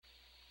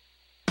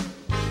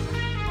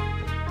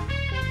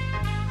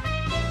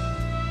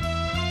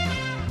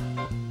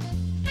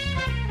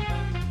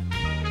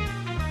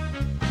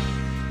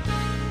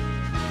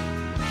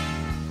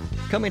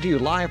Coming to you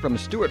live from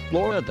Stuart,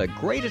 Florida, the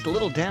greatest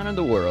little town in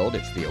the world,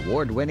 it's the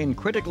award-winning,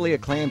 critically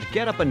acclaimed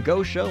Get Up and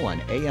Go show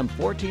on AM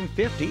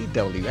 1450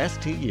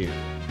 WSTU.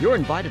 You're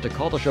invited to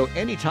call the show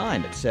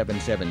anytime at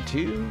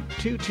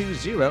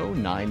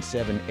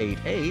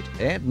 772-220-9788.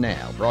 And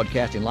now,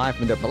 broadcasting live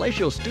from their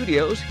palatial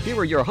studios, here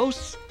are your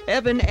hosts,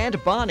 Evan and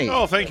Bonnie.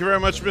 Oh, thank you very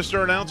much,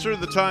 Mr. Announcer.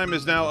 The time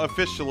is now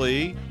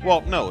officially,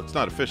 well, no, it's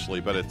not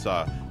officially, but it's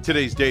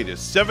today's date is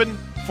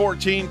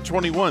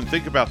 7/14/21.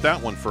 Think about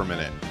that one for a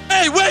minute.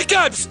 Hey, wake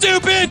up,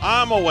 stupid!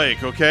 I'm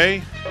awake,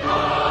 okay?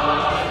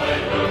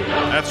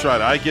 That's right,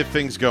 I get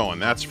things going,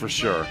 that's for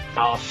sure.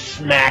 I'll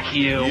smack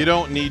you. You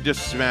don't need to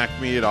smack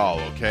me at all,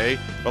 okay?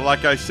 But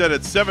like I said,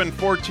 it's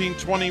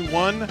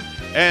 7/14/21,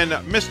 and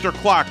Mr.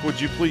 Clock, would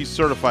you please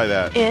certify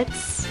that?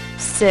 It's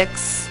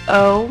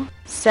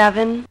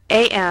 6:07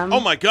 a.m. Oh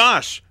my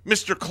gosh,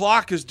 Mr.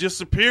 Clock has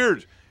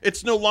disappeared.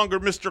 It's no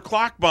longer Mr.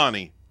 Clock,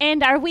 Bonnie.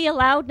 And are we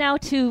allowed now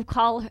to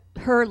call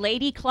her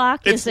Lady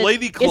Clock? It's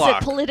Lady Clock. Is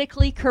it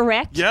politically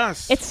correct?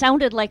 Yes. It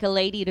sounded like a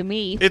lady to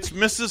me. It's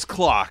Mrs.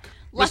 Clock.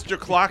 Mr.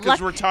 Clock is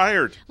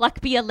retired.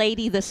 Luck be a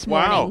lady this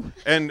morning. Wow.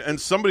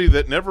 And somebody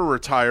that never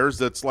retires,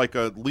 that's like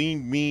a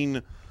lean,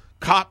 mean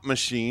cop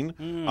machine.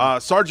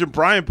 Sergeant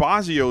Brian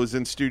Bosio is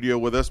in studio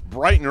with us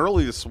bright and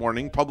early this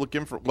morning.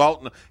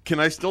 Can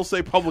I still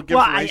say public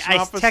information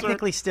officer? I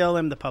technically still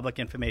am the public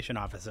information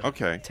officer.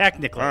 Okay.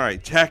 Technically. All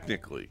right,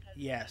 technically.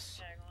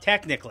 Yes.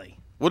 Technically.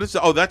 What is?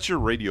 Oh, that's your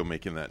radio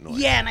making that noise.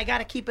 Yeah, and I got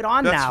to keep it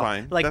on now. That's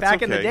fine. Like That's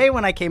back in the okay. day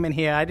when I came in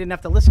here, I didn't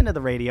have to listen to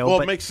the radio.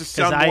 Well, it makes it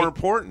sound more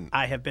important.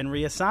 I have been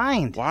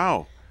reassigned.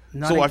 Wow.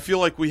 I feel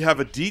like we have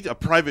a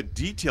private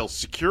detail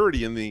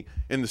security in the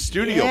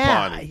studio,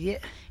 Bonnie. Yeah.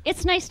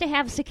 It's nice to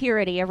have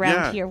security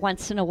around here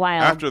once in a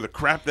while. After the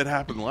crap that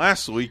happened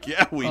last week,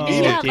 we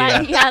need it.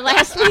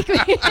 Last week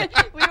we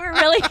were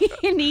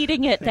really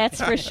needing it,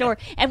 that's for sure.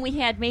 And we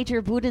had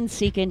Major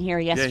Budenseek in here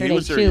yesterday, he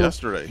was too. there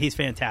yesterday. He's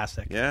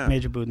fantastic. Yeah.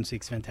 Major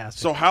Budenseek's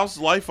fantastic. So how's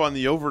life on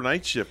the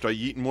overnight shift? Are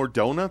you eating more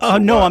donuts? Oh,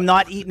 no, I'm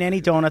not eating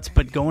any donuts,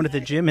 but going to the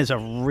gym is a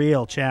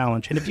real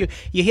challenge. And if you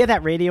hear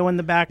that radio in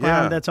the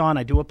background that's on,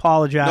 I do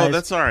apologize. No,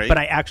 that's all right. But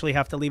I actually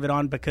have to leave it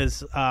on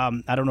because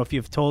I don't know if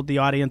you've told the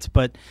audience,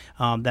 but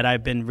that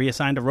I've been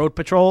reassigned to road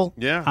patrol.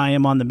 Yeah. I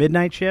am on the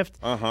midnight shift.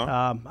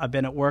 Uh-huh. I've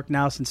been at work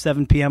now since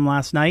 7 p.m.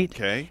 last night.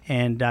 Okay.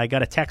 And I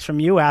got a text from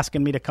you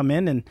asking me to come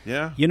in. And,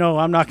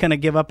 I'm not going to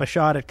give up a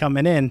shot at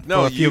coming in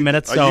for a few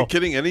minutes. Are you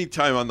kidding? Any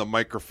time on the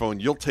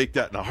microphone, you'll take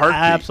that in a heartbeat.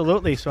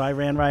 Absolutely. So I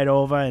ran right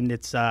over, and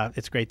it's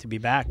great to be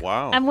back.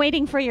 Wow. I'm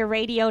waiting for your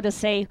radio to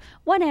say,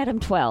 1 Adam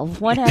 12,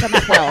 1 Adam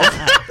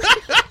 12.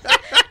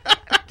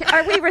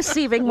 Are we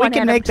receiving one? We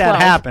can make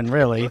that happen,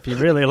 really, if you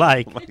really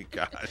like. Oh, my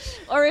gosh.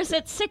 Or is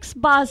it 6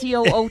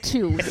 Bosio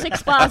 02?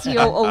 6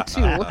 Bosio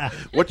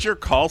 02. What's your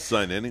call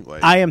sign anyway?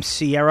 I am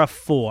Sierra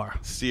 4.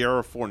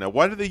 Sierra 4. Now,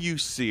 why do they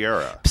use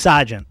Sierra?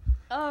 Sergeant.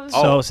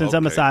 Since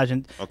I'm a okay.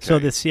 sergeant. Okay. So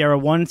the Sierra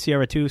 1,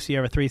 Sierra 2,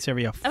 Sierra 3,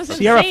 Sierra 4.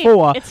 Sierra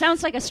 4. It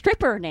sounds like a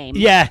stripper name.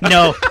 Yeah,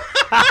 no.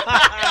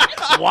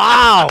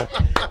 Wow.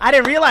 I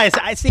didn't realize.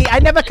 I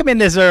never come in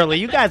this early.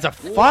 You guys are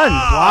fun.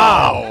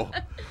 Wow.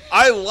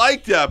 I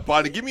like that,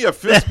 Bonnie. Give me a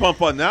fist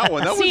bump on that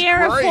one. That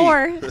Sierra was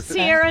great. 4.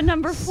 Sierra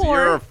number 4.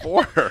 Sierra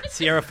 4.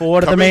 Sierra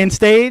 4 to the main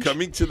stage.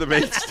 Coming to the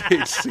main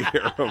stage,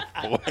 Sierra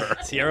 4.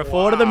 Sierra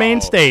 4 to the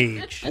main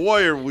stage.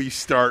 Boy, are we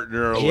starting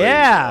early.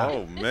 Yeah.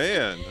 Oh,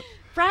 man.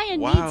 Brian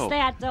needs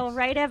that, though,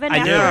 right, Evan?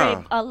 I do.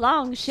 After a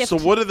long shift. So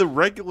what are the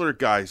regular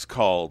guys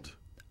called?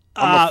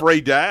 I'm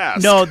afraid to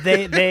ask. No,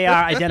 they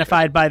are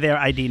identified by their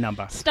ID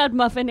number. Stud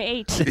Muffin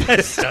 8.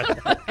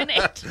 Stud Muffin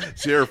 8.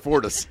 Sierra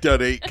 4 to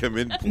Stud 8 come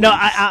in, please. No,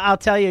 I'll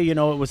tell you,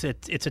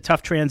 it's a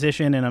tough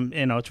transition, and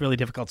it's really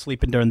difficult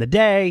sleeping during the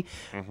day.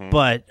 Mm-hmm.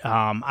 But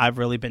I've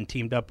really been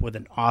teamed up with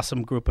an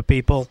awesome group of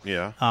people.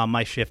 Yeah.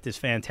 My shift is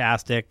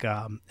fantastic,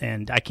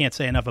 and I can't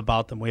say enough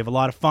about them. We have a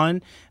lot of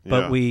fun,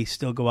 but we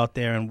still go out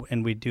there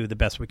and we do the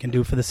best we can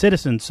do for the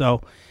citizens.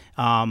 So,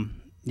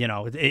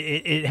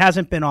 it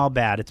hasn't been all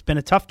bad. It's been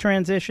a tough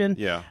transition,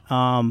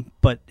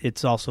 but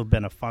it's also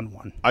been a fun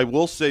one. I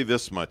will say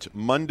this much.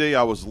 Monday,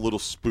 I was a little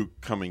spooked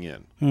coming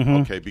in,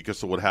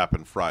 because of what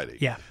happened Friday.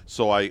 Yeah.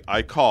 So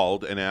I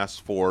called and asked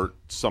for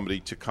somebody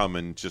to come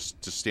and just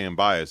to stand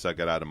by as I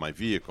got out of my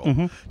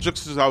vehicle,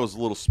 just because I was a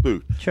little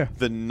spooked. Sure.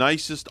 The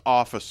nicest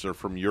officer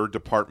from your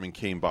department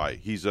came by.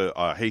 He's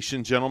a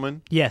Haitian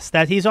gentleman. Yes,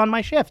 he's on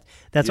my shift.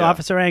 That's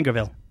Officer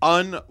Angerville.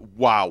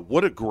 Wow,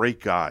 what a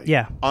great guy.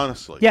 Yeah.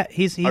 Honestly. Yeah,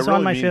 he's I really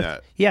on my mean shift.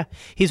 That. Yeah,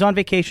 he's on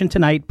vacation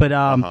tonight, but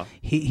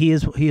he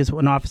is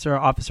an officer,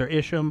 Officer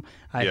Isham.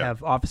 I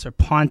have Officer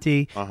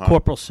Ponte,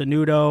 Corporal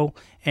Sanudo,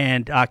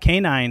 and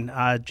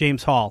K9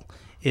 James Hall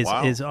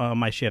is on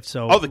my shift.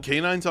 So the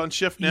K9's on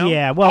shift now?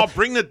 Yeah, well, I'll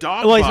bring the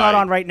dog. Well, he's not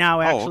on right now.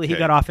 Actually, okay. He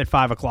got off at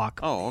 5:00.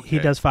 Oh, okay. He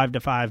does 5 to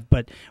 5,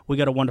 but we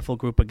got a wonderful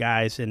group of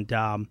guys, and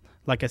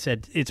like I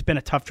said, it's been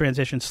a tough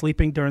transition.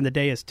 Sleeping during the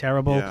day is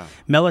terrible. Yeah.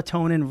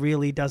 Melatonin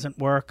really doesn't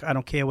work. I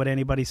don't care what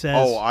anybody says.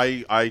 Oh,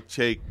 I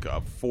take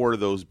 4 of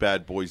those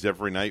bad boys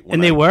every night.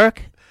 And they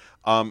work?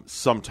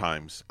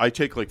 Sometimes. I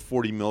take like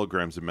 40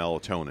 milligrams of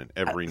melatonin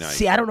every night.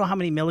 See, I don't know how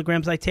many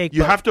milligrams I take.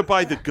 You have to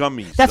buy the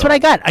gummies. That's though. what I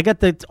got. I got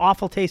the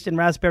awful tasting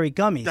raspberry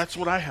gummies. That's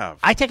what I have.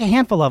 I take a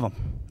handful of them.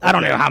 Okay. I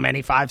don't know how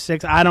many, 5,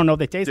 6. I don't know.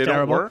 They taste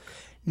terrible. Don't work?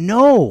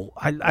 No.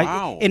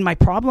 Wow. And my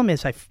problem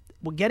is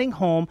getting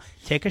home,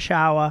 take a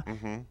shower,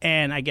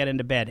 and I get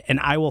into bed, and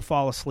I will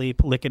fall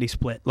asleep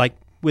lickety-split. Like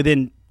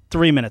within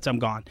 3 minutes, I'm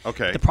gone.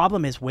 Okay. The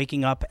problem is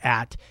waking up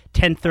at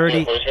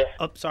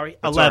 10:30,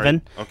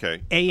 11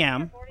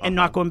 a.m. and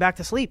not going back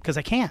to sleep because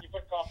I can't.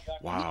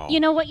 Wow. You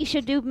know what you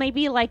should do?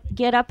 Maybe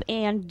get up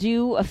and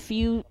do a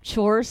few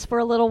chores for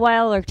a little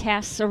while or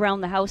tasks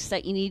around the house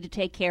that you need to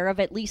take care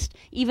of, at least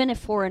even if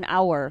for an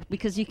hour,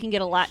 because you can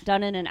get a lot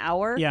done in an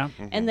hour. Yeah.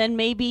 And then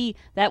maybe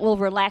that will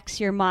relax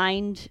your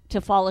mind to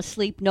fall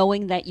asleep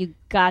knowing that you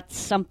got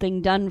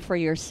something done for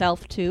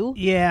yourself too.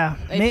 Yeah.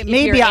 If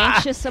maybe you're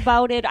anxious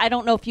about it. I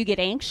don't know if you get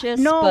anxious.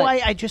 No, but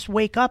I just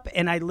wake up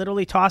and I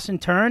literally toss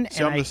and turn.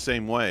 See, I'm the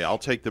same way. I'll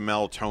take the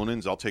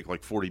melatonins. I'll take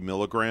like 40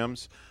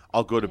 milligrams.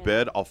 I'll go to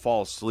bed. I'll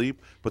fall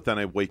asleep. But then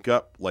I wake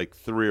up like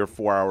 3 or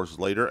 4 hours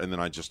later, and then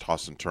I just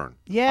toss and turn.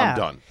 Yeah. I'm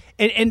done.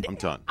 And I'm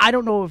done. I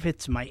don't know if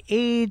it's my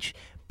age,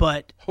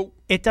 but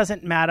it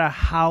doesn't matter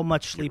how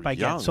much sleep I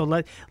young. get.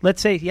 So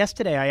let's say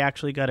yesterday I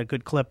actually got a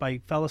good clip. I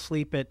fell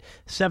asleep at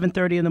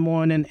 7:30 in the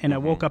morning, and I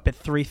woke up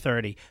at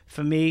 3:30.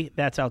 For me,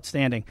 that's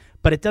outstanding.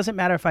 But it doesn't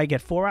matter if I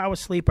get 4 hours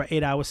sleep or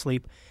 8 hours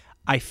sleep.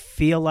 I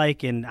feel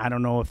like, and I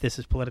don't know if this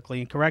is politically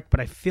incorrect, but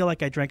I feel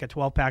like I drank a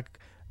 12-pack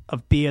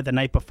of beer the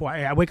night before.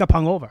 I wake up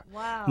hungover.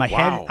 Wow.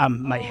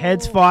 My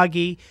head's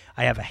foggy.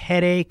 I have a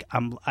headache.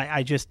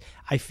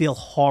 I feel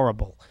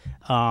horrible.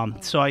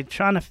 So I'm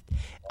trying to.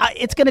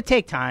 It's going to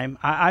take time.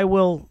 I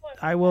will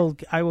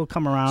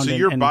come around. So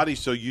your body's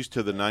so used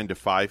to the 9 to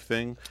 5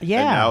 thing.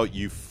 Yeah. And now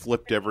you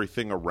flipped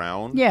everything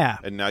around. Yeah.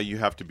 And now you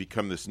have to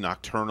become this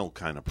nocturnal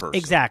kind of person.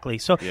 Exactly.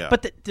 So,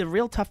 but the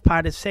real tough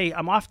part is, say,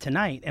 I'm off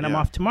tonight and I'm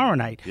off tomorrow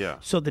night. Yeah.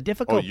 So the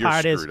difficult you're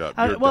part is, screwed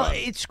up. You're well, done.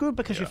 it's screwed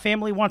because your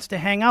family wants to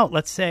hang out.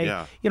 Let's say,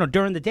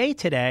 during the day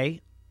today,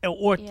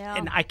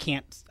 and I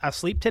can't. I'll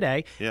sleep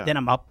today. Yeah. Then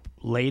I'm up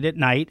late at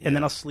night, and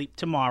then I'll sleep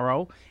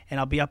tomorrow, and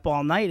I'll be up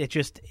all night.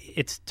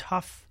 It's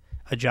tough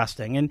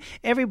adjusting, and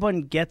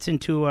everyone gets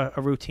into a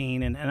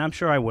routine, and I'm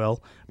sure I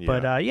will. Yeah.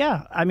 But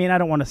I mean, I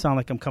don't want to sound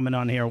like I'm coming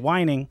on here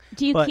whining.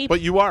 do you keep?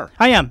 But you are.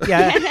 I am.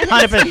 Yeah,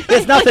 100%.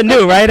 It's nothing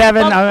new, right,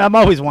 Evan? I'm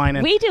always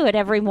whining. We do it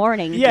every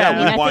morning. Yeah, I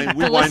mean, I we think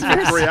whine the for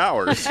listeners- 3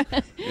 hours.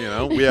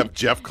 We have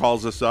Jeff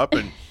calls us up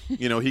and.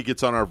 He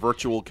gets on our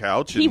virtual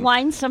couch. And He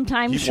whines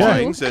sometimes. He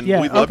whines, and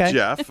Yeah, we love okay.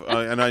 Jeff,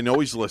 and I know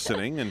he's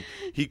listening. And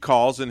he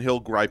calls, and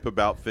he'll gripe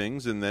about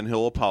things, and then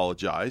he'll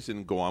apologize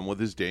and go on with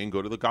his day and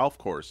go to the golf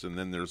course. And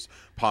then there's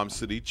Palm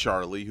City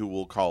Charlie, who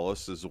will call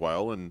us as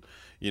well. And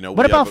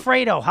what about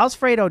Fredo? How's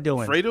Fredo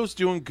doing? Fredo's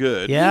doing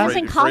good. Yeah? He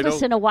hasn't called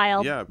us in a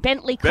while. Yeah,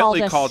 Bentley called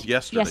us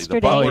yesterday. The Oh,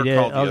 butler he did?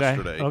 called Okay.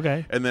 yesterday.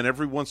 Okay. And then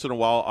every once in a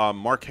while,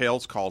 Mark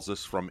Hales calls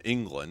us from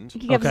England.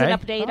 He gives Okay. an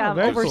update Oh, on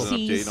very cool. Gives us an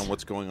overseas. update on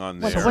what's going on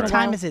What's there. So what in a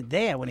time while. is it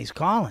there when he's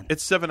calling?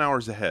 It's 7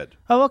 hours ahead.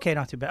 Oh, okay,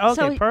 not too bad. Okay,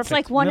 So perfect. it's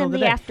like 1 Middle in of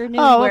the day. afternoon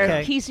Oh, where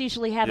okay. he's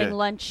usually having Yeah.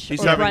 lunch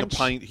He's or having brunch. a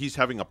pint. He's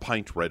having a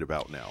pint right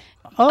about now.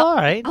 Oh, all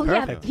right. Oh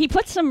perfect. yeah, he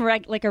put some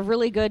like a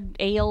really good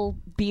ale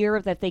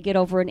beer that they get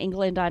over in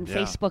England on Yeah.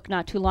 Facebook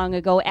not too long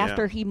ago.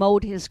 After he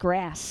mowed his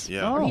grass,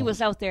 Yeah. Where he Oh.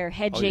 was out there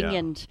hedging, yeah.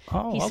 and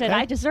Oh, he said, okay.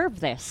 "I deserve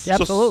this." Yeah.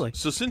 Absolutely.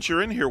 So since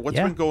you're in here, what's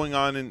Yeah. been going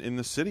on in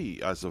the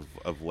city as of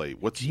late?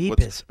 What's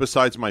Jeepers.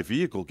 besides my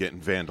vehicle getting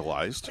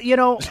vandalized?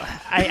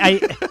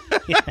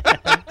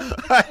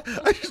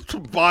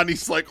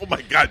 Bonnie's like, oh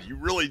my God, you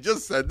really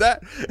just said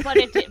that? But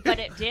it did. But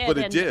it did. But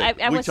it and did.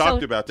 I We was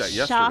talked so about that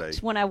shocked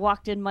yesterday. when I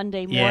walked in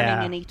Monday morning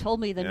Yeah. and he told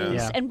me the Yeah. news,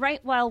 Yeah. and right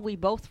while we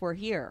both were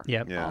here.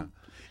 Yep. Yeah.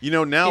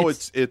 Now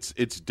it's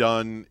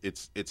done.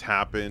 It's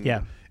happened.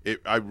 Yeah.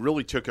 I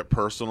really took it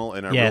personal,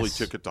 and I Yes. really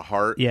took it to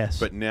heart. Yes.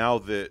 But now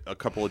that a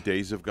couple of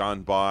days have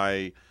gone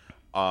by,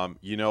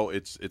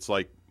 it's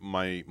like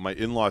my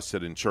in-law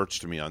said in church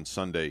to me on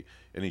Sunday,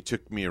 and he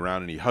took me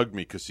around and he hugged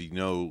me because he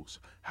knows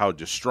how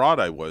distraught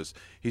I was.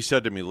 He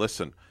said to me,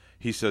 "Listen,"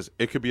 he says,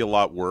 "it could be a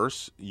lot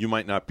worse. You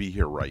might not be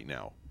here right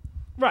now."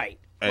 Right.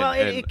 And- Well,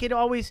 and- it could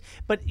always,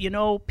 but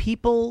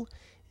people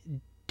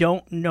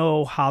don't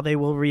know how they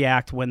will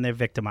react when they're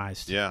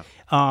victimized. Yeah.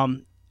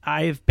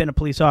 I've been a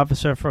police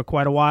officer for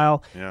quite a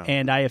while, Yeah.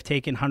 and I have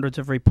taken hundreds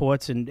of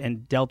reports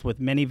and dealt with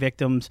many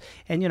victims.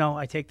 And,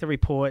 I take the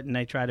report and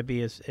I try to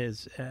be as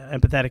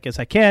empathetic as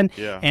I can,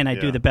 Yeah, and I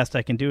yeah. do the best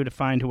I can do to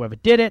find whoever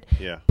did it.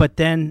 Yeah. But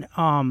then,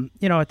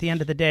 at the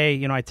end of the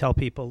day, I tell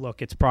people,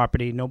 look, it's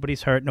property.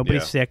 Nobody's hurt.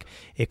 Nobody's Yeah. sick.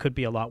 It could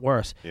be a lot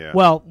worse. Yeah.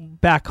 Well,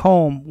 back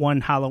home,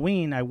 one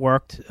Halloween, I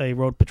worked a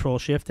road patrol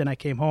shift, and I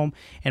came home,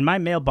 and my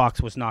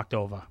mailbox was knocked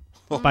over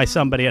by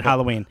somebody at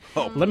Halloween.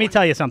 Let me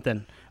tell you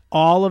something.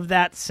 All of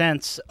that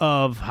sense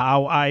of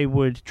how I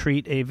would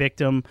treat a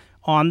victim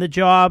on the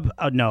job,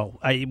 no.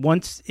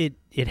 Once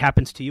it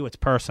happens to you, it's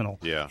personal.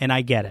 Yeah. And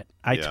I get it.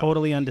 I Yeah.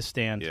 totally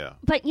understand. Yeah.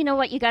 But you know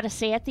what you got to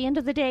say at the end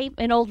of the day?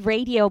 An old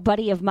radio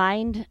buddy of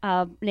mine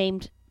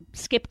named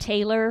Skip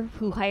Taylor,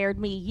 who hired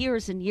me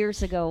years and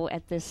years ago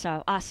at this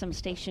awesome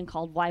station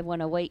called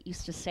Y108,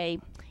 used to say,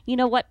 "You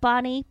know what,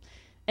 Bonnie?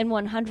 In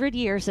 100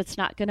 years, it's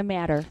not going to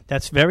matter."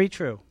 That's very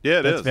true.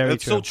 Yeah, That's very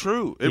It's true. so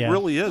true. It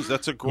really is.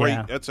 That's a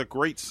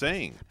great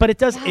saying. But it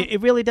does.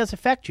 It really does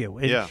affect you.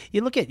 Yeah.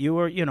 You look at you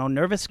were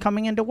nervous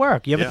coming into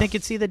work. You ever think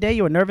you'd see the day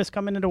you were nervous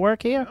coming into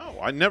work here? No,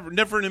 I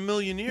never in a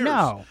million years.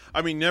 No.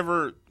 I mean,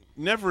 never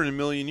in a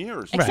million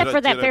years. Except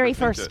for that Did I very ever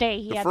think first that. day,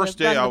 he the had first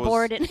to day run I the was,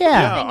 board. And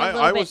Yeah.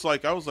 I was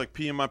like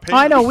peeing my pants.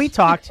 I know. We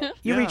talked. You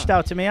Yeah. reached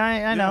out to me.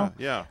 I know.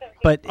 Yeah.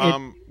 But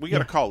we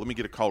got a call. Let me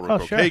get a call real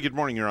quick. Sure. Hey, good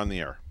morning. You're on the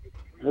air.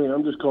 Hey,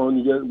 I'm just calling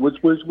you guys.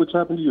 What's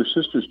happened to your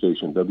sister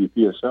station,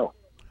 WPSL?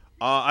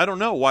 I don't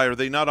know. Why are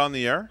they not on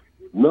the air?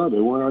 No, they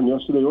weren't on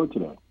yesterday or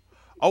today.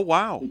 Oh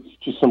wow. It's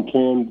just some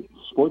canned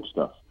sports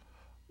stuff.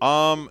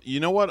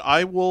 You know what?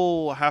 I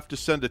will have to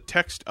send a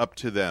text up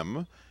to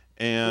them,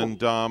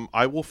 and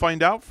I will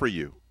find out for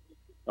you.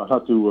 I'll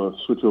have to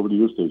switch over to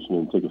your station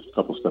and take a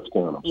couple steps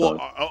down. I'm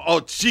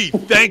sorry. Gee,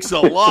 thanks a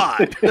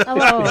lot.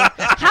 Hello.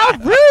 How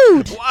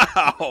rude!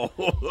 Wow.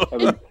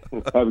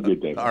 Have a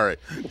good day. All right,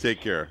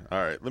 take care.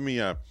 All right, let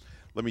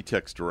me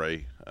text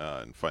Ray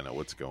and find out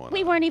what's going on.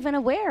 We weren't even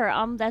aware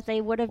that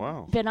they would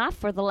have been off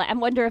for the last. I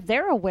wonder if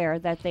they're aware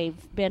that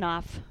they've been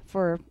off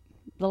for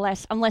the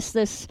last, unless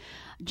this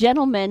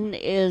gentleman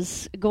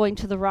is going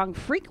to the wrong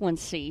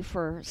frequency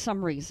for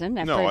some reason.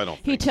 After No, I don't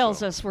he think tells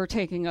so. us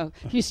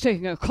he's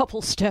taking a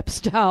couple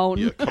steps down.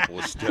 Yeah, a couple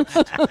of steps.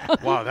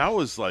 Wow, that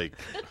was like,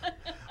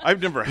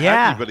 I've never had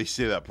Yeah. anybody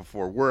say that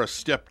before. We're a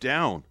step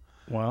down.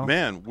 Well,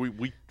 Man,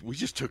 we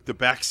just took the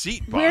back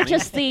seat, Bonnie. We're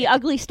just the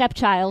ugly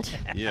stepchild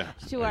yeah,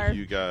 to our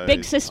you guys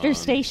big sister on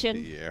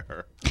station. the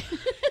air.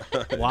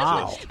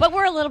 wow. But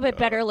we're a little bit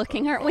better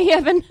looking, aren't we,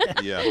 Evan?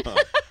 Yeah.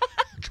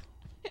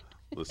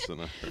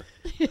 Listener.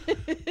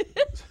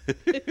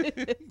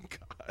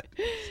 God,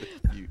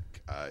 you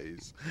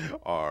guys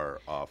are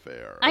off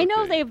air. I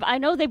know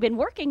Okay. they've been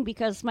working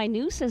because my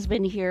news has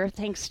been here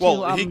thanks to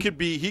Well, he could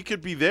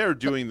be there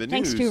doing the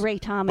thanks news. to Ray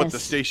Thomas. But the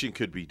station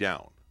could be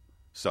down.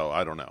 So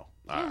I don't know.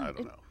 I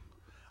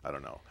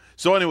don't know.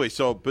 So anyway,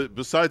 but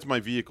besides my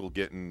vehicle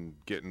getting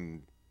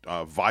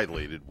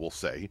violated, we'll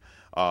say,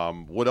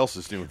 what else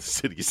is new in the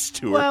city of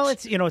Stewart? Well,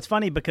 it's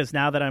funny because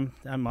now that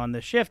I'm on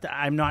the shift,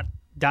 I'm not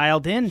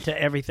dialed in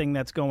to everything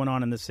that's going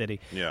on in the city.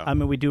 Yeah. I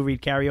mean, we do read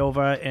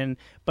carryover,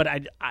 but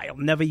I'll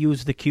never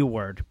use the Q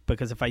word,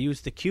 because if I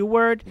use the Q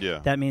word,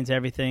 that means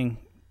everything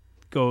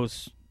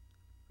goes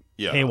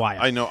haywire.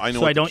 I know So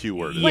what I don't, the Q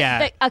word is.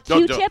 Yeah. A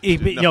Q-tip?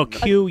 No,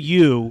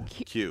 Q-U.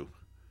 Q.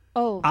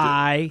 Oh.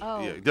 Yeah.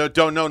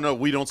 No,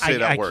 we don't say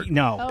that word.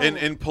 No. Oh.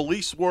 In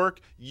police work,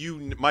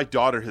 my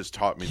daughter has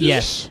taught me this.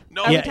 Yes.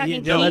 No. Are we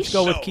talking let's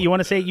go with quiche? You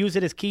want to use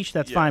it as quiche?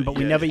 That's fine, but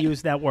we never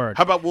use that word.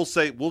 How about we'll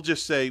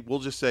just say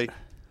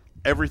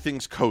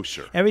everything's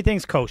kosher.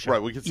 Everything's kosher.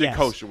 Right, we can say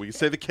kosher. We can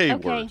say the K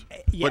word,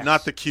 Yes. but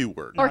not the Q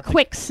word. Or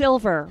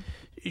Quicksilver.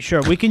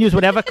 Sure, we can use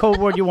whatever code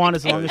word you want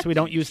as long as we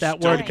don't use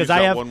that word, because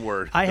I have one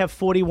word. I have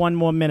 41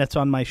 more minutes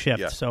on my shift.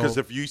 Yeah, So because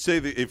if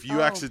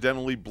you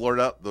accidentally blurt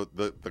out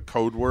the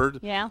code word,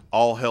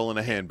 all hell in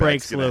a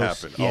handbag's going to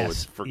happen.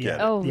 Yes. Forget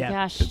it. Oh Yeah.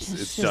 gosh, It's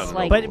just done.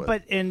 like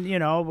but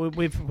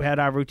we've had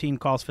our routine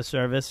calls for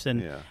service,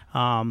 and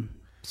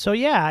so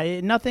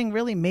nothing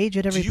really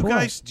major to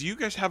report. Do you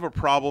guys have a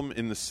problem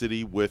in the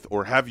city with,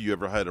 or have you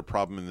ever had a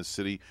problem in the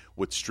city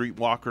with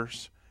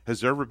streetwalkers? Has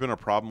there ever been a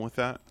problem with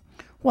that?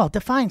 Well,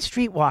 define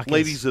streetwalkers.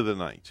 Ladies of the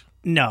night.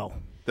 No.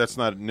 That's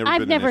never been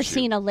I've an never issue.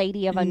 seen a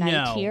lady of a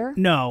night here.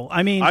 No,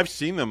 I mean I've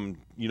seen them,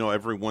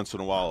 every once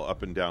in a while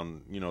up and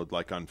down,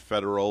 like on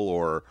Federal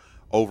or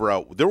over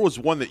out. There was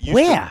one that used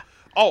Where?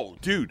 Oh,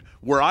 dude,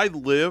 where I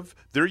live,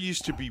 there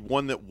used to be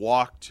one that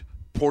walked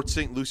Port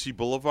St. Lucie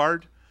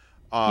Boulevard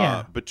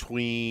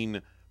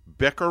between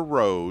Becker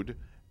Road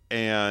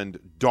and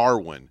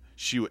Darwin.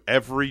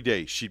 Every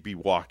day she'd be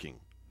walking.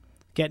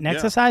 Getting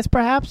exercise,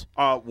 perhaps?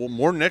 Well,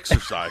 more than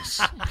exercise.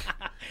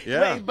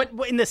 Yeah. Wait,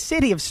 but in the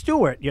city of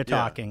Stewart, you're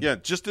talking. Yeah,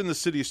 just in the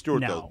city of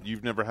Stewart, No. though.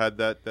 You've never had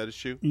that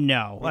issue?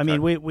 No. Okay. I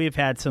mean, we've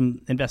had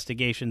some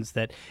investigations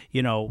that,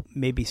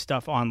 maybe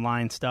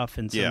online stuff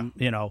and some,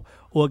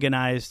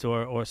 organized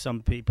or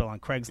some people on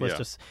Craigslist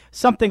or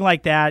something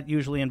like that.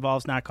 Usually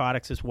involves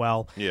narcotics as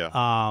well.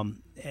 Yeah.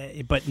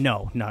 But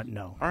no.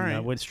 All right.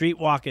 No, with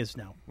streetwalkers,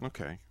 no.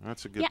 Okay,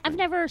 that's a good Yeah, thing. I've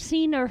never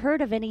seen or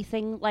heard of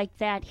anything like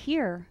that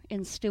here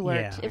in Stewart.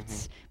 Yeah.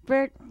 It's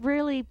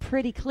really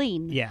pretty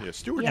clean. Yeah. Yeah,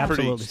 Stewart's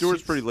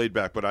Absolutely. pretty laid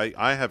back, but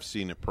I have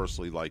seen it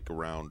personally, like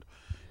around,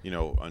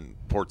 on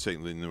Port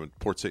St.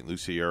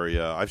 Lucie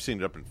area. I've seen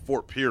it up in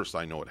Fort Pierce.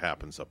 I know it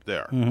happens up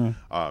there.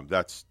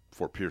 That's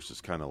Fort Pierce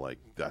is kind of like,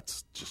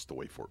 that's just the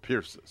way Fort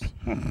Pierce is.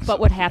 But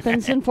what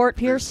happens in Fort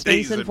Pierce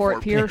stays in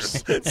Fort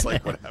Pierce. It's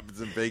like what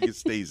happens in Vegas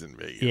stays in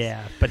Vegas.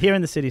 Yeah, but here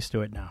in the city of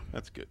Stewart now.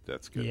 That's good.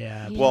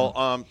 Yeah.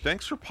 Well,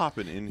 thanks for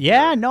popping in.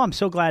 Yeah, here. no, I'm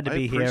so glad to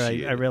be here.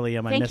 appreciate I really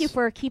am. Thank you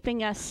for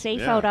keeping us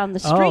safe Yeah. out on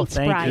the Oh, streets,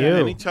 thank Brian. you.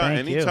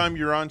 Anytime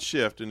you're on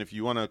shift, and if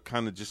you want to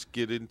kind of just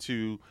get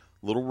into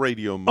little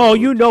radio mode. Oh,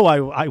 you know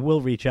I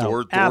will reach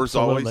out.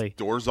 Absolutely.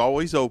 Doors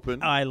always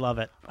open. I love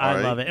it.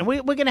 I love it. And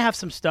we're going to have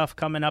some stuff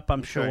coming up,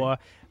 I'm sure.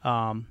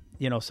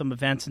 Some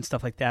events and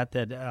stuff like that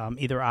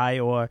either I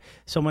or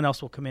someone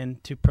else will come in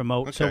to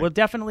promote. Okay. So we're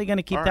definitely going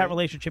to keep that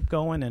relationship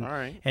going.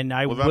 And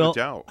I will.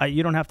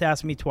 You don't have to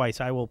ask me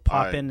twice. I will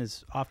pop in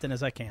as often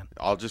as I can.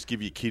 I'll just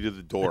give you a key to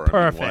the door.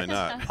 Perfect. I mean,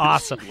 why not?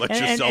 Awesome.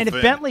 and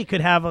if Bentley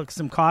could have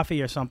some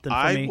coffee or something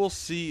for me. I will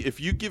see. If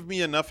you give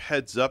me enough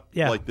heads up,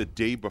 like the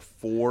day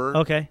before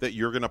that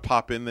you're going to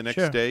pop in the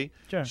next day,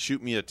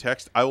 shoot me a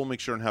text. I will make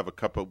sure and have a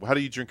cup of – how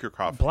do you drink your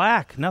coffee?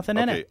 Black. Nothing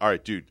in it. All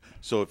right, dude.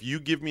 So if you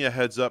give me a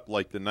heads up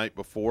like the night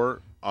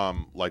before,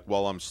 like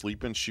while I'm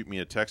sleeping, shoot me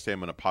a text. Hey, I'm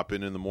going to pop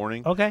in the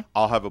morning. Okay.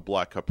 I'll have a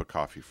black cup of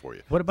coffee for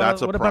you. What about a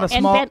small?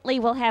 And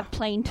Bentley will have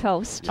plain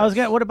toast.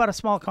 What about a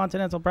small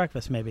continental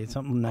breakfast? Maybe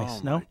something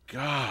nice. Oh my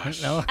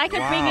gosh! No? I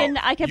could bring in.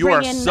 You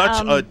are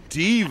such a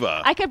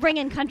diva. I could bring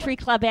in country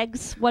club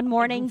eggs one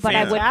morning, but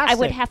I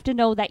would have to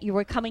know that you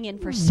were coming in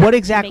for. What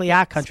exactly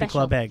are country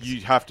club eggs?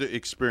 You have to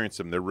experience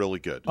them. They're really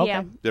good. Okay.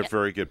 Yeah. They're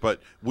very good.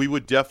 But we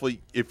would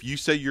definitely, if you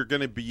say you're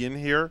going to be in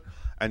here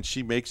and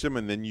she makes them,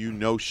 and then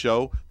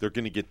show, they're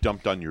going to get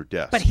dumped on your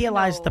desk. But here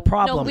lies the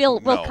problem. No,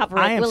 we'll cover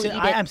it.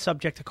 I am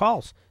subject to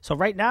calls. So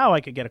right now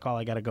I could get a call.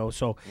 I got to go.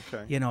 So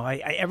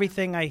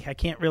everything I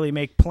can't really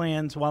make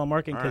plans while I'm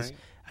working because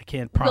I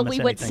can't promise anything.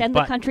 Well, we would send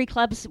the country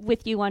clubs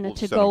with you on a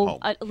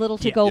little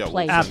to-go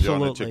plate.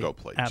 Absolutely. To-go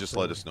plate. Just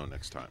let us know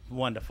next time.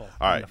 Wonderful.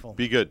 All right. Wonderful.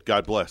 Be good.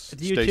 God bless.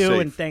 You Stay too,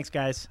 safe. and thanks,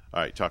 guys. All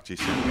right. Talk to you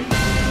soon.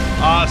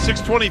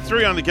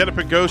 6:23 on the Get Up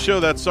and Go show.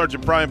 That's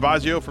Sergeant Brian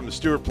Bosio from the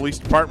Stewart Police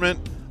Department.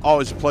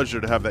 Always a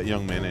pleasure to have that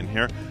young man in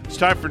here. It's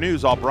time for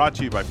news, all brought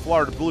to you by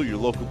Florida Blue, your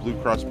local Blue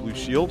Cross Blue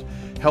Shield,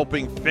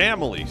 helping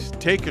families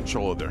take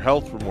control of their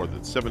health for more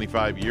than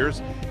 75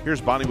 years. Here's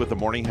Bonnie with the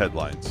morning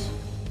headlines.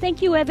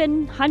 Thank you,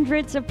 Evan.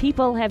 Hundreds of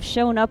people have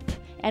shown up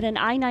at an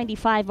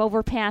I-95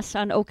 overpass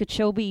on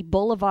Okeechobee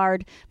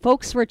Boulevard.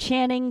 Folks were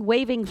chanting,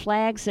 waving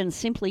flags, and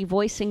simply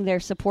voicing their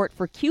support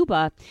for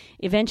Cuba.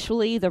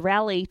 Eventually, the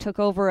rally took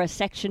over a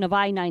section of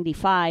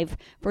I-95.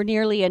 For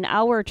nearly an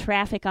hour,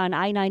 traffic on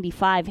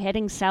I-95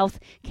 heading south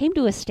came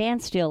to a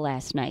standstill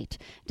last night.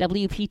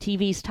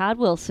 WPTV's Todd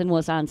Wilson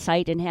was on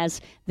site and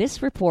has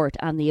this report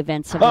on the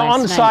events of last night.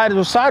 On the side of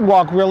the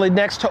sidewalk, really,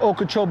 next to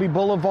Okeechobee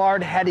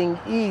Boulevard, heading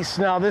east.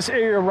 Now, this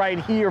area right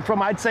here, from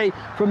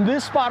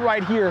this spot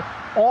right here,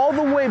 all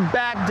the way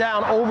back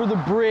down over the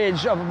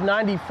bridge of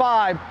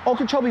 95,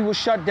 Okeechobee was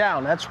shut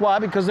down. That's why,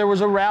 because there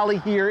was a rally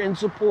here in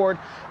support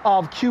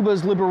of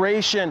Cuba's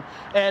liberation.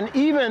 And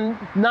even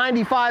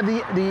 95,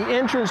 the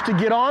entrance to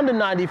get onto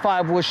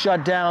 95 was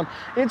shut down.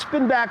 It's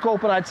been back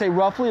open, I'd say,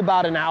 roughly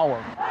about an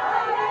hour.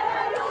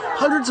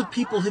 Hundreds of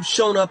people have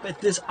shown up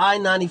at this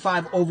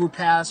I-95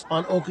 overpass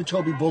on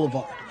Okeechobee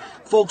Boulevard.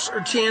 Folks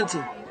are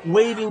chanting,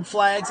 waving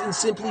flags, and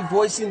simply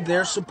voicing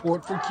their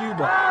support for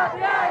Cuba.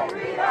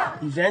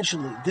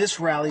 Eventually, this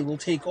rally will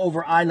take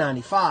over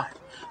I-95.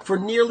 For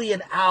nearly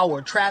an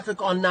hour,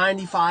 traffic on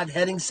 95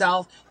 heading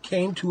south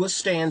came to a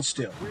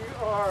standstill. We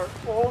are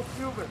all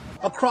Cuban.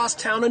 Across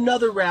town,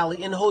 another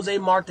rally in Jose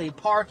Marte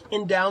Park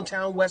in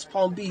downtown West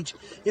Palm Beach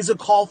is a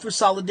call for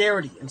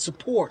solidarity and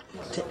support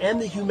to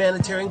end the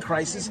humanitarian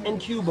crisis in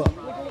Cuba.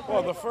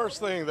 Well, the first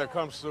thing that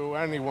comes to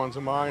anyone's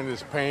mind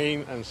is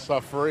pain and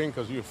suffering,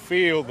 because you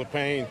feel the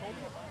pain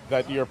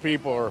that your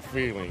people are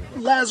feeling.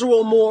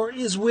 Lazaro Moore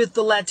is with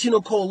the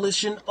Latino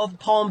Coalition of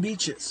Palm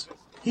Beaches.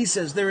 He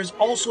says there is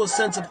also a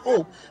sense of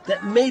hope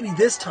that maybe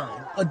this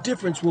time a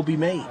difference will be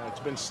made. It's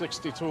been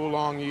 62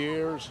 long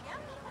years,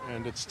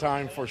 and it's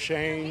time for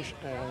change,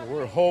 and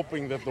we're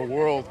hoping that the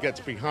world gets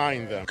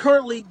behind them.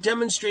 Currently,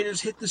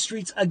 demonstrators hit the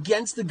streets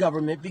against the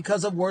government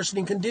because of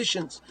worsening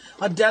conditions,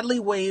 a deadly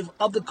wave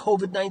of the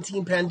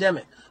COVID-19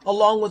 pandemic,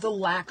 along with a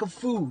lack of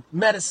food,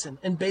 medicine,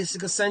 and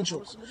basic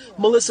essentials.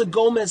 Melissa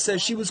Gomez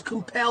says she was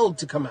compelled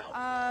to come out.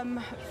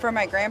 For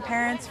my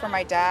grandparents, for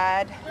my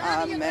dad,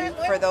 and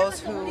for those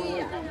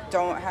who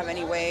don't have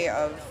any way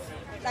of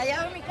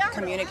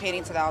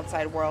communicating to the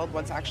outside world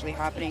what's actually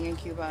happening in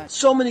Cuba.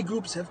 So many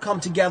groups have come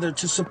together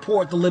to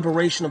support the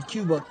liberation of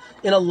Cuba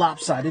in a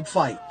lopsided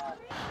fight.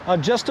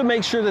 Just to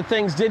make sure that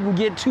things didn't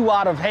get too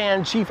out of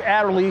hand, Chief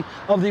Adderley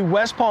of the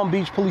West Palm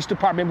Beach Police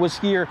Department was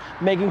here,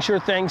 making sure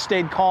things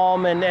stayed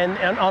calm and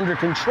under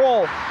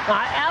control. Now,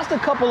 I asked a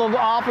couple of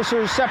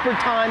officers separate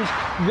times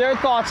their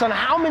thoughts on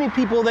how many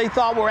people they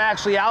thought were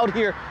actually out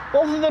here.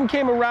 Both of them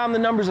came around the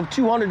numbers of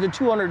 200 to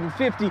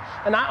 250,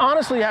 and I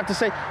honestly have to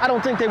say I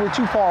don't think they were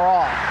too far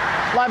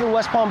off. Live in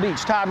West Palm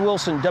Beach, Todd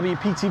Wilson,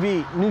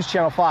 WPTV, News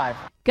Channel 5.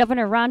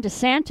 Governor Ron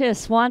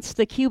DeSantis wants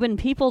the Cuban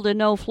people to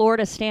know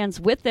Florida stands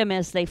with them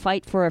as they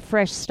fight for a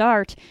fresh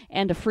start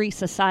and a free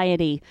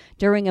society.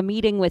 During a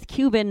meeting with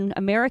Cuban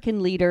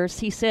American leaders,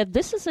 he said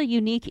this is a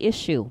unique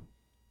issue.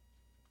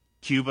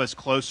 Cuba's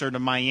closer to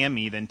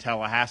Miami than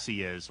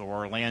Tallahassee is,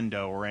 or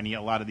Orlando, or a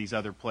lot of these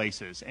other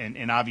places.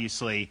 And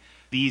obviously,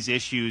 these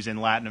issues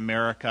in Latin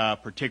America,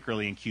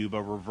 particularly in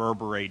Cuba,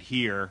 reverberate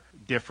here.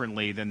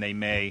 differently than they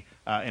may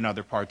in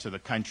other parts of the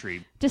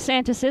country.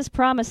 DeSantis is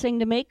promising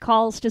to make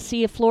calls to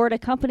see if Florida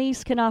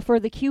companies can offer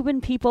the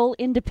Cuban people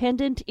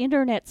independent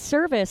internet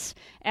service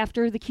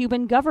after the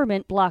Cuban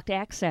government blocked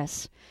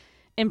access.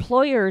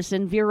 Employers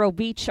in Vero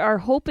Beach are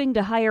hoping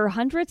to hire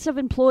hundreds of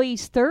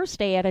employees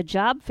Thursday at a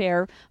job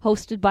fair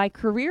hosted by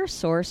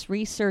CareerSource,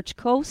 Research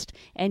Coast,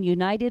 and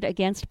United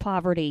Against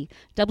Poverty.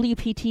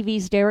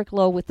 WPTV's Derek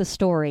Lowe with the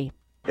story.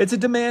 It's a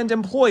demand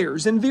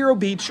employers in Vero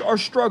Beach are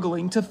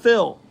struggling to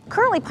fill.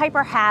 Currently,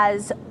 Piper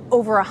has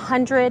over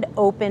 100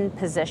 open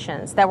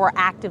positions that we're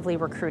actively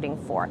recruiting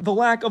for. The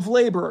lack of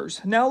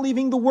laborers now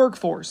leaving the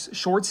workforce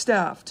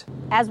short-staffed.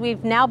 As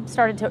we've now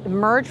started to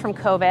emerge from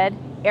COVID,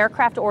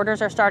 aircraft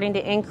orders are starting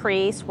to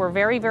increase. We're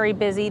very, very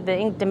busy.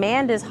 The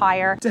demand is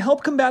higher. To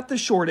help combat the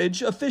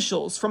shortage,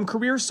 officials from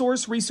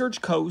CareerSource,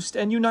 Research Coast,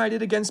 and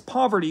United Against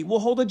Poverty will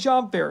hold a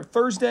job fair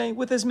Thursday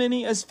with as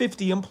many as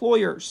 50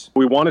 employers.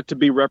 We want it to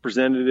be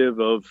representative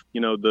of,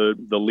 the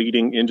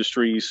leading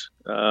industries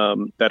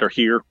that are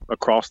here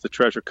across the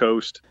Treasure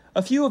Coast.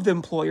 A few of the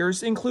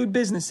employers include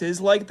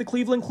businesses like the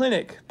Cleveland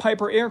Clinic,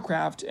 Piper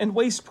Aircraft, and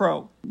Waste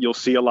Pro. You'll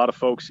see a lot of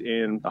folks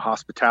in the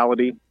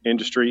hospitality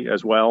industry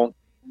as well,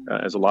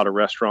 as a lot of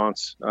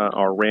restaurants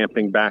are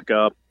ramping back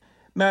up.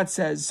 Matt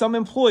says some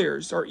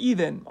employers are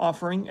even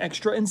offering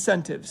extra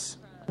incentives.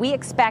 We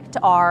expect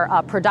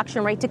our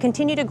production rate to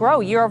continue to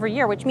grow year over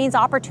year, which means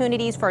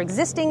opportunities for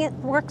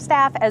existing work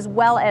staff as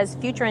well as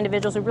future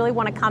individuals who really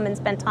want to come and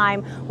spend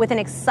time with an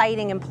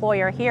exciting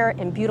employer here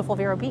in beautiful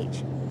Vero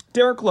Beach.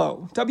 Derek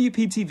Lowe,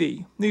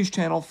 WPTV, News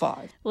Channel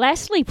 5.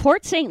 Lastly,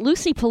 Port St.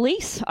 Lucie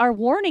police are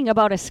warning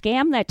about a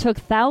scam that took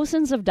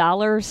thousands of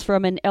dollars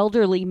from an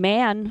elderly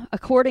man.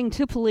 According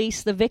to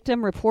police, the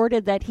victim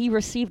reported that he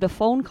received a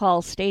phone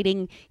call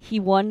stating he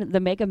won the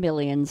Mega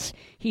Millions.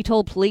 He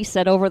told police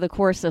that over the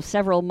course of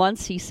several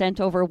months, he sent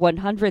over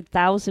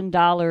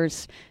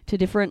 $100,000 to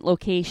different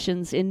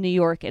locations in New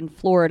York and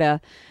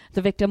Florida.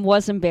 The victim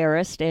was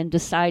embarrassed and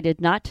decided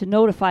not to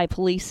notify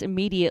police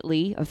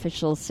immediately,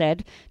 officials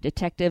said.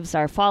 Detectives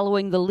are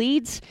following the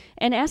leads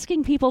and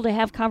asking people to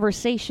have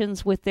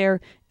conversations with their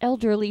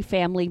elderly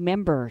family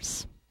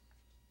members.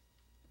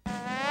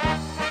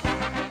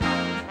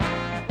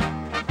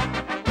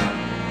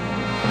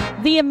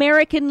 The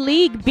American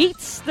League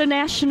beats the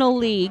National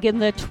League in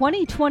the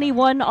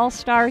 2021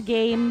 All-Star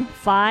Game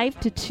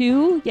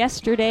 5-2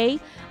 yesterday.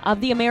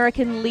 The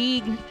American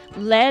League,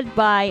 led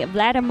by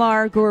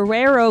Vladimir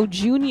Guerrero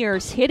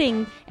Jr.'s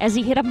hitting as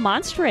he hit a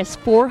monstrous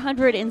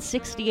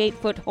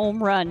 468-foot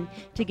home run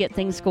to get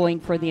things going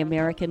for the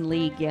American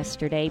League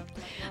yesterday.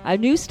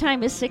 News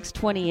time is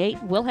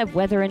 6:28. We'll have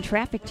weather and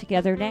traffic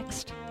together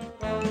next.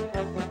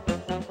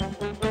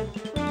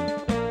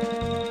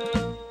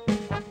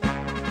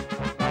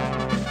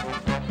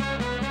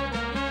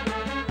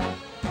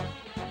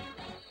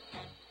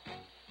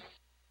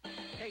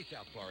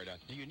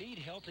 Do you need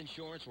health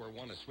insurance or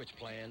want to switch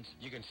plans?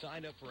 You can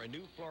sign up for a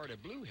new Florida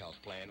Blue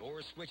health plan or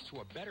switch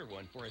to a better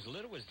one for as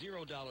little as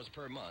 $0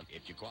 per month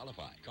if you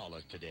qualify. Call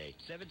us today,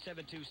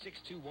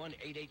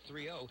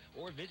 772-621-8830,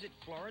 or visit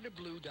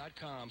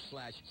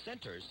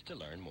floridablue.com/centers to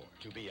learn more.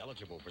 To be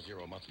eligible for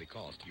zero monthly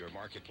cost, your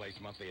Marketplace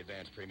monthly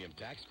advance premium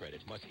tax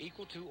credit must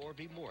equal to or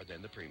be more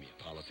than the premium.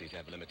 Policies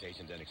have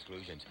limitations and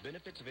exclusions.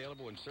 Benefits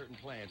available in certain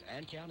plans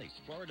and counties.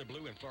 Florida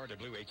Blue and Florida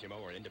Blue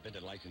HMO are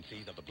independent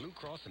licensees of the Blue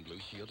Cross and Blue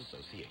Shield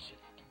Association.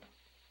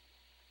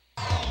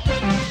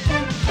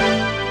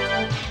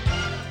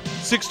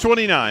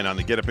 6:29 on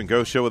the Get Up and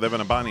Go show with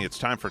Evan and Bonnie. It's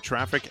time for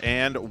traffic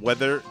and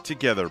weather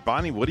together.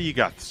 Bonnie, what do you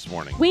got this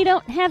morning? We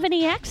don't have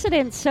any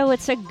accidents, so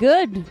it's a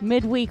good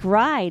midweek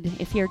ride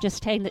if you're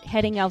just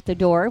heading out the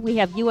door. We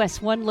have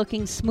US 1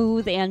 looking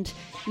smooth and,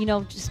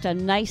 just a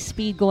nice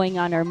speed going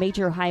on our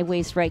major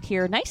highways right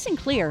here. Nice and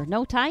clear,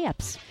 no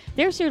tie-ups.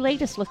 There's your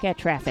latest look at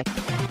traffic.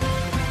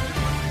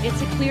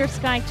 It's a clear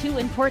sky, too,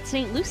 in Port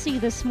St. Lucie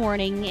this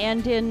morning,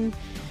 and in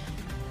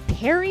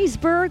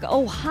Harrisburg,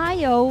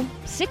 Ohio,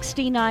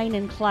 69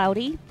 and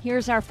cloudy.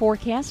 Here's our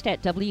forecast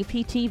at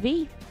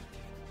WPTV.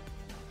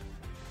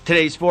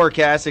 Today's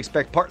forecast,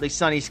 expect partly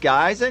sunny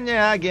skies and,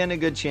 again, a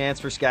good chance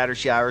for scattered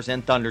showers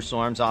and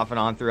thunderstorms off and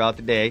on throughout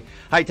the day.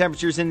 High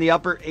temperatures in the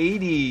upper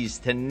 80s.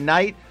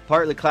 Tonight,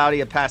 partly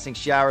cloudy, a passing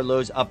shower,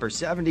 lows upper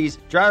 70s.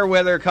 Drier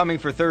weather coming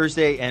for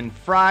Thursday and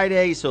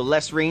Friday, so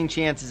less rain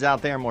chances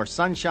out there, more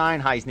sunshine,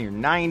 highs near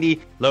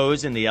 90,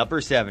 lows in the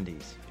upper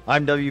 70s.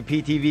 I'm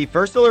WPTV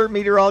First Alert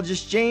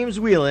Meteorologist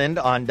James Wieland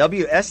on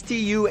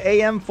WSTU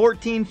AM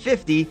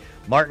 1450,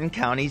 Martin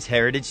County's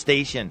Heritage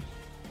Station.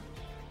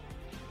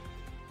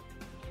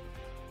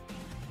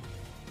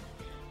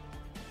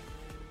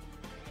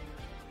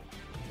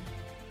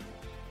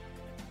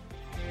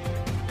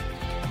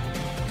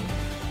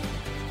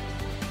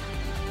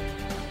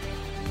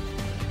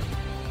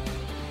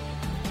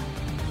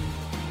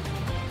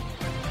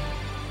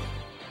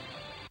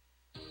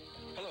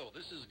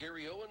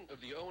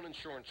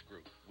 Insurance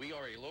Group. We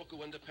are a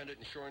local independent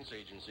insurance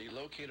agency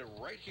located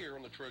right here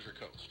on the Treasure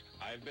Coast.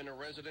 I've been a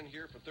resident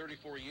here for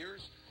 34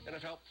 years and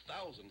have helped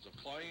thousands of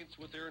clients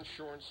with their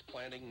insurance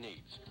planning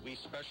needs. We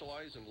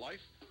specialize in life,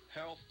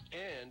 health,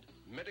 and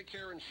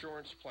Medicare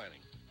insurance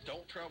planning.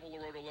 Don't travel the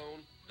road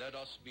alone. Let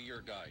us be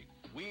your guide.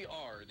 We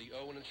are the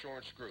Owen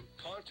Insurance Group.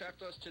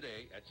 Contact us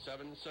today at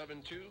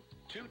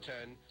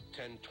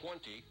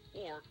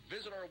 772-210-1020 or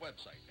visit our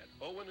website at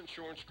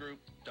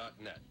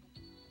oweninsurancegroup.net.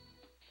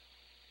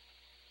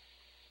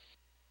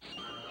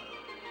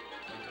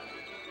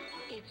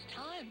 It's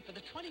time for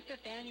the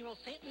 25th annual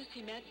St.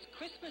 Lucie Mets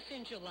Christmas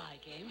in July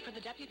game for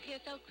the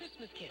WPSL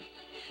Christmas Kids.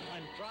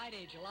 On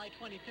Friday, July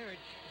 23rd,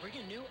 bring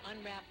a new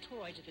unwrapped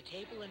toy to the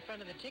table in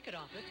front of the ticket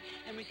office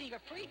and receive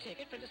a free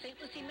ticket for the St.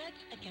 Lucie Mets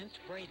against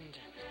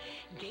Bradenton.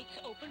 Gates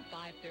open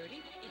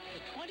 5:30. It's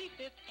the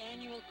 25th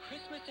annual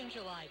Christmas in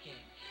July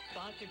game,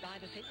 sponsored by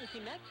the St.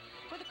 Lucie Mets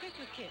for the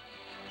Christmas Kids.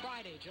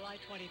 Friday, July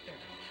 23rd.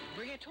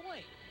 Bring a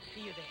toy.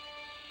 See you there.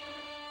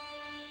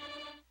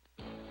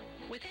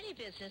 With any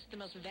business, the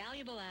most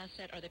valuable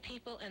asset are the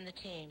people and the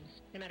teams,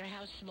 no matter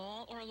how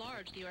small or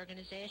large the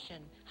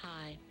organization.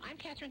 Hi, I'm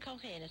Catherine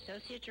Colhane,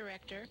 Associate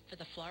Director for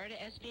the Florida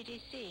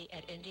SBDC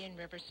at Indian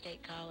River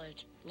State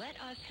College. Let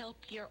us help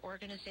your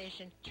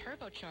organization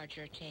turbocharge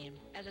your team.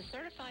 As a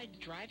certified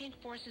driving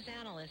forces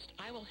analyst,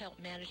 I will help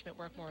management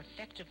work more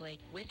effectively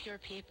with your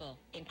people,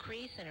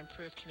 increase and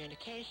improve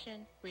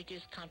communication,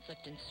 reduce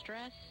conflict and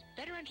stress,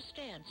 better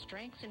understand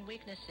strengths and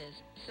weaknesses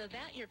so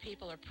that your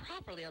people are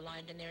properly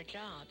aligned in their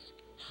jobs.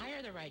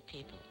 Hire the right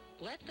people.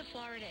 Let the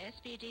Florida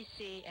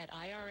SBDC at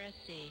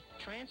IRSC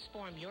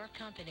transform your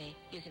company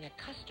using a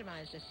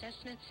customized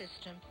assessment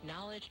system,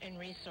 knowledge, and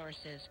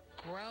resources.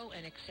 Grow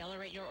and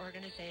accelerate your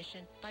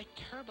organization by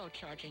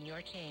turbocharging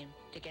your team.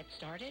 To get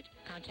started,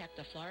 contact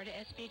the Florida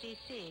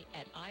SBDC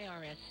at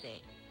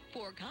IRSC.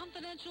 For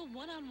confidential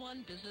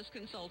one-on-one business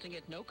consulting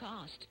at no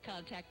cost,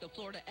 contact the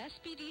Florida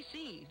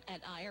SBDC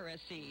at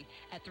IRSC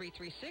at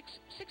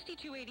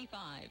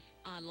 336-6285.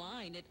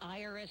 Online at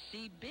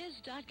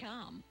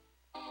irscbiz.com.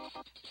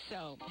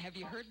 So, have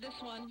you heard this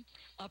one?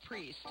 A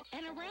priest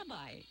and a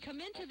rabbi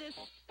come into this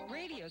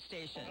radio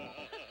station.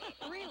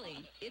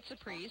 Really, it's a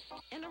priest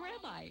and a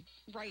rabbi.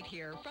 Right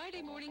here,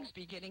 Friday mornings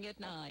beginning at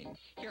 9.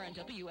 Here on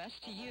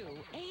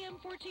WSTU, AM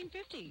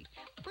 1450.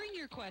 Bring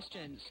your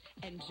questions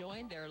and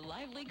join their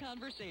lively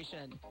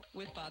conversation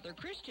with Father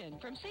Christian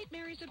from St.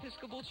 Mary's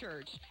Episcopal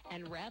Church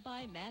and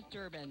Rabbi Matt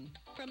Durbin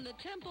from the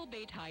Temple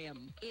Beit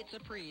Hayim. It's a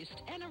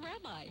priest and a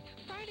rabbi.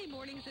 Friday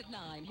mornings at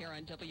 9 here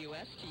on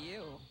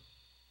WSTU.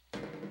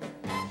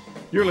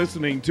 You're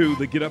listening to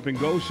the Get Up and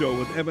Go Show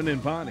with Evan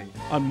and Bonnie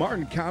on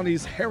Martin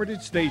County's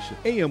Heritage Station,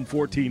 AM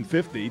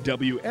 1450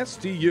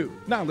 WSTU.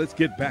 Now let's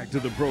get back to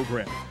the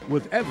program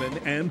with Evan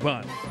and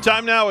Bonnie.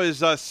 Time now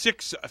is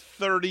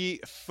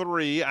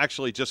 6:33.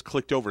 Actually, just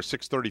clicked over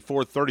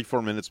 6:34,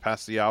 34 minutes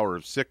past the hour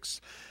of 6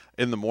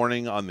 in the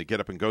morning on the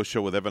Get Up and Go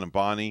Show with Evan and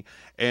Bonnie.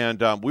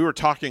 And we were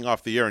talking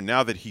off the air, and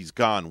now that he's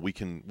gone, we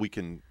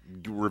can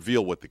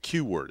reveal what the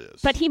Q word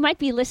is. But he might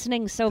be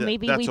listening, so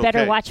maybe we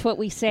better watch what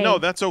we say. No,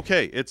 that's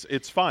okay.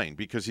 It's fine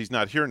because he's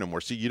not here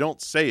anymore. See, you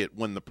don't say it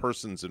when the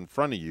person's in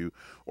front of you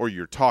or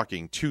you're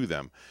talking to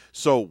them.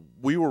 So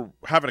we were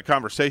having a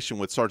conversation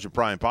with Sergeant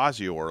Brian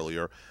Bosio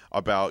earlier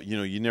about,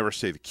 you never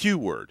say the Q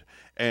word.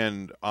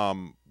 And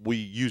we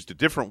used a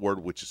different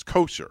word, which is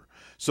kosher.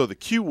 So the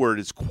Q word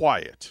is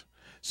quiet.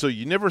 So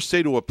you never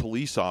say to a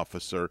police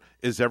officer,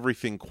 is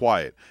everything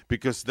quiet?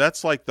 Because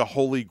that's like the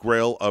holy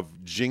grail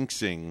of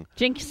jinxing.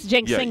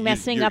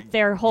 Messing up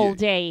their whole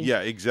day. Yeah,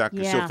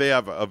 exactly. Yeah. So if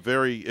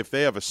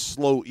they have a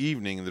slow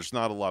evening and there's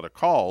not a lot of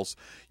calls,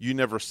 you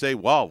never say,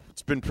 well,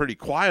 it's been pretty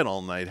quiet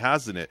all night,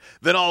 hasn't it?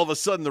 Then all of a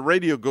sudden the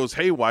radio goes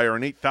haywire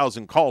and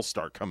 8,000 calls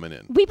start coming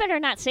in. We better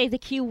not say the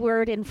Q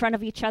word in front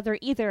of each other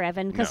either,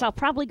 Evan, because I'll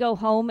probably go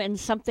home and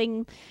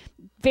something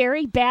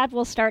very bad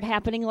will start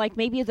happening, like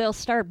maybe they'll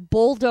start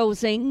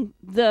bulldozing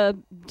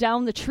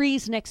down the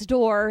trees next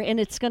door, and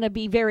it's going to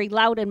be very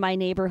loud in my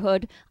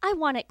neighborhood. I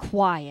want it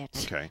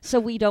quiet, okay, so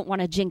we don't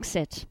want to jinx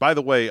it. By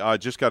the way, I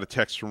just got a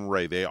text from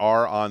Ray. They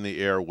are on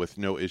the air with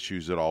no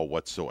issues at all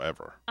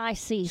whatsoever. I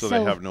see. So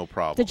they have no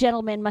problem. The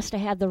gentleman must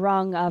have had the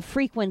wrong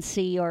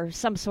frequency or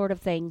some sort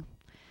of thing.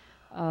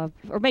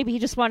 Or maybe he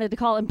just wanted to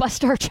call and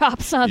bust our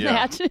chops on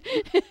that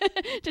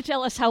to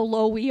tell us how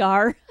low we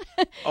are.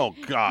 Oh,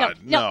 God,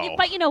 no.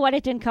 But you know what?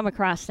 It didn't come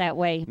across that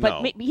way.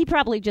 But he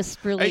probably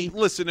just really... Hey,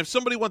 listen, if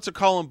somebody wants to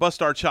call and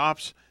bust our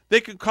chops, they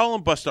can call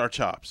and bust our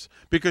chops.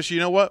 Because you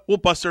know what? We'll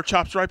bust their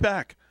chops right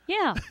back.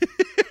 Yeah.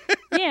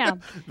 Yeah.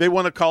 They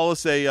want to call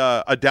us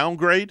a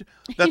downgrade?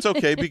 That's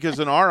okay, because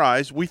in our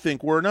eyes, we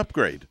think we're an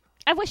upgrade.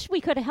 I wish we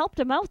could have helped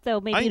him out,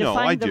 though, maybe to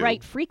find the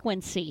right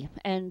frequency.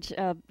 And,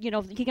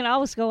 you can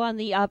always go on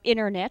the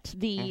internet,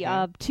 the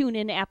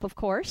TuneIn app, of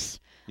course,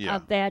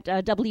 that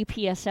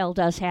WPSL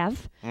does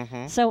have.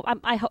 So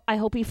I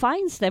hope he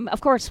finds them.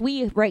 Of course,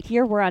 we right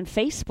here, we're on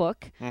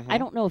Facebook. I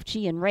don't know if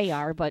G and Ray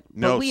are, but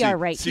we are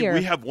right here.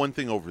 We have one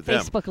thing over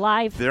them. Facebook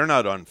Live. They're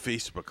not on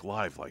Facebook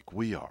Live like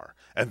we are.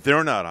 And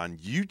they're not on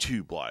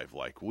YouTube Live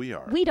like we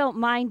are. We don't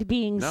mind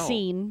being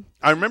seen.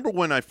 I remember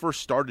when I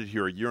first started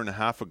here a year and a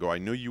half ago, I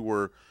knew you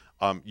were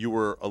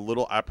a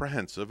little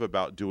apprehensive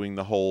about doing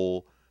the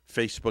whole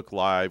Facebook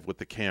Live with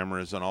the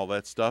cameras and all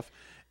that stuff.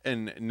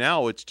 And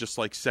now it's just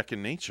like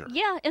second nature.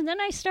 Yeah, and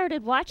then I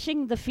started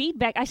watching the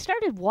feedback. I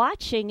started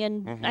watching,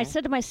 and I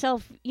said to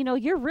myself,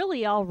 you're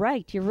really all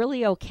right. You're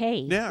really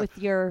okay with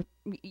your,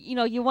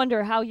 you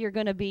wonder how you're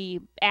going to be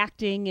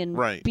acting and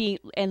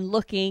and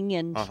looking,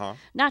 and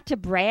not to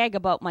brag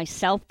about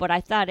myself, but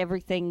I thought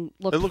everything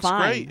looked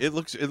fine. Great.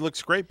 It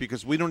looks great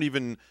because we don't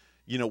even,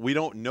 we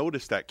don't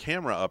notice that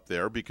camera up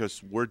there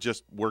because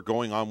we're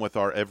going on with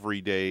our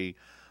everyday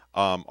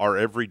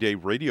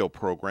radio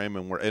program,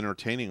 and we're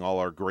entertaining all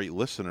our great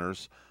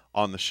listeners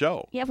on the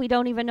show. Yeah, we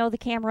don't even know the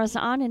camera's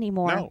on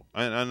anymore. No,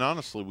 and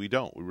honestly, we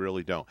don't. We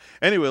really don't.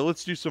 Anyway,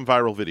 let's do some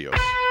viral videos.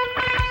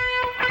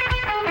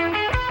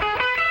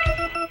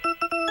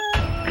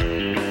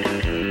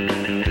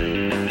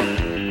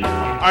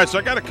 All right, so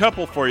I got a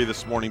couple for you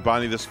this morning,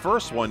 Bonnie. This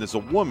first one is a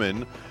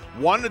woman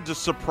wanted to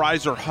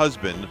surprise her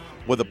husband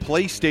with a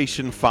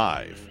PlayStation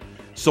 5.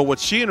 So what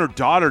she and her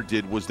daughter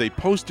did was they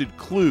posted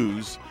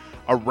clues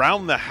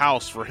around the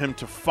house for him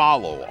to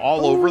follow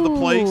all over the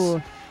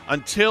place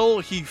until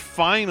he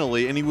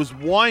finally, and he was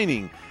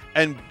whining,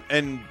 and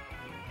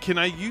can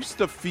I use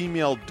the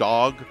female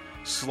dog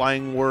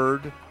slang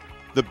word,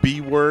 the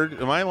B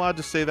word? Am I allowed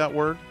to say that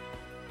word?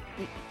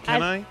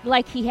 Can I?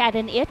 Like he had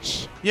an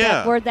itch? Yeah.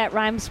 That word that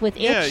rhymes with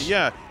itch?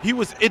 Yeah. He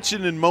was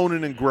itching and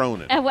moaning and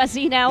groaning. And was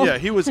he now? Yeah,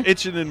 he was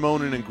itching and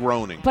moaning and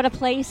groaning. But a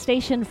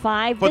PlayStation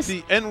 5? But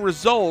the end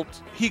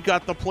result, he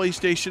got the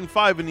PlayStation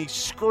 5 and he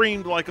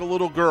screamed like a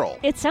little girl.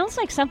 It sounds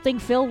like something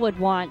Phil would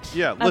want.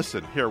 Yeah,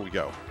 listen, here we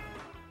go.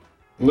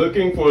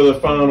 Looking for the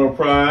final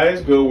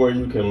prize, go where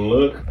you can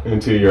look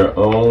into your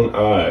own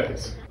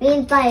eyes.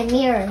 Means by a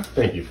mirror.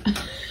 Thank you.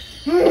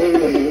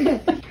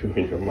 You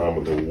and your mom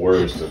are the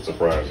worst at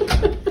surprises.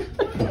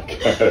 You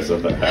guys are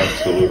the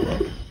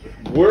absolute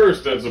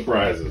worst at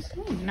surprises.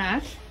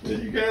 Not. Yeah,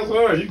 you guys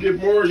are. You get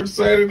more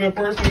excited than the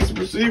person that's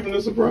receiving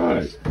the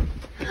surprise.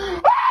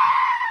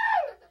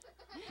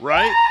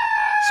 Right?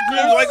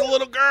 Screams like a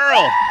little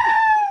girl.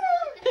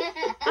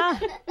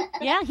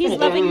 Yeah, he's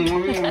loving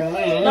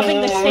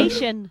the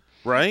station.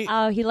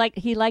 Right?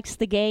 He likes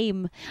the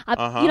game.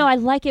 I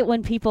like it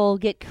when people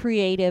get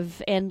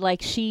creative, and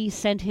like she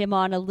sent him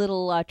on a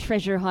little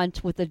treasure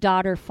hunt with the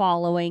daughter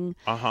following.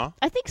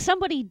 I think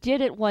somebody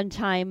did it one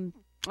time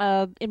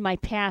in my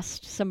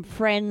past, some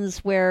friends,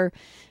 where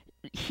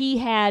he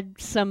had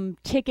some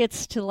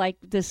tickets to like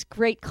this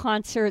great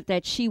concert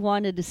that she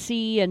wanted to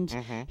see, and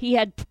he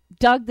had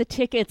dug the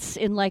tickets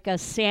in like a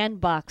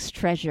sandbox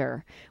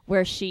treasure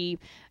where she,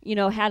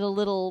 had a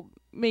little,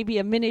 maybe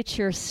a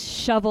miniature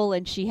shovel,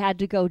 and she had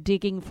to go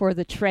digging for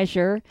the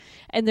treasure.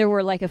 And there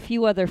were like a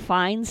few other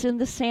finds in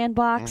the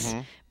sandbox,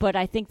 but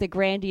I think the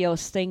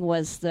grandiose thing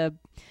was the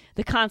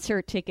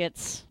concert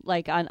tickets,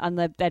 like on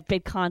that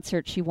big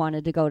concert she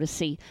wanted to go to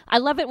see. I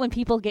love it when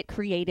people get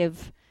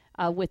creative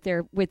with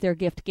their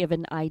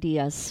gift-given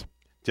ideas.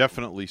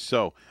 Definitely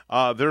so.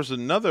 There's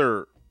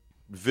another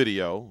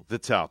video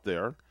that's out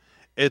there.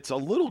 It's a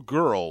little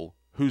girl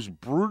who's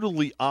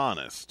brutally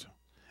honest.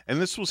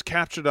 And this was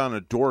captured on a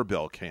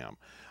doorbell cam.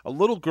 A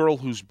little girl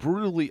who's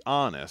brutally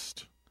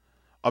honest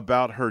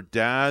about her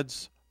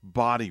dad's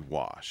body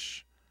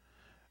wash.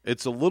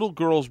 It's a little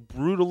girl's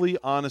brutally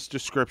honest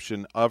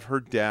description of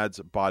her dad's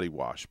body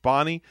wash.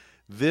 Bonnie,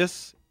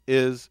 this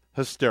is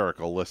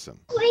hysterical. Listen.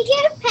 We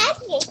get a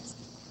package.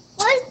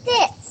 What's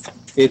this?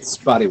 It's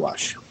body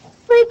wash.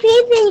 For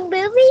penis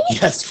movie?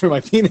 Yes, for my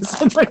penis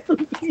and my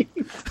movie.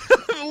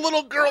 The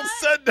little girl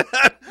said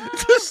that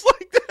just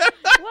like that.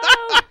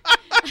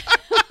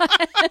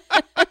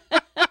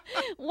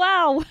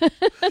 Wow.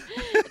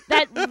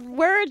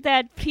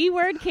 That P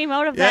word came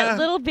out of that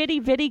little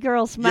bitty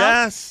girl's mouth.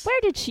 Yes. Where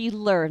did she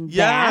learn that?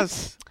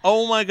 Yes.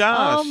 Oh, my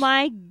gosh. Oh,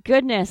 my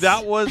goodness.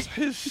 That was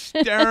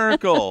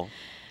hysterical.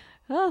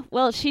 Oh,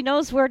 well, she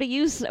knows where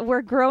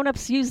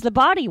grown-ups use the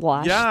body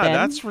wash. Yeah, then.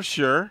 That's for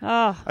sure.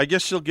 Oh. I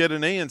guess she'll get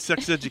an A in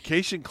sex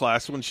education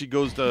class when she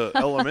goes to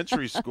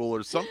elementary school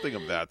or something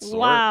of that sort.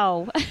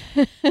 Wow.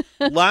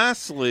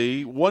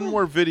 Lastly, one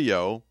more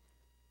video.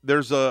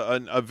 There's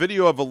a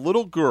video of a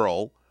little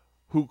girl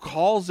who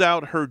calls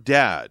out her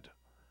dad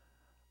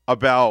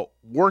about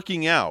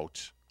working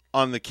out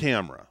on the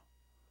camera.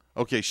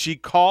 Okay, she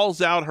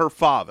calls out her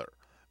father.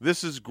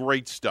 This is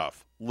great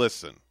stuff.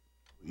 Listen.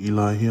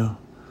 Eli here.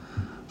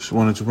 Just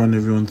wanted to run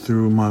everyone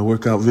through my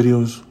workout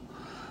videos.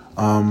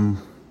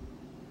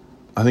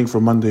 I think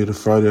from Monday to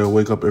Friday, I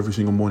wake up every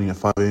single morning at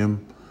 5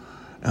 a.m.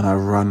 and I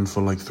run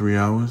for like 3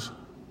 hours.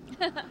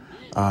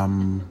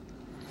 And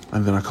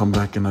then I come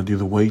back and I do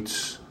the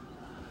weights.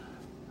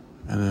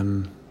 And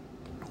then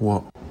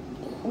what?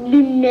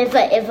 You never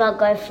ever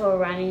go for a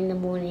run in the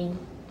morning.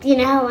 Do you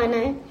know how I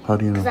know? How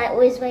do you know? Because I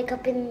always wake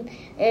up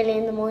early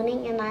in the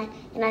morning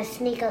and I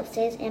sneak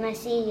upstairs and I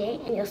see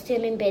you and you're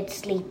still in bed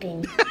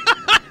sleeping.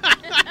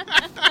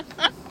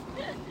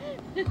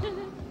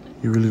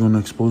 You really gonna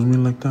expose me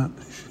like that?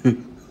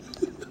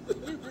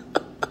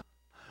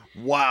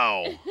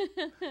 Wow.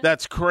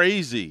 That's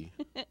crazy.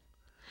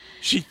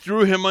 She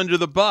threw him under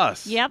the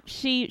bus. Yep,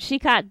 she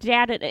caught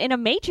Dad in a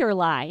major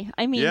lie.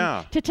 I mean,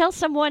 to tell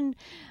someone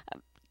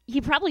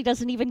he probably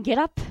doesn't even get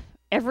up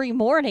every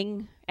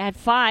morning at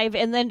 5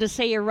 and then to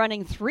say you're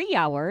running 3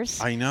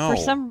 hours. I know. For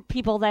some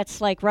people,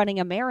 that's like running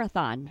a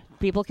marathon.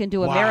 People can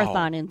do a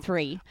marathon in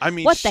 3. I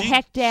mean, what the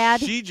heck,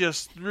 Dad? She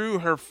just threw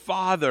her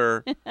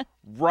father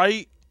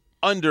right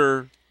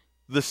under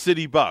the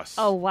city bus.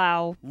 Oh,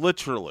 wow.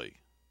 Literally.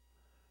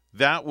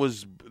 That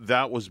was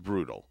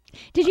brutal.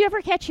 Did you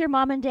ever catch your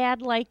mom and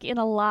dad like in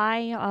a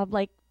lie,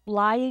 like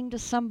lying to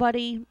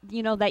somebody,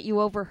 that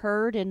you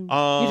overheard, and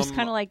you're just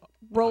kind of like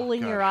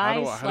rolling your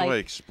eyes? How do I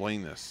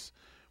explain this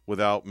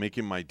without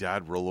making my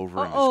dad roll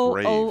over in his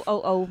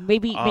grave?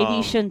 Maybe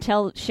you shouldn't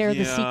share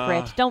the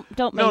secret. Don't.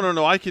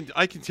 No. I can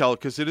tell it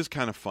because it is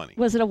kind of funny.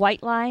 Was it a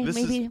white lie?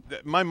 Maybe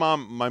my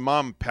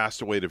mom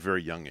passed away at a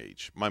very young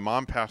age. My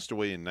mom passed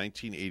away in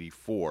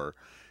 1984.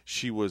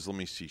 She was, let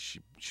me see,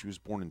 she was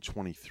born in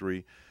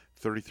 23,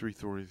 33,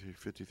 43,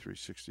 53,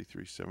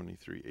 63,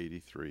 73,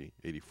 83,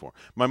 84.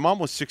 My mom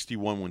was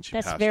 61 when she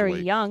passed away. That's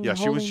very young. Yeah,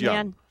 she was young.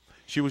 Man.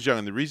 She was young,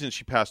 and the reason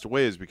she passed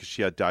away is because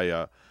she had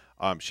a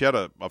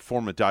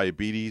form of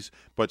diabetes,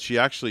 but she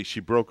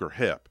broke her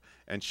hip,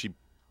 and she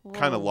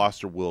kind of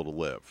lost her will to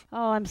live.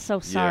 Oh, I'm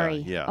so sorry.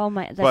 Yeah. Oh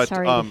my, that's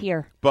sorry to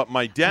hear. But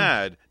my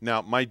dad,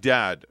 my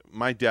dad,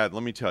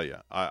 let me tell you,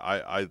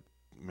 I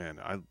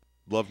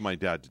love my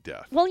dad to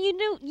death. Well,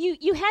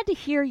 you had to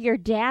hear your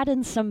dad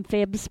in some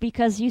fibs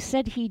because you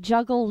said he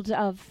juggled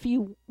a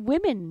few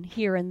women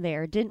here and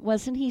there.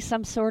 Wasn't he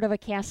some sort of a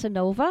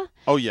Casanova?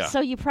 Oh, yeah. So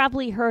you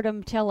probably heard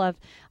him tell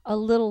a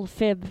little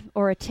fib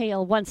or a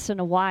tale once in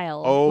a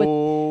while.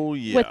 Oh,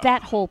 yeah. With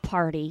that whole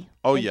party.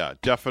 Oh, yeah,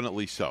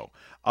 definitely so.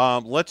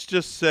 Let's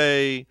just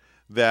say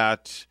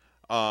that,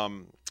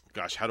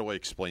 gosh, how do I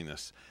explain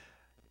this?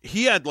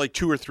 He had like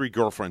 2 or 3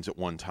 girlfriends at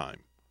one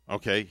time.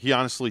 Okay, he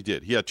honestly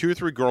did. He had 2 or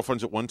 3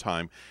 girlfriends at one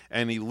time,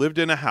 and he lived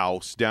in a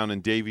house down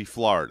in Davie,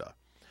 Florida.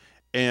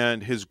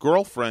 And his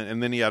girlfriend,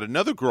 and then he had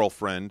another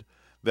girlfriend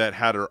that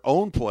had her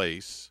own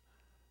place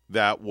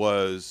that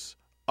was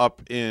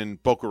up in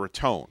Boca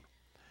Raton.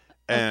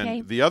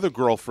 And the other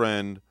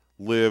girlfriend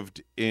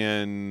lived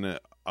in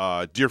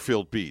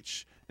Deerfield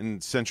Beach in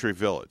Century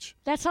Village.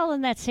 That's all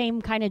in that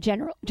same kind of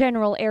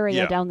general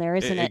area down there,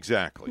 isn't it?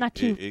 Exactly. Not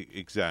too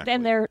exactly.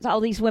 And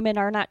all these women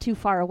are not too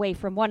far away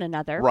from one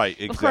another. Right,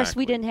 exactly. Of course,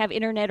 we didn't have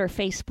internet or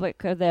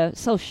Facebook or the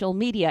social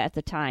media at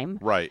the time.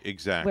 Right,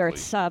 exactly. Where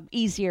it's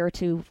easier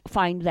to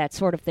find that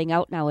sort of thing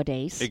out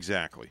nowadays.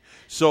 Exactly.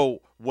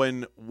 So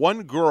when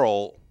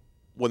the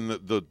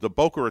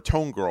Boca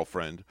Raton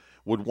girlfriend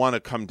would want to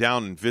come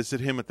down and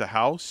visit him at the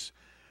house,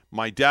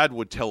 my dad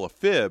would tell a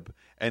fib,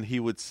 and he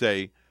would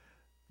say,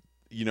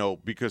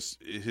 because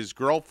his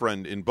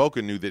girlfriend in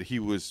Boca knew that he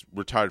was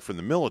retired from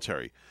the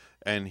military,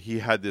 and he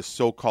had this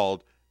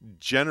so-called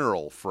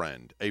general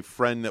friend, a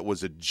friend that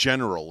was a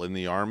general in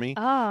the Army.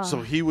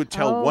 So he would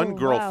tell one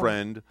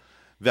girlfriend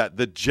that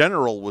the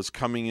general was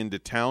coming into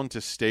town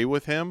to stay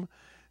with him,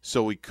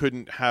 so he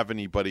couldn't have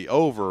anybody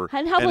over.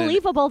 And how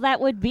believable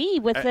that would be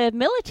with the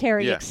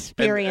military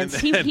experience.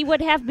 He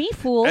would have me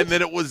fooled. And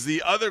then it was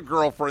the other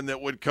girlfriend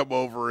that would come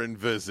over and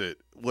visit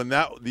when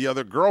the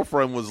other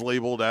girlfriend was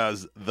labeled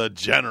as the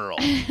general.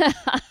 Yes.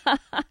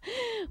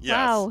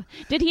 Wow.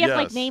 Did he have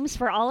like names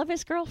for all of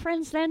his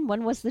girlfriends then?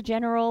 One was the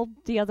general,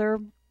 the other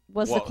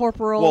was the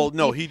corporal. Well,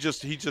 no, he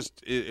used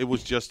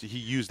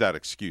that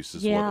excuse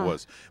is what it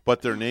was.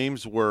 But their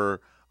names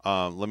were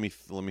let me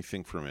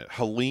think for a minute.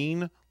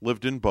 Helene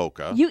lived in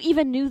Boca. You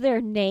even knew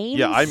their names?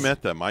 Yeah, I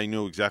met them. I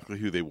knew exactly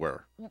who they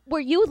were. Were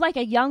you like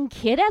a young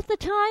kid at the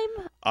time?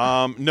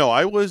 No,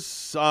 I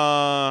was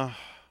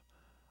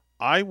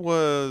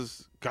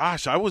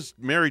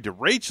married to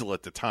Rachel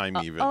at the time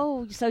even.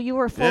 Oh, so you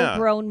were a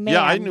full-grown man.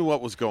 Yeah, I knew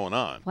what was going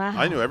on. Wow.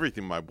 I knew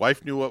everything. My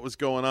wife knew what was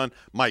going on.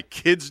 My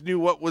kids knew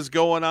what was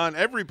going on.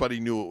 Everybody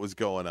knew what was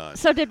going on.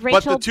 So did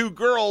Rachel... But the 2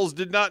 girls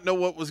did not know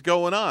what was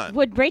going on.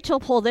 Would Rachel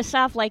pull this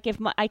off? Like, if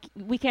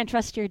we can't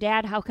trust your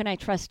dad, how can I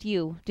trust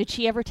you? Did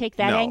she ever take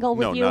that angle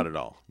with you? No, not at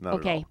all. Not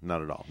at all.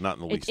 Not at all. Not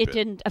in the least bit. It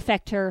didn't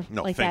affect her like that?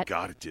 No, thank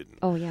God it didn't.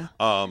 Oh, yeah.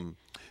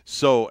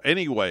 So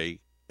anyway,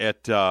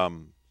 it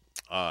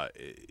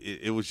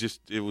was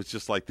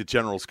just like the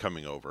general's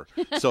coming over.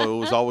 So it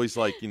was always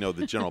like,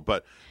 the general.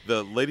 But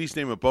the lady's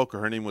name at Boca,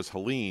 her name was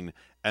Helene,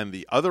 and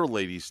the other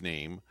lady's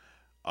name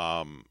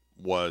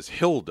was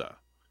Hilda,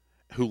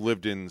 who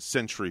lived in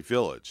Century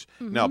Village.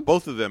 Mm-hmm. Now,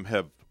 both of them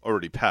have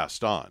already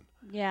passed on.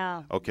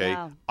 Yeah. Okay.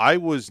 Wow. I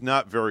was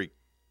not very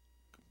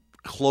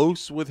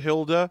close with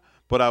Hilda,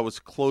 but I was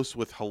close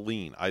with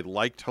Helene. I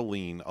liked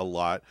Helene a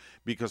lot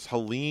because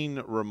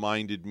Helene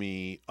reminded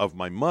me of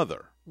my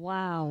mother.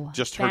 Wow.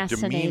 Just her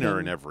demeanor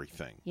and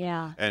everything.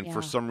 Yeah. And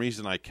for some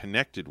reason, I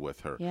connected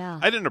with her. Yeah.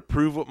 I didn't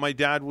approve what my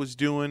dad was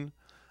doing,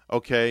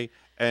 okay?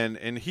 And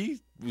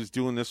he was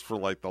doing this for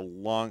like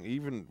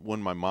even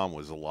when my mom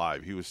was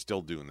alive, he was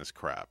still doing this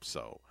crap.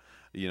 So,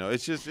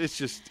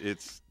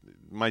 it's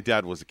my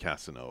dad was a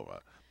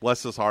Casanova.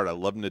 Bless his heart. I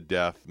love him to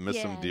death. Miss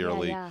him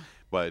dearly. Yeah.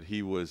 But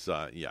he was,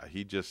 he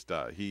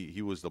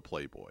was the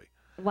playboy.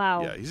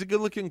 Wow. Yeah, he's a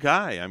good-looking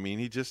guy. I mean,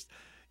 he just,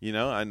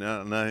 it's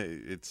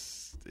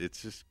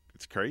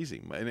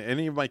crazy. And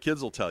any of my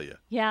kids will tell you.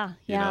 Yeah,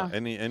 yeah.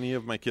 Any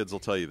of my kids will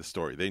tell you the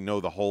story. They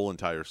know the whole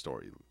entire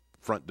story,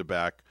 front to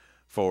back,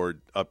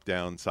 forward, up,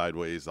 down,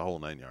 sideways, the whole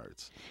 9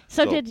 yards.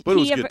 But it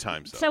was good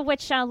times, though. So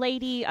which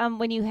lady,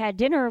 when you had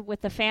dinner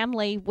with the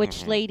family,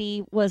 which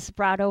lady was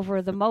brought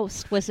over the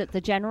most? Was it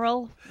the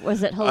general?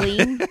 Was it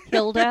Helene,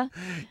 Hilda?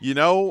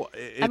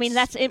 I mean,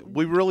 that's it.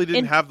 We really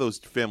didn't have those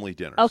family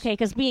dinners. Okay,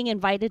 because being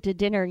invited to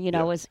dinner,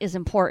 is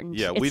important.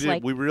 Yeah,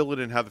 we really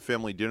didn't have the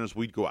family dinners.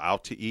 We'd go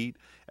out to eat,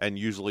 and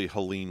usually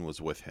Helene was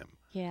with him.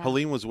 Yeah.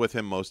 Helene was with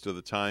him most of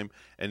the time,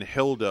 and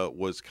Hilda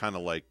was kind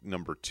of like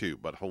number 2,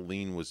 but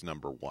Helene was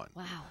number 1.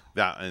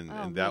 Wow.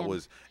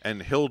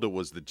 And Hilda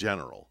was the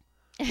general,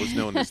 was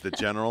known as the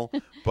general,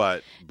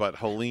 but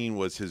Helene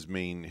was his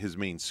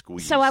main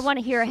squeeze. So I want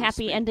to hear a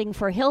happy ending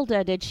for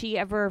Hilda. Did she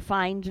ever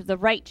find the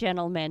right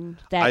gentleman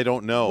that I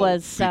don't know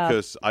was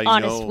because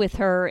honest with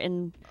her?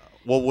 And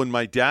well, when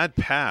my dad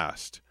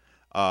passed,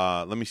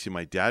 let me see,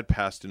 my dad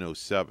passed in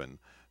 2007.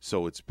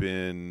 So it's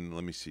been,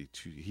 let me see,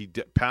 he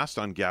passed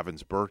on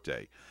Gavin's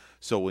birthday.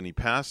 So when he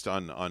passed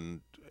on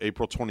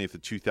April 20th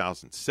of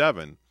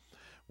 2007,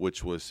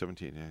 which was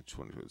 17,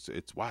 20,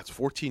 it's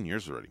 14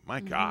 years already. My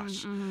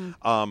gosh.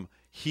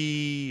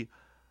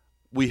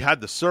 We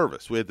had the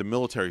service. We had the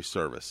military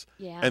service.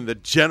 Yeah. And the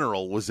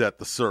general was at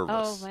the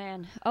service. Oh,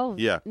 man. Oh,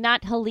 yeah.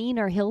 Not Helene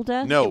or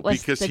Hilda? No, it was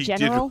because the he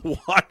general? didn't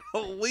want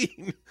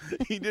Helene.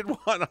 He didn't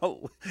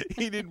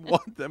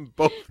want them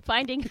both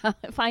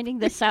finding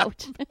this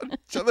out.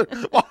 each other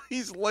while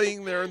he's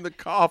laying there in the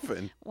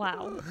coffin.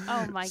 Wow.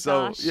 Oh, my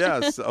gosh.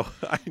 So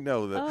I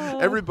know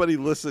that everybody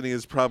listening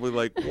is probably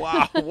like,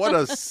 wow, what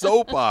a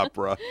soap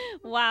opera.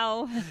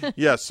 Wow.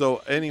 Yeah,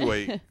 so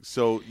anyway,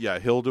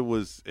 Hilda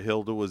was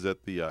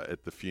at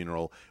the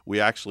funeral. We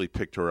actually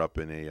picked her up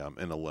in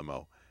a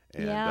limo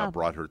and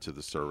brought her to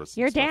the service.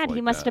 Your dad,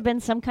 he must have been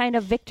some kind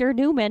of Victor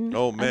Newman.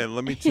 Oh man,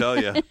 let me tell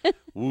you.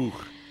 Ooh.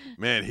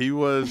 Man, he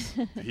was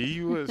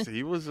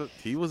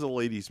a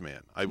ladies'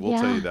 man. I will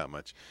tell you that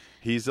much.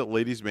 He's a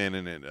ladies' man,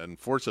 and it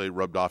unfortunately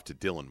rubbed off to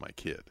Dylan, my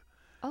kid.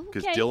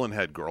 Because Dylan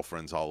had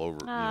girlfriends all over.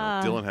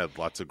 Dylan had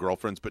lots of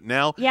girlfriends, but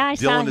now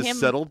Dylan has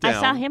settled down. I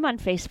saw him on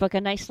Facebook.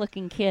 A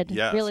nice-looking kid.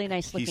 Yes. Really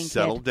nice-looking kid. He's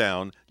settled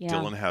down. Yeah.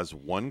 Dylan has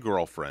one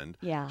girlfriend.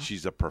 Yeah.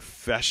 She's a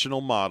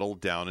professional model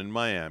down in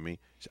Miami.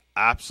 She's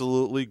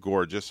absolutely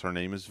gorgeous. Her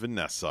name is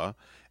Vanessa,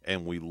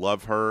 and we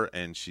love her,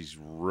 and she's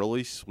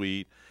really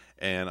sweet.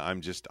 And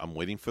I'm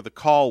waiting for the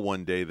call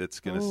one day that's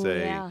going to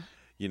say,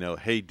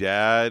 hey,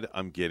 Dad,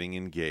 I'm getting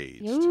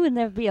engaged. Ooh, and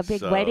there'd be a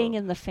big wedding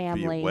in the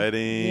family. Be a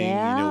wedding.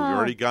 Yeah. We've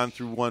already gone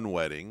through one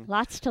wedding.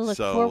 Lots to look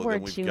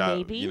forward to,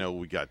 maybe.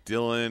 We got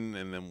Dylan,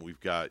 and then we've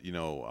got,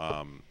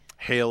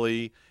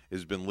 Haley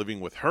has been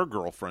living with her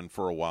girlfriend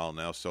for a while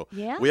now. So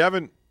we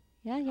haven't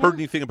heard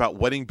anything about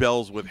wedding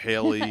bells with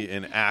Haley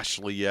and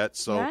Ashley yet.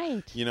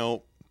 So,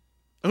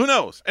 who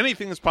knows?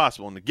 Anything is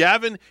possible. And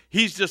Gavin,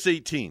 he's just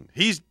 18.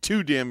 He's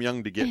too damn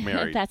young to get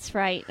married. That's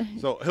right.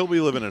 So he'll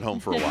be living at home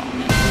for a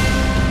while.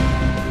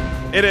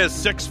 It is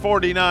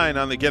 6:49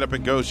 on the Get Up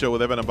and Go show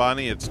with Evan and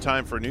Bonnie. It's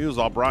time for news,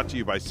 all brought to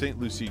you by St.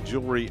 Lucie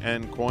Jewelry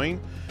and Coin.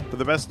 For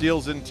the best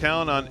deals in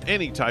town on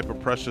any type of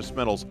precious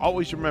metals,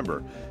 always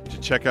remember to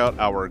check out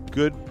our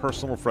good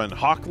personal friend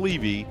Hawk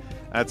Levy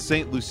at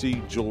St.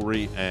 Lucie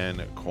Jewelry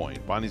and Coin.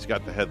 Bonnie's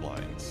got the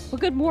headlines. Well,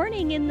 good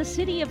morning in the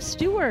city of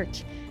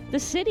Stuart. The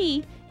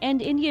city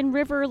and Indian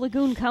River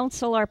Lagoon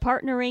Council are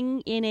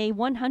partnering in a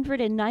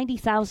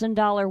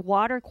 $190,000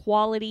 water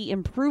quality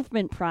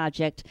improvement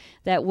project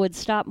that would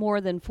stop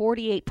more than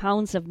 48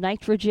 pounds of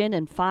nitrogen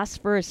and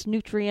phosphorus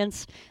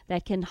nutrients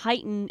that can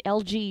heighten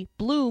algae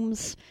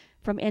blooms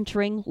from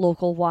entering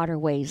local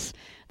waterways.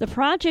 The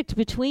project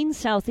between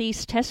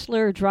Southeast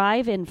Tesler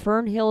Drive and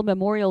Fernhill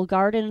Memorial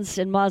Gardens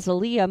and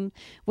Mausoleum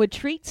would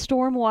treat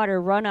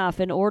stormwater runoff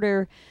in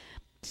order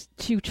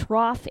to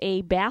trough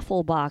a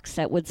baffle box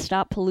that would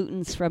stop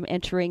pollutants from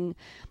entering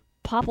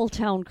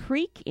Poppletown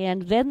Creek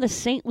and then the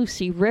St.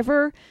 Lucie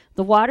River.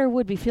 The water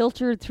would be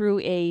filtered through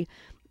a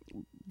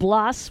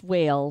Bloss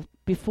whale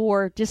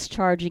before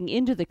discharging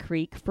into the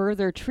creek,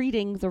 further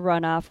treating the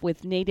runoff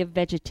with native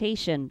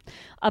vegetation.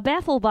 A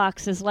baffle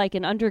box is like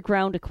an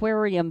underground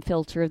aquarium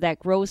filter that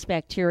grows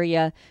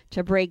bacteria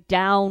to break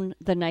down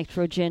the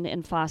nitrogen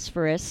and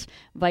phosphorus.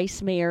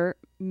 Vice Mayor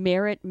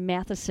Merritt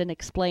Matheson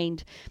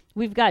explained,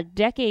 "We've got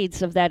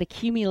decades of that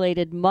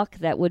accumulated muck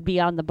that would be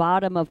on the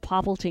bottom of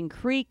Poppleton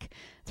Creek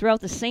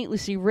throughout the St.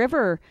 Lucie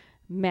River.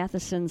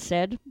 Matheson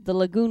said the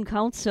Lagoon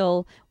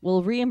Council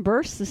will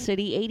reimburse the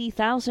city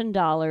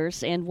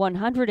 $80,000 and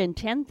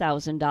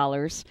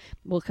 $110,000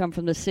 will come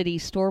from the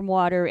city's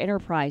Stormwater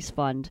Enterprise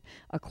Fund,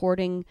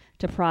 according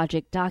to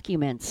project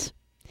documents.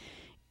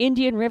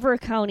 Indian River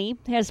County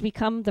has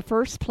become the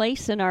first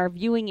place in our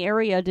viewing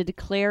area to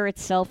declare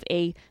itself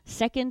a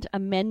Second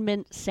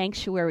Amendment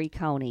sanctuary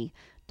county.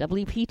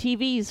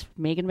 WPTV's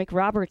Megan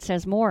McRoberts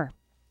has more.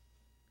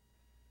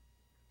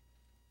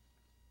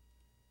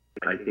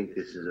 I think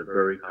this is a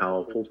very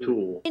powerful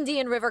tool.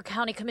 Indian River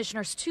County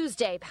Commissioners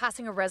Tuesday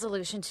passing a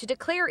resolution to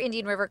declare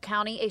Indian River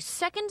County a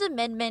Second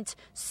Amendment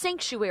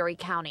sanctuary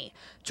county,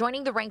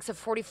 joining the ranks of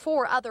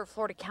 44 other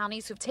Florida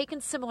counties who've taken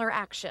similar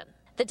action.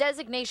 The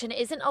designation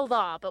isn't a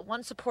law, but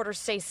one supporters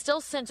say still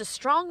sends a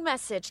strong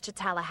message to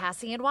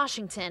Tallahassee and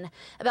Washington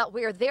about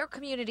where their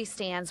community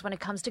stands when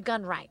it comes to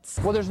gun rights.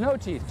 Well, there's no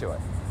teeth to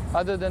it,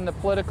 other than the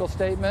political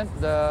statement,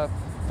 the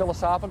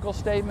philosophical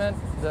statement,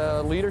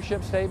 the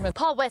leadership statement.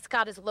 Paul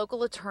Westcott is a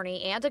local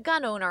attorney and a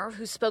gun owner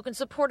who spoke in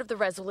support of the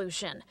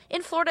resolution.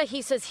 In Florida,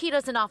 he says he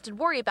doesn't often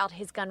worry about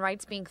his gun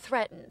rights being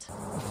threatened.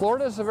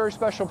 Florida is a very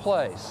special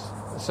place.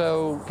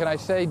 So can I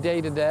say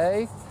day to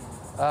day?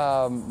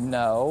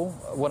 No.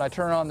 When I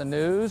turn on the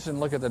news and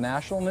look at the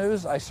national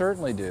news, I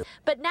certainly do.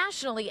 But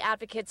nationally,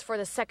 advocates for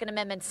the Second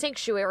Amendment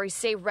sanctuary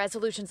say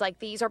resolutions like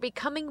these are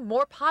becoming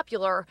more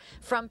popular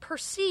from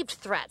perceived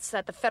threats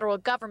that the federal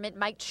government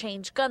might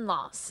change gun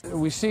laws.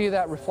 We see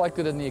that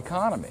reflected in the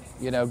economy.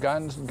 You know,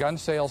 gun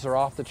sales are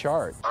off the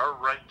chart. Our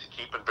right to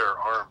keep and bear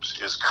arms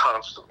is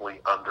constantly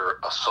under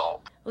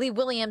assault. Lee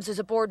Williams is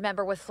a board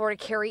member with Florida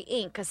Carry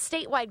Inc., a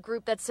statewide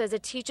group that says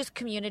it teaches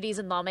communities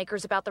and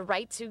lawmakers about the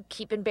right to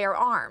keep and bear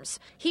arms.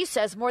 He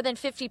says more than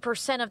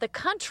 50% of the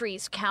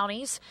country's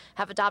counties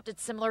have adopted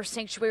similar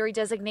sanctuary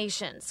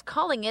designations,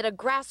 calling it a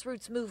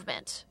grassroots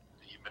movement.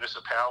 The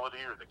municipality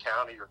or the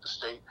county or the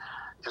state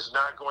is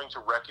not going to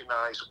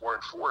recognize or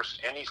enforce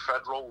any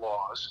federal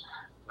laws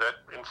that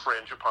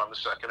infringe upon the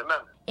Second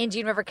Amendment.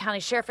 Indian River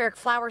County Sheriff Eric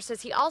Flowers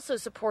says he also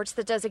supports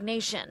the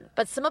designation,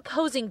 but some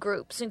opposing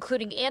groups,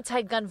 including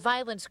anti-gun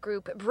violence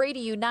group Brady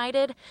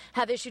United,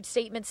 have issued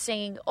statements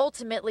saying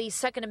ultimately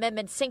Second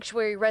Amendment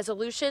sanctuary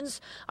resolutions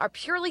are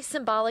purely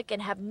symbolic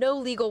and have no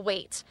legal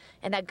weight,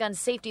 and that gun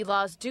safety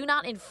laws do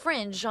not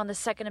infringe on the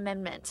Second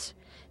Amendment.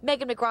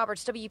 Megan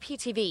McRoberts,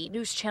 WPTV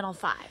News Channel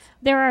 5.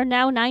 There are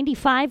now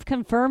 95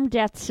 confirmed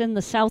deaths in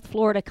the South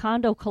Florida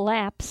condo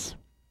collapse.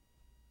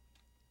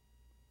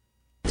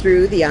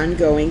 Through the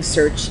ongoing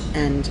search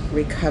and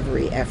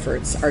recovery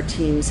efforts, our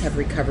teams have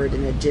recovered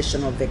an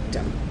additional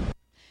victim.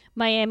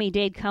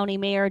 Miami-Dade County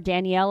Mayor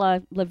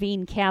Daniela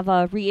Levine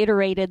Cava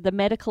reiterated the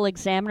medical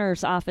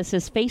examiner's office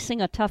is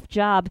facing a tough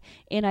job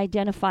in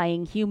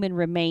identifying human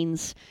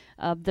remains.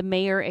 The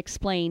mayor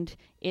explained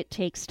it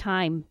takes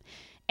time.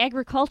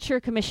 Agriculture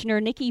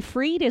Commissioner Nikki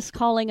Freed is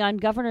calling on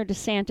Governor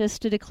DeSantis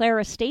to declare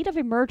a state of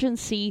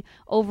emergency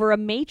over a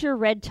major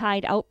red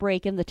tide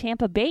outbreak in the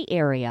Tampa Bay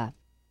area.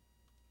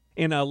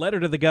 In a letter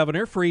to the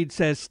governor, Freed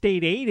says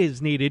state aid is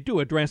needed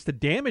to address the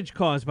damage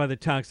caused by the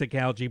toxic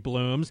algae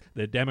blooms.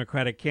 The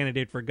Democratic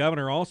candidate for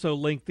governor also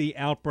linked the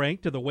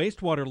outbreak to the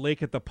wastewater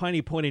leak at the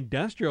Piney Point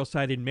industrial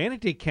site in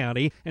Manatee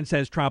County and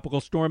says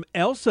Tropical Storm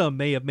Elsa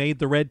may have made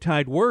the red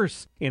tide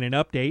worse. In an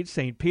update,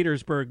 St.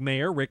 Petersburg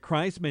Mayor Rick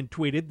Kreisman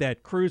tweeted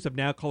that crews have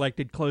now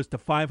collected close to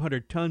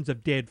 500 tons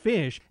of dead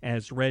fish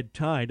as red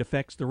tide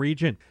affects the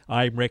region.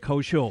 I'm Rick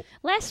Hoschel.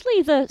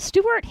 Lastly, the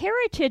Stewart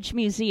Heritage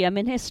Museum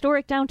in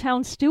historic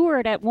downtown Stewart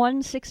at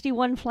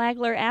 161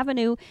 Flagler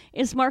Avenue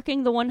is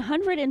marking the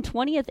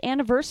 120th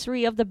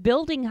anniversary of the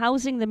building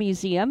housing the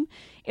museum.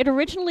 It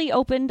originally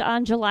opened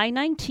on July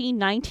 19,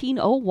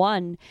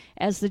 1901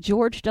 as the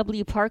George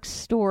W. Parks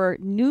store,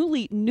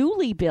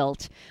 newly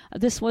built.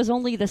 This was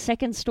only the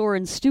second store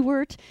in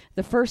Stewart,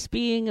 the first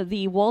being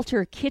the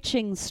Walter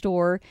Kitching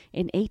store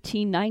in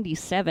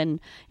 1897.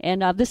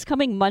 And this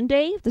coming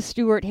Monday, the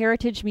Stewart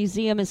Heritage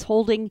Museum is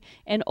holding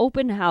an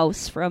open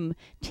house from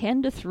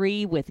 10 to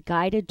 3 with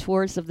guided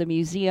tours of the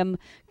museum,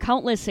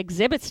 countless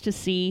exhibits to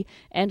see,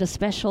 and a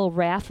special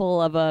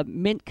raffle of a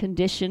mint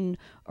condition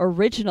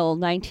original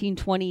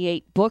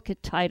 1928 book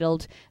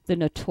titled The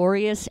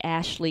Notorious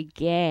Ashley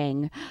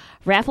Gang.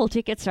 Raffle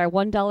tickets are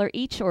 $1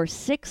 each or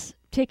 6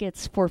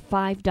 tickets for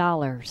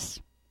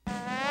 $5.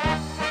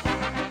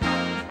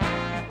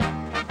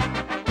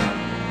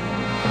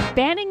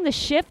 Banning the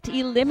shift,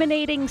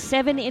 eliminating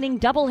 7-inning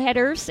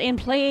doubleheaders, and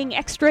playing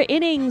extra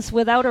innings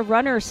without a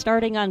runner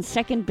starting on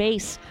second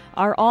base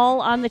are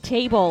all on the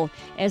table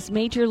as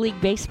Major League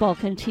Baseball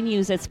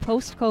continues its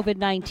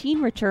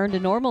post-COVID-19 return to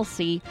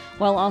normalcy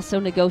while also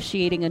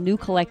negotiating a new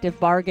collective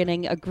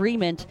bargaining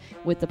agreement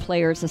with the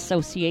Players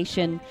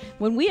Association.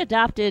 When we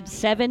adopted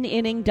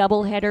 7-inning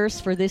doubleheaders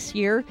for this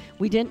year,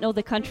 we didn't know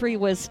the country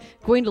was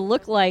going to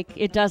look like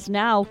it does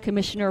now,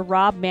 Commissioner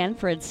Rob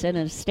Manfred said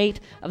in a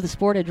State of the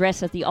Sport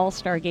address at the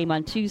All-Star game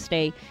on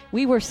Tuesday.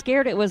 We were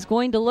scared it was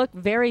going to look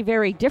very,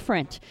 very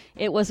different.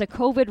 It was a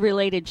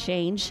COVID-related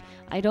change.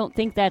 I don't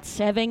think that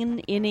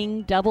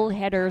 7-inning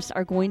doubleheaders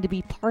are going to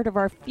be part of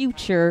our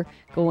future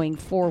going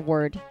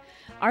forward.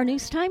 Our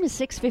news time is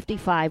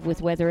 6:55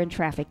 with weather and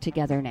traffic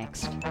together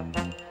next.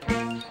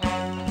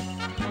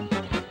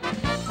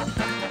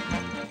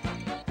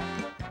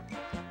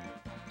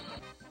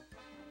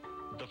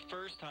 The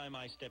first time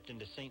I stepped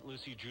into St.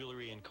 Lucie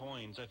Jewelry and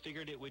Coins, I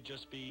figured it would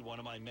just be one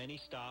of my many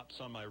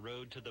stops on my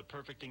road to the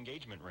perfect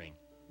engagement ring.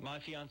 My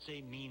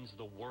fiancée means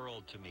the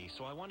world to me,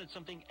 so I wanted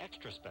something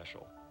extra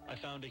special. I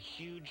found a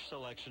huge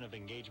selection of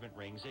engagement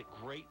rings at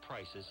great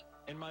prices,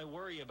 and my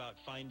worry about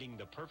finding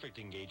the perfect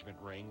engagement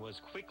ring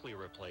was quickly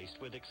replaced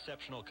with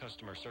exceptional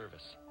customer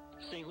service.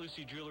 St.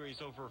 Lucie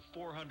Jewelry's over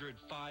 400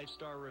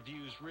 five-star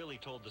reviews really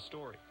told the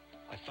story.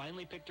 I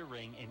finally picked a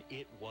ring, and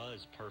it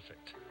was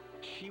perfect.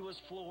 She was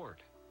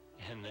floored.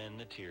 And then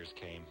the tears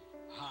came.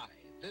 Hi,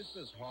 this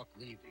is Hawk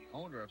Levy,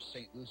 owner of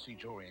St. Lucie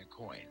Jewelry and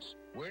Coins.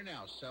 We're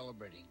now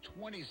celebrating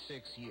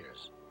 26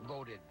 years,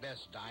 voted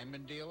best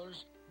diamond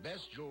dealers,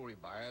 best jewelry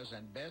buyers,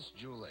 and best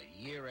jeweler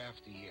year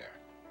after year.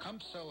 Come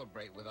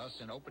celebrate with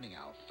us in opening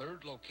our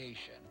third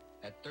location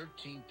at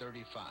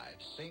 1335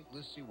 St.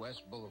 Lucie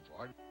West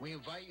Boulevard. We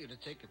invite you to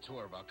take a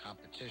tour of our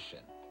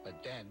competition,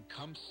 but then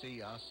come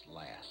see us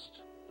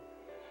last.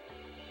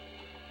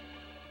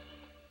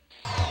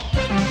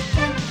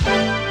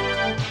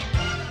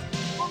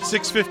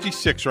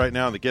 6:56 right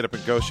now on the Get Up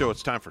and Go show.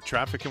 It's time for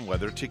traffic and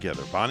weather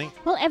together. Bonnie?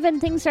 Well, Evan,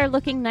 things are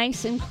looking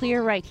nice and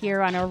clear right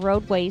here on our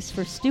roadways.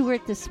 For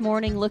Stewart this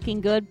morning,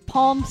 looking good.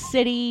 Palm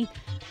City,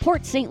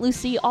 Port St.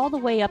 Lucie, all the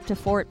way up to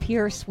Fort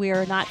Pierce. We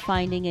are not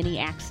finding any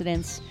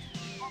accidents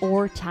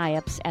or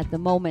tie-ups at the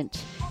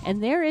moment.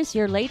 And there is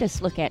your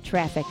latest look at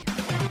traffic.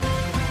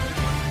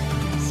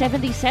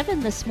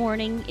 77 this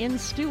morning in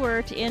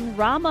Stewart. In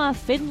Rama,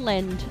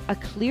 Finland, a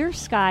clear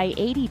sky,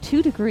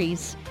 82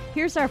 degrees.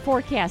 Here's our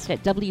forecast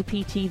at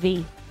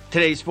WPTV.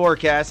 Today's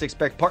forecast,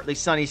 expect partly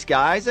sunny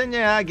skies, and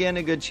again,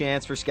 a good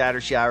chance for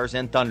scattered showers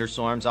and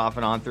thunderstorms off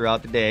and on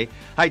throughout the day.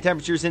 High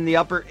temperatures in the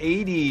upper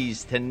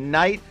 80s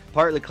tonight.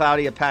 Partly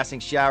cloudy, a passing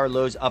shower,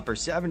 lows upper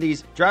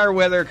 70s. Drier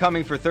weather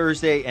coming for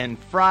Thursday and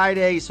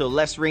Friday, so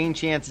less rain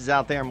chances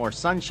out there, more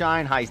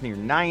sunshine, highs near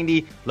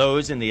 90,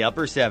 lows in the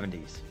upper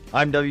 70s.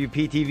 I'm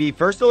WPTV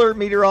First Alert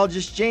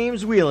meteorologist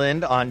James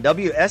Wieland on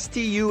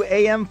WSTU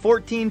AM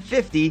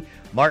 1450,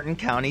 Martin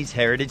County's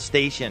Heritage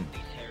Station.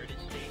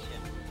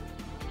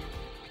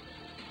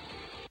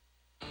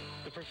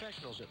 The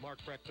professionals at Mark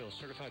Breckville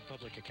Certified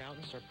Public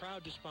Accountants are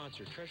proud to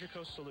sponsor Treasure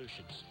Coast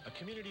Solutions, a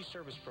community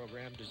service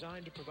program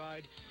designed to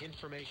provide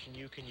information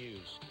you can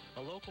use,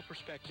 a local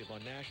perspective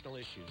on national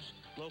issues,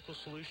 local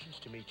solutions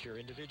to meet your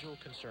individual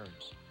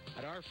concerns.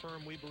 At our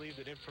firm, we believe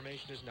that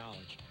information is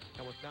knowledge,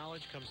 and with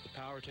knowledge comes the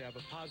power to have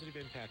a positive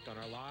impact on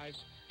our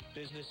lives,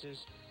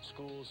 businesses,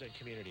 schools, and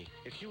community.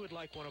 If you would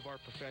like one of our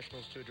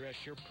professionals to address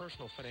your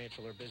personal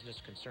financial or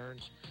business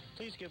concerns,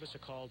 please give us a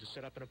call to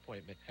set up an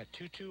appointment at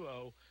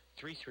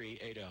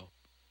 220-3380.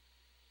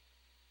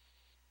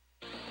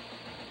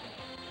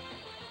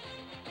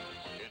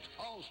 It's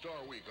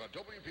All-Star Week on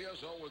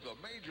WPSL with the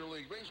Major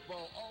League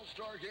Baseball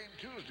All-Star Game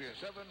Tuesday at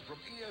 7 from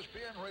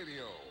ESPN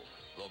Radio.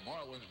 The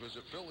Marlins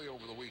visit Philly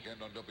over the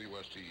weekend on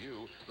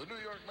WSTU. The New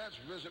York Mets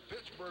visit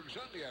Pittsburgh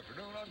Sunday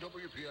afternoon on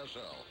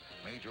WPSL.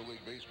 Major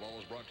League Baseball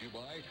is brought to you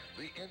by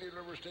the Indian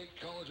River State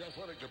College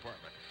Athletic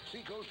Department,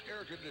 Seacoast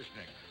Air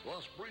Conditioning,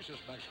 Las Brisas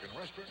Mexican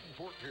Restaurant in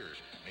Fort Pierce,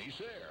 Nice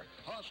Air,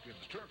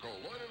 Hoskins, Turco,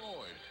 Lloyd &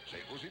 Lloyd,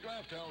 St. Lucie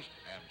Draft House,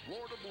 and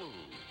Florida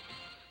Blues.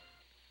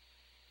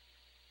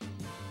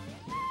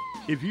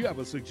 If you have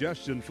a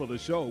suggestion for the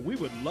show, we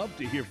would love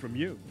to hear from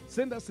you.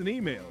 Send us an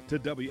email to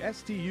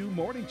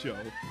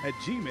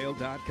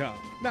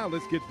WSTUmorningshow@gmail.com. Now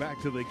let's get back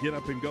to the Get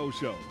Up and Go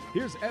show.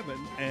 Here's Evan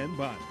and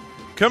Bonnie.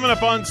 Coming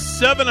up on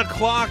 7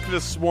 o'clock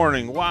this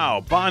morning. Wow,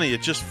 Bonnie,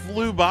 it just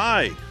flew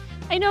by.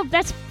 I know,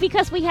 that's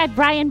because we had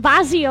Brian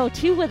Bazio,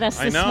 too, with us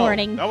this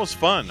morning. That was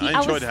fun. I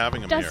enjoyed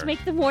having him here. Does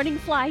make the morning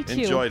fly,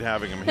 too. Enjoyed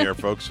having him here,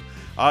 folks.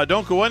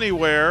 Don't go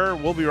anywhere.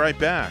 We'll be right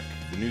back.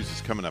 The news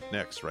is coming up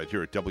next right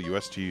here at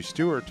WSTU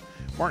Stewart,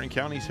 Martin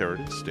County's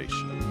Heritage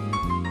Station.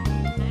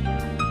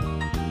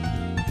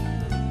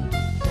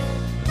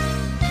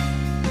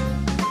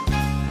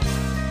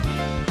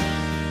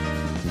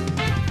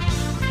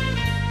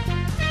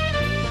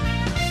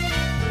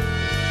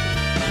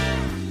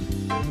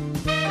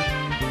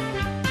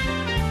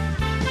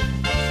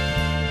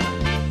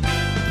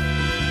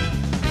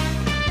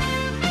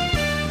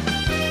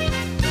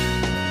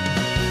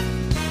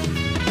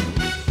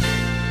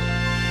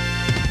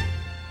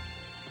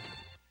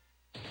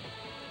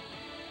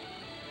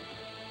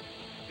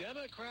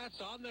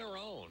 On their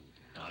own.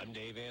 I'm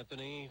Dave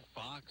Anthony,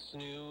 Fox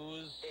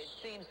News. It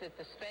seems that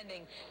the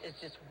spending is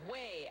just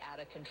way out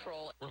of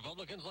control.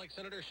 Republicans like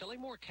Senator Shelley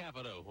Moore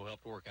Capito, who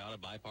helped work out a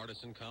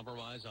bipartisan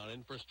compromise on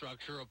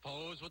infrastructure,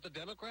 oppose what the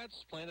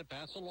Democrats plan to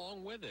pass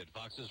along with it.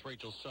 Fox's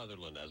Rachel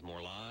Sutherland has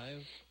more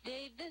live.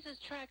 Dave, this is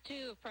track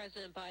 2 of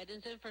President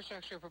Biden's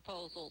infrastructure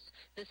proposals.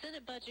 The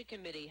Senate Budget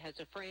Committee has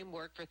a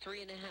framework for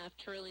 $3.5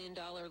 trillion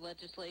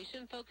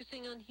legislation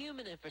focusing on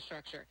human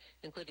infrastructure,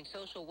 including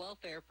social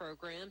welfare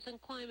programs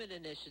and climate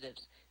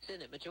initiatives.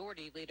 Senate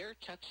Majority Leader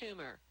Chuck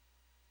Schumer.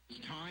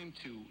 It's time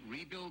to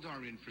rebuild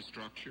our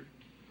infrastructure,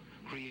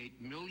 create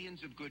millions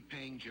of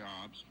good-paying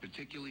jobs,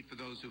 particularly for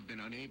those who've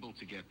been unable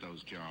to get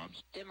those jobs.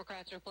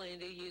 Democrats are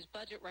planning to use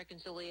budget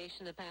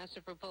reconciliation to pass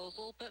a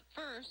proposal, but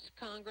first,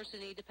 Congress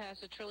will need to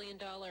pass a $1 trillion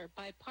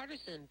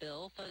bipartisan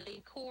bill funding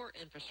core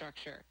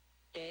infrastructure.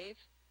 Dave?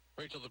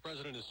 Rachel, the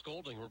president is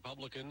scolding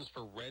Republicans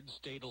for red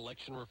state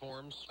election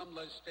reforms. Some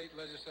state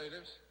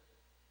legislators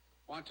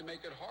want to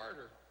make it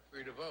harder for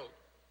you to vote.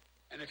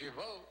 And if you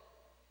vote,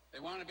 they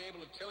want to be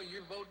able to tell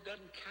your vote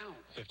doesn't count.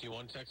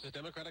 51 Texas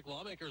Democratic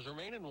lawmakers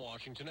remain in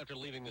Washington after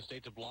leaving the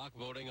state to block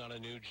voting on a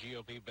new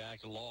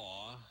GOP-backed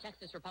law.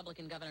 Texas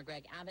Republican Governor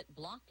Greg Abbott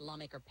blocked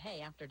lawmaker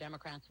pay after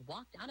Democrats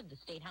walked out of the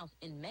State House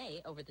in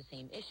May over the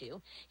same issue.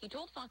 He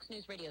told Fox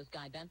News Radio's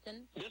Guy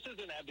Benson, "This is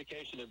an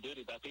abdication of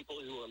duty by people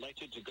who were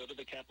elected to go to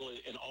the Capitol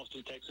in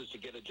Austin, Texas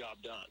to get a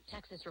job done."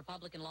 Texas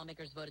Republican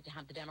lawmakers voted to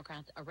have the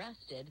Democrats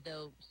arrested,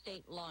 though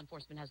state law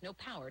enforcement has no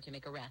power to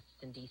make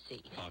arrests in D.C.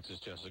 Fox's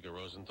Jessica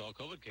Rosenthal.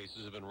 COVID cases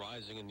have been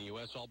rising in the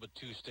U.S. All but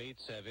 2 states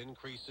have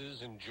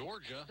increases. In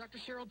Georgia, Dr.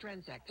 Cheryl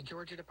Drenzek, the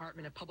Georgia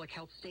Department of Public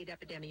Health state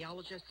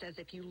epidemiologist, says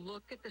if you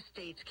look at the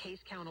state's case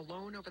count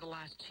alone over the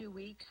last 2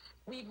 weeks,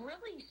 we've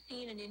really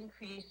seen an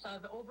increase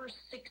of over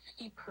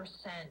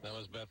 60%. That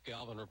was Beth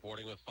Galvin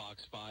reporting with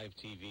Fox 5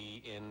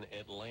 TV in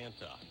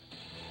Atlanta.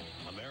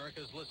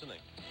 America's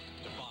listening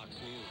to Fox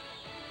News.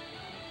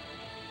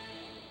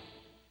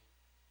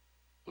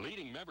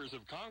 Leading members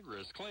of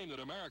Congress claim that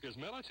America's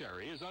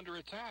military is under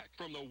attack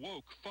from the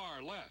woke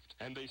far left,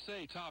 and they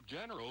say top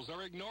generals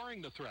are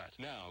ignoring the threat.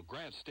 Now,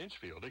 Grant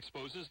Stinchfield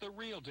exposes the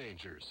real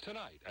dangers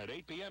tonight at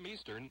 8 p.m.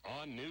 Eastern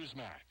on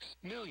Newsmax.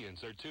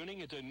 Millions are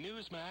tuning into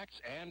Newsmax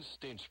and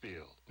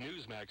Stinchfield.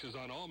 Newsmax is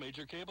on all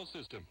major cable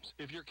systems.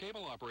 If your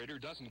cable operator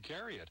doesn't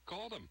carry it,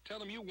 call them. Tell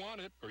them you want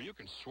it, or you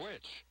can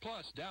switch.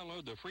 Plus,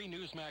 download the free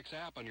Newsmax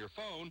app on your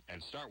phone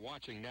and start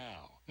watching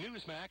now.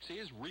 Newsmax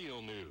is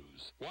real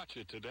news. Watch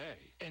it today.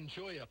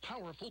 Enjoy a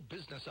powerful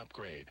business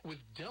upgrade with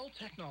Dell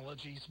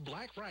Technologies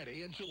Black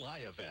Friday and July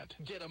event.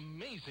 Get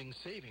amazing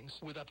savings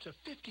with up to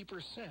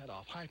 50%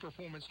 off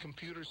high-performance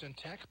computers and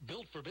tech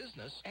built for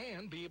business,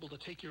 and be able to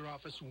take your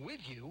office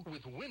with you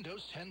with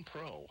Windows 10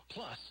 Pro.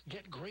 Plus,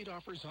 get great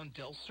offers on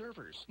Dell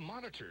servers,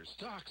 monitors,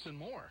 docks, and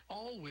more,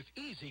 all with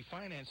easy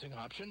financing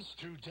options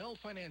through Dell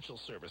Financial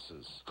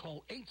Services.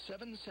 Call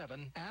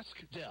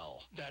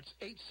 877-ASK-DELL. That's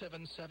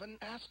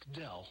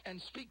 877-ASK-DELL,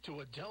 and speak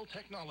to a Dell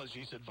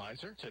Technologies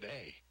advisor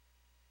today.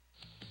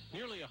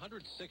 Nearly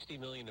 160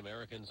 million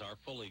Americans are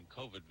fully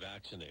COVID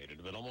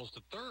vaccinated, but almost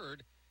a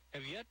third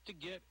have yet to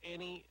get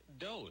any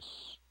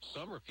dose.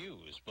 Some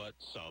refuse, but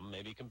some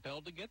may be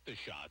compelled to get the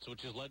shots,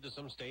 which has led to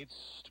some states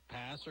to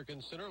pass or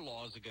consider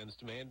laws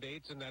against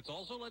mandates, and that's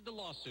also led to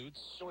lawsuits.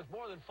 So with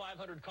more than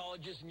 500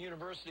 colleges and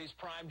universities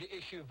primed to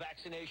issue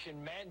vaccination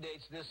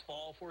mandates this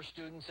fall for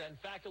students and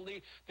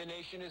faculty, the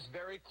nation is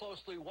very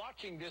closely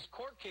watching this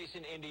court case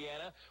in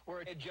Indiana,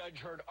 where a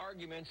judge heard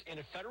arguments in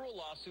a federal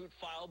lawsuit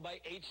filed by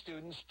 8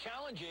 students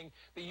challenging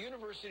the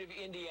University of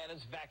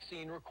Indiana's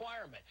vaccine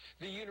requirement.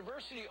 The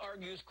university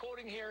argues,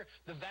 quoting here,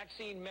 the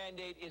vaccine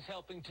mandate is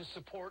helping to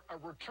support a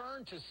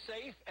return to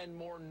safe and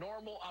more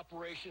normal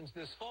operations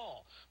this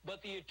fall.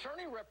 But the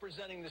attorney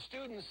representing the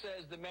students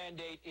says the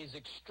mandate is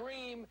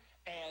extreme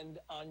and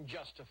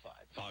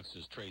unjustified.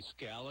 Fox's Trace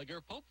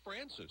Gallagher. Pope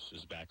Francis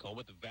is back home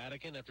at the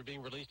Vatican after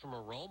being released from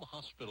a Rome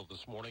hospital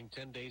this morning,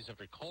 10 days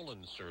after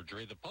colon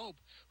surgery. The Pope,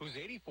 who's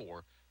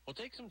 84, will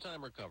take some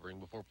time recovering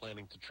before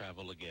planning to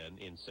travel again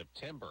in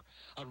September.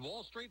 On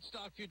Wall Street,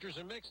 stock futures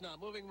are mixed, not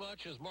moving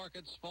much as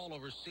markets fall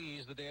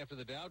overseas. The day after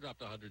the Dow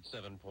dropped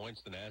 107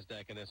 points, the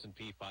NASDAQ and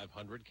S&P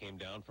 500 came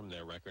down from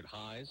their record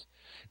highs.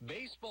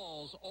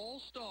 Baseball's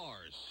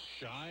all-stars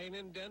shine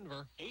in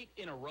Denver. 8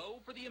 in a row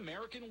for the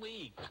American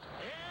League.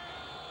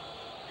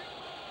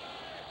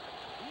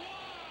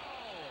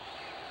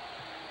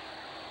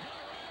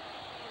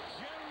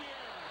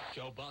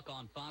 Joe Buck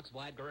on Fox.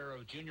 Vlad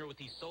Guerrero Jr. with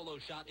the solo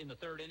shot in the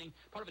 3rd inning.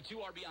 Part of a 2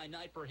 RBI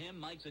night for him.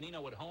 Mike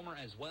Zunino would homer,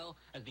 as well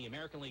as the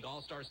American League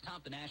All-Stars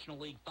top the National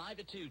League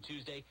 5-2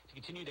 Tuesday to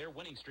continue their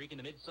winning streak in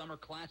the Midsummer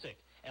Classic.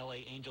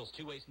 L.A. Angels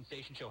two-way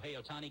sensation Shohei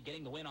Ohtani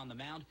getting the win on the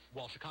mound,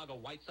 while Chicago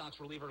White Sox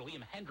reliever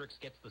Liam Hendricks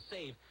gets the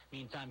save.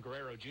 Meantime,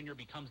 Guerrero Jr.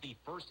 becomes the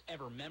first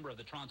ever member of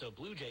the Toronto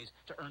Blue Jays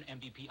to earn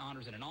MVP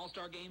honors in an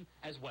All-Star game,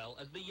 as well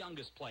as the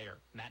youngest player.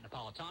 Matt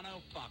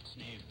Napolitano, Fox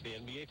News. The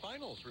NBA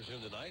Finals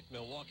resume tonight.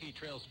 Milwaukee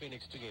trails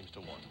Phoenix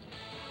 2-1.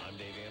 I'm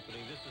Dave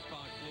Anthony. This is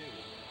Fox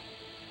News.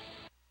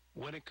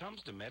 When it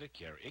comes to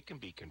Medicare, it can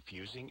be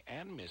confusing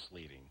and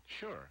misleading.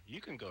 Sure, you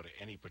can go to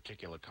any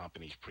particular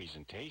company's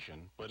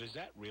presentation, but is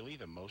that really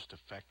the most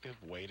effective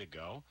way to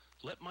go?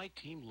 Let my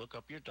team look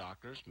up your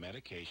doctors,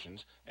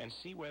 medications, and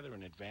see whether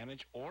an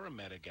Advantage or a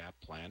Medigap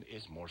plan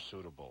is more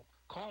suitable.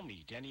 Call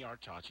me, Denny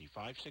Artachi,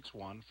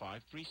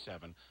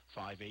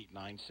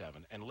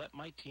 561-537-5897, and let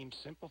my team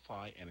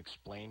simplify and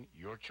explain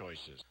your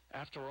choices.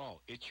 After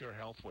all, it's your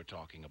health we're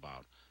talking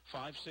about.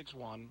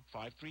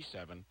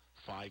 561-537-5897.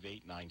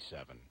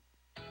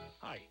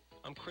 Hi,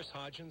 I'm Chris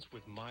Hodgins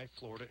with My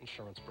Florida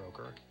Insurance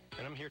Broker,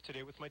 and I'm here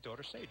today with my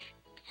daughter, Sage.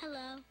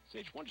 Hello.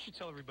 Sage, why don't you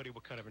tell everybody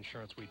what kind of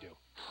insurance we do?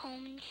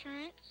 Home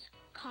insurance.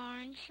 car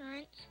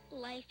insurance,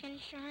 life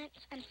insurance,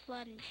 and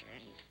flood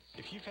insurance.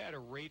 If you've had a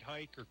rate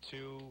hike or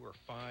 2 or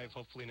 5,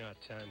 hopefully not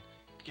 10,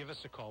 give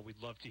us a call.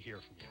 We'd love to hear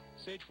from you.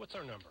 Sage, what's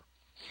our number?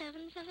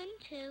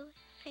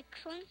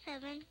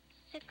 772-617-6777.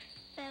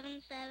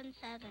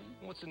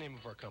 What's the name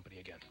of our company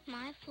again?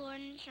 My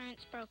Florida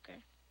Insurance Broker.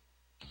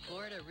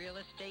 Florida real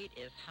estate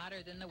is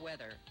hotter than the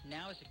weather.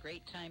 Now is a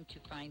great time to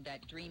find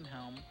that dream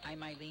home.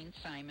 I'm Eileen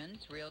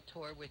Simons,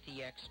 Realtor with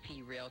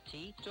eXp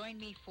Realty. Join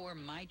me for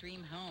My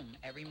Dream Home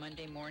every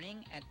Monday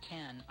morning at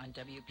 10 on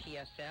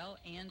WPSL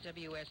and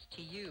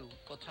WSTU.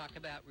 We'll talk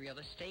about real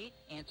estate,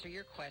 answer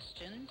your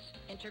questions,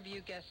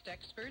 interview guest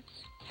experts,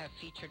 have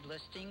featured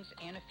listings,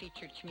 and a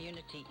featured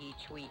community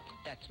each week.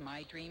 That's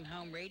My Dream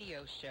Home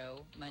radio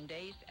show,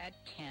 Mondays at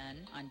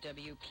 10 on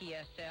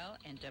WPSL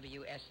and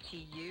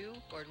WSTU,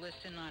 or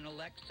listen on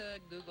Alexa,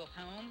 Google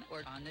Home,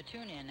 or on the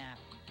TuneIn app.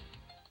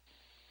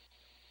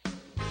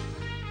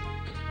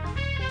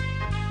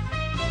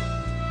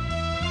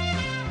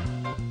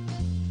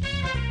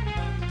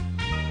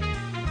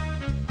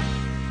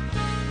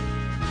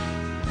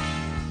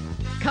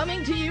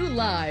 Coming to you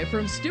live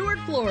from Stuart,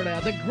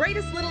 Florida, the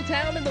greatest little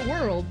town in the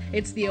world,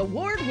 it's the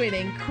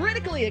award-winning,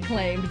 critically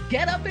acclaimed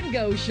Get Up and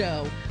Go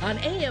show on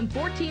AM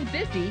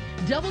 1450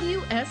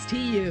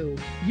 WSTU.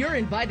 You're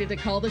invited to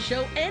call the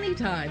show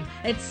anytime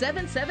at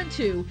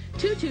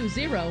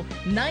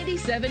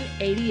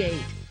 772-220-9788.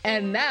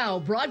 And now,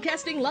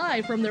 broadcasting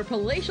live from their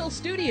palatial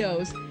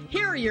studios,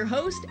 here are your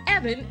hosts,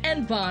 Evan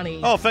and Bonnie.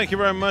 Oh, thank you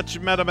very much,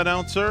 Madam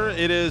Announcer.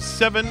 It is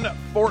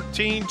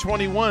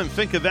 7/14/21.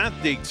 Think of that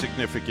date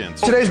significance.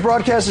 Today's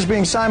broadcast is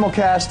being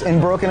simulcast in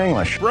broken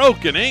English.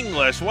 Broken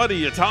English? What are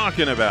you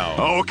talking about?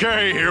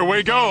 Okay, here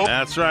we go.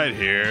 That's right,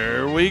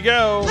 here we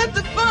go. Let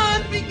the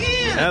fun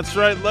begin. That's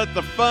right, let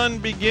the fun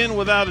begin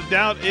without a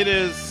doubt. It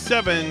is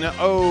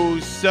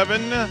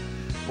 7:07.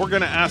 We're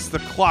going to ask the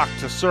clock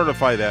to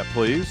certify that,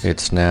 please.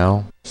 It's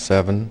now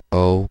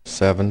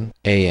 7:07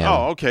 a.m.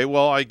 Oh, okay.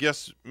 Well, I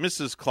guess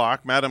Mrs.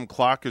 Clock, Madam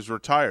Clock, is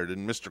retired,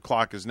 and Mr.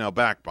 Clock is now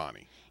back,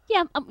 Bonnie.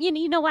 Yeah,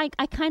 you know, I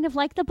kind of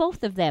like the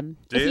both of them.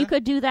 If you you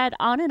could do that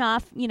on and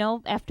off, you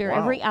know, after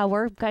every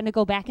hour, kind of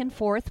go back and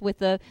forth with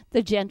the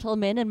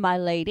gentleman and my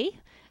lady,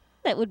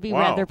 that would be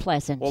rather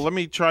pleasant. Well, let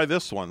me try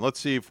this one. Let's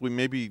see if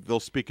maybe they'll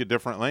speak a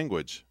different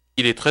language.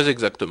 Il est très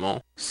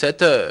exactement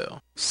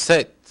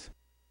 7h07.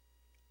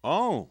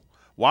 Oh,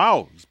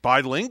 wow. It's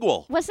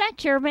bilingual. Was that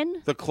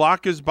German? The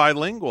clock is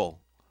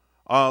bilingual.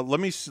 Let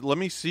me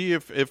see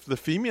if the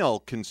female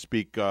can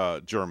speak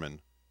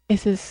German.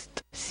 Es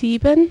ist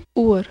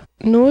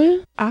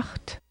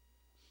 7:08.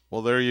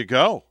 Well, there you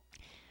go.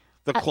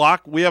 The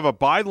clock, we have a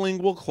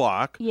bilingual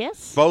clock.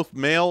 Yes. Both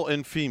male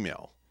and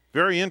female.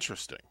 Very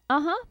interesting.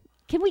 Uh-huh.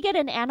 Can we get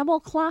an animal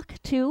clock,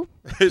 too?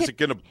 Is it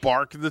going to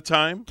bark the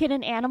time? Can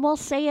an animal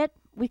say it?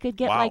 We could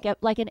get like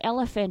an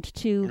elephant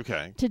to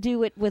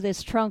do it with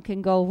his trunk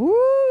and go,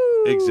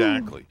 woo!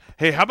 Exactly.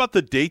 Hey, how about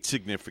the date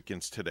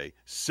significance today?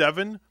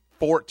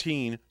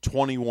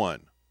 7/14/21.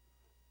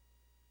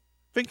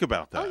 Think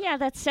about that. Oh, yeah,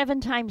 that's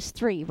 7 times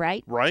 3,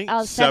 right? Right.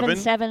 7,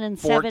 7, and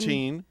 7.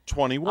 14,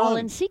 21. All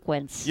in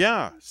sequence.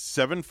 Yeah,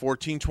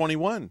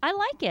 7/14/21. I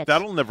like it.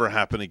 That'll never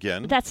happen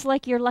again. That's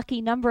like your lucky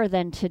number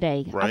then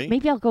today. Right.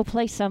 Maybe I'll go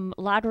play some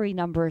lottery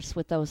numbers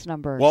with those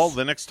numbers. Well,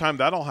 the next time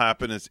that'll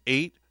happen is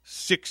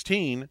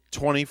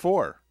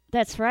 8/16/24.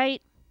 That's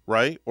right.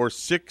 Right? Or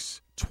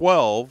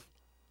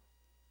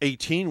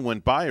 6/12/18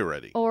 went by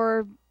already.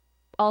 Or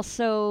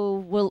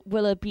also,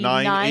 will it be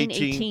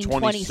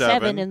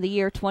 9/18/27 in the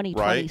year 2027?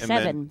 Right, and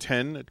then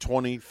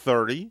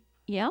 10/20/30.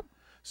 Yep.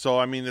 So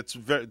I mean, it's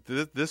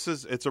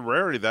a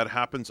rarity that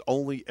happens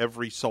only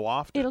every so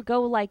often. It'll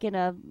go like in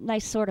a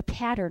nice sort of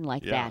pattern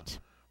like that.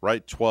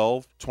 Right,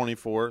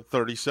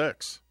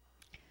 12/24/36.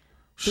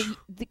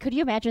 Could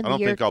you imagine I don't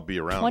the year think I'll be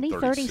around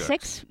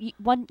 2036?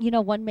 One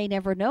may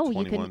never know.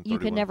 You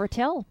can never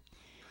tell.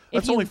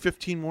 That's only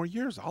 15 more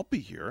years. I'll be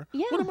here.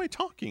 Yeah. What am I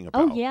talking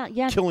about? Oh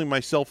yeah. Killing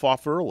myself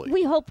off early.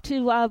 We hope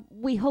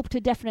to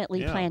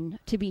definitely plan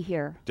to be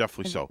here.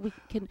 Definitely so.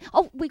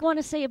 We want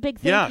to say a big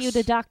thank you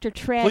to Dr.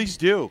 Tread. Please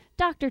do.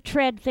 Dr.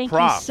 Tread, thank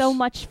you so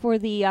much for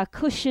the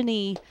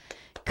cushiony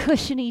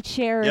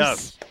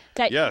chairs.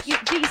 Yes. You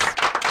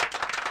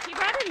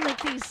brought in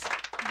like these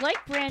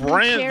brand new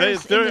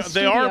chairs in the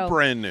they are studio.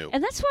 brand new.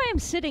 And that's why I'm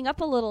sitting up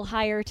a little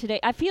higher today.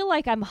 I feel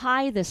like I'm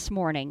high this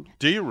morning.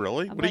 Do you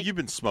really? What have you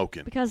been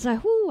smoking? Because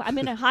I'm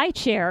in a high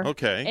chair.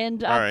 Okay.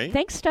 And all right.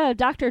 Thanks to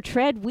Dr.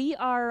 Tread, we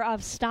are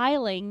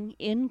styling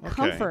in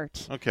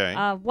comfort. Okay.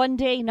 One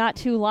day, not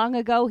too long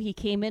ago, he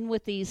came in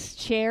with these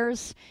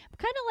chairs,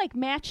 kind of like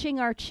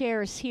matching our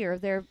chairs here.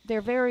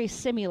 They're very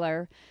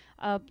similar.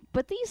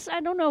 But these,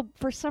 I don't know,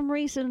 for some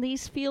reason,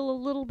 these feel a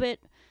little bit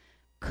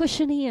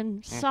cushiony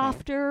and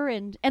softer,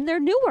 and they're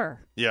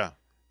newer. Yeah,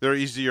 they're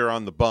easier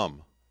on the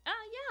bum.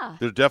 Yeah.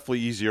 They're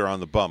definitely easier on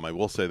the bum. I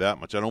will say that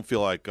much. I don't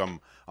feel like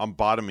I'm I'm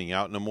bottoming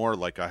out no more,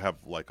 like I have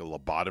like a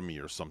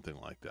lobotomy or something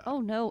like that.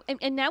 Oh no!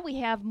 And now we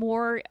have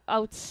more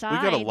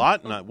outside. We got a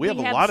lot. We have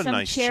a lot of some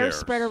nice chairs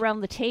spread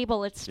around the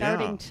table. It's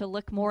starting Yeah. to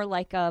look more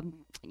like a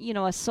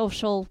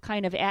social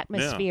kind of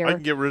atmosphere. Yeah, I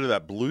can get rid of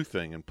that blue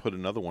thing and put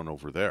another one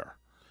over there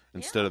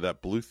instead of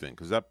that blue thing,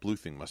 because that blue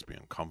thing must be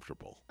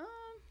uncomfortable. I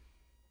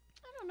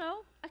don't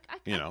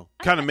know.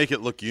 Kind of make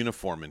it look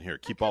uniform in here.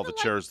 Keep all the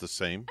chairs the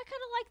same. I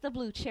kind of like the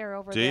blue chair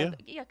over Do there. you?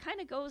 Yeah,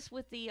 kind of goes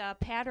with the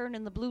pattern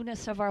and the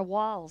blueness of our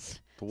walls.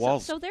 The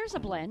walls. So there's a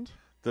blend.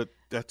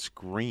 That's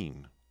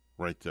green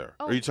right there.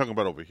 Oh. Are you talking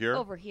about over here?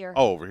 Over here.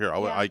 Oh, over here.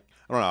 Yeah. I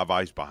don't have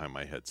eyes behind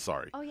my head.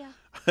 Sorry. Oh yeah.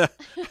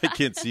 I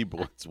can't see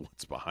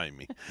what's behind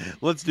me.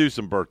 Let's do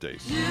some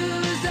birthdays.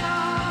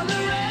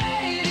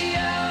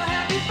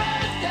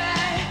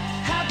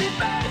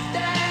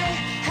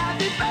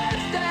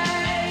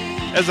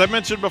 As I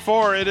mentioned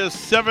before, it is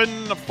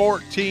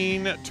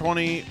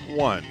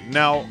 7/14/21.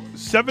 Now,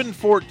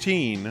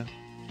 7/14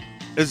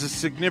 is a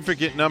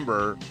significant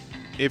number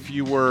if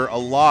you were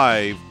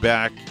alive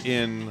back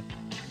in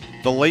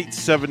the late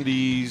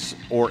 70s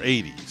or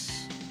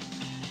 80s.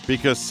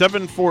 Because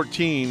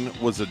 7/14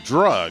 was a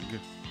drug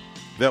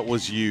that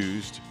was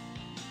used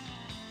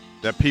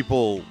that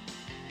people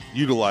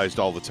utilized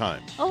all the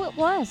time. Oh, it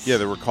was. Yeah,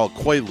 they were called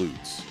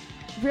Quaaludes.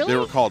 Really? They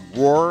were called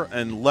Roar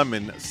and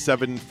Lemon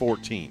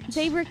 7/14s.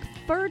 They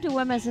refer to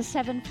them as a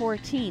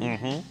 7/14.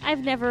 Mhm.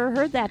 I've never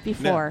heard that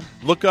before. Now,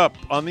 look up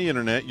on the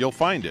internet. You'll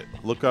find it.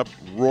 Look up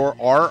Roar,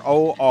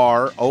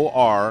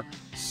 ROROR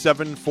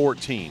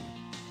 7/14.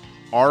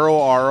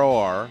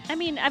 ROROR. I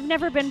mean, I've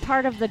never been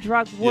part of the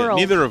drug world.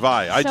 Yeah, neither have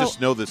I. I So- just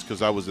know this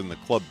because I was in the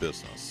club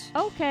business.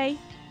 Okay.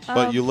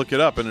 But you look it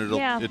up and it'll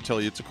tell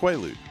you it's a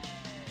Quaalude.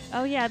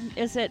 Oh, yeah.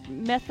 Is it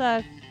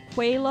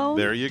methaqualone?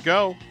 There you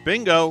go.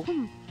 Bingo.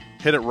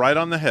 Hit it right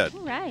on the head.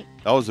 All right.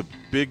 That was a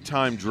big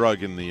time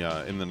drug in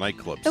the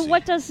nightclub So scene.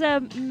 what does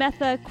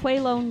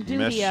methaqualone do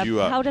Mess to you?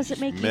 you up. How does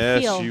it make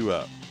Mess you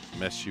feel?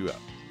 Mess you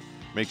up.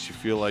 Makes you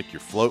feel like you're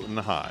floating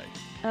high.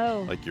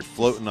 Oh. Like you're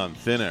floating on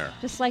thin air.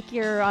 Just like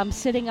you're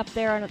sitting up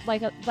there on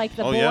like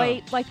the Oh,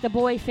 boy, yeah. like the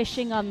boy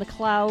fishing on the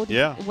cloud.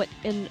 Yeah.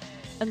 In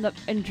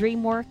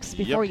DreamWorks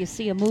before you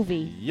see a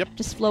movie. Yep.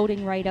 Just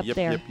floating right up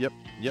there. Yep.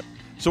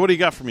 So what do you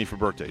got for me for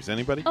birthdays?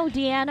 Anybody? Oh,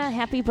 Deanna,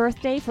 happy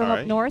birthday from All up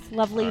right. north.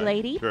 Lovely All right.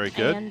 lady. Very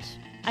good. And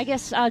I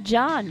guess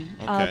John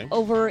Okay.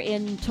 over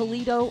in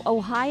Toledo,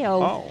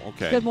 Ohio. Oh,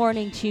 okay. Good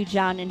morning to you,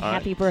 John, and All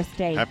happy right.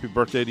 birthday. Happy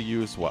birthday to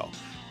you as well.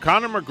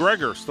 Conor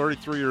McGregor's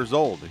 33 years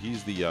old.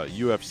 He's the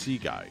UFC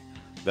guy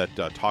that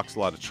talks a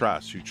lot of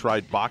trash, who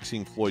tried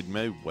boxing Floyd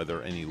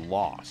Mayweather and he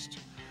lost.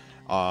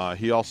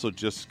 He also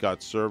just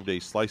got served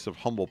a slice of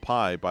humble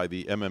pie by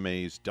the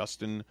MMA's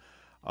Dustin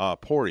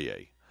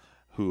Poirier,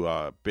 who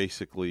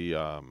basically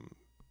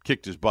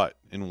kicked his butt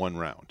in one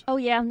round. Oh,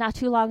 yeah, not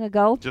too long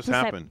ago. Just Was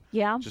that- happened.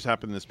 yeah. Just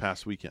happened this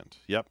past weekend.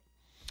 Yep.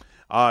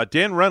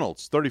 Dan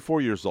Reynolds,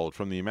 34 years old,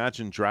 from the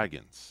Imagine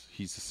Dragons.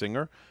 He's a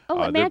singer.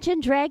 Oh,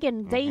 Imagine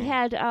Dragon. They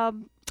had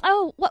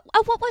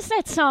what was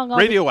that song all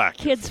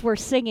Radioactive. the kids were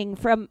singing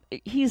from?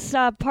 He's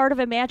part of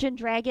Imagine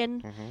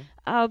Dragon.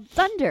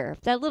 Thunder.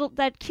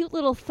 That cute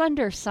little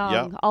Thunder song.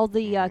 Yep. All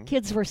the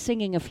kids were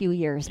singing a few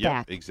years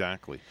back.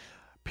 Exactly.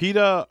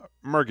 Peta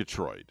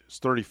Murgatroyd is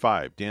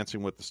 35,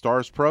 Dancing with the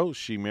Stars pro.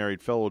 She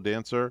married fellow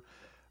dancer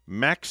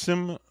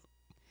Maxim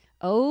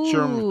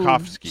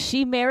Chermkovsky.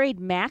 She married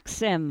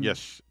Maxim.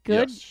 Yes.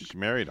 Good. Yes, she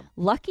married him.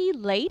 Lucky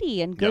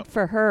lady, and good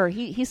for her.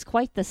 He's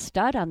quite the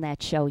stud on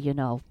that show, you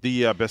know.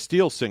 The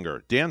Bastille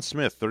singer, Dan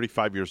Smith,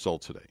 35 years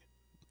old today.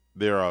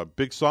 Their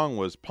big song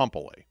was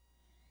Pumpalay.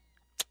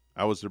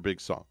 That was their big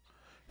song.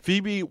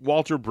 Phoebe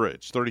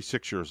Walter-Bridge,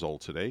 36 years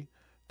old today.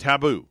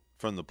 Taboo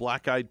from the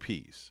Black Eyed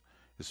Peas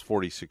is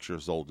 46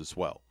 years old as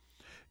well.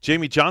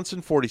 Jamie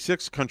Johnson,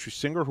 46, country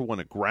singer who won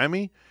a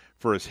Grammy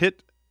for his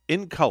hit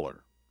In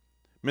Color.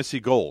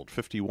 Missy Gold,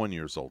 51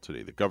 years old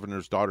today. The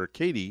governor's daughter,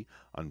 Katie,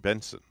 on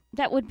Benson.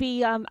 That would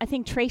be, I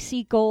think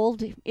Tracy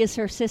Gold is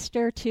her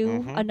sister,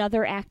 too,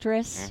 another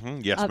actress.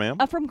 Yes, ma'am.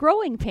 From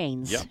Growing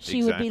Pains. Yep,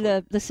 She would be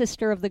the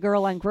sister of the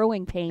girl on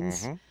Growing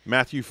Pains.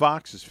 Matthew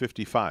Fox is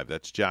 55.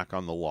 That's Jack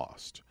on the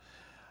Lost.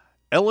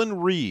 Ellen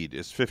Reed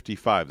is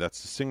 55.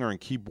 That's the singer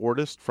and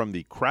keyboardist from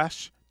the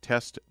Crash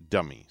Test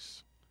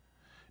Dummies.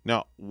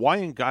 Now, why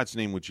in God's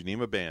name would you name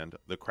a band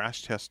the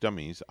Crash Test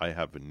Dummies? I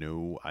have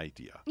no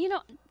idea. You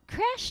know,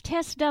 Crash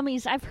Test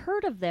Dummies, I've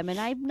heard of them, and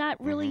I'm not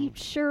really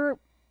sure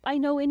I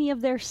know any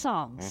of their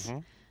songs.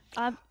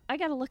 I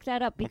got to look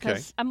that up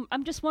because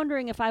I'm just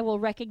wondering if I will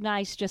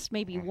recognize just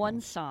maybe one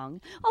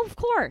song. Oh, of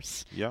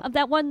course. Yep.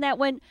 That one that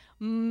went,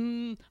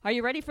 are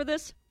you ready for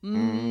this?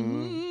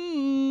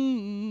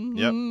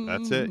 Yep,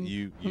 that's it.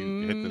 You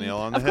hit the nail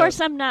on the head. Of course,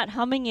 I'm not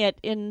humming it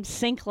in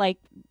sync like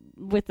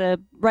with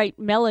the right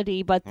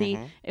melody, but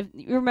if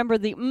you remember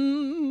the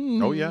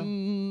oh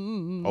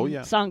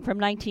yeah song from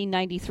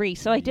 1993.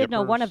 So I did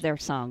know one of their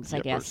songs, I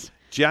guess.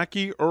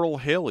 Jackie Earl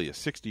Haley is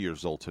 60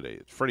 years old today.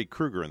 It's Freddy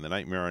Krueger in the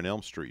Nightmare on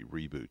Elm Street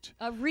reboot.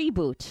 A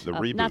reboot. The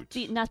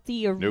reboot. Not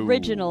the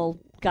original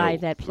guy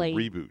that played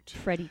reboot.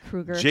 Freddy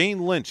Krueger. Jane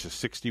Lynch is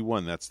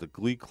 61. That's the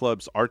Glee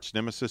Club's arch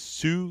nemesis,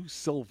 Sue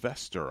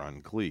Sylvester on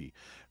Glee.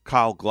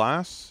 Kyle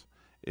Gass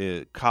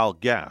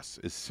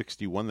is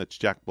 61. That's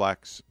Jack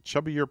Black's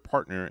chubbier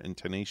partner in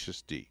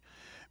Tenacious D.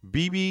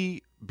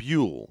 B.B.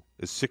 Buell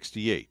is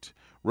 68.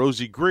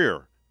 Rosie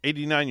Greer,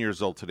 89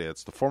 years old today.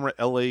 That's the former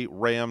L.A.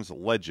 Rams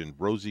legend,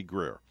 Rosie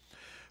Greer.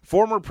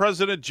 Former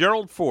President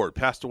Gerald Ford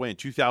passed away in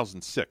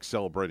 2006,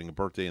 celebrating a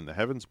birthday in the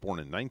heavens, born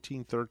in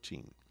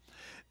 1913.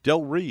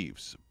 Del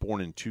Reeves, born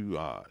in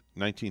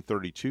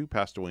 1932,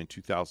 passed away in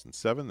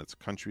 2007. That's a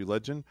country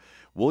legend.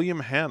 William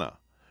Hanna,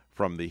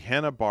 from the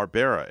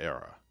Hanna-Barbera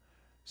era.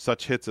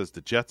 Such hits as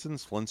The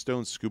Jetsons,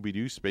 Flintstones,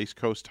 Scooby-Doo, Space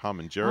Coast, Tom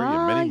and Jerry,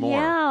 and many more.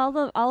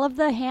 Yeah, all of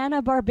the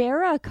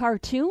Hanna-Barbera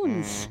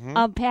cartoons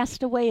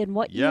passed away in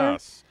what year?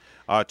 Yes,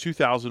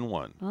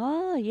 2001.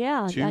 Oh,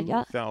 yeah.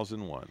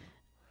 2001.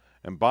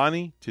 And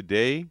Bonnie,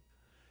 today,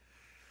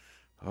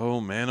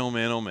 oh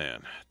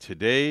man.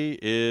 Today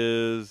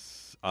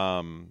is,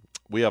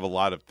 we have a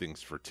lot of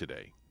things for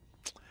today.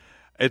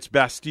 It's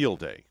Bastille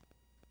Day,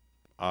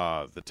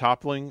 the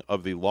toppling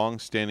of the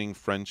long-standing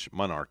French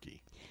monarchy.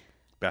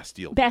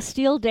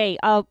 Bastille Day.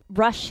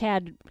 Rush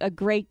had a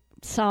great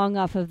song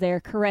off of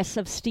their Caress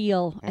of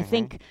Steel. I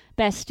think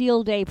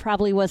Bastille Day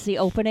probably was the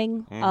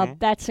opening.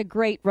 That's a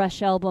great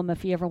Rush album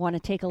if you ever want to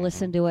take a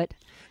listen to it.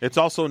 It's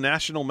also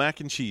National Mac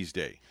and Cheese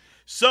Day.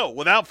 So,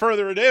 without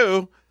further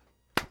ado,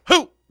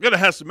 I'm going to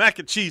have some mac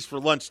and cheese for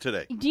lunch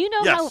today. Do you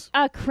know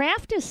how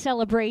Kraft is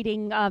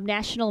celebrating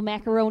National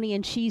Macaroni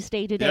and Cheese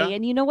Day today? Yeah?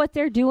 And you know what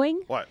they're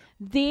doing? What?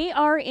 They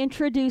are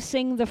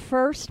introducing the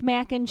first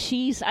mac and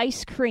cheese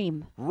ice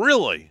cream.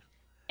 Really?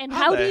 And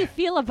how do you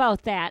feel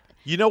about that?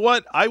 You know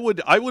what? I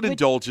would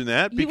indulge in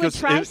that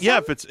because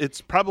if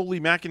it's probably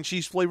mac and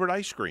cheese flavored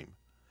ice cream.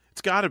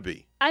 It's got to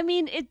be. I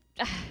mean,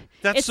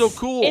 That's so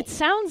cool. It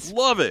sounds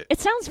love it. It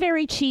sounds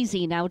very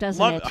cheesy now,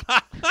 doesn't it?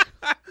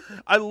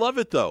 I love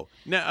it though.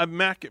 Now, a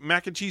mac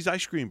and cheese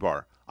ice cream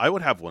bar. I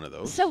would have one of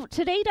those. So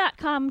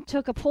Today.com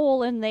took a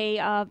poll and they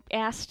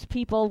asked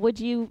people, would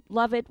you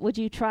love it? Would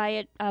you try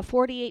it?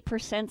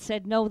 48%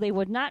 said no, they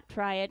would not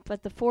try it,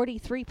 but the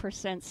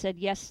 43% said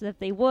yes, that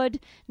they would.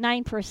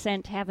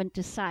 9% haven't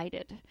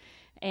decided.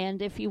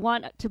 And if you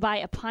want to buy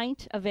a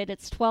pint of it,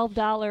 it's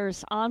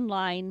 $12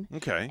 online.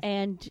 Okay.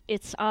 And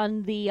it's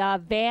on the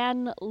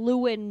Van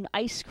Leeuwen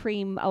ice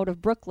cream out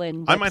of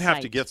Brooklyn website. I might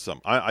have to get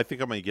some. I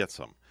think I might get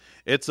some.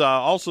 It's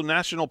also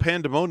National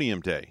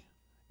Pandemonium Day.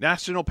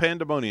 National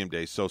Pandemonium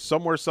Day. So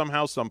somewhere,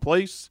 somehow,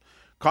 someplace,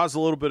 cause a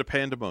little bit of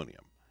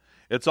pandemonium.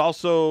 It's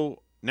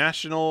also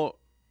National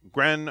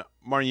Grand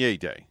Marnier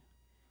Day.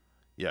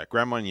 Yeah,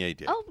 Grand Marnier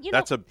Day. Oh,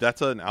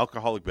 that's an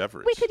alcoholic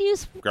beverage. We could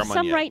use Grand some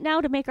Marnier. right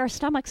now to make our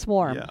stomachs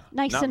warm. Yeah,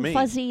 nice not and me.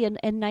 fuzzy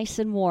and nice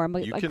and warm.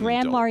 You A can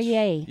Grand indulge.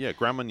 Marnier. Yeah,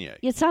 Grand Marnier.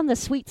 It's on the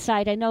sweet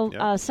side. I know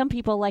Yeah. some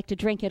people like to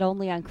drink it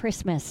only on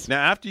Christmas. Now,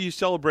 after you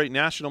celebrate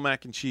National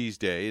Mac and Cheese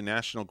Day and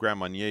National Grand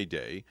Marnier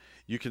Day,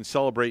 you can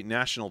celebrate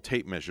National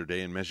Tape Measure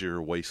Day and measure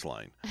your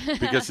waistline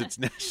because it's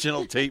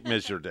National Tape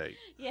Measure Day.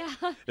 Yeah.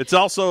 It's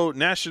also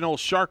National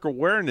Shark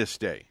Awareness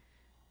Day.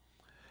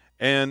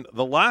 And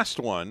the last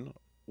one,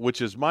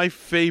 which is my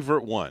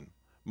favorite one,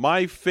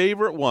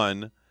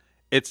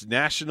 it's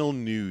National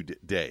Nude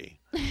Day.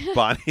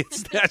 Bonnie,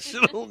 it's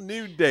National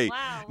Nude Day.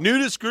 Wow.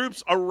 Nudist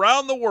groups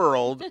around the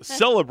world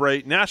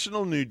celebrate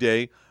National Nude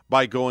Day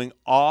by going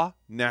au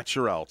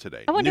naturel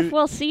today. I wonder if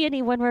we'll see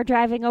any when we're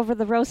driving over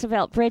the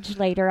Roosevelt Bridge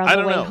later on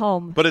the way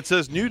home. But it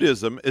says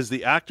nudism is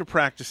the act of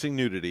practicing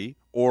nudity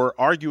or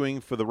arguing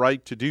for the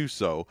right to do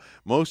so.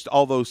 Most,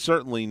 although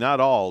certainly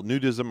not all,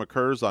 nudism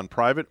occurs on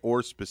private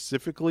or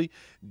specifically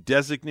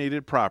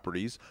designated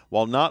properties.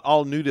 While not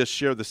all nudists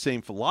share the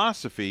same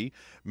philosophy,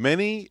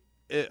 many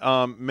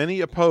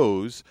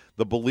oppose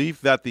the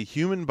belief that the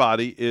human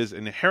body is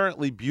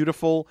inherently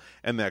beautiful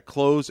and that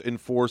clothes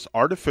enforce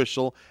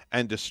artificial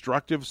and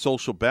destructive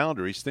social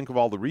boundaries. Think of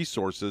all the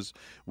resources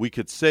we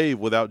could save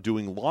without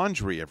doing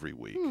laundry every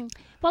week.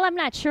 Well, I'm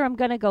not sure I'm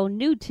going to go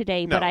nude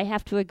today, No. but I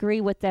have to agree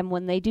with them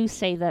when they do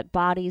say that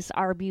bodies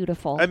are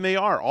beautiful. And they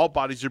are. All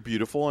bodies are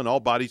beautiful, and all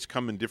bodies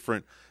come in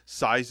different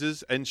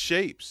sizes and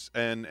shapes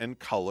and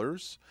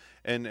colors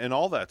and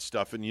all that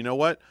stuff. And you know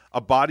what?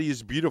 A body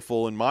is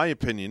beautiful, in my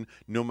opinion,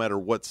 no matter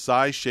what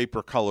size, shape,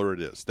 or color it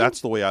is.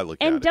 That's the way I look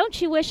at it. And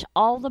don't you wish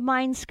all the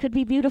minds could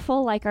be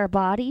beautiful like our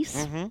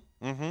bodies?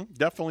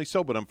 Definitely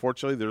so, but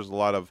unfortunately there's a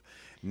lot of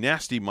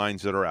nasty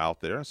minds that are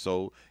out there.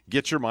 So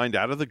get your mind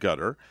out of the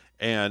gutter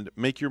and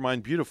make your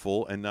mind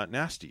beautiful and not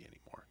nasty anymore.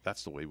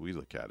 That's the way we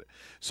look at it.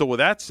 So with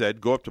that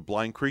said, go up to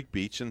Blind Creek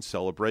Beach and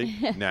celebrate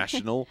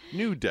National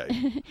Nude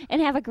Day. And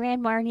have a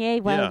Grand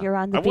Marnier while you're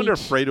on the beach. I wonder if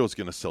Fredo's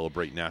going to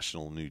celebrate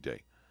National Nude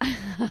Day.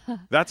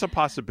 That's a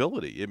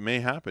possibility. It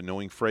may happen.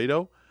 Knowing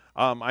Fredo,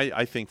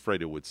 I think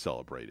Fredo would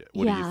celebrate it.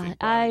 What do you think,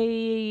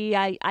 Bonnie?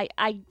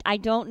 I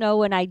don't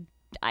know, and I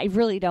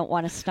really don't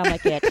want to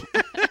stomach it.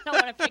 I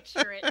don't want to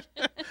picture it.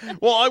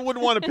 Well, I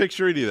wouldn't want to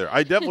picture it either.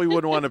 I definitely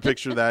wouldn't want to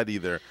picture that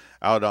either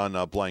out on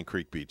Blind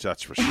Creek Beach,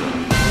 that's for sure.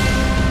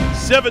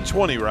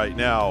 7:20 right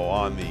now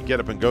on the Get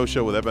Up and Go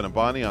show with Evan and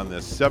Bonnie on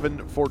this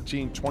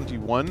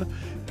 7/14/21.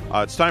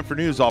 It's time for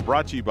news, all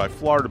brought to you by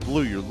Florida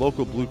Blue, your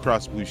local Blue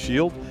Cross Blue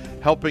Shield,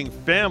 helping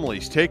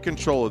families take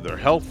control of their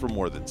health for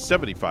more than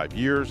 75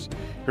 years.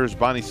 Here's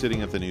Bonnie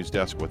sitting at the news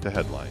desk with the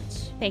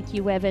headlines. Thank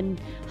you, Evan.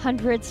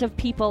 Hundreds of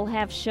people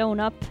have shown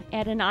up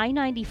at an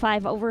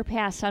I-95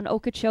 overpass on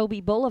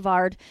Okeechobee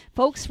Boulevard.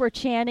 Folks were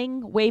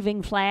chanting,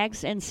 waving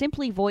flags, and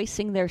simply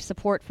voicing their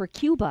support for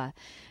Cuba.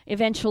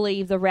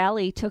 Eventually, the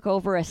rally took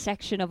over a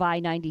section of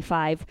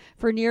I-95.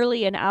 For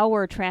nearly an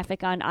hour,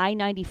 traffic on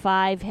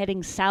I-95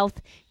 heading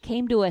south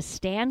came to a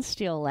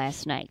standstill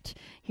last night.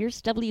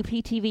 Here's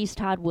WPTV's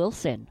Todd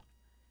Wilson.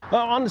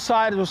 On the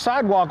side of the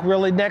sidewalk,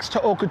 really, next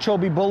to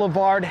Okeechobee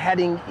Boulevard,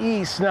 heading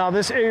east. Now,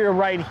 this area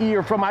right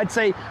here, from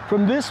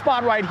this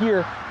spot right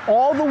here,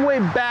 all the way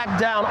back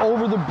down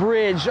over the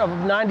bridge of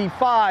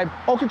 95,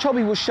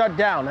 Okeechobee was shut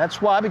down.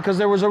 That's why, because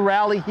there was a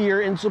rally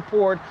here in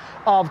support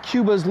of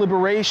Cuba's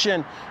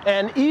liberation.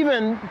 And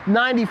even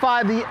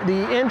 95,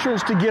 the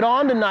entrance to get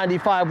onto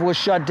 95 was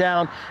shut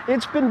down.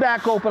 It's been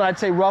back open, I'd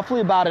say,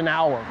 roughly about an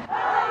hour.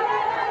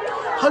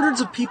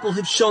 Hundreds of people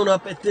have shown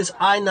up at this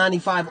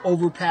I-95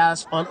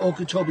 overpass on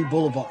Okeechobee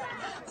Boulevard.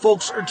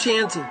 Folks are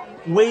chanting,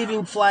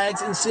 waving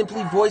flags, and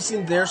simply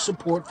voicing their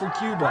support for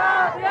Cuba.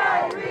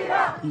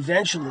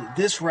 Eventually,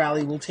 this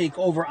rally will take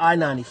over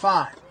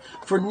I-95.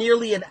 For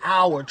nearly an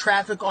hour,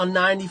 traffic on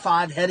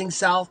 95 heading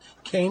south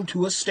came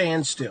to a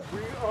standstill. We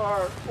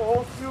are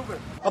all Cuban.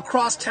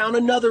 Across town,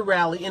 another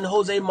rally in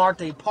Jose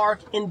Marte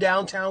Park in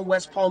downtown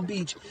West Palm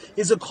Beach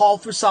is a call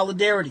for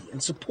solidarity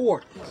and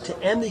support to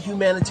end the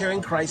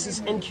humanitarian crisis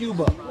in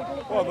Cuba.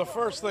 Well, the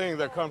first thing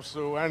that comes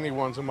to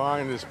anyone's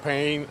mind is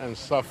pain and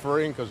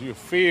suffering, because you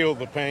feel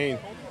the pain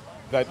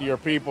that your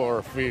people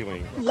are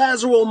feeling.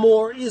 Lazaro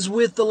Moore is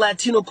with the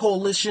Latino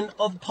Coalition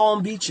of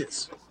Palm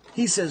Beaches.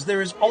 He says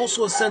there is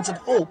also a sense of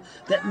hope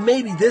that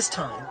maybe this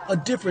time a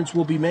difference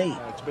will be made.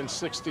 It's been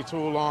 62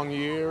 long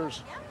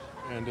years,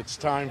 and it's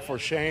time for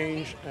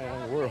change,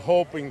 and we're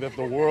hoping that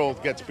the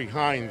world gets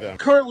behind them.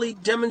 Currently,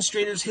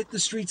 demonstrators hit the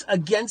streets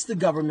against the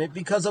government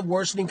because of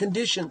worsening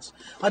conditions,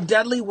 a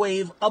deadly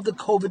wave of the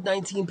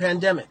COVID-19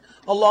 pandemic,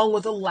 along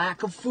with a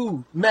lack of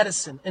food,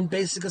 medicine, and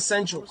basic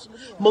essentials.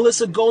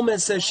 Melissa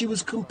Gomez says she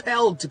was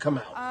compelled to come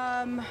out.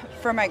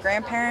 For my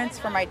grandparents,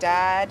 for my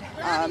dad,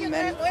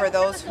 and for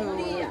those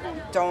who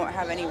don't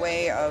have any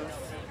way of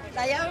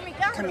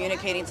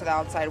communicating to the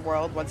outside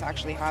world what's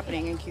actually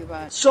happening in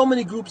Cuba. So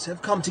many groups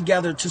have come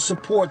together to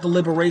support the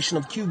liberation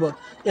of Cuba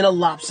in a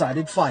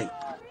lopsided fight.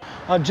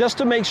 Just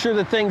to make sure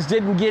that things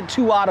didn't get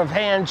too out of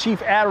hand,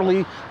 Chief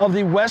Adderley of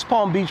the West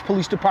Palm Beach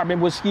Police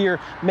Department was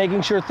here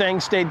making sure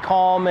things stayed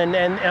calm and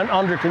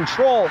under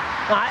control.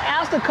 I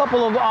asked a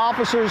couple of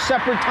officers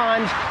separate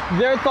times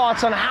their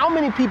thoughts on how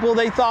many people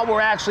they thought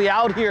were actually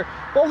out here.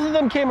 Both of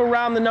them came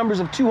around the numbers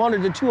of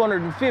 200 to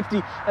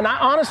 250, and I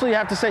honestly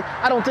have to say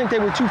I don't think they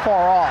were too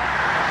far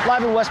off.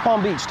 Live in West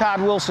Palm Beach,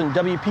 Todd Wilson,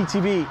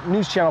 WPTV,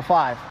 News Channel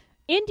 5.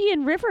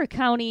 Indian River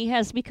County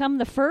has become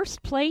the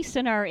first place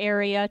in our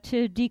area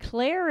to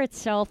declare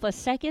itself a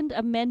Second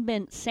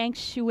Amendment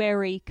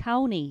sanctuary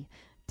county.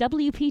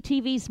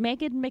 WPTV's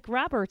Megan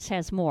McRoberts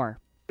has more.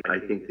 I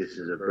think this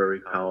is a very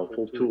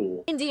powerful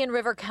tool. Indian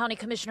River County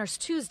Commissioners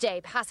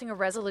Tuesday passing a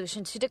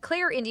resolution to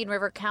declare Indian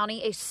River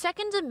County a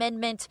Second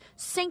Amendment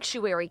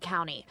sanctuary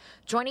county,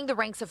 joining the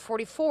ranks of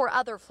 44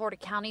 other Florida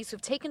counties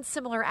who've taken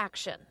similar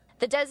action.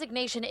 The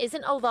designation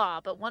isn't a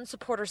law, but one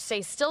supporters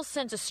say still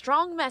sends a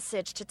strong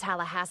message to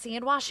Tallahassee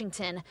and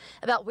Washington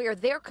about where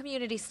their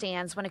community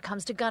stands when it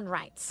comes to gun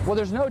rights. Well,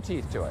 there's no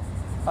teeth to it,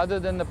 other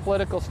than the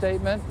political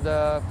statement,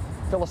 the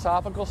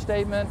philosophical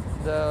statement,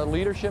 the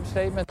leadership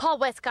statement. Paul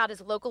Westcott is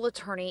a local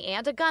attorney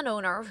and a gun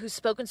owner who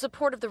spoke in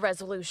support of the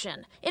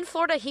resolution. In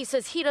Florida, he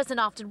says he doesn't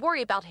often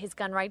worry about his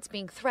gun rights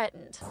being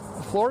threatened.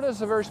 Florida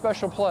is a very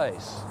special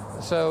place.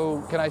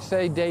 So can I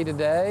say day to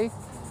day?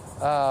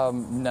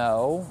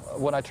 No.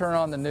 When I turn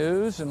on the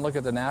news and look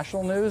at the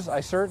national news, I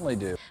certainly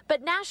do.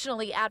 But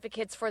nationally,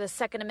 advocates for the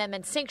Second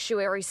Amendment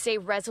sanctuary say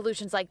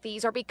resolutions like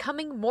these are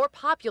becoming more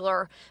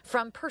popular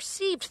from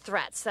perceived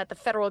threats that the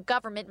federal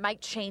government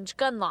might change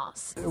gun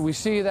laws. We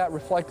see that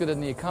reflected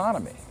in the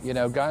economy. You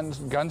know,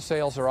 gun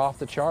sales are off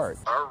the chart.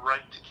 Our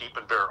right to keep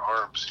and bear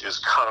arms is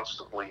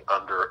constantly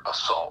under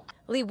assault.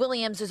 Lee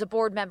Williams is a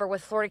board member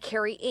with Florida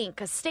Carry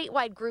Inc., a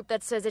statewide group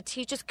that says it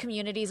teaches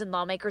communities and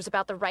lawmakers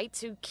about the right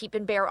to keep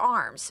and bear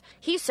arms.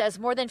 He says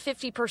more than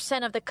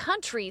 50% of the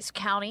country's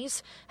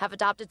counties have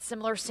adopted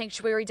similar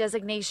sanctuary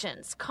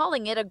designations,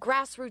 calling it a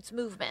grassroots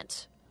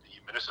movement.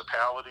 The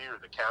municipality or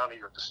the county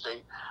or the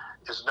state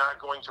is not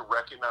going to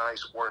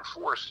recognize or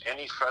enforce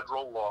any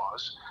federal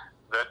laws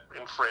that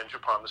infringe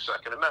upon the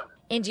Second Amendment.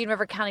 Indian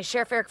River County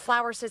Sheriff Eric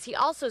Flower says he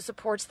also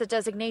supports the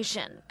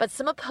designation, but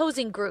some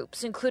opposing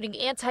groups, including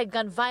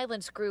anti-gun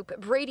violence group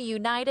Brady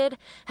United,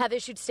 have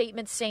issued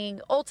statements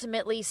saying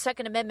ultimately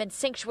Second Amendment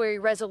sanctuary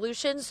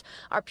resolutions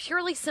are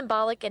purely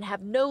symbolic and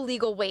have no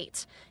legal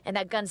weight, and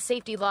that gun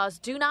safety laws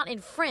do not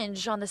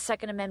infringe on the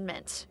Second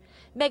Amendment.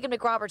 Megan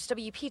McRoberts,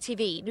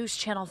 WPTV News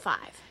Channel 5.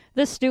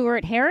 The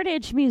Stuart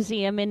Heritage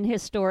Museum in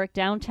historic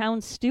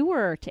downtown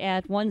Stuart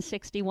at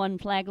 161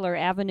 Flagler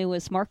Avenue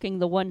is marking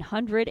the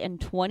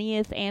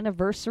 120th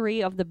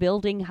anniversary of the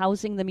building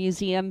housing the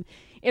museum.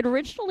 It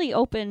originally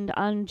opened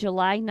on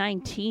July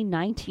 19,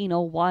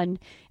 1901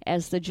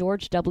 as the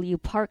George W.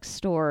 Park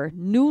store,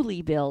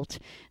 newly built.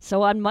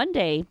 So on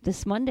Monday,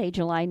 this Monday,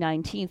 July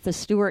 19th, the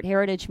Stuart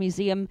Heritage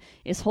Museum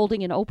is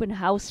holding an open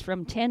house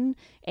from 10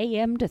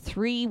 a.m. to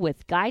 3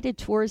 with guided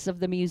tours of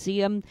the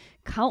museum,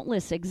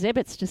 countless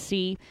exhibits to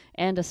see,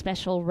 and a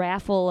special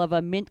raffle of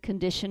a mint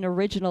condition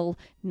original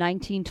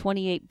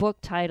 1928 book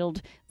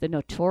titled The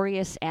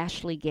Notorious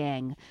Ashley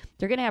Gang.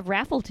 They're going to have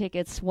raffle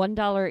tickets,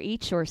 $1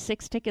 each or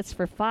 6 tickets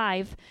for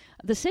 $5.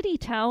 The city,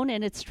 town,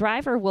 and its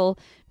driver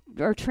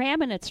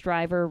tram and its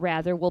driver,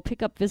 will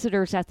pick up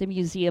visitors at the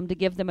museum to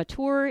give them a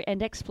tour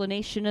and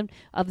explanation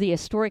of the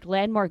historic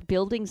landmark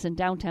buildings in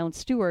downtown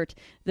Stuart.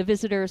 The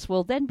visitors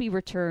will then be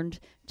returned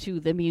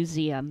to the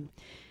museum.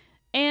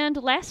 And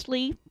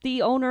lastly,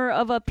 the owner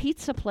of a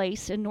pizza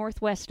place in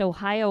Northwest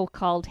Ohio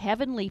called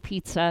Heavenly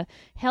Pizza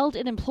held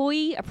an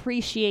Employee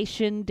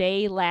Appreciation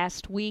Day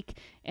last week,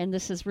 and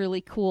this is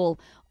really cool.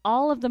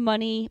 All of the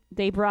money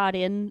they brought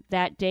in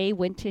that day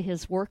went to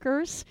his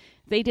workers.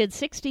 They did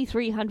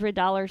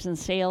 $6,300 in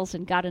sales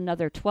and got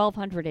another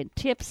 $1,200 in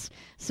tips,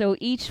 so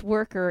each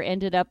worker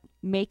ended up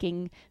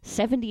making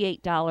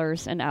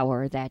 $78 an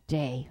hour that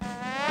day.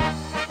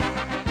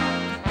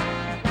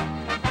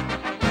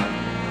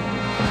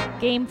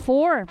 Game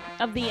 4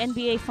 of the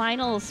NBA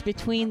Finals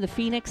between the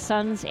Phoenix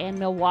Suns and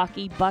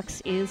Milwaukee Bucks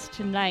is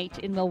tonight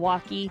in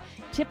Milwaukee.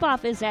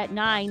 Tip-off is at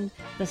 9.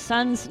 The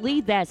Suns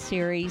lead that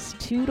series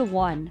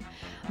 2-1.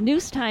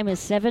 News time is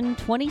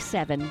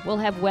 7:27. We'll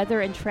have weather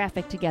and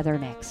traffic together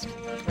next.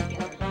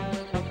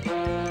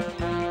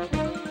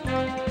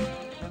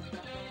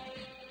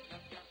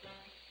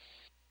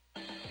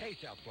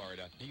 South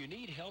Florida. Do you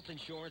need health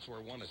insurance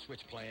or want to switch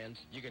plans?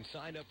 You can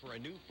sign up for a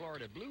new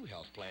Florida Blue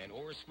health plan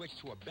or switch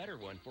to a better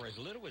one for as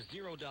little as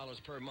 $0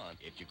 per month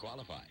if you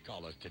qualify.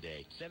 Call us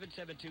today,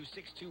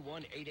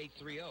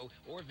 772-621-8830,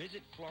 or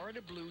visit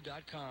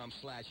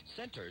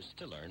floridablue.com/centers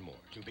to learn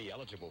more. To be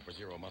eligible for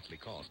zero monthly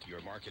cost,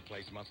 your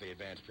Marketplace monthly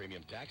advance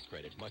premium tax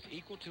credit must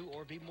equal to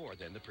or be more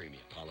than the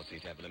premium.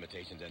 Policies have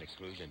limitations and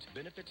exclusions.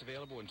 Benefits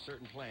available in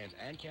certain plans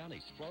and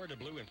counties. Florida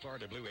Blue and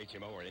Florida Blue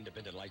HMO are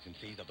independent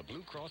licensees of the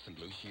Blue Cross and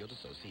Blue Shield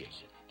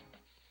Association.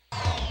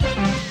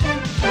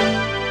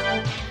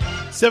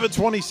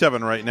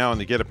 7:27 right now in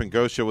the Get Up and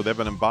Go show with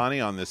Evan and Bonnie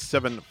on this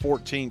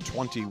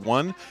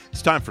 7/14/21.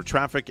 It's time for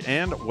traffic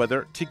and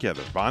weather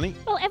together. Bonnie?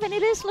 Well, Evan,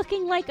 it is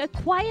looking like a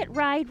quiet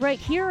ride right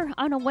here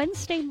on a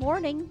Wednesday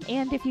morning.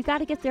 And if you got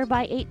to get there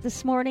by 8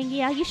 this morning,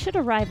 you should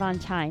arrive on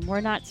time.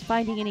 We're not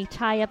finding any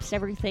tie-ups,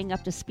 everything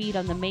up to speed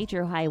on the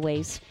major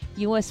highways.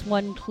 US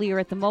 1 clear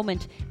at the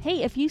moment.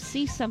 Hey, if you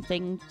see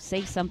something,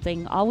 say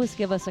something. Always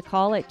give us a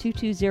call at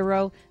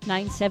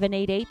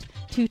 220-9788,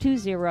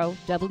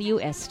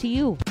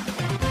 220-WSTU.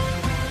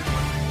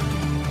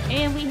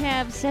 And we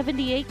have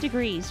 78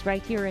 degrees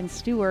right here in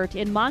Stuart.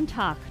 In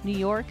Montauk, New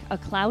York, a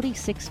cloudy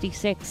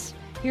 66.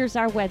 Here's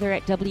our weather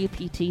at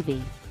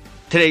WPTV.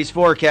 Today's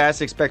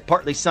forecast, expect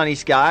partly sunny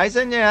skies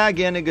and,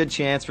 again, a good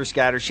chance for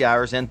scattered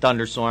showers and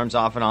thunderstorms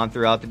off and on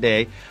throughout the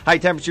day. High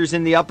temperatures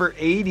in the upper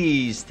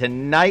 80s.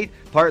 Tonight,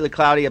 partly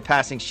cloudy, a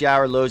passing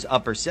shower, lows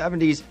upper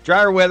 70s.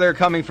 Drier weather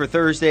coming for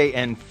Thursday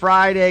and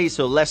Friday,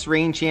 so less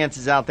rain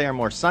chances out there,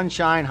 more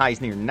sunshine, highs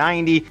near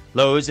 90,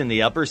 lows in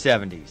the upper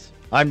 70s.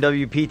 I'm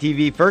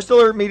WPTV First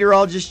Alert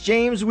meteorologist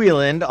James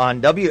Wieland on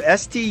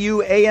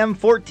WSTU AM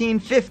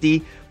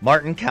 1450,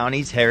 Martin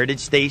County's Heritage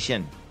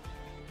Station.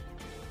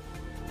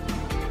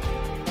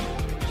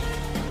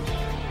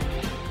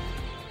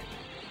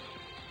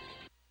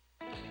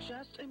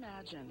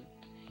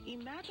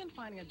 Imagine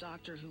finding a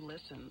doctor who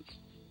listens.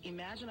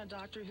 Imagine a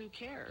doctor who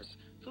cares,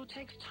 who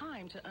takes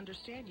time to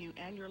understand you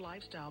and your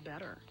lifestyle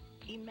better.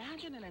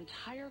 Imagine an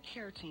entire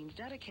care team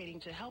dedicating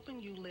to helping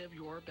you live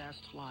your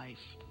best life.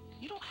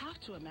 You don't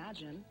have to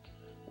imagine.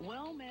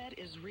 WellMed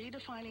is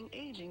redefining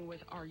aging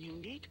with our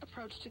unique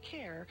approach to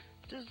care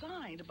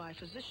designed by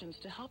physicians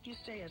to help you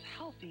stay as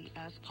healthy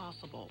as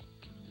possible.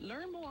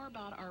 Learn more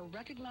about our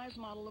recognized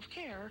model of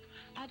care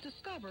at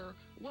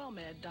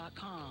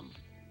discoverwellmed.com.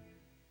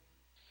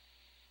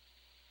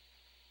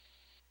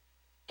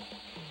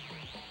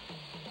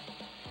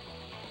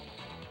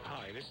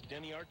 Hi, this is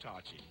Denny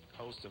Artachi,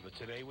 host of the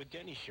Today with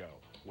Denny show,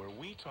 where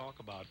we talk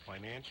about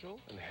financial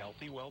and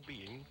healthy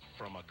well-being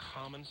from a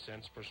common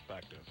sense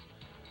perspective.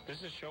 This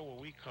is a show where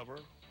we cover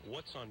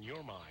what's on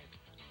your mind,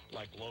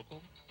 like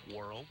local,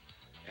 world,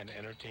 and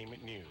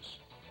entertainment news.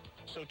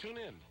 So tune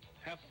in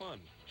Have fun.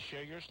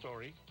 Share your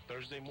story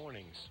Thursday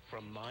mornings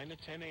from 9 to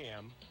 10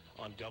 a.m.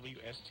 on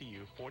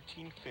WSTU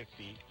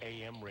 1450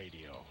 AM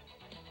radio.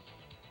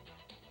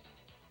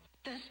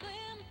 The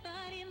Slim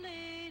Body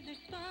Laser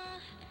Spa,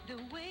 the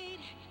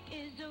wait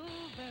is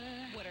over.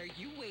 What are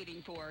you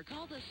waiting for?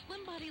 Call the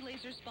Slim Body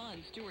Laser Spa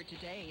in Stewart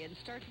today and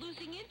start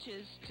losing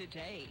inches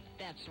today.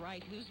 That's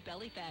right, lose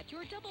belly fat,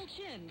 your double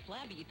chin,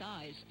 flabby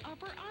thighs,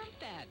 upper arm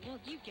fat.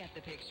 Well, you get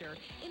the picture.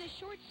 In a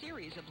short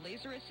series of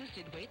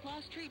laser-assisted weight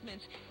loss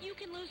treatments, you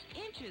can lose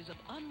inches of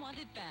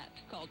unwanted fat.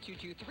 Call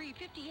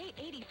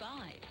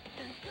 223-5885.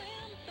 The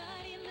Slim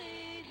Body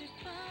Laser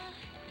Spa,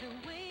 the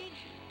wait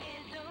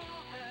is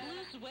over.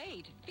 Lose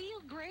weight, feel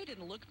great,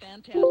 and look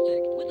fantastic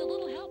with a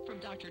little help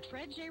from Dr.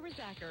 Fred J.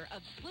 Rizacker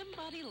of Slim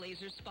Body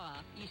Laser Spa,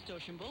 East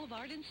Ocean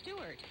Boulevard in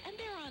Stewart. And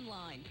they're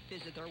online.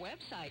 Visit their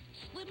website,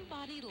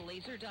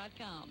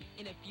 slimbodylaser.com.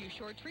 In a few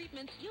short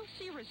treatments, you'll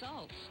see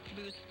results.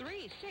 Lose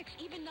 3, 6,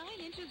 even 9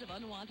 inches of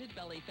unwanted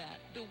belly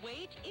fat. The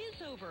wait is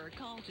over.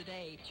 Call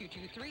today,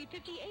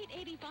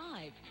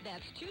 223-5885.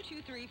 That's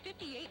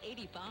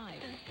 223-5885.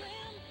 The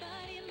Slim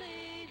Body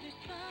Laser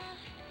Spa,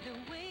 the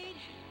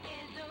wait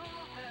is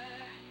over.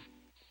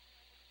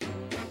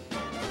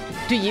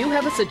 Do you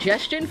have a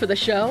suggestion for the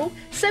show?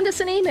 Send us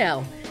an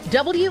email,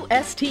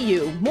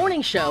 WSTU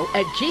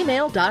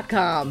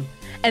morningshow@gmail.com.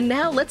 And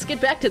now let's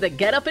get back to the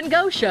Get Up and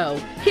Go show.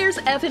 Here's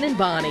Evan and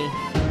Bonnie.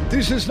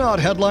 This is not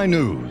headline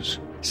news.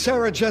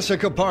 Sarah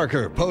Jessica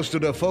Parker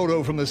posted a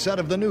photo from the set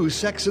of the new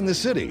Sex and the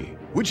City,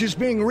 which is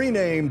being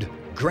renamed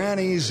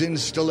Grannies in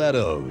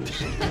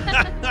Stilettos.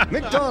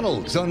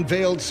 McDonald's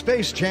unveiled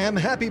Space Jam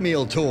Happy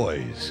Meal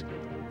toys.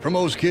 For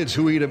most kids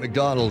who eat at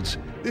McDonald's,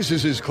 this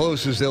is as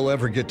close as they'll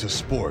ever get to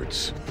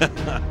sports.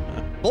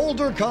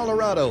 Boulder,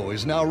 Colorado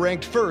is now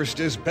ranked first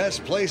as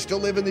best place to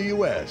live in the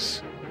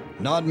U.S.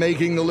 Not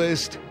making the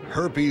list,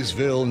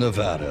 Herpesville,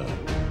 Nevada.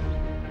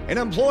 An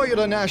employee at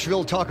a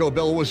Nashville Taco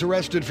Bell was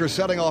arrested for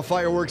setting off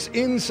fireworks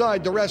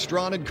inside the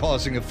restaurant and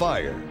causing a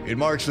fire. It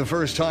marks the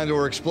first time there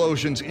were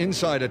explosions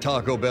inside a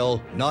Taco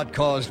Bell, not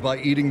caused by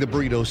eating the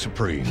Burrito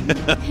Supreme.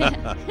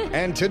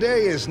 And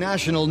today is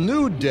National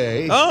Nude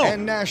Day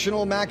and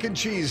National Mac and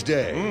Cheese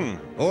Day.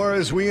 Or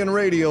as we in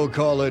radio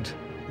call it,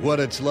 what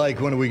it's like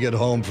when we get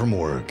home from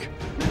work.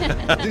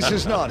 This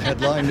is not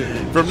headline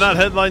news. From not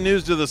headline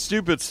news to the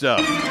stupid stuff.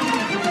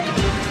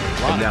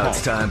 And now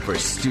it's time for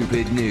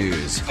Stupid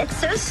News. It's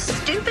so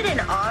stupid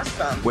and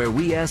awesome. Where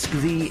we ask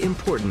the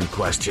important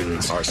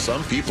questions. Are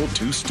some people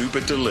too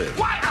stupid to live?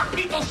 Why are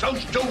people so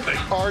stupid?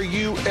 Are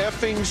you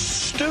effing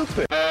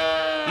stupid?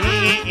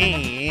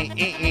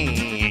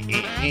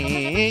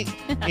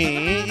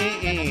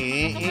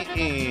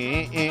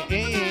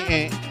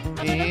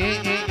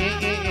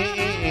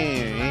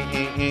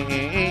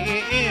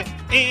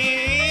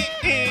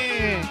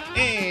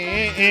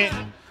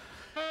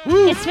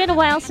 It's been a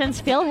while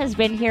since Phil has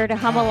been here to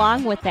hum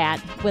along with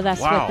us with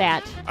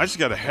that. I just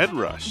got a head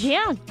rush.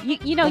 Yeah,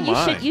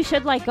 you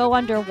should like go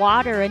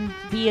underwater and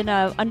be in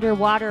a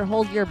underwater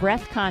hold your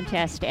breath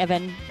contest,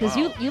 Evan, because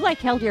you like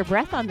held your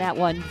breath on that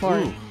one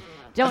for.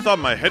 I thought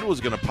my head was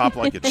going to pop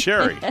like a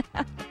cherry.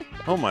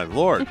 Oh my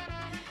Lord!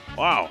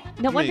 Wow.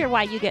 No wonder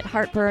why you get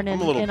heartburn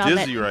and I'm a little and all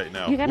dizzy that. right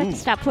now. You got to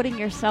stop putting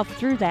yourself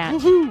through that.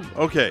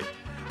 Okay,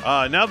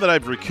 now that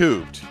I've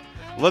recouped.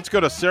 Let's go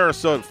to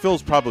Sarasota.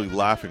 Phil's probably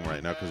laughing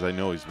right now because I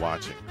know he's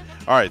watching.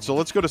 All right, so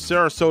let's go to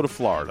Sarasota,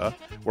 Florida,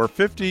 where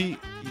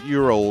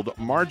 50-year-old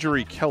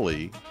Marjorie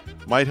Kelly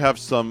might have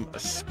some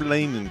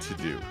explaining to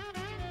do.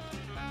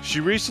 She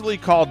recently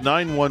called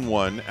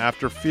 911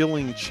 after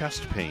feeling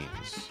chest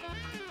pains,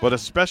 but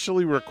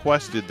especially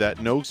requested that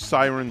no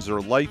sirens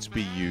or lights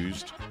be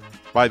used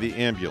by the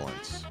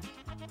ambulance.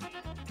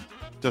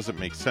 Doesn't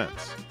make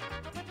sense.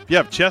 If you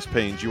have chest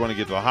pains, you want to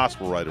get to the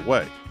hospital right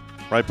away.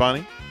 Right,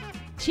 Bonnie?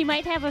 She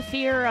might have a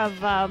fear of,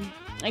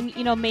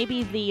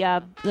 maybe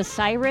the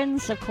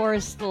sirens. Of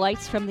course, the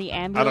lights from the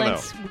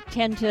ambulance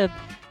tend to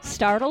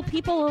startle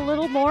people a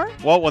little more.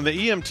 Well, when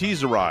the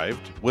EMTs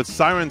arrived with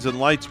sirens and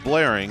lights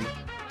blaring,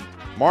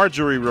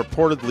 Marjorie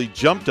reportedly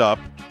jumped up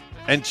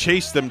and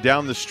chased them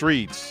down the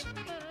streets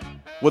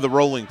with a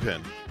rolling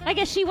pin. I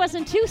guess she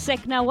wasn't too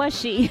sick now, was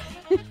she?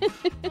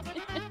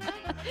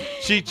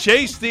 She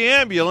chased the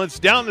ambulance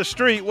down the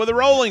street with a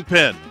rolling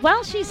pin.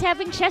 While she's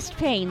having chest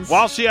pains.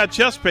 While she had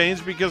chest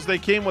pains because they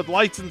came with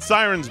lights and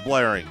sirens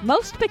blaring.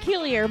 Most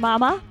peculiar,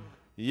 Mama.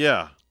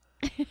 Yeah.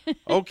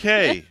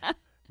 Okay.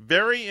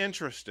 Very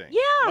interesting.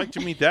 Yeah. I'd like to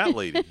meet that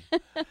lady.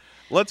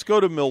 Let's go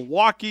to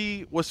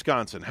Milwaukee,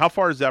 Wisconsin. How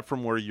far is that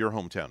from where your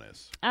hometown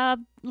is? At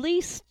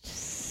least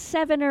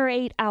 7 or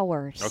 8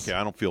 hours. Okay,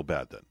 I don't feel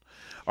bad then.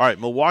 All right,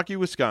 Milwaukee,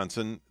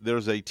 Wisconsin,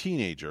 there's a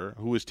teenager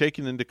who was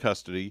taken into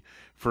custody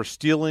for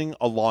stealing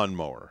a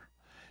lawnmower.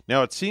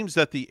 Now, it seems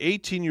that the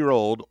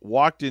 18-year-old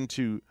walked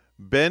into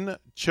Ben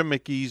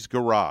Chemicki's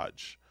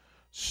garage,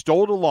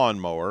 stole a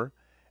lawnmower,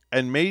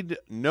 and made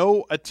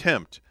no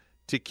attempt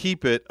to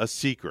keep it a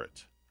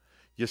secret.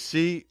 You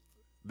see,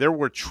 there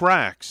were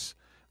tracks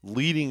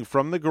leading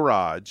from the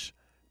garage,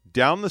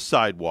 down the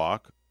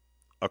sidewalk,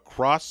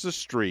 across the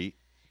street,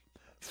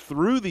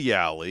 through the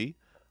alley,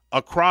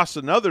 across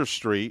another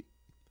street,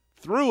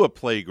 through a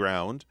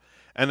playground,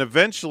 and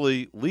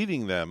eventually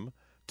leading them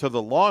to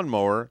the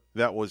lawnmower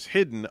that was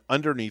hidden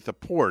underneath a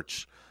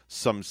porch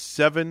some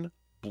 7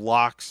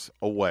 blocks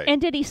away. And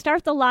did he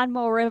start the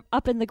lawnmower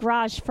up in the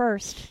garage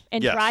first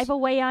and drive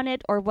away on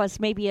it, or was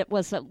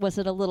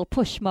it a little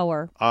push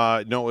mower?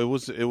 No, it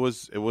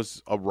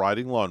was a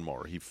riding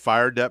lawnmower. He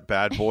fired that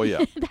bad boy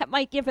up. That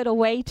might give it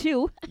away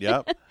too.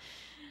 Yep.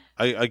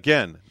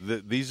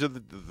 These are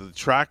the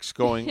tracks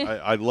going.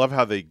 I love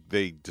how they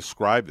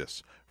describe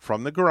this.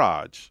 From the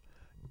garage,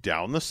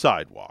 down the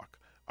sidewalk,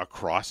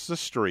 across the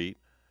street,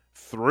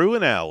 through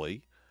an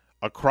alley,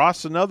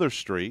 across another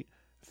street,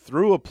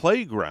 through a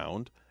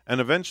playground, and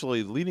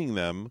eventually leading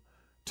them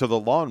to the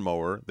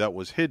lawnmower that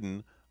was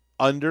hidden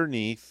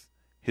underneath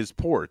his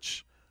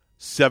porch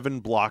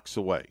 7 blocks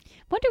away.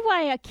 Wonder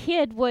why a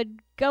kid would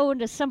go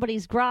into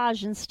somebody's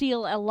garage and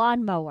steal a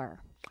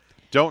lawnmower.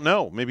 Don't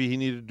know. Maybe he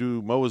needed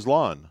to mow his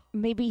lawn.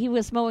 Maybe he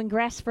was mowing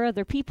grass for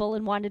other people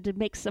and wanted to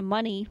make some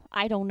money.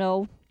 I don't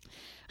know.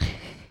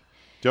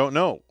 Don't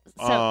know.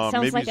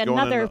 Sounds like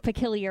another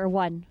peculiar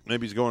one.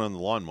 Maybe he's going in the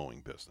lawn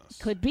mowing business.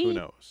 Could be. Who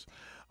knows?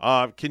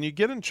 Can you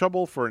get in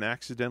trouble for an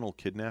accidental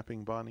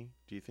kidnapping, Bonnie?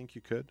 Do you think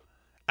you could?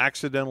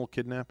 Accidental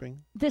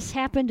kidnapping? This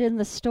happened in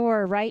the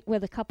store, right,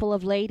 with a couple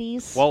of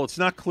ladies? Well, it's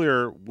not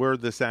clear where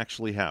this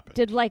actually happened.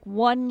 Did,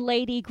 one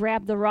lady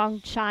grab the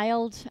wrong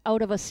child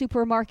out of a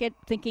supermarket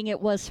thinking it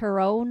was her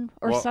own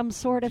or some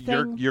sort of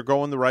thing? You're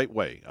going the right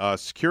way.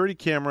 Security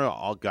camera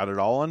got it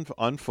all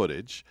on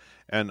footage,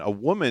 and a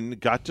woman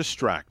got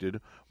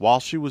distracted while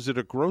she was at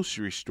a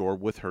grocery store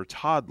with her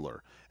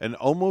toddler and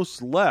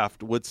almost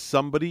left with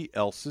somebody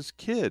else's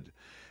kid.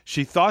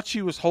 She thought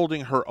she was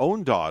holding her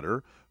own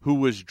daughter, who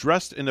was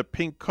dressed in a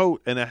pink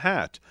coat and a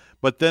hat.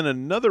 But then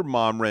another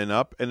mom ran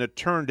up, and it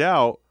turned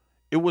out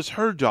it was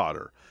her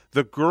daughter.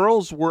 The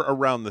girls were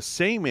around the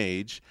same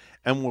age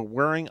and were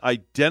wearing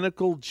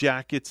identical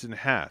jackets and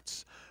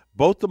hats.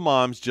 Both the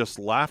moms just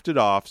laughed it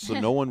off, so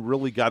no one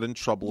really got in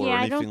trouble or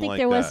anything like that. Yeah, I don't think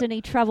there was any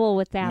trouble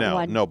with that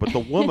one. No, but the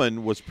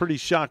woman was pretty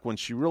shocked when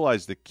she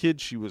realized the kid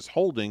she was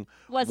holding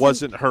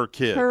wasn't her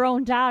kid. Her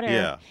own daughter.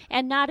 Yeah.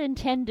 And not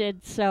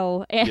intended,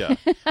 so. Yeah.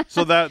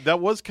 So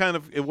that was kind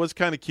of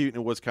cute, and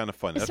it was kind of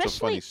fun. Especially that's a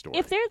funny story.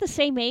 If they're the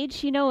same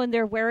age, and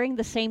they're wearing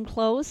the same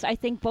clothes, I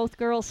think both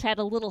girls had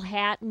a little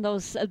hat and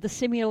those the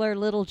similar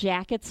little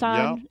jackets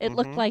on. Yeah. It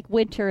looked like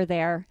winter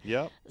there.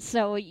 Yeah.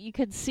 So you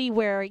could see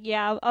where,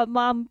 a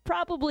mom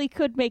probably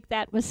could make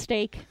that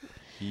mistake.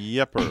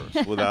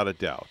 Yepers, without a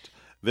doubt.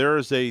 There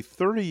is a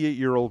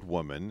 38-year-old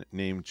woman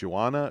named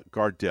Joanna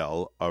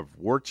Gardell of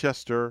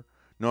Worcester,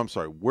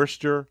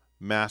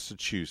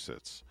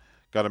 Massachusetts.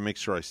 Got to make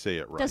sure I say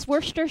it right. Does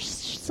Worcester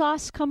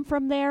sauce come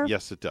from there?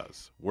 Yes, it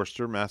does.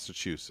 Worcester,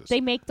 Massachusetts.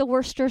 They make the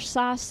Worcester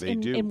sauce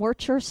in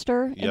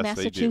Worcester, in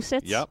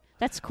Massachusetts? They do. Yep.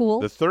 That's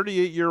cool. The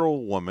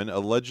 38-year-old woman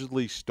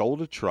allegedly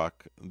stole a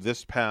truck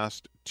this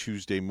past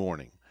Tuesday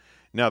morning.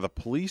 Now, the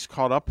police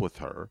caught up with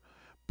her,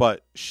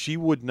 but she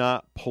would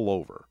not pull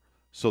over,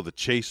 so the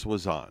chase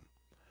was on.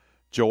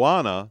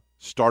 Joanna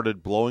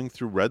started blowing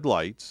through red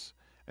lights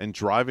and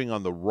driving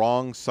on the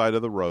wrong side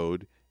of the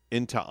road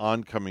into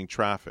oncoming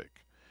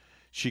traffic.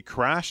 She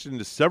crashed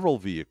into several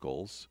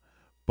vehicles,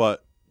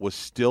 but was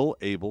still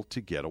able to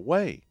get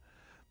away.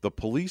 The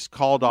police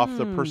called off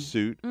the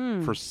pursuit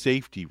for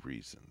safety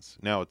reasons.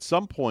 Now, at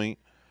some point,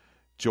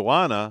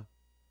 Joanna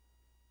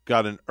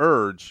got an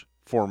urge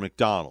for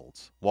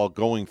McDonald's while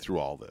going through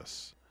all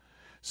this.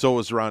 So it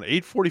was around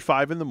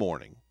 8:45 in the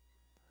morning.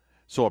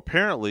 So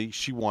apparently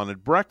she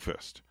wanted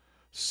breakfast.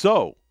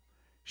 So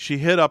she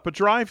hit up a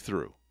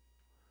drive-thru.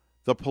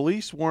 The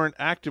police weren't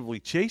actively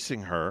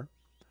chasing her,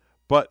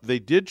 but they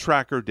did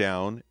track her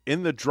down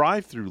in the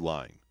drive-thru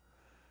line.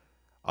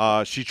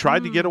 She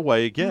tried to get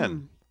away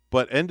again,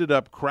 but ended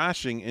up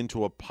crashing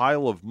into a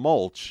pile of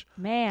mulch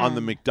on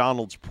the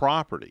McDonald's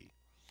property.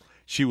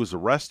 She was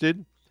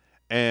arrested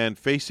and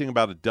facing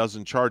about a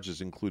dozen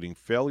charges, including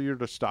failure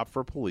to stop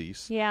for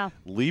police,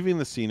 leaving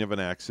the scene of an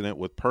accident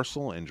with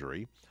personal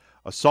injury,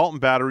 assault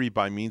and battery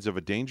by means of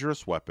a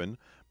dangerous weapon,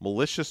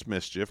 malicious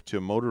mischief to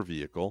a motor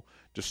vehicle,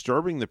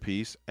 disturbing the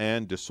peace,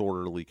 and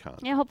disorderly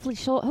conduct. Yeah,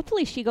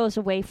 hopefully she goes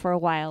away for a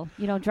while.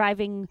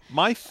 Driving.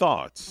 My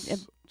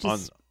thoughts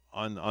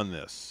on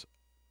this: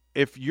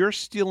 if you're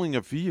stealing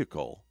a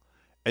vehicle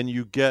and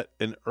you get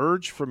an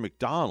urge for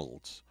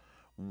McDonald's,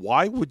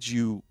 why would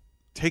you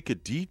take a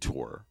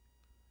detour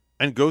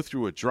and go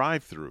through a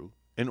drive-thru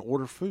and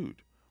order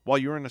food while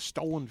you're in a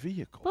stolen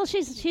vehicle? Well,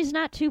 she's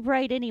not too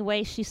bright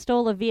anyway. She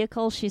stole a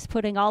vehicle. She's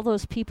putting all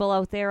those people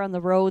out there on the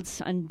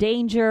roads in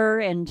danger,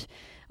 and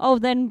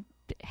then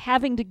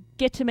having to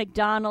get to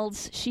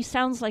McDonald's. She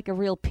sounds like a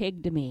real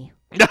pig to me.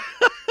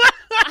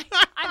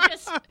 I'm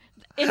just,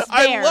 it's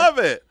there.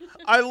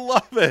 I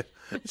love it.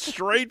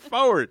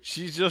 Straightforward.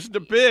 She's just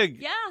a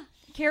pig.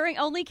 Yeah,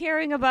 only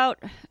caring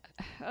about.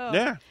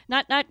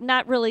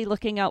 Not really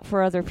looking out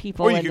for other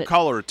people. Or you could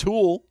call her a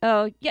tool.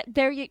 Oh, yeah,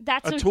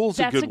 that's a tool's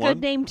a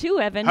good name too,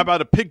 Evan. How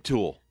about a pig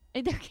tool?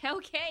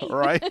 Okay. All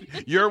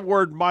right? Your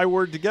word, my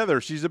word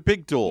together. She's a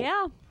pig tool.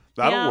 Yeah.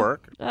 That'll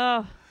work.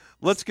 Oh.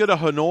 Let's go to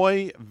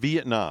Hanoi,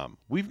 Vietnam.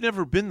 We've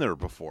never been there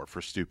before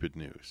for stupid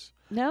news.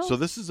 No. So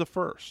this is a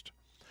first.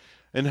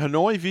 In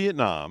Hanoi,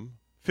 Vietnam,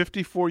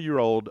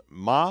 54-year-old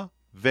Ma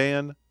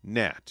Van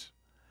Nat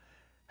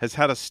has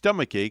had a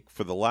stomach ache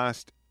for the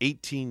last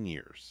 18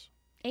 years.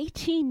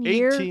 18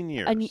 years? 18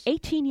 years. An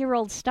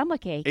 18-year-old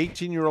stomach ache.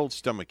 18-year-old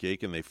stomach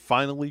ache, and they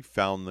finally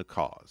found the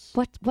cause.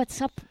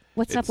 What's up?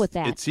 What's up with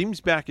that? It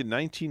seems back in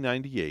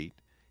 1998,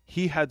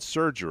 he had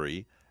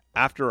surgery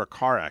after a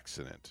car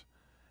accident,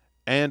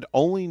 and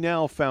only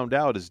now found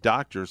out his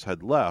doctors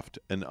had left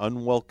an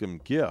unwelcome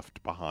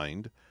gift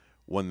behind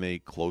when they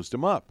closed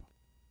him up.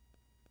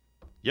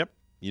 Yep.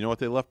 You know what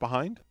they left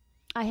behind?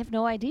 I have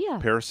no idea.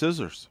 Pair of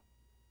scissors.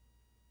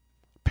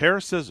 Pair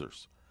of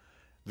scissors.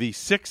 The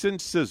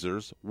 6-inch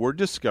scissors were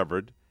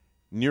discovered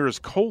near his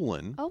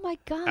colon. Oh my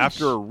gosh!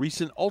 After a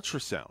recent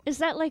ultrasound. Is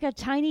that like a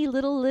tiny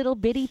little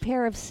bitty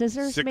pair of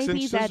scissors? 6-inch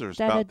maybe scissors,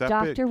 that a about that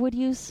doctor big. would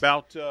use?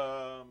 About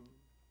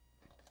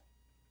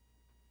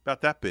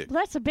that big.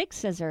 Well, that's a big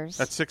scissors.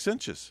 That's 6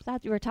 inches. I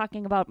thought you were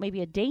talking about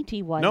maybe a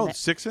dainty one. No,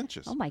 6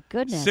 inches. Oh my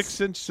goodness!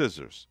 6-inch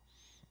scissors.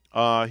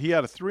 He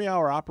had a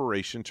 3-hour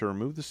operation to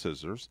remove the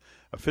scissors.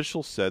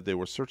 Officials said they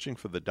were searching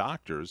for the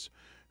doctors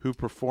who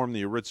performed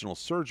the original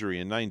surgery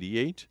in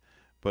 '98,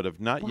 but have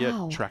not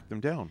yet tracked them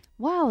down.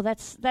 Wow,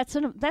 that's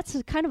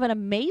a kind of an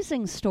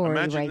amazing story.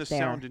 Imagine right this there.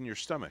 sound in your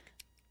stomach.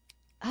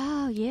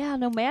 Oh yeah,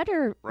 no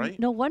matter. Right?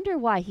 No wonder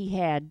why he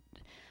had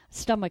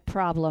stomach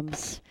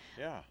problems.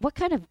 Yeah. What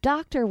kind of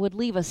doctor would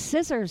leave a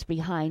scissors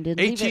behind? And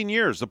 18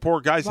 years. The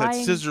poor guy's had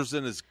lying scissors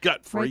in his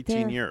gut for right 18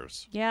 there?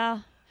 years.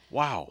 Yeah.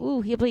 Wow.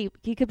 Ooh,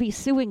 he could be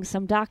suing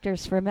some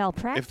doctors for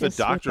malpractice. If the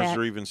doctors with that.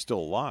 are even still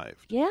alive.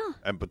 Yeah.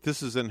 But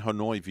this is in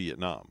Hanoi,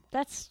 Vietnam.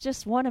 That's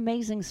just one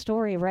amazing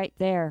story right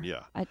there.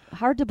 Yeah.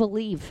 Hard to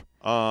believe.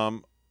 I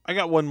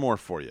got one more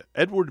for you.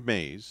 Edward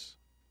Mays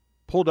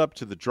pulled up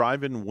to the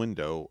drive-in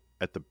window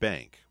at the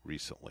bank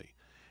recently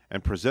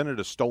and presented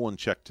a stolen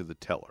check to the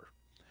teller.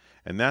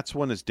 And that's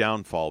when his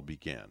downfall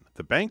began.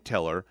 The bank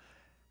teller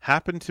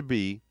happened to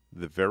be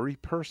the very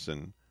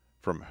person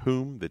from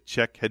whom the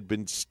check had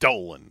been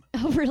stolen.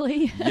 Oh,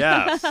 really?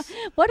 Yes.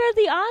 What are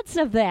the odds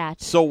of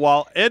that? So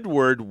while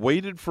Edward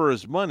waited for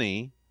his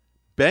money,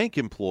 bank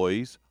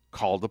employees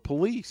called the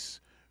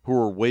police, who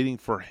were waiting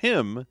for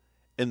him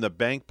in the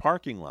bank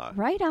parking lot.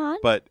 Right on.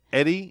 But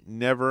Eddie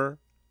never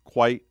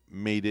quite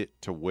made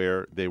it to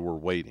where they were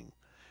waiting.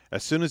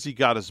 As soon as he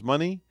got his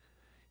money,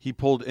 he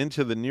pulled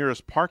into the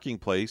nearest parking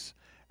place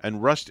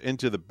and rushed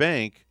into the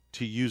bank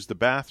to use the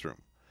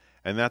bathroom.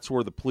 And that's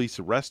where the police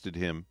arrested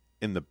him,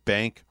 in the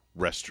bank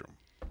restroom.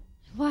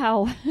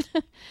 Wow.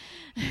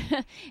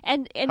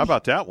 and how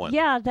about that one?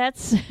 Yeah,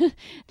 that's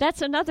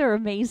another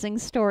amazing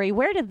story.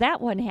 Where did that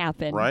one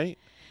happen? Right?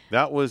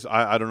 That was,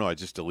 I don't know, I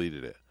just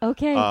deleted it.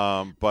 Okay.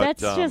 But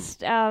that's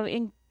just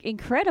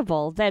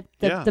incredible that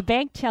the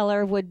bank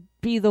teller would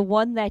be the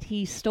one that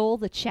he stole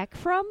the check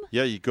from.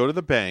 Yeah, you go to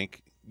the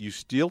bank, you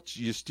steal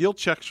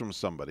checks from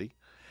somebody,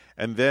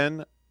 and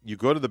then you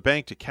go to the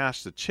bank to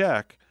cash the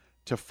check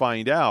to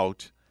find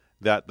out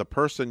that the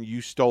person you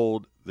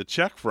stole the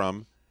check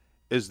from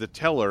is the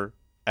teller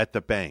at the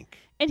bank.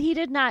 And he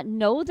did not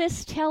know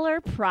this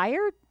teller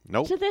prior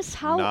to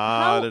this?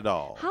 Not at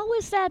all. How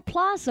is that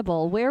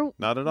plausible?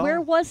 Not at all.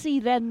 Where was he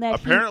then that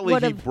Apparently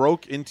he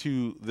broke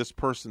into this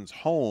person's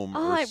home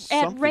or at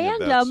something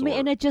random, of that sort.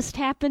 and it just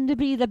happened to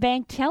be the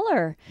bank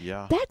teller.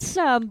 Yeah. That's,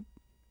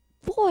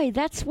 boy,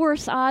 that's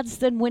worse odds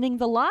than winning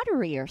the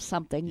lottery or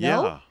something,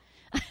 no? Yeah.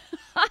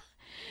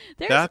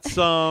 That's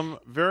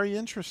very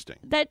interesting.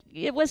 That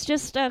it was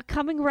just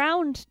coming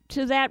round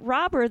to that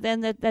robber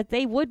then that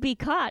they would be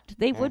caught.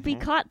 They would be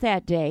caught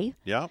that day.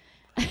 Yeah.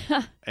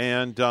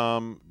 And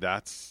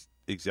that's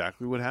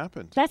exactly what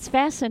happened. That's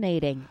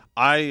fascinating.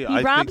 I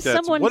think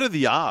that's, what are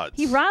the odds?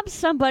 He robs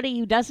somebody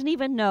who doesn't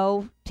even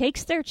know,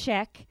 takes their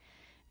check,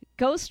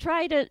 tries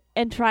to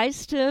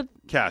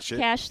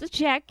cash the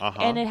check,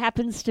 and it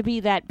happens to be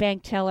that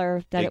bank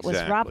teller that it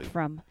was robbed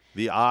from.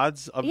 The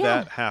odds of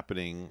that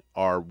happening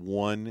are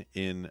 1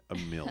 in a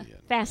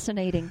million.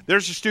 Fascinating.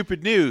 There's your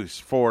stupid news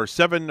for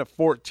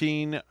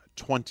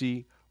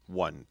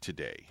 7/14/21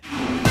 today.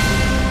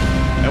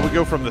 And we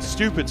go from the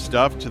stupid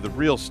stuff to the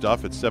real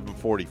stuff at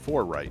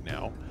 7:44 right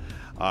now.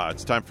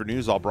 It's time for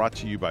news, all brought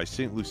to you by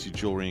St. Lucie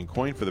Jewelry and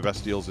Coin for the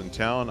best deals in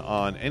town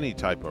on any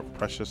type of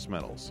precious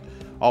metals.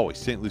 Always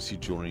St. Lucie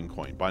Jewelry and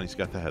Coin. Bonnie's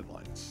got the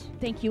headlines.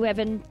 Thank you,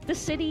 Evan. The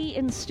city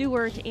in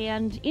Stewart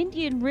and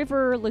Indian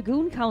River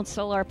Lagoon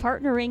Council are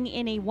partnering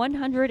in a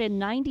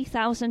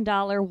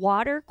 $190,000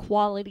 water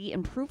quality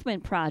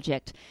improvement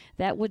project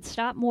that would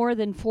stop more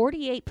than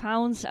 48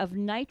 pounds of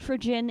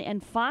nitrogen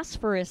and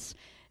phosphorus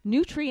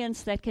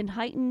nutrients that can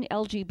heighten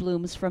algae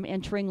blooms from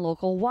entering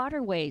local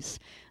waterways.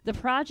 The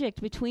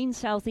project between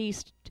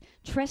Southeast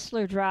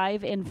Tressler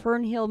Drive and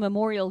Fernhill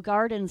Memorial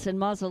Gardens and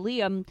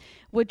Mausoleum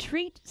would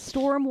treat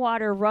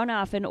stormwater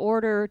runoff in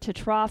order to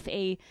trough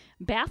a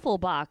baffle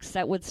box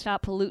that would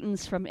stop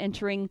pollutants from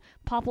entering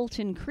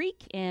Poppleton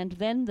Creek and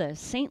then the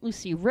St.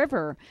 Lucie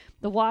River.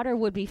 The water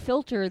would be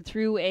filtered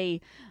through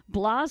a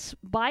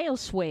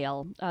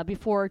bioswale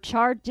before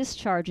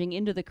discharging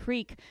into the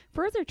creek,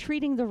 further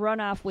treating the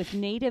runoff with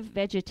native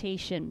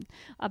vegetation.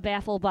 A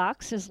baffle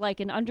box is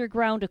like an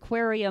underground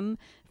aquarium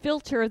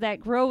filter that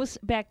grows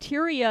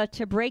bacteria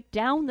to break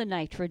down the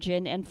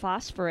nitrogen and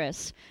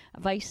phosphorus.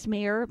 Vice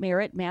Mayor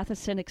Merritt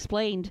Matheson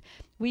explained,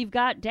 "We've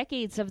got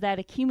decades of that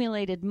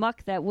accumulated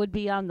muck that would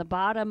be on the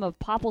bottom of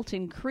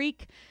Poppleton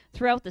Creek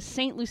throughout the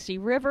St. Lucie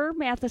River,"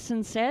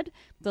 Matheson said.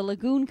 The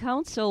Lagoon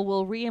Council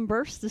will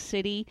reimburse the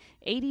city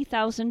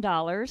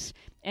 $80,000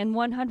 and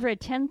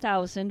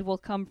 $110,000 will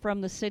come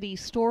from the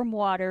city's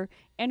Stormwater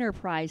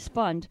Enterprise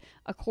Fund,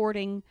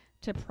 according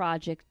to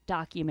project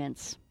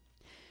documents.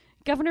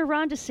 Governor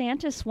Ron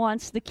DeSantis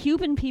wants the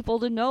Cuban people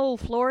to know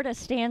Florida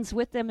stands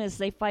with them as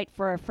they fight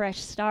for a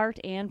fresh start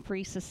and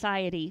free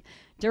society.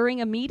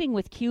 During a meeting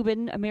with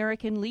Cuban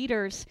American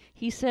leaders,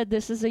 he said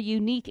this is a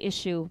unique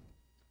issue.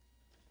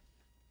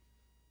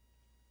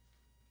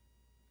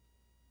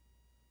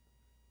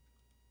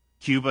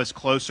 Cuba's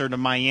closer to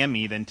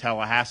Miami than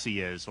Tallahassee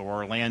is,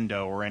 or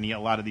Orlando, or a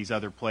lot of these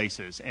other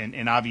places.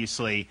 And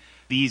obviously,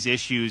 these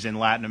issues in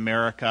Latin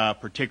America,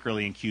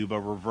 particularly in Cuba,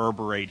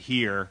 reverberate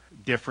here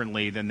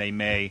differently than they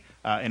may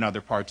in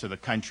other parts of the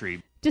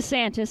country.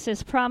 DeSantis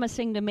is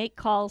promising to make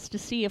calls to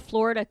see if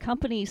Florida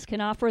companies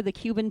can offer the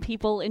Cuban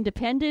people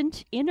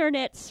independent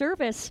internet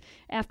service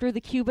after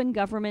the Cuban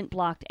government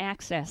blocked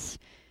access.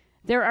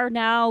 There are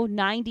now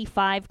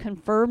 95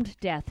 confirmed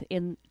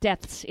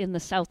deaths in the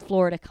South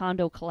Florida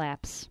condo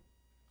collapse.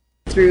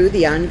 Through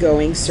the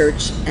ongoing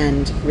search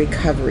and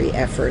recovery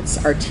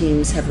efforts, our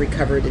teams have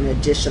recovered an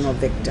additional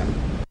victim.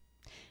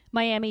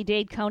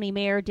 Miami-Dade County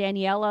Mayor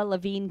Daniela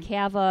Levine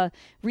Cava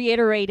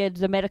reiterated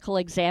the medical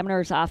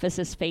examiner's office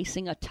is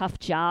facing a tough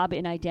job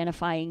in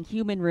identifying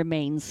human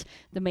remains.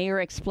 The mayor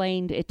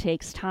explained it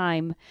takes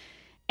time.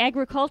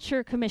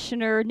 Agriculture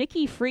Commissioner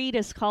Nikki Fried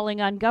is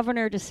calling on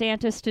Governor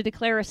DeSantis to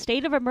declare a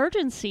state of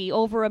emergency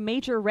over a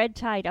major red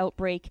tide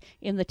outbreak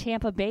in the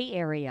Tampa Bay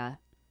area.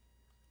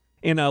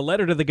 In a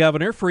letter to the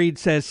governor, Fried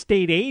says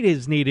state aid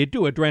is needed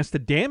to address the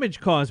damage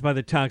caused by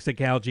the toxic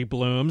algae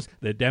blooms.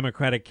 The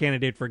Democratic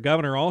candidate for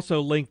governor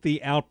also linked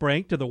the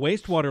outbreak to the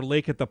wastewater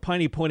leak at the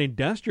Piney Point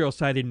industrial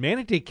site in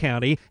Manatee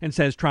County and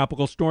says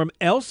Tropical Storm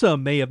Elsa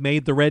may have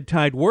made the red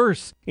tide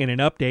worse. In an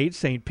update,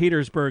 St.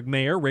 Petersburg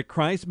Mayor Rick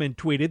Kreisman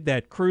tweeted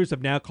that crews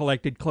have now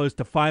collected close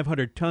to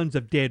 500 tons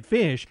of dead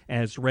fish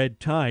as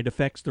red tide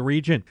affects the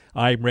region.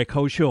 I'm Rick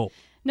Hoschel.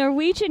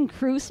 Norwegian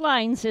Cruise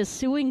Lines is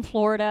suing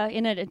Florida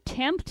in an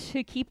attempt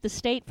to keep the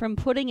state from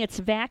putting its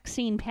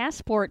vaccine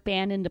passport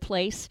ban into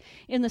place.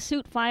 In the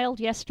suit filed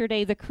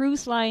yesterday, the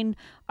cruise line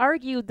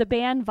argued the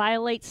ban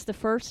violates the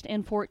First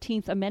and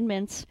 14th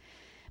Amendments.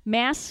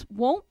 Masks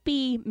won't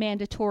be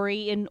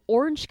mandatory in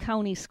Orange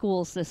County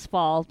schools this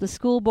fall. The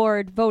school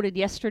board voted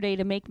yesterday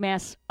to make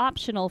masks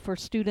optional for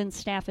students,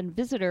 staff, and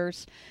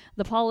visitors.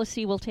 The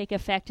policy will take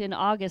effect in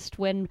August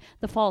when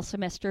the fall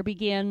semester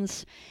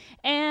begins.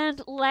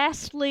 And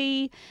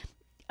lastly,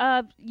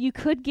 you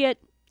could get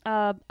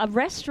a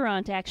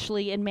restaurant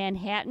actually in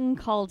Manhattan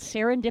called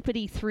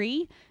Serendipity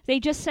 3.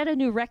 They just set a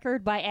new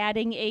record by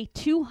adding a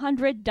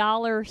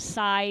 $200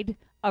 side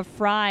of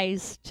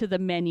fries to the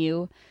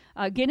menu.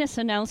 Guinness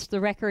announced the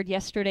record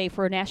yesterday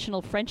for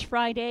National French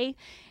Fry Day.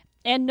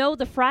 And no,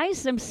 the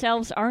fries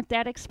themselves aren't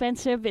that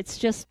expensive. It's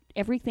just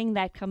everything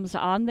that comes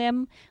on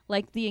them.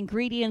 Like the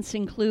ingredients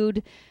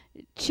include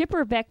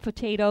chipperbeck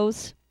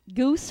potatoes,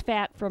 goose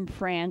fat from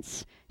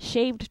France,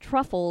 shaved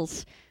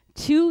truffles,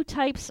 2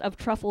 types of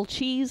truffle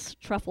cheese,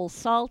 truffle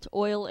salt,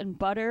 oil, and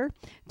butter,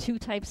 2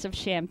 types of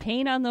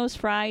champagne on those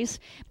fries,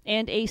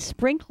 and a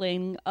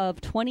sprinkling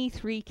of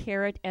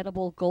 23-karat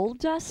edible gold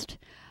dust.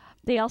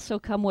 They also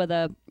come with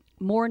a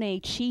Mornay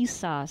cheese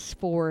sauce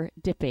for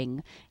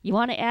dipping. You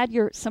want to add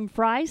some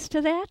fries to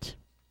that?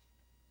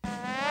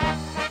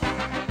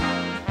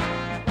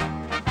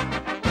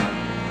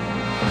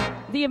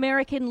 The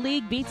American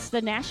League beats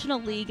the National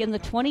League in the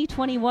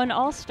 2021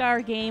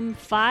 All-Star Game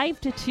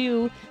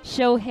 5-2.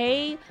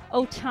 Shohei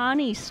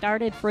Ohtani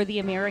started for the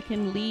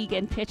American League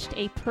and pitched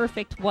a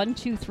perfect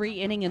 1-2-3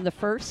 inning in the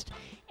first,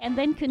 and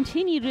then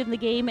continued in the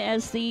game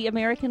as the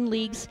American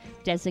League's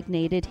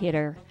designated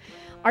hitter.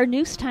 Our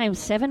news time,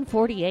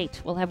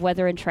 7:48. We'll have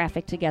weather and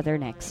traffic together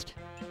next.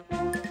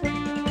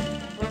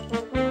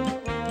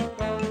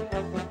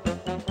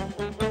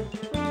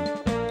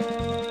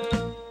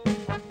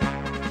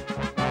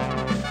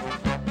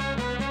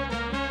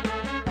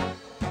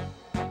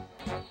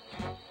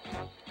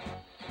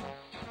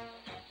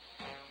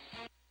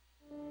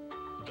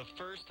 The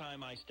first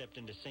time I stepped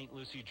into St.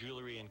 Lucie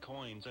Jewelry and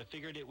Coins, I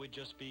figured it would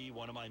just be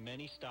one of my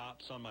many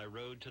stops on my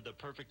road to the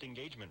perfect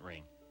engagement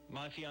ring.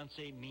 My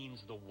fiancée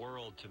means the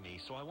world to me,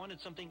 so I wanted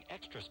something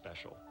extra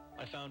special.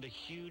 I found a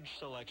huge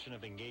selection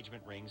of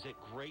engagement rings at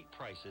great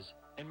prices,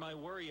 and my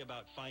worry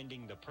about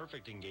finding the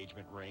perfect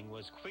engagement ring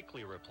was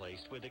quickly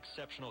replaced with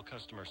exceptional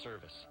customer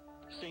service.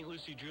 St.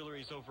 Lucie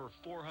Jewelry's over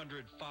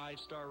 400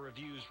 five-star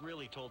reviews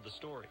really told the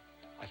story.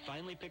 I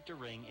finally picked a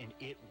ring, and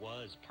it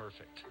was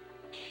perfect.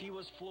 She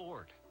was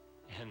floored.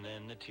 And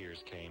then the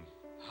tears came.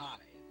 Hi,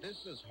 this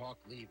is Hawk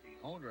Levy,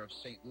 owner of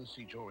St.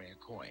 Lucie Jewelry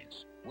and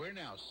Coins. We're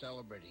now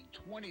celebrating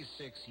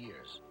 26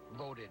 years,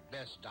 voted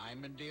best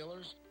diamond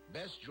dealers,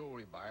 best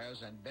jewelry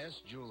buyers, and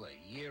best jeweler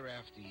year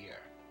after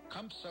year.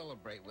 Come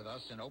celebrate with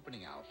us in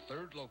opening our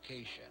third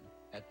location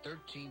at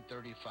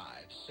 1335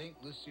 St.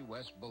 Lucie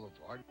West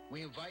Boulevard.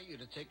 We invite you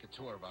to take a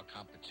tour of our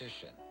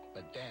competition,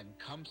 but then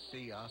come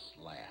see us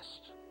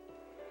last.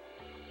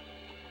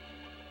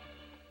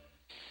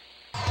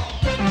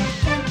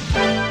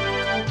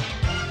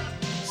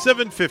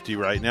 $7:50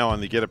 right now on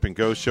the Get Up and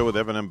Go show with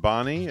Evan and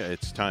Bonnie.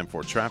 It's time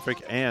for traffic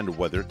and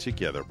weather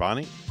together.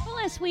 Bonnie? Well,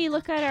 as we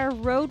look at our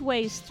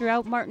roadways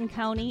throughout Martin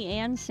County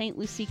and St.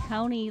 Lucie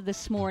County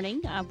this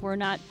morning, we're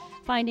not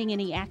finding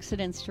any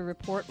accidents to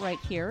report right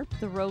here.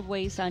 The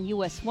roadways on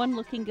US 1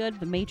 looking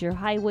good. The major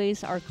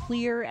highways are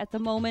clear at the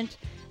moment.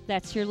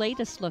 That's your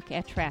latest look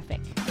at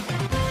traffic.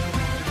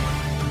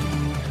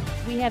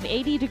 We have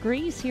 80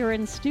 degrees here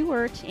in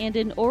Stuart, and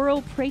in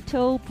Ouro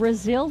Preto,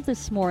 Brazil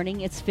this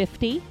morning, it's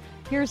 50.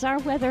 Here's our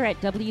weather at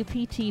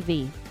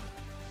WPTV.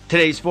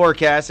 Today's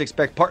forecast,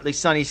 expect partly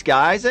sunny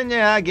skies, and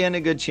again,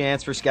 a good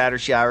chance for scattered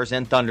showers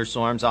and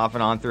thunderstorms off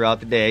and on throughout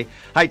the day.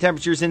 High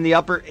temperatures in the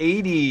upper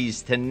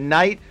 80s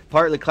tonight,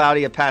 partly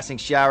cloudy, a passing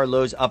shower,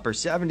 lows upper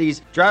 70s.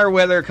 Drier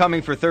weather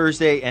coming for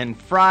Thursday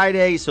and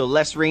Friday, so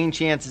less rain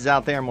chances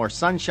out there, more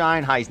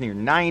sunshine, highs near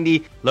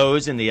 90,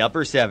 lows in the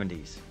upper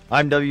 70s.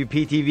 I'm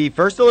WPTV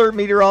First Alert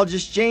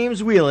meteorologist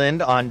James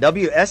Wieland on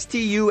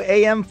WSTU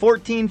AM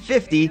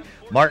 1450,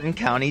 Martin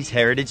County's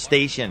Heritage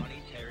Station.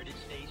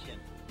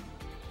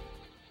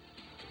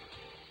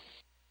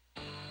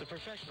 The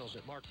professionals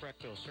at Mark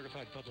Breckville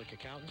Certified Public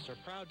Accountants are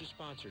proud to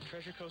sponsor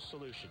Treasure Coast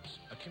Solutions,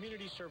 a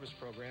community service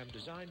program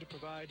designed to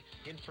provide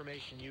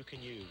information you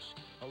can use,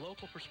 a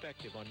local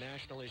perspective on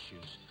national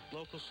issues,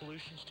 local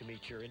solutions to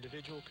meet your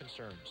individual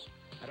concerns.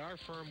 At our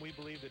firm, we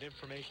believe that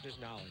information is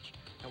knowledge,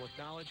 and with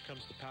knowledge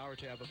comes the power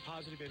to have a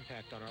positive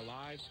impact on our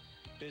lives,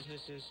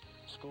 businesses,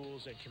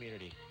 schools, and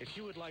community. If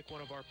you would like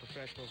one of our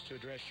professionals to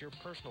address your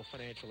personal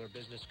financial or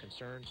business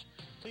concerns,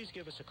 please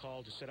give us a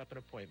call to set up an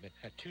appointment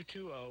at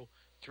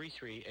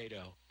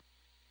 220-3380.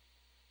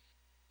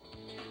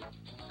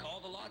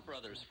 Call the Lott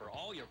Brothers for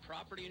all your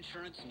property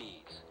insurance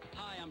needs.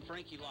 Hi, I'm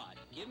Frankie Lott.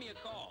 Give me a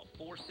call,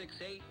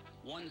 468-1009.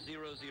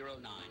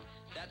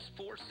 That's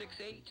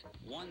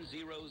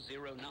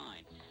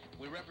 468-1009.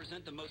 We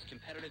represent the most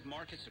competitive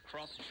markets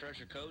across the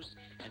Treasure Coast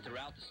and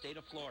throughout the state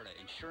of Florida,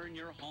 insuring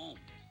your home,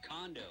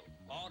 condo,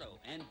 auto,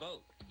 and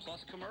boat,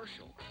 plus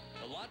commercial.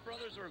 The Lott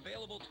Brothers are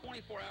available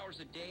 24 hours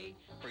a day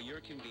for your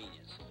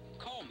convenience.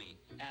 Call me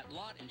at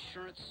Lott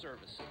Insurance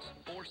Services,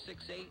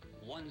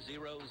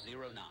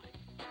 468-1009.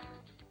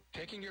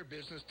 Taking your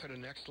business to the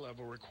next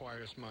level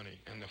requires money,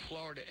 and the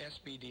Florida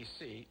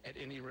SBDC at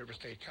Indian River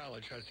State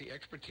College has the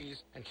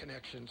expertise and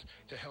connections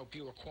to help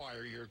you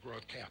acquire your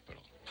growth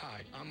capital.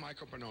 Hi, I'm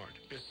Michael Bernard,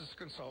 business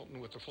consultant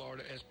with the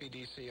Florida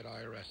SBDC at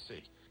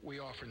IRSC. We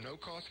offer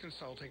no-cost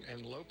consulting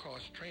and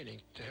low-cost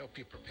training to help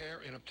you prepare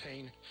and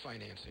obtain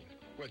financing.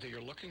 Whether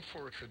you're looking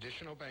for a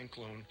traditional bank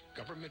loan,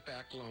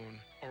 government-backed loan,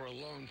 or a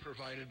loan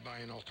provided by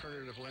an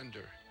alternative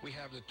lender, we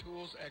have the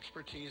tools,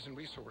 expertise, and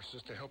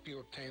resources to help you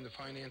obtain the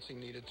financing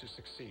needed to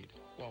succeed.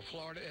 While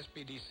Florida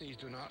SBDCs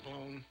do not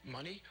loan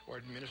money or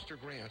administer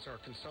grants, our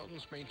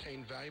consultants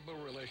maintain valuable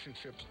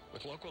relationships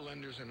with local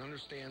lenders and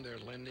understand their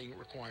lending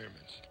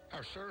requirements.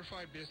 Our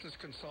certified business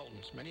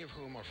consultants, many of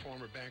whom are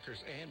former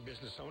bankers and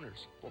business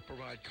owners, will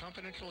provide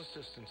confidential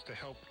assistance to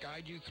help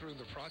guide you through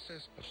the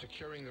process of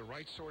securing the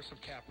right source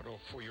of capital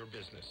for your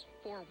business.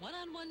 For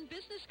one-on-one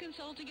business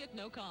consulting at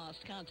no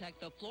cost, contact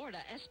the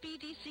Florida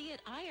SBDC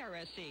at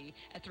IRSC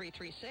at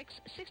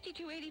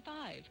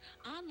 336-6285.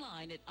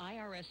 Online at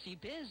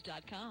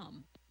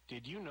irscbiz.com.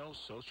 Did you know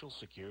Social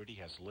Security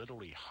has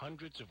literally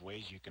hundreds of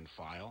ways you can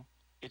file?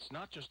 It's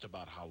not just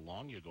about how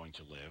long you're going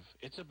to live.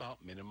 It's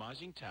about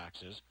minimizing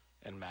taxes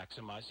and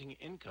maximizing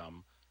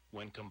income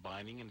when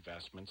combining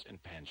investments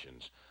and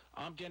pensions.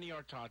 I'm Denny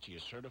Artachi,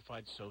 a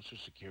certified Social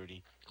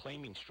Security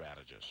claiming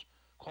strategist.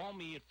 Call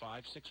me at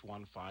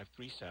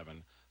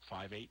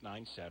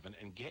 561-537-5897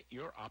 and get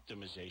your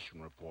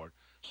optimization report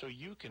so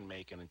you can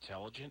make an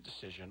intelligent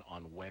decision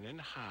on when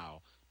and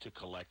how to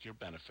collect your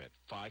benefit.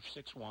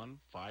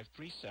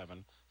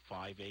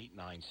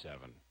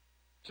 561-537-5897.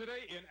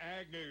 Today in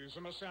Ag News,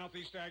 I'm a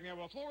Southeast Ag now.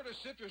 Well, Florida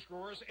citrus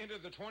growers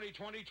entered the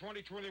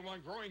 2020-2021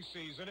 growing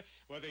season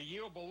with a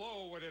yield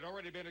below what had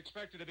already been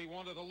expected to be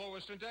one of the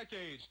lowest in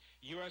decades.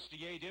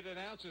 USDA did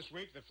announce this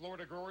week that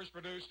Florida growers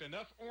produced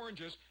enough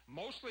oranges,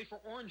 mostly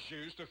for orange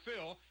juice, to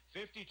fill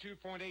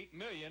 52.8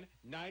 million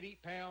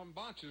 90-pound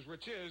boxes,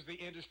 which is the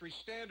industry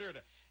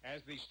standard. As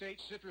the state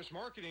citrus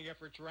marketing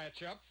efforts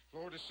ratchet up,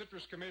 Florida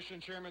Citrus Commission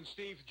Chairman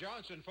Steve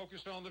Johnson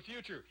focused on the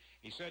future.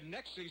 He said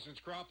next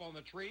season's crop on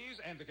the trees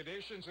and the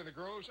conditions in the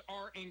groves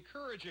are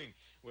encouraging.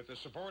 With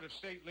the support of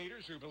state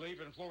leaders who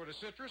believe in Florida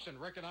citrus and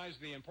recognize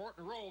the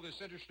important role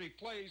this industry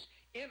plays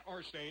in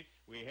our state,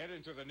 we head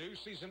into the new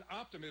season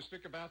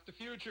optimistic about the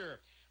future.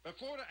 But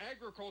Florida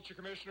Agriculture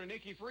Commissioner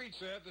Nikki Freed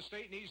said the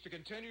state needs to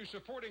continue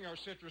supporting our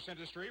citrus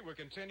industry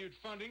with continued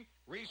funding,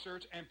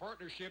 research, and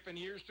partnership in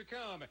years to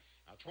come.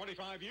 Now,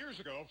 25 years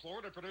ago,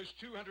 Florida produced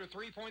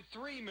 203.3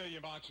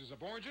 million boxes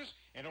of oranges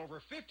and over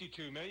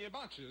 52 million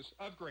boxes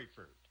of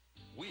grapefruit.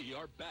 We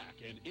are back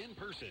and in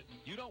person.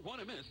 You don't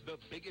want to miss the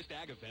biggest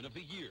ag event of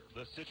the year,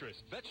 the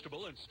Citrus,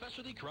 Vegetable, and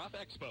Specialty Crop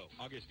Expo,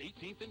 August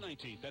 18th and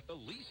 19th at the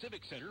Lee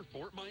Civic Center,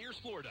 Fort Myers,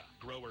 Florida.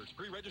 Growers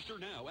pre-register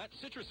now at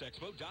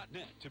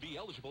citrusexpo.net to be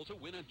eligible to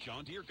win a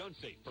John Deere gun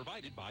safe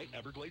provided by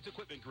Everglades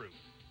Equipment Group.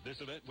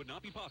 This event would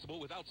not be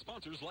possible without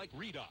sponsors like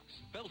Redox,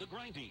 Felda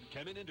Grinding,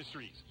 Kemin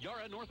Industries,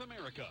 Yara North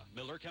America,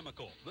 Miller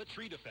Chemical, The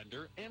Tree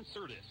Defender, and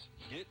Certus.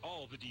 Get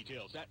all the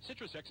details at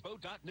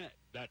citrusexpo.net.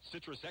 That's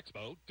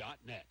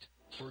citrusexpo.net.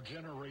 For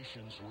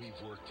generations, we've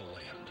worked the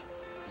land.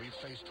 We've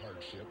faced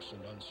hardships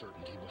and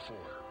uncertainty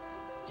before,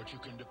 but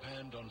you can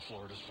depend on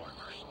Florida's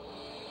farmers.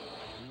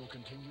 We will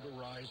continue to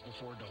rise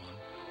before dawn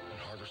and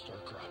harvest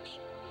our crops,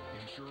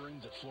 ensuring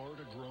that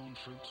Florida-grown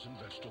fruits and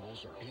vegetables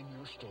are in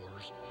your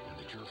stores and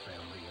that your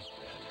family is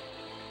fed.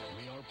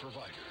 We are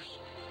providers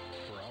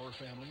for our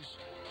families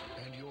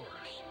and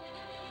yours.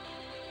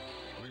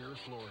 We're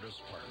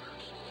Florida's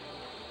farmers,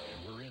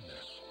 and we're in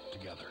this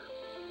together.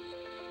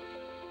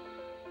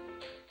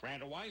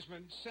 Randall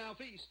Wiseman,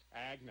 Southeast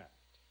Agna.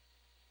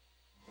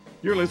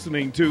 You're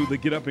listening to the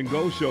Get Up and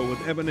Go Show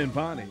with Evan and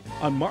Bonnie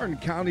on Martin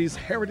County's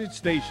Heritage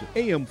Station,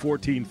 AM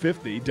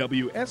 1450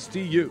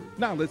 WSTU.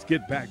 Now let's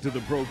get back to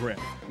the program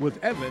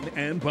with Evan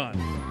and Bonnie.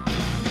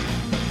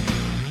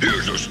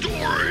 Here's a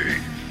story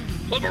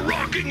of a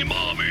rocking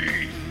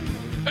mommy,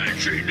 and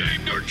she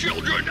named her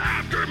children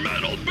after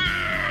metal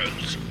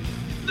bands.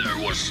 There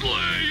was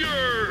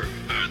Slayer,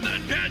 and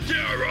then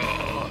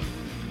Pantera.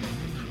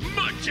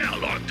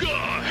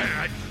 Metallica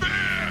had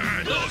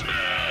fans. The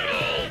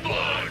Metal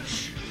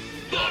Bunch.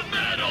 The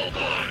Metal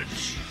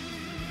Bunch.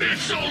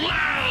 It's so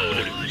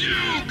loud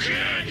you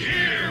can't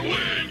hear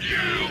when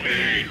you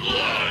eat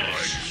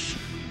lunch.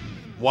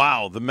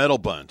 Wow, the Metal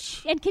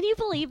Bunch. And can you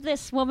believe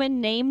this woman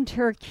named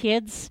her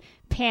kids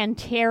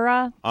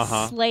Pantera,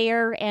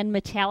 Slayer, and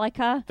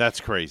Metallica? That's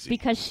crazy.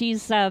 Because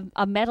she's a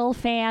metal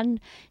fan.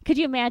 Could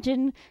you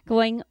imagine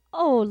going,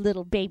 oh,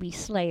 little baby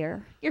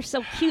Slayer. You're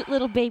so cute,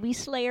 little baby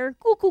Slayer.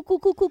 Coo, coo, coo,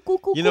 coo, coo, coo,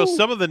 coo. You know,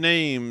 some of the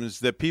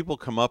names that people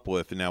come up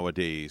with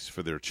nowadays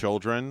for their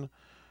children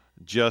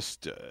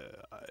just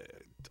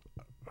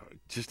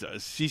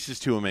ceases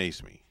to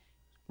amaze me.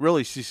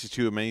 Really ceases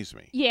to amaze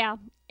me. Yeah,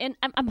 and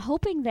I'm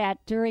hoping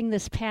that during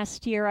this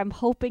past year, I'm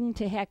hoping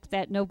to heck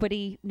that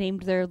nobody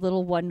named their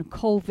little one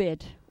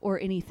COVID or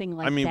anything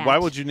like that. I mean, why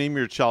would you name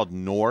your child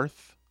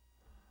North?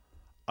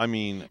 I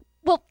mean...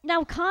 Well,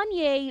 now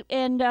Kanye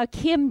and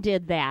Kim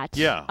did that.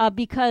 Yeah.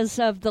 Because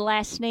of the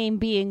last name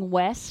being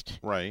West.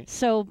 Right.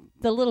 So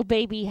the little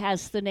baby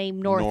has the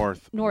name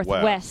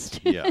Northwest.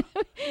 Yeah.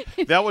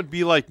 That would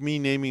be like me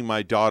naming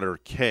my daughter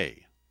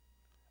Kay,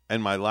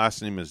 and my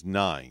last name is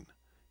Nine.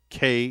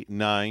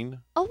 K9.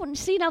 Oh, and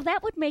see, now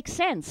that would make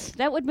sense.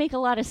 That would make a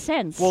lot of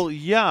sense. Well,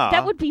 yeah.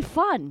 That would be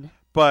fun.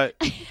 But...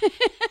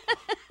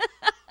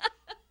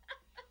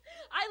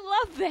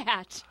 I love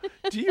that.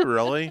 Do you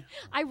really?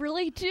 I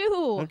really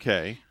do.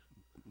 Okay.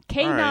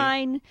 K9,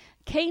 right.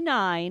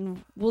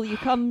 K9. Will you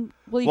come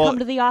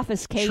to the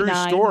office,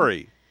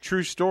 K9?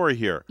 True story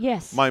here.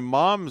 Yes. My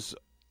mom's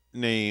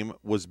name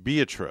was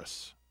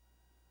Beatrice.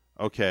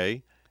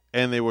 Okay?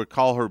 And they would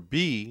call her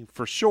B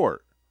for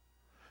short.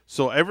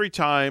 So every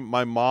time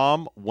my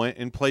mom went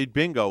and played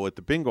bingo at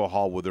the bingo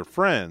hall with her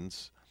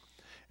friends,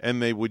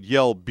 and they would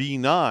yell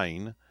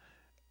B9,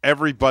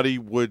 everybody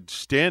would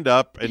stand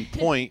up and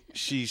point.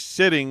 She's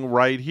sitting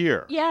right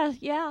here.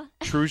 Yeah.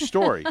 True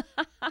story.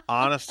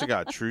 Honest to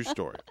God, true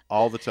story.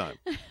 All the time.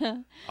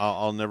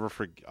 I'll never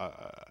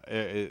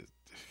forget.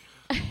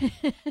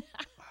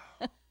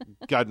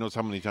 God knows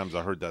how many times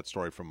I heard that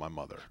story from my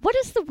mother. What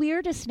is the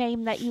weirdest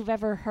name that you've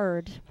ever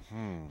heard,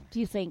 do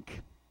you think?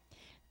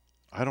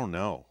 I don't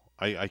know.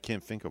 I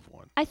can't think of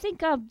one. I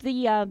think of the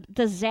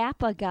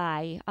Zappa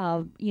guy,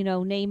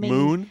 naming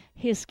Moon?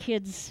 his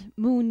kids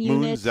Moon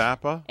Unit. Moon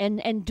Zappa?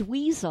 And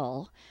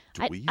Dweezil.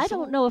 Dweezil? I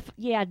don't know if,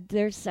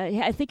 there's,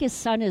 I think his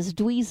son is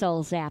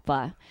Dweezil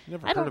Zappa.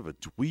 Never heard of a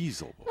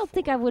Dweezil before. I don't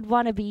think I would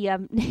want to be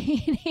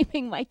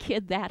naming my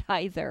kid that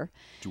either.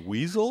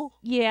 Dweezil?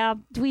 Yeah,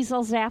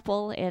 Dweezil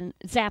Zappa and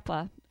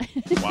Zappa.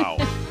 Wow.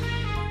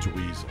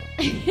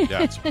 dweezil.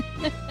 That's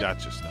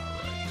just not right.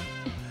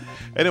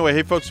 Anyway,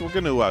 hey, folks, we're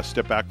going to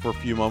step back for a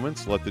few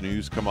moments, let the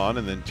news come on,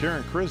 and then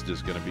Taryn Kryzda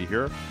is going to be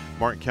here,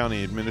 Martin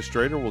County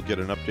Administrator. We'll get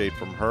an update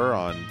from her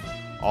on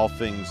all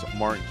things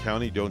Martin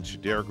County. Don't you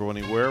dare go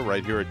anywhere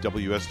right here at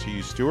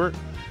WSTU Stewart,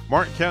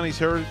 Martin County's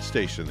Heritage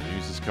Station. The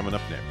news is coming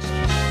up next.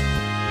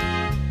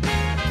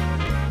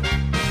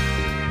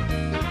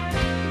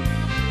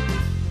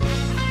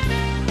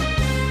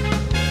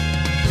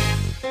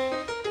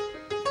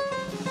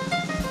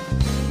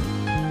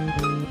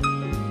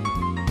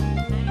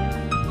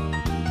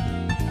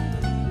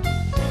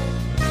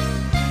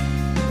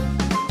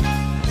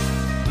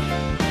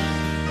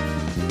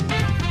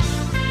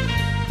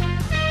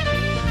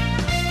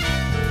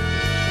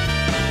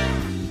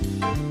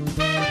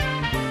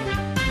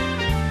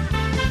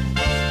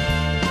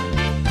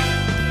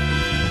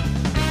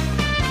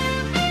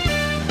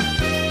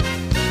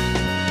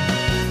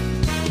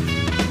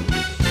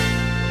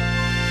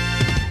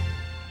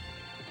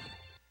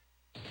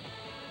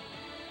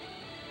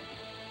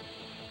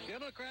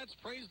 Democrats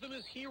praise them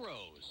as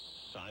heroes.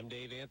 I'm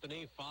Dave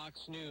Anthony, Fox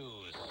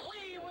News.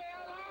 We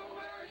will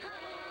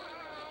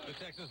overcome! The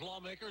Texas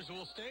lawmakers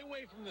will stay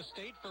away from the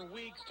state for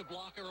weeks to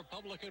block a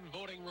Republican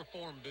voting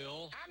reform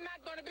bill. I'm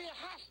not going to be a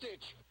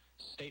hostage.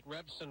 State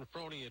Rep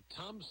Senfronia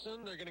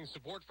Thompson, they're getting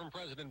support from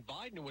President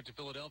Biden, who went to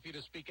Philadelphia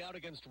to speak out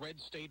against red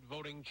state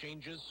voting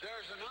changes.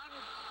 There's an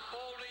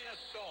unfolding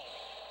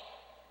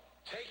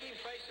assault taking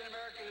place in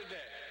America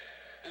today,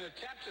 an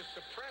attempt to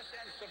suppress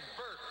and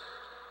subvert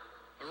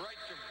the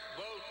right to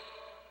vote.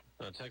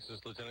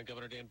 Texas Lieutenant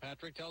Governor Dan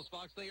Patrick tells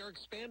Fox they are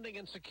expanding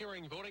and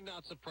securing voting,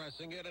 not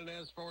suppressing it. And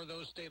as for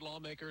those state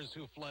lawmakers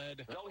who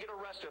fled, they'll get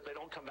arrested if they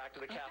don't come back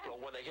to the Capitol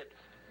when they hit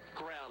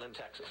ground in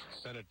Texas.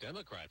 Senate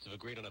Democrats have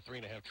agreed on a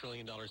 $3.5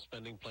 trillion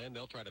spending plan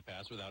they'll try to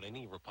pass without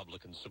any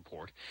Republican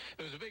support.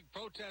 There was a big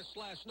protest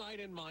last night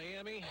in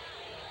Miami.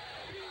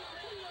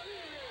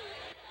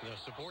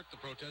 They'll support the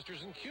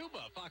protesters in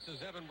Cuba. Fox's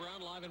Evan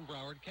Brown live in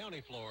Broward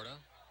County, Florida.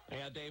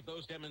 Yeah, Dave,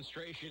 those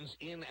demonstrations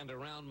in and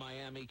around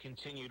Miami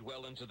continued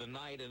well into the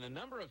night, and a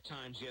number of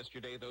times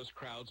yesterday those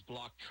crowds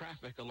blocked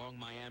traffic along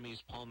Miami's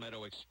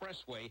Palmetto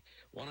Expressway,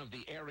 one of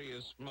the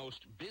area's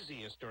most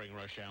busiest during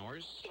rush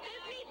hours.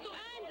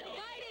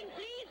 Biden,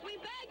 please, we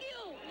beg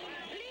you.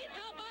 Please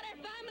help out our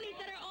families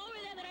that are over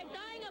there that are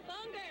dying of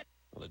hunger.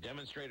 Well, the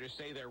demonstrators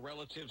say their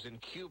relatives in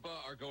Cuba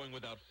are going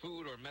without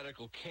food or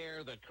medical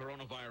care, that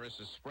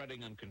coronavirus is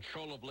spreading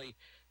uncontrollably.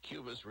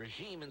 Cuba's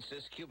regime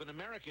insists Cuban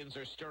Americans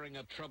are stirring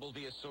up trouble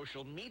via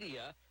social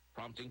media,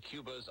 prompting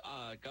Cuba's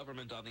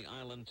government on the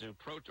island to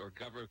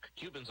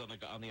Cubans on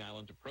the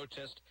island to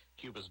protest.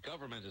 Cuba's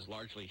government has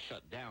largely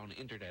shut down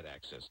internet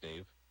access,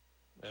 Dave.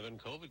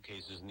 Evan, COVID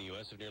cases in the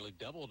U.S. have nearly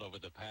doubled over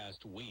the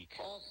past week.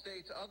 All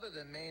states other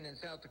than Maine and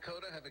South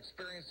Dakota have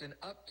experienced an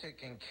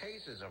uptick in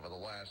cases over the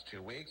last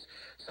 2 weeks.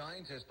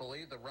 Scientists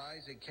believe the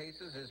rise in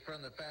cases is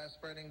from the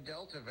fast-spreading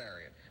Delta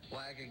variant,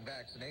 lagging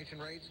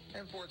vaccination rates,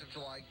 and 4th of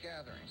July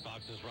gatherings.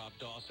 Fox's Rob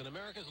Dawson.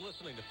 America's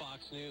listening to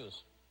Fox News.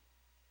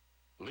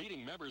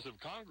 Leading members of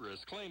Congress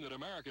claim that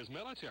America's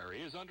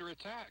military is under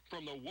attack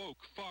from the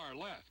woke far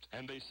left,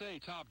 and they say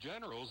top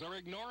generals are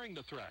ignoring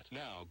the threat.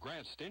 Now,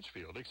 Grant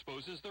Stinchfield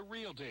exposes the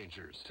real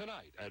dangers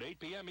tonight at 8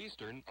 p.m.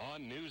 Eastern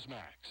on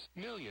Newsmax.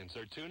 Millions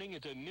are tuning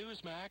into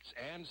Newsmax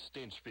and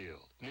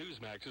Stinchfield.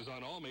 Newsmax is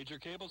on all major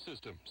cable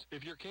systems.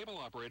 If your cable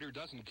operator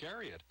doesn't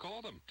carry it,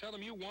 call them. Tell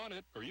them you want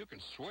it, or you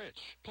can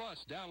switch. Plus,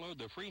 download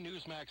the free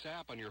Newsmax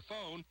app on your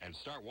phone and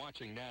start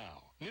watching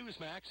now.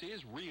 Newsmax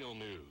is real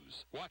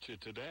news. Watch it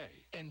today.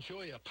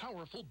 Enjoy a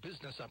powerful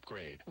business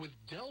upgrade with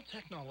Dell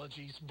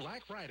Technologies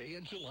Black Friday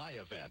and July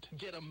event.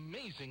 Get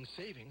amazing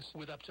savings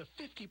with up to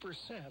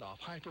 50% off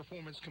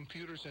high-performance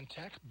computers and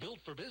tech built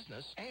for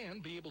business,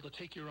 and be able to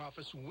take your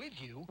office with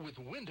you with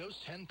Windows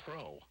 10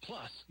 Pro.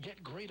 Plus,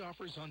 get great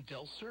offers on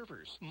Dell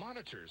servers,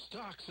 monitors,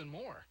 docks, and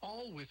more,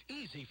 all with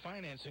easy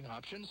financing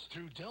options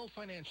through Dell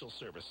Financial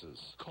Services.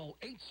 Call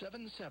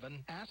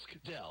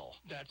 877-ASK-DELL.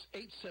 That's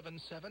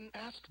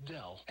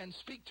 877-ASK-DELL, and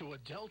speak to a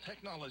Dell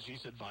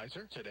Technologies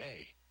advisor today.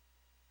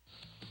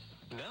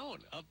 Now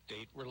an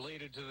update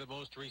related to the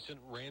most recent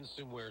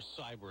ransomware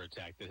cyber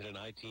attack that hit an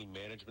IT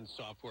management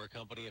software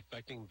company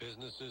affecting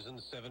businesses in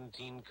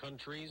 17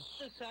 countries.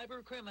 The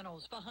cyber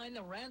criminals behind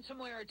the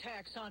ransomware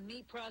attacks on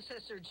meat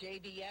processor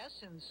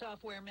JBS and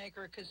software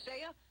maker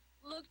Kaseya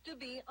look to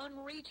be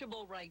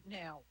unreachable right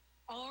now.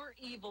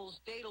 REvil's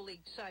data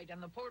leak site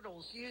and the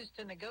portals used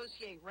to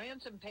negotiate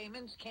ransom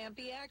payments can't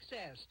be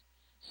accessed.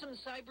 Some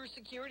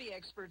cybersecurity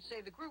experts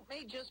say the group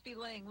may just be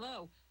laying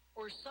low,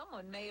 or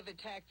someone may have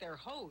attacked their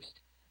host.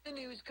 The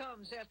news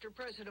comes after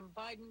President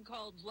Biden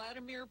called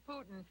Vladimir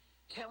Putin,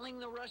 telling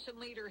the Russian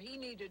leader he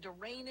needed to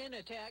rein in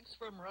attacks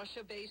from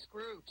Russia-based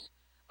groups.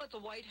 But the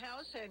White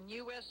House and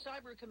U.S.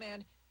 Cyber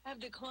Command have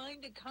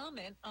declined to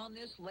comment on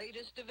this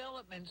latest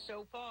development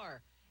so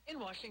far. In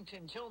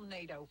Washington, Jill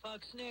Nato,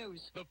 Fox News.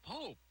 The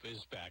Pope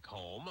is back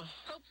home.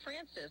 Pope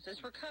Francis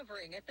is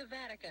recovering at the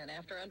Vatican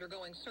after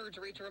undergoing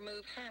surgery to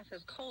remove half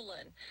his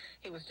colon.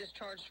 He was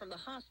discharged from the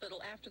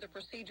hospital after the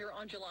procedure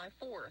on July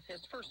 4th,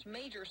 his first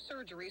major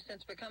surgery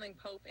since becoming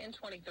Pope in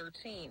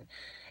 2013.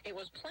 It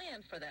was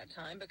planned for that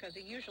time because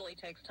he usually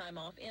takes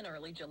time off in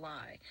early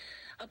July.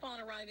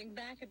 Upon arriving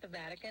back at the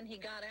Vatican, he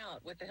got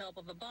out with the help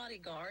of a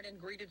bodyguard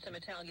and greeted some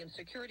Italian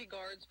security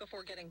guards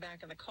before getting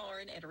back in the car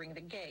and entering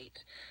the gate.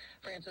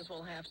 Francis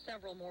will have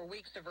several more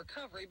weeks of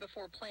recovery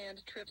before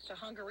planned trips to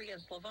Hungary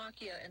and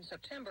Slovakia in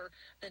September,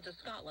 then to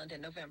Scotland in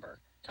November.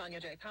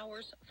 Tanya J.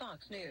 Powers,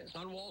 Fox News.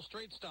 On Wall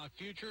Street, stock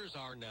futures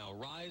are now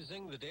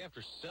rising the day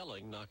after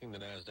selling, knocking the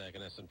NASDAQ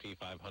and S&P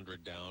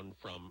 500 down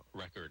from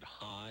record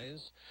highs.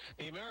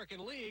 The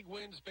American League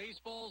wins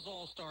baseball's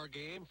All-Star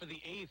Game for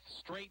the 8th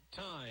straight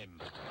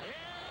time.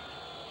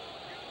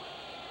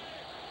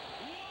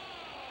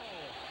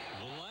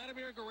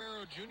 Vladimir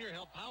Guerrero Jr.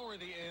 helped power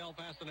the AL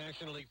past the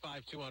National League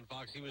 5-2 on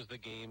Fox. He was the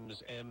game's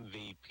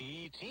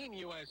MVP. Team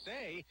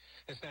USA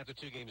has snapped a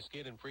 2-game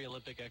skid in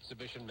pre-Olympic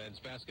exhibition men's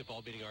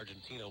basketball, beating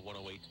Argentina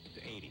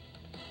 108-80.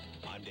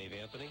 I'm Dave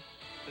Anthony.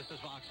 This is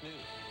Fox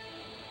News.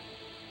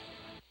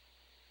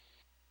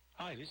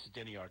 Hi, this is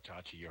Denny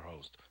Artachi, your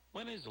host.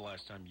 When is the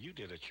last time you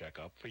did a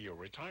checkup for your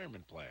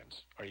retirement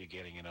plans? Are you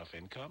getting enough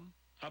income?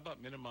 How about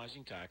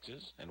minimizing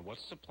taxes? And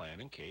what's the plan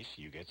in case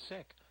you get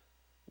sick?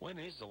 When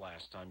is the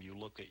last time you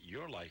looked at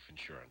your life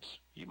insurance?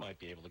 You might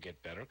be able to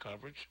get better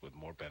coverage with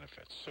more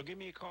benefits. So give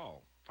me a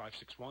call,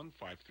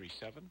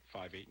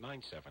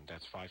 561-537-5897.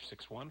 That's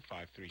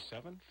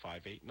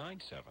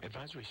 561-537-5897.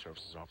 Advisory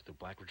services offered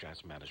through Blackridge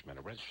Asset Management,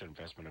 a registered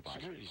investment advisor.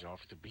 Securities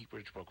offered through Peak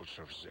Bridge Brokerage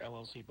Services,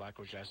 LLC.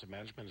 Blackridge Asset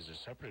Management is a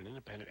separate and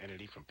independent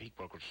entity from Peak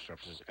Brokerage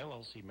Services,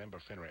 LLC, member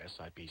FINRA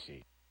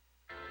SIPC.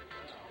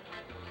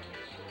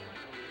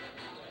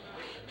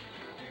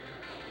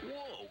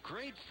 Whoa,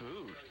 great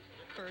food.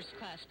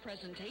 First-class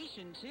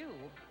presentation, too.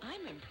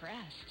 I'm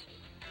impressed.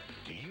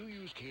 Do you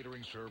use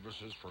catering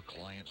services for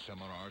client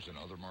seminars and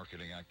other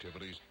marketing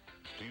activities?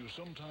 Do you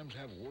sometimes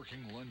have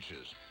working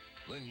lunches?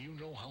 Then you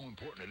know how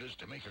important it is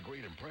to make a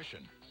great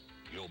impression.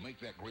 You'll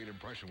make that great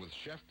impression with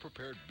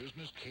chef-prepared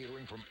business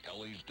catering from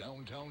Ellie's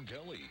Downtown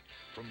Deli.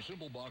 From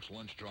simple box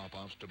lunch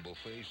drop-offs to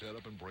buffet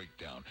setup and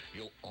breakdown,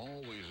 you'll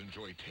always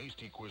enjoy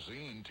tasty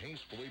cuisine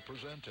tastefully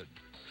presented.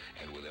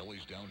 And with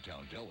Ellie's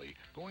Downtown Deli,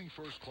 going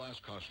first class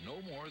costs no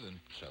more than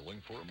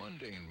settling for a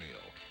mundane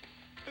meal.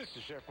 This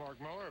is Chef Mark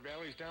Muller of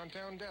Ellie's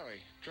Downtown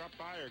Deli. Drop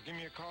by or give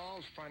me a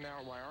call to find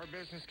out why our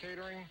business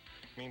catering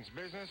means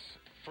business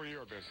for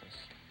your business.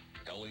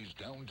 Ellie's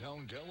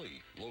Downtown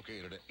Deli,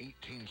 located at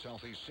 18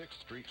 Southeast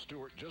 6th Street,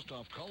 Stewart, just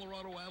off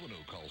Colorado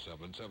Avenue. Call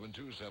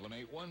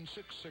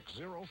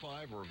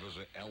 772-781-6605 or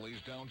visit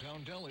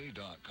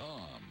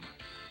elliesdowntowndeli.com.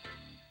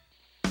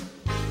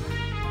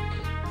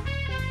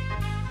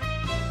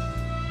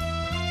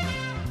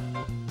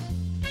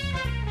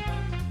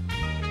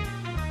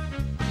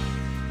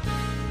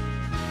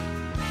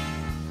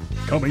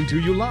 Coming to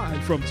you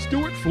live from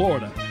Stewart,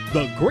 Florida,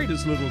 the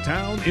greatest little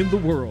town in the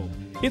world.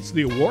 It's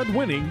the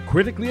award-winning,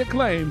 critically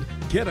acclaimed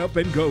Get Up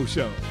and Go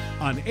show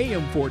on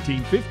AM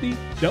 1450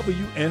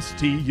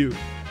 WSTU.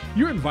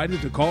 You're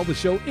invited to call the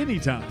show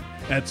anytime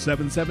at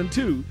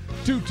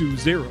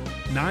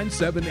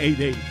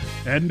 772-220-9788.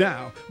 And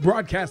now,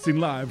 broadcasting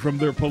live from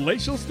their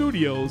palatial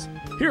studios,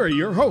 here are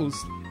your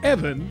hosts,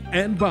 Evan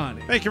and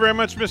Bonnie. Thank you very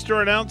much,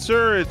 Mr.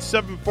 Announcer. It's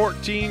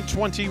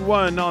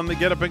 7:14:21 on the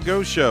Get Up and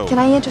Go show. Can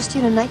I interest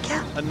you in a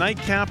nightcap? A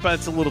nightcap?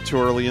 That's a little too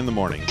early in the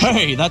morning.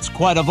 Hey, that's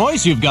quite a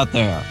voice you've got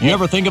there. You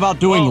ever think about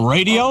doing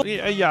radio?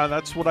 Yeah,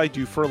 that's what I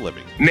do for a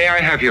living. May I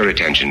have your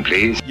attention,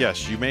 please?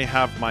 Yes, you may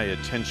have my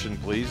attention,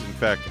 please. In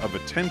fact, of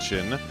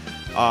attention.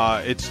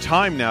 It's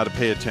time now to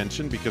pay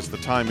attention because the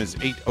time is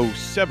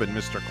 8:07.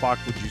 Mr. Clock,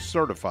 would you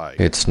certify?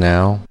 It's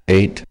now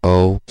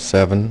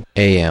 8:07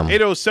 a.m.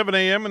 8:07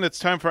 a.m., and it's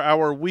time for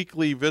our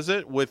weekly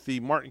visit with the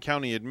Martin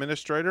County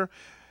Administrator.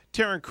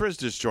 Taryn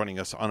Kryzda is joining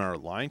us on our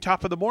line.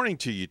 Top of the morning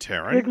to you,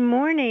 Taryn. Good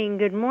morning.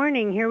 Good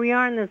morning. Here we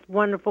are on this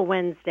wonderful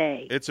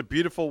Wednesday. It's a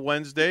beautiful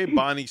Wednesday.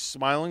 Bonnie's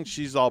smiling.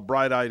 She's all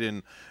bright-eyed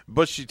and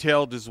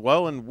bushy-tailed as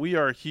well, and we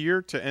are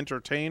here to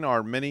entertain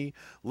our many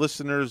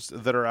listeners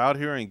that are out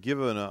here and give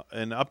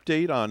an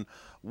update on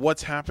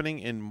what's happening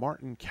in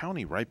Martin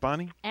County. Right,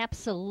 Bonnie?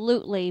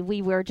 Absolutely.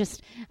 We were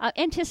just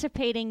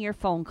anticipating your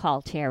phone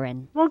call,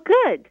 Taryn. Well,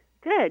 good.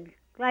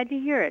 Glad to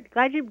hear it.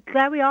 Glad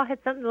we all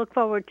had something to look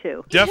forward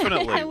to.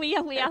 Definitely. we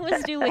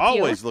always do with you.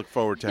 Always look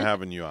forward to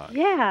having you on.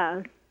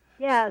 Yeah.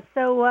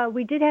 So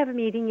we did have a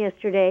meeting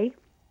yesterday.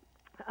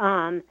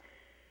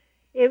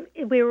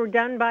 We were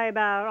done by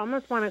about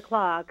almost 1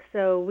 o'clock,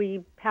 so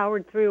we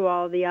powered through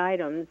all the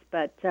items.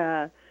 But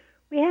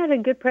we had a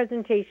good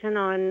presentation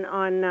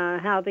on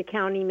how the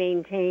county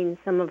maintains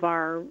some of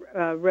our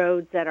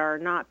roads that are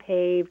not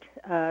paved,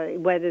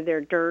 whether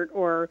they're dirt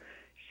or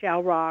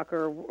shell rock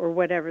or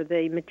whatever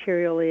the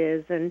material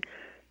is, and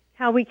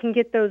how we can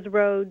get those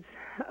roads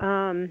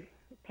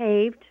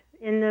paved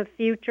in the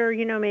future,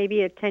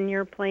 maybe a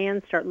 10-year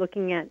plan, start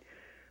looking at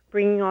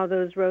bringing all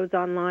those roads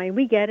online.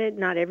 We get it.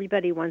 Not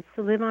everybody wants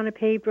to live on a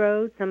paved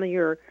road. Some of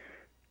your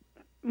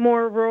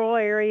more rural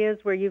areas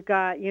where you've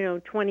got,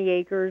 20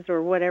 acres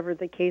or whatever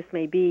the case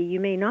may be, you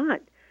may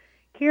not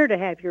care to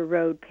have your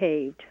road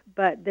paved.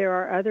 But there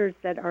are others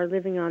that are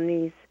living on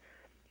these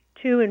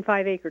 2 and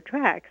 5 acre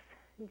tracts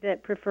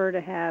that prefer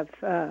to have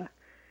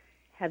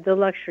the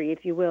luxury,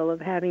 if you will,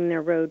 of having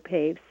their road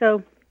paved.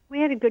 So we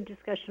had a good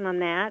discussion on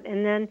that.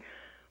 And then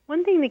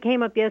one thing that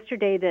came up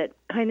yesterday that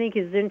I think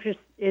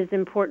is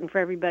important for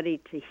everybody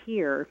to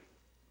hear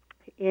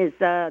is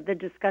the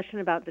discussion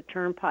about the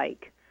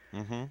turnpike.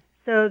 Mm-hmm.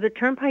 So the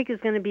turnpike is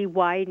going to be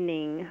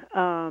widening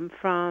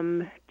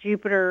from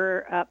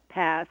Jupiter up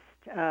past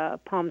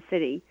Palm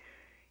City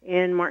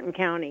in Martin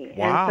County.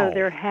 Wow. And so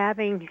they're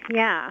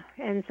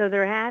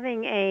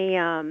having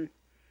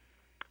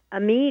a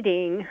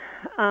meeting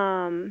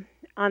on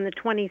the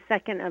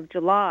 22nd of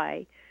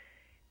July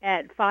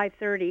at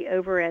 5:30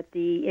 over at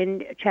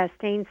the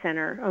Chastain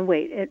Center.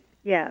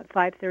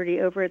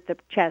 5:30 over at the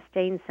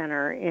Chastain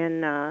Center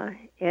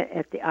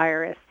at the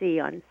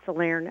IRSC on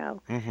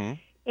Salerno. Mm-hmm.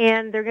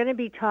 And they're going to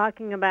be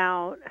talking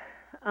about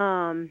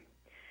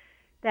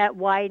that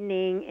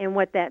widening and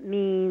what that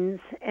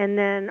means. And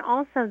then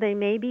also they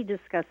may be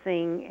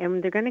discussing,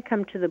 and they're going to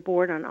come to the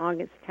board on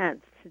August 10th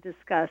to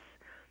discuss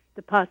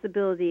the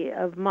possibility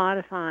of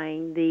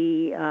modifying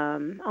the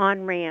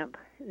on-ramp,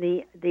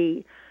 the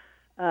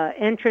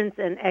entrance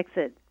and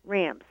exit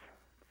ramps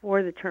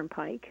for the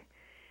turnpike.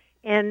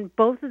 And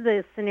both of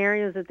the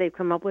scenarios that they've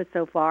come up with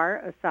so far,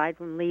 aside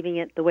from leaving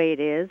it the way it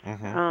is,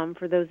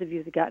 for those of you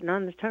that have gotten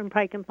on the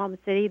turnpike in Palm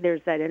City,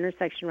 there's that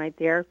intersection right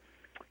there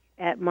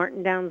at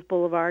Martin Downs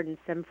Boulevard and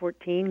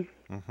 714,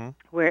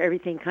 where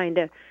everything kind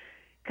of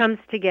comes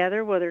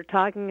together. Well, they're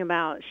talking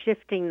about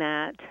shifting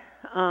that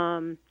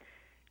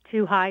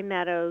to High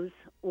Meadows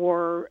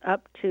or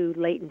up to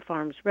Layton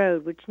Farms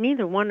Road, which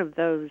neither one of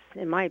those,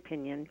 in my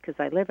opinion, because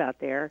I live out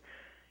there,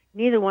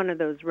 neither one of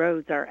those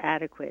roads are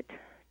adequate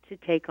to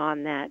take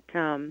on that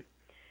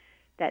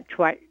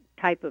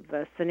type of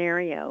a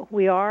scenario.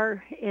 We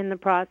are in the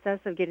process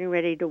of getting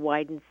ready to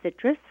widen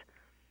Citrus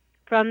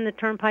from the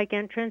turnpike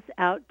entrance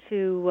out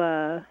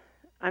to,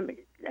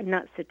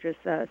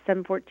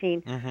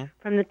 714,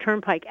 from the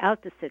turnpike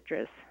out to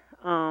Citrus,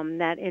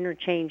 that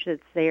interchange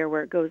that's there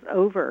where it goes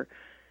over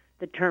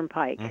the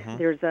turnpike.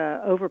 There's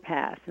a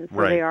overpass, and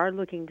so they are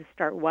looking to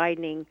start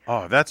widening.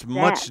 Oh, that's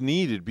much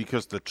needed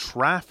because the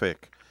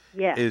traffic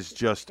is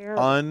just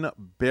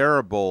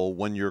unbearable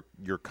when you're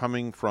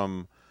coming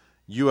from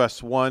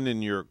US 1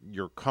 and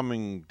you're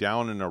coming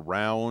down and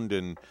around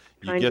and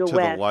you get to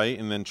the light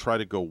and then try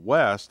to go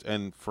west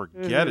and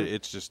forget it.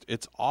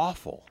 It's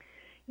awful.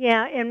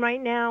 Yeah, and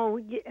right now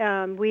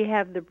we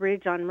have the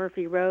bridge on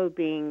Murphy Road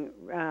being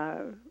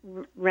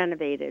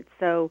renovated,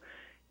 so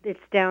it's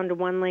down to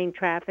one-lane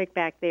traffic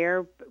back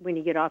there when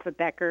you get off of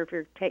Becker.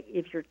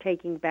 If you're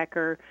taking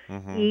Becker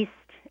east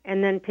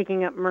and then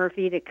picking up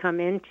Murphy to come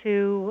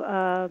into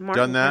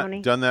Martin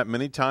County. Done that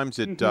many times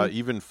at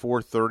even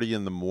 4:30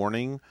 in the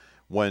morning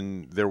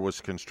when there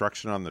was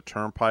construction on the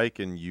turnpike,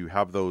 and you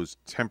have those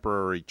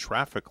temporary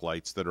traffic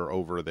lights that are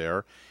over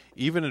there.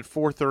 Even at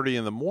 4:30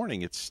 in the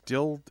morning, it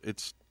still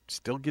gets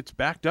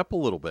backed up a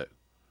little bit.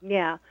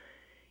 Yeah.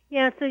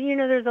 So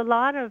there's a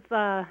lot of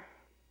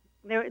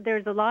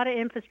there's a lot of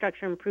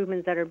infrastructure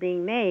improvements that are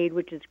being made,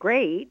 which is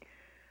great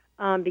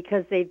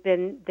because they've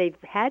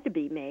had to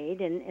be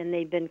made, and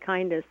they've been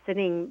kind of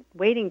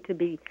waiting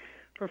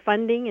for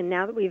funding. And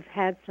now that we've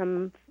had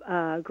some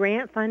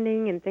grant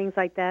funding and things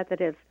like that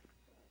have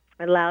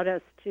allowed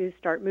us to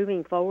start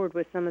moving forward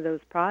with some of those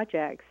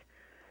projects,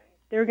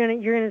 you're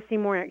going to see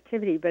more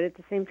activity. But at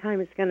the same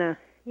time, it's going to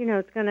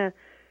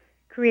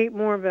create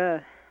more of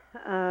a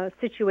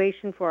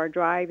situation for our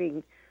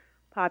driving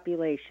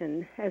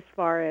population as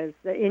far as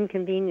the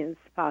inconvenience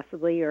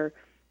possibly or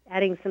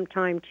adding some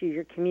time to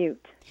your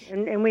commute.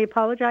 And we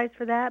apologize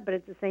for that, but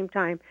at the same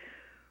time,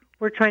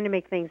 we're trying to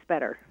make things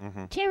better.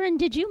 Taryn,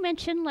 did you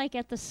mention,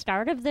 at the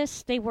start of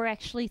this, they were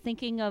actually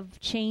thinking of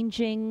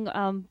changing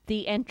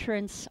the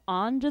entrance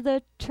onto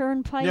the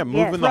turnpike? Yeah,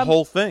 moving the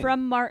whole thing.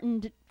 From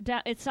Martin,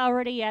 it's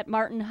already at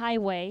Martin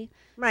Highway.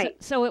 Right.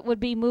 So it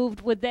would be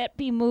moved, would that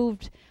be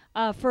moved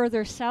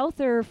further south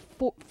or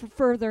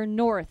further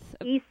north?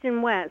 East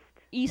and west.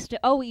 East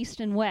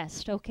and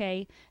west,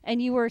 okay.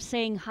 And you were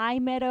saying High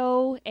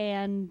Meadow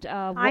and...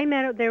 High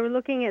Meadow, they were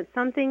looking at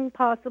something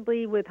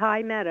possibly with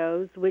High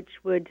Meadows, which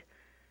would,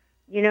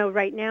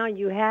 right now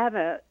you have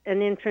an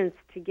entrance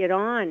to get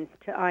on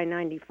to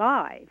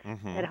I-95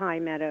 at High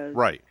Meadows.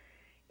 Right.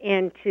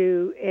 And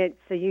so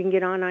you can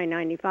get on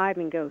I-95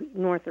 and go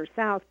north or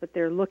south, but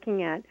they're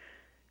looking at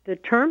the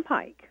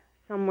turnpike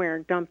somewhere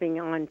dumping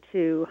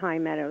onto High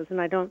Meadows.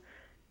 And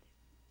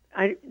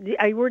I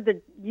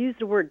use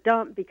the word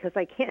dump because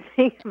I can't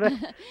think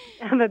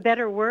of a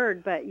better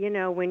word, but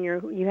when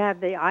you have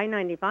the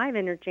I-95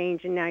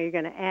 interchange and now you're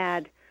going to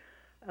add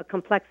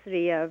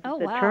complexity of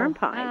the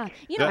turnpike.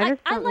 I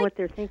just don't know what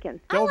they're thinking.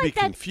 That would be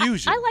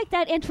confusing. I like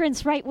that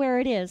entrance right where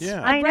it is.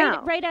 Yeah. I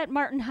know. Right at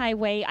Martin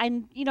Highway.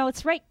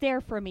 It's right there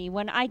for me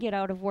when I get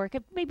out of work.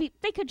 Maybe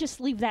they could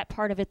just leave that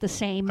part of it the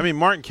same. I mean,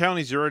 Martin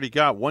County's already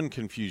got one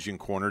confusion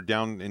corner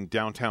down in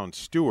downtown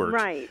Stewart.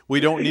 Right. We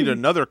don't need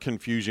another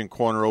confusion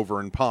corner over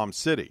in Palm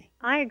City.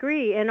 I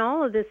agree, and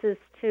all of this is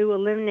to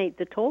eliminate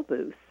the toll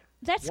booths.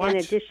 That's in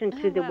addition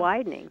to the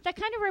widening. That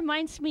kind of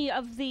reminds me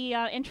of the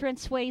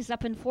entranceways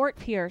up in Fort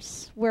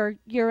Pierce, where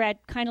you're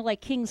at kind of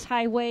like Kings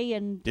Highway,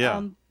 and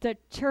the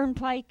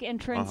Turnpike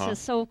entrance is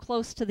so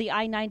close to the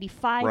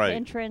I-95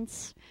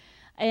 entrance.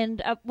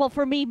 And,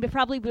 for me,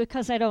 probably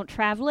because I don't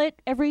travel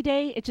it every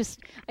day,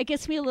 it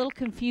gets me a little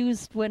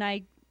confused when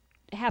I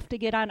have to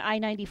get on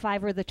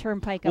I-95 or the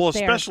Turnpike up there. Well,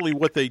 especially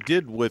what they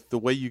did with the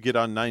way you get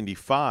on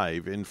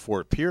 95 in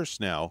Fort Pierce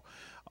now,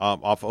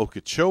 off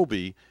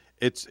Okeechobee.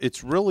 It's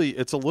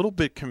a little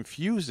bit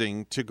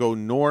confusing to go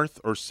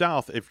north or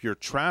south if you're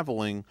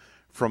traveling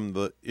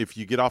if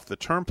you get off the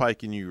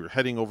Turnpike and you're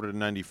heading over to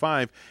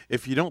 95.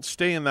 If you don't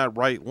stay in that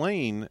right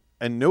lane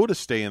and know to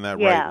stay in that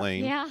right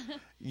lane,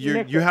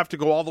 you have to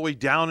go all the way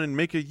down and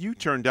make a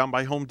U-turn down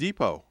by Home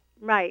Depot.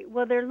 Right.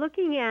 Well, they're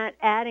looking at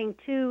adding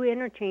 2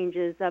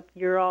 interchanges up.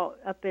 You're all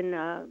up in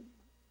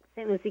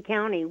St. Lucie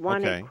County.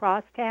 One at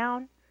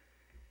Crosstown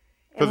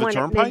and one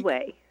at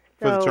Midway.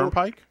 For the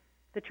Turnpike?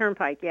 The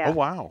Turnpike, yeah. Oh,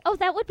 wow. Oh,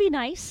 that would be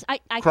nice.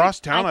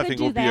 Crosstown, I think,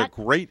 would be a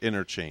great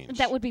interchange.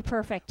 That would be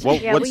perfect. Well,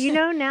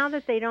 now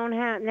that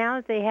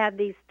they have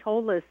these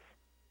tollless,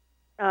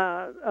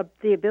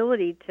 the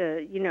ability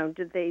to,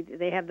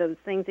 they have those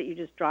things that you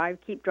just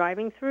keep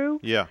driving through.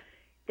 Yeah.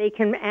 They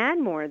can add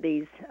more of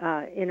these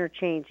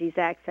these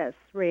access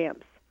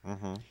ramps.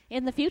 Mm-hmm.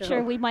 In the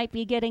future, we might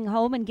be getting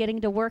home and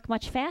getting to work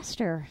much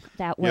faster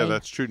that way. Yeah,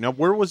 that's true. Now,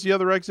 where was the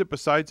other exit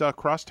besides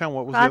Crosstown?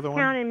 What was the other one?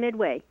 Crosstown and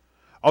Midway.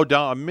 Oh,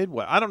 down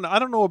Midway. I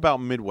don't know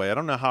about Midway. I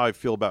don't know how I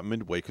feel about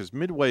Midway because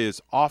Midway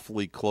is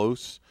awfully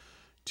close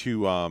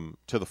to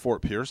the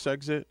Fort Pierce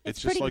exit.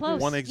 It's just like close.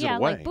 one exit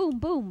away. Like boom,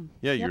 boom.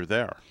 Yeah, you're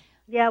there.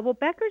 Yeah, well,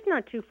 Becker's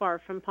not too far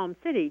from Palm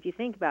City, if you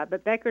think about it.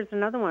 But Becker's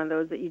another one of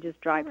those that you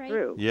just drive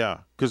through. Yeah,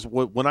 because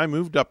when I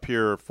moved up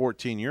here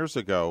 14 years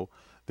ago,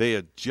 they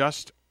had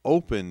just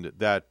opened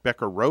that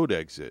Becker Road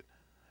exit.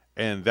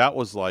 And that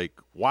was like,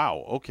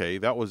 wow, okay,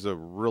 that was a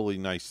really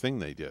nice thing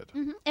they did.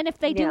 Mm-hmm. And if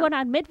they do one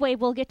on Midway,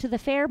 we'll get to the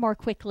fair more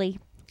quickly.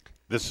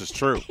 This is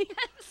true. Yes.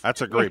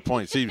 That's a great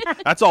point. See,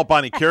 that's all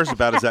Bonnie cares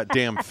about is that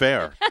damn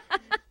fair.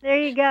 There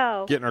you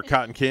go. Getting her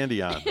cotton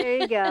candy on. There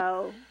you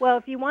go. Well,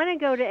 if you want to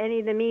go to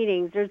any of the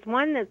meetings, there's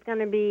one that's going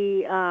to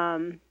be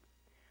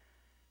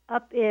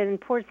up in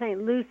Port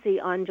St. Lucie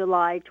on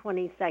July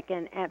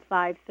 22nd at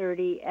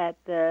 5:30 at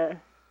the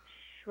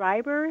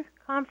Schreiber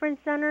Conference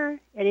Center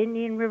at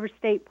Indian River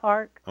State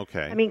Park.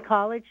 Okay.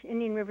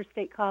 Indian River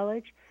State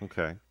College.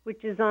 Okay.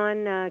 Which is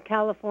on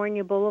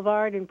California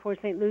Boulevard in Port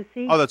St.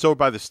 Lucie. Oh, that's over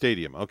by the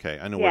stadium. Okay,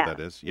 I know where that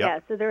is. Yep. Yeah,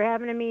 so they're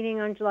having a meeting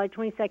on July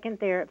 22nd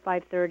there at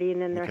 5:30,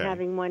 and then they're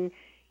having one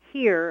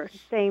here,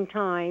 same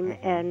time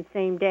and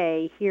same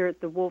day, here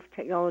at the Wolf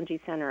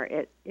Technology Center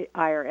at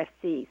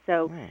IRSC.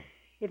 So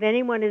if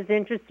anyone is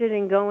interested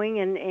in going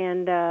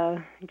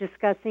and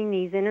discussing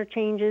these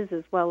interchanges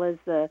as well as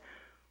the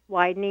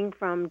widening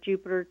from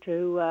Jupiter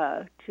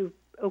to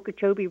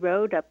Okeechobee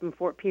Road up in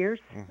Fort Pierce,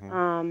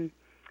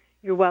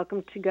 you're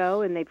welcome to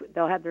go, and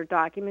they'll have their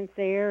documents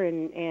there,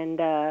 and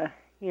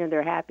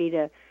they're happy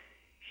to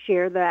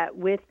share that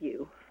with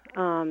you.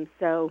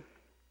 So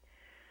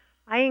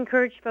I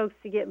encourage folks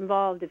to get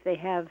involved if they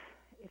have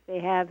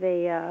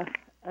a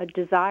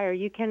desire.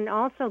 You can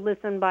also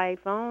listen by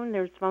phone.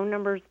 There's phone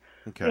numbers.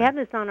 Okay. We have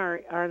this on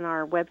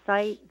our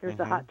website. There's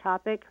a hot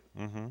topic.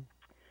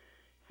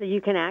 So you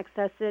can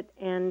access it,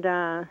 and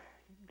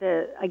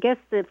I guess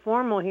the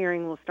formal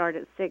hearing will start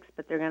at 6,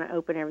 but they're going to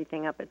open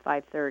everything up at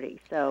 5:30.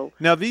 So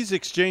now these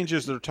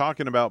exchanges they're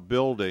talking about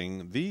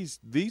building, these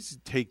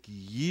take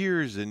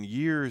years and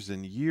years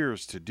and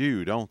years to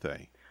do, don't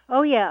they?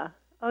 Oh yeah.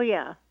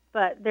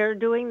 But they're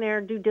doing their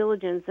due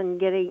diligence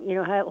and getting,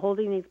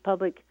 holding these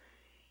public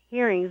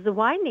hearings. The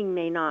widening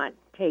may not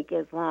take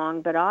as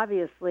long, but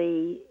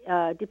obviously,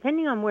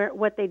 depending on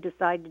what they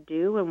decide to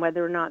do and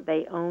whether or not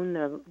they own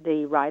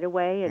the right of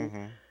way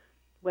and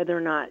whether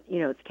or not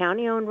it's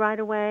county-owned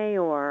right-of-way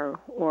or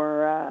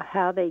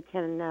how they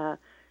can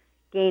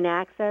gain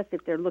access.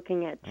 If they're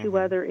looking at two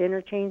other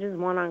interchanges,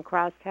 one on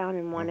Crosstown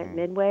and one at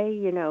Midway,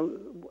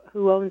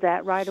 who owns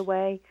that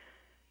right-of-way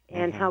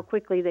and how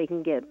quickly they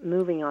can get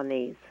moving on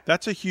these.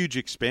 That's a huge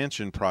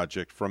expansion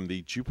project from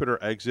the Jupiter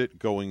exit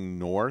going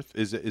north.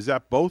 Is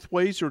that both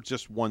ways or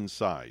just one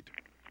side?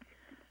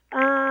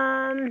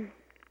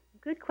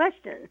 Good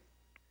question.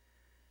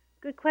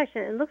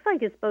 It looks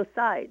like it's both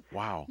sides.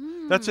 Wow.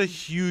 That's a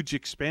huge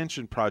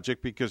expansion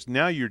project because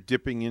now you're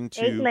dipping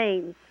into 8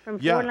 lanes, from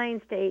 4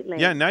 lanes to 8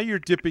 lanes. Yeah, now you're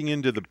dipping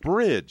into the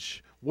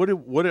bridge.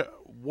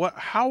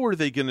 How are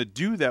they going to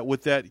do that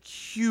with that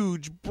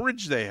huge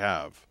bridge they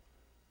have?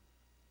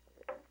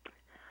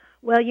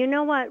 Well, you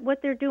know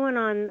what they're doing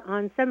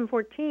on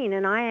 714,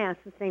 and I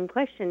asked the same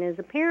question, is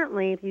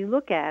apparently if you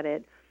look at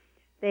it,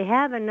 they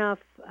have enough,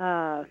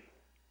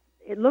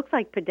 it looks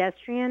like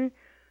pedestrian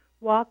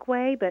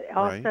walkway, but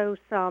also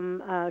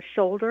some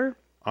shoulder.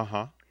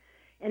 Uh-huh.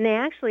 And they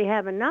actually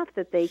have enough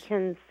that they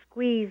can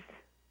squeeze.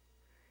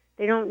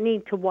 They don't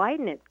need to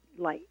widen it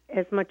like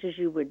as much as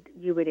you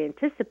would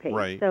anticipate.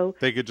 Right. So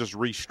they could just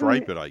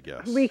restripe it, I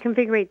guess.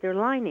 Reconfigure their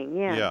lining,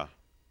 yeah. Yeah.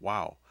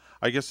 Wow.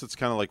 I guess it's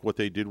kind of like what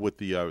they did with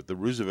the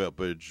Roosevelt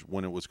Bridge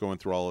when it was going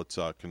through all its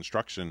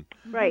construction.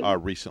 Right.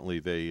 Recently,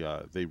 they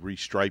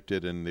restriped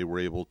it, and they were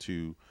able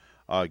to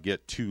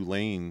get 2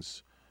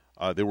 lanes.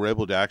 They were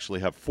able to actually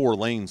have 4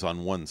 lanes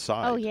on one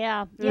side. Oh,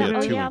 yeah. Yeah,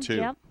 2 and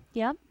 2.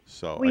 Yep.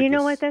 So well, you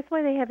know what? That's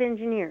why they have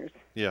engineers.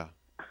 Yeah.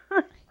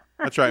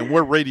 That's right. And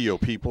we're radio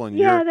people, and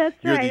yeah, you're that's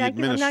you're right. the I'm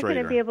administrator. not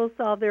going to be able to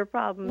solve their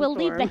problems. We'll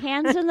leave the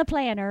hands in the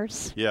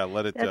planners. Yeah,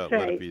 let it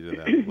right. be to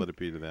them. Let it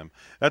be to them.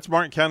 That's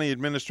Martin County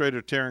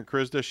Administrator Taryn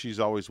Kryzda. She's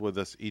always with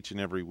us each and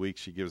every week.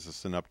 She gives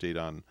us an update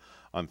on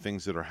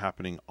things that are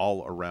happening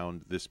all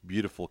around this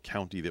beautiful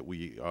county that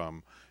we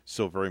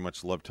so very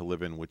much love to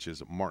live in, which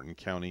is Martin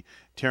County.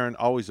 Taryn,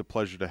 always a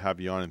pleasure to have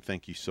you on, and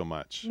thank you so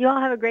much. You all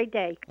have a great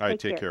day. All right,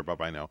 take care.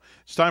 Bye-bye now.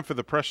 It's time for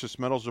the Precious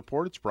Metals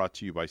Report. It's brought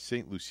to you by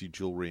St. Lucie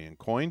Jewelry and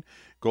Coin.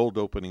 Gold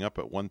opening up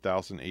at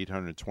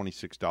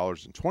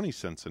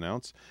 $1,826.20 an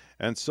ounce,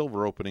 and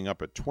silver opening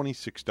up at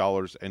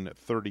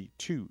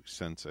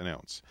 $26.32 an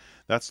ounce.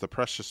 That's the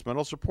Precious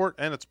Metals Report,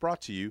 and it's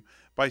brought to you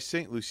by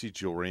St. Lucie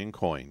Jewelry and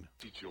Coin.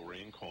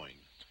 Jewelry and Coin.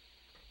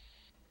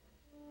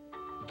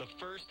 The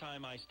first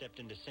time I stepped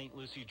into St.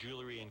 Lucie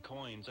Jewelry and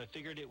Coins, I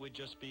figured it would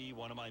just be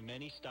one of my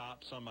many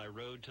stops on my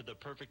road to the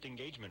perfect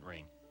engagement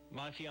ring.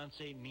 My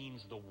fiancée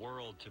means the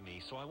world to me,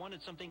 so I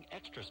wanted something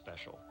extra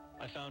special.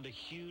 I found a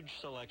huge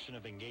selection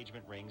of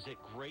engagement rings at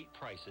great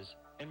prices,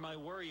 and my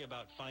worry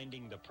about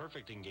finding the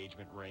perfect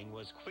engagement ring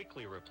was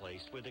quickly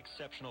replaced with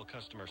exceptional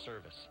customer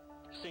service.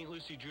 St.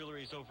 Lucie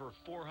Jewelry's over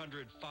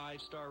 400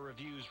 5-star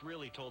reviews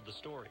really told the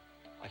story.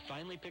 I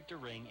finally picked a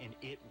ring, and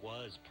it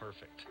was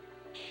perfect.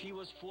 She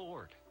was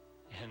floored.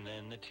 And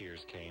then the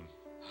tears came.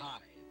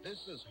 Hi,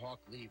 this is Hawk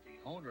Levy,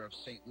 owner of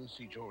St.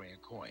 Lucie Jewelry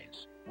and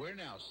Coins. We're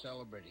now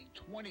celebrating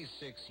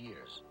 26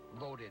 years,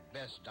 voted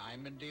best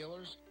diamond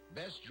dealers,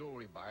 best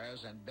jewelry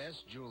buyers, and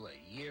best jeweler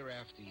year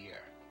after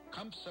year.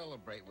 Come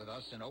celebrate with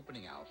us in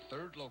opening our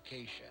 3rd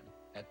location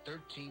at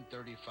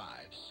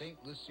 1335 St.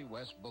 Lucie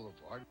West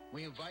Boulevard.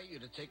 We invite you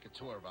to take a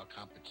tour of our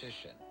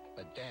competition,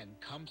 but then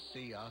come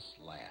see us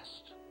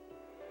last.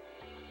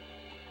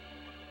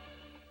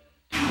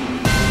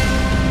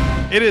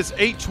 It is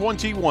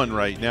 8:21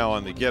 right now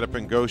on the Get Up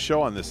and Go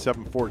show on the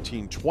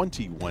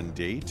 7/14/21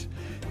 date.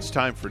 It's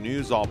time for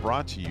news, all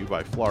brought to you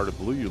by Florida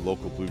Blue, your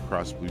local Blue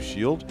Cross Blue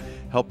Shield,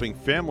 helping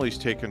families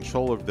take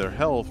control of their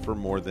health for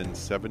more than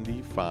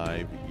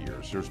 75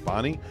 years. Here's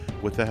Bonnie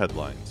with the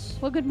headlines.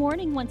 Well, good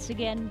morning once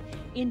again.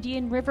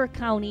 Indian River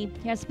County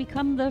has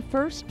become the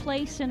first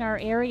place in our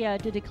area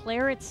to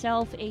declare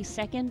itself a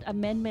Second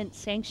Amendment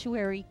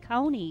sanctuary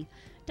county.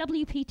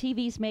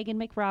 WPTV's Megan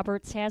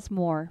McRoberts has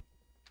more.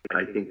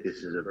 I think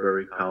this is a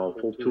very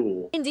powerful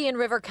tool. Indian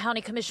River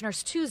County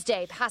Commissioners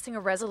Tuesday passing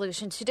a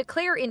resolution to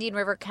declare Indian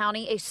River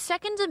County a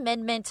Second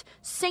Amendment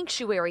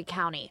sanctuary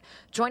county,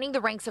 joining the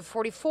ranks of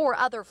 44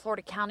 other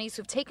Florida counties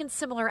who've taken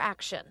similar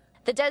action.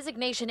 The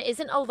designation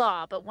isn't a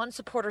law, but one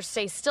supporters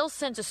say still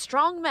sends a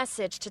strong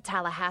message to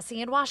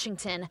Tallahassee and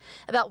Washington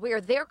about where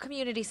their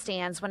community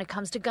stands when it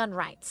comes to gun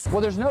rights.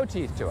 Well, there's no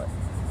teeth to it,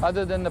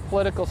 other than the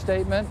political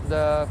statement,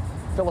 the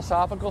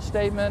philosophical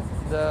statement,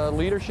 the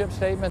leadership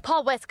statement.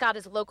 Paul Westcott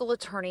is a local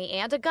attorney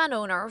and a gun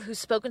owner who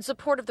spoke in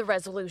support of the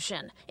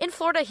resolution. In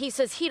Florida, he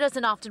says he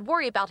doesn't often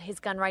worry about his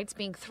gun rights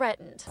being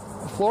threatened.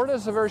 Florida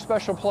is a very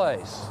special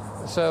place.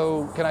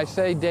 So can I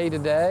say day to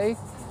day?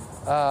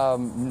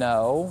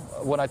 No.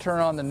 When I turn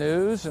on the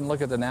news and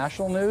look at the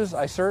national news,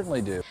 I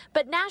certainly do.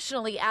 But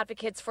nationally,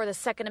 advocates for the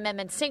Second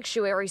Amendment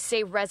sanctuary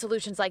say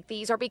resolutions like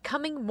these are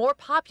becoming more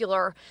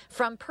popular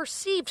from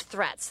perceived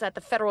threats that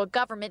the federal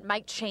government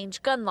might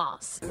change gun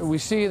laws. We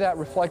see that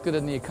reflected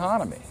in the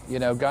economy. You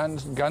know,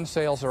 gun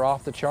sales are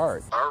off the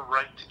chart. Our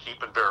right to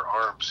keep and bear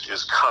arms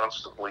is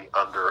constantly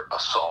under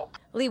assault.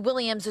 Lee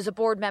Williams is a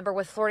board member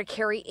with Florida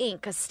Carry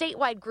Inc., a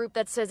statewide group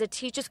that says it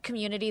teaches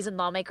communities and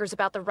lawmakers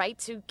about the right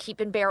to keep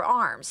and bear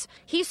arms.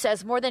 He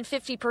says more than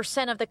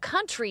 50% of the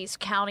country's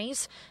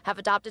counties have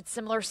adopted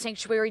similar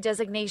sanctuary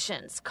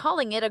designations,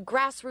 calling it a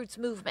grassroots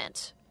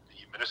movement.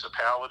 The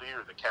municipality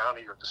or the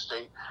county or the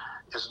state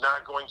is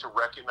not going to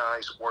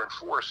recognize or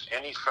enforce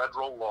any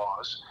federal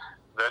laws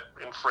that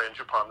infringe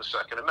upon the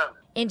Second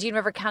Amendment. Indian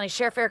River County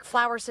Sheriff Eric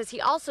Flowers says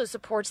he also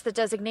supports the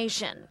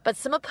designation, but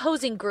some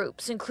opposing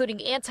groups, including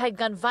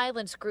anti-gun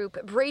violence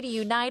group Brady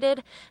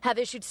United, have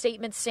issued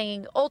statements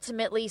saying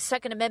ultimately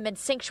Second Amendment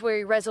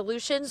sanctuary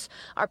resolutions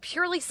are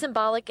purely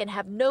symbolic and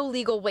have no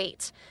legal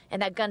weight, and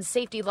that gun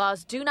safety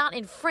laws do not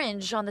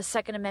infringe on the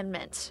Second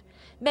Amendment.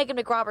 Megan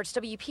McRoberts,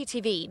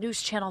 WPTV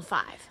News Channel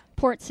 5.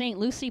 Port St.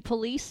 Lucie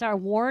police are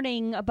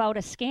warning about a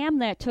scam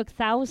that took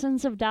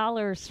thousands of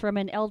dollars from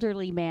an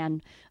elderly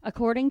man.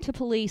 According to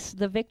police,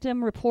 the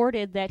victim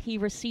reported that he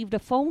received a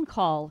phone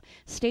call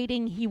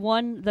stating he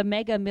won the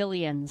Mega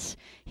Millions.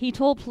 He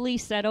told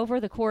police that over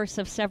the course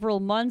of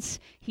several months,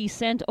 he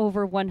sent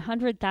over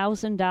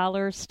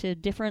 $100,000 to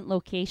different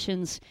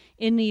locations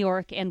in New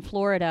York and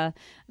Florida.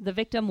 The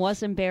victim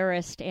was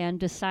embarrassed and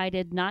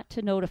decided not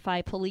to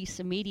notify police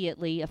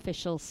immediately,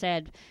 officials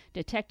said.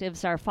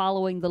 Detectives are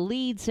following the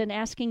leads and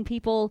asking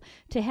people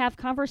to have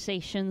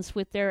conversations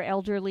with their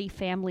elderly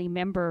family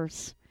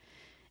members.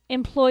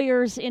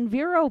 Employers in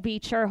Vero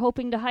Beach are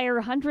hoping to hire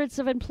hundreds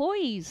of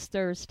employees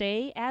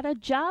Thursday at a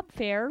job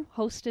fair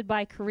hosted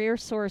by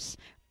CareerSource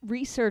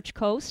Research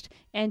Coast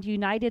and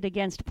United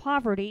Against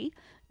Poverty.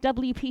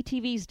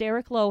 WPTV's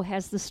Derek Lowe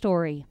has the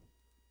story.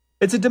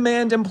 It's a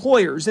demand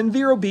employers in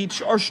Vero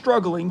Beach are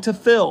struggling to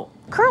fill.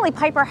 Currently,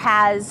 Piper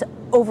has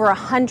over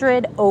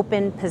 100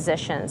 open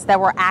positions that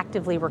we're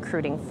actively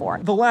recruiting for.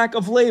 The lack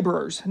of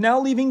laborers now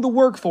leaving the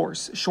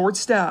workforce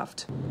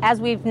short-staffed. As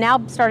we've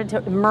now started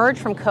to emerge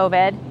from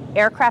COVID,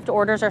 aircraft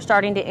orders are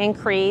starting to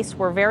increase.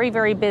 We're very,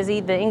 very busy.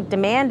 The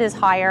demand is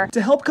higher.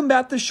 To help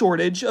combat the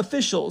shortage,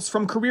 officials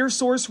from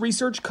CareerSource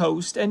Research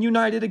Coast and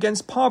United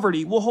Against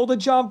Poverty will hold a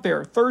job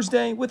fair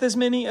Thursday with as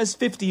many as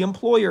 50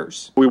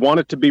 employers. We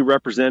want it to be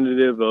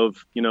representative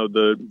of,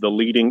 the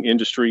leading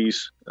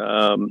industries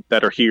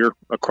that are here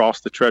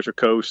across the Treasure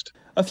Coast.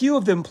 A few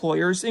of the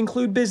employers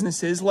include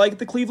businesses like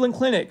the Cleveland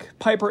Clinic,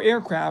 Piper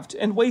Aircraft,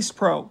 and Waste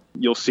Pro.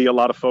 You'll see a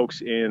lot of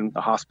folks in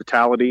the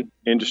hospitality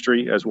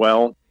industry as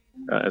well,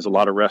 as a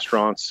lot of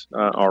restaurants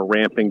are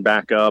ramping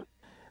back up.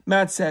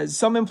 Matt says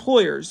some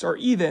employers are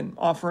even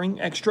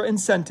offering extra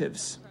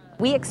incentives.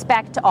 We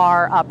expect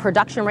our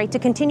production rate to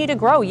continue to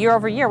grow year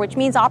over year, which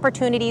means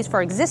opportunities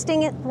for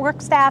existing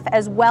work staff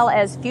as well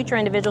as future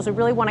individuals who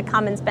really want to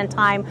come and spend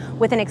time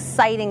with an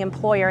exciting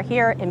employer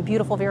here in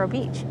beautiful Vero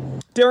Beach.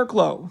 Derek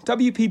Lowe,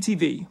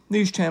 WPTV,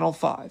 News Channel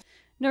 5.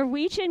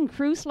 Norwegian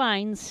Cruise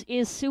Lines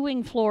is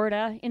suing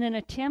Florida in an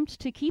attempt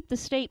to keep the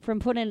state from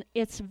putting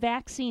its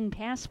vaccine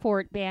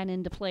passport ban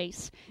into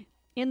place.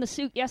 In the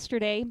suit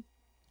yesterday,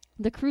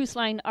 the cruise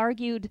line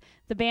argued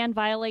the ban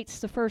violates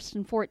the First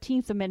and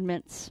 14th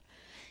Amendments.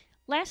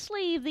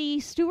 Lastly, the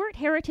Stuart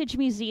Heritage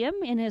Museum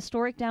in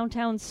historic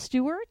downtown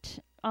Stuart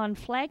on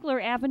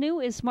Flagler Avenue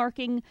is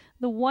marking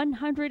the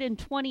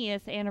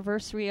 120th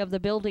anniversary of the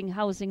building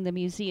housing the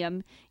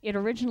museum. It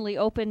originally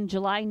opened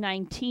July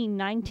 19,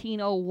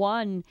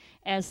 1901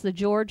 as the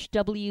George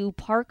W.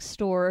 Park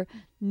Store,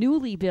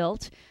 newly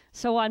built.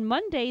 So on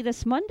Monday, the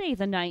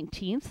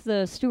 19th,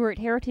 the Stuart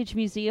Heritage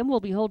Museum will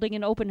be holding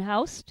an open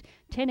house,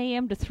 10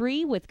 a.m. to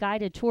 3, with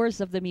guided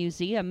tours of the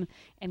museum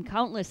and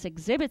countless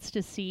exhibits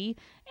to see,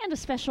 and a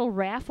special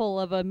raffle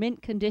of a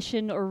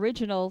mint-condition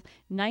original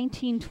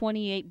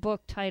 1928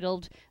 book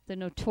titled The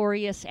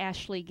Notorious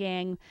Ashley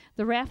Gang.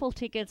 The raffle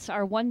tickets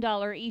are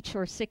 $1 each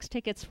or 6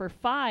 tickets for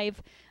 $5.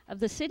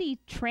 The city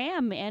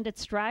tram and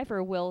its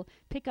driver will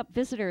pick up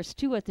visitors,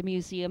 too, at the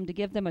museum to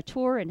give them a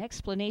tour and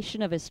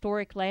explanation of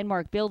historic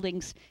landmark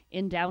buildings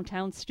in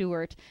downtown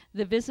Stuart.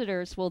 The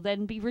visitors will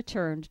then be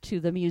returned to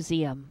the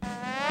museum.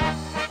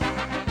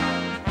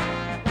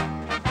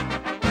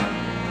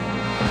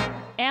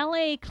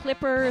 LA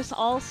Clippers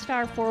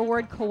all-star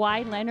forward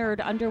Kawhi Leonard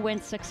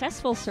underwent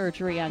successful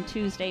surgery on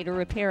Tuesday to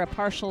repair a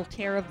partial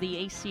tear of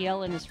the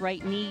ACL in his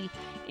right knee.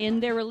 In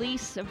their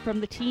release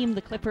from the team,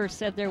 the Clippers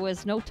said there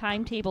was no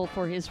timetable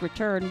for his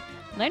return.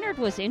 Leonard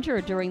was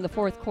injured during the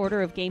fourth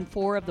quarter of Game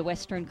 4 of the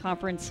Western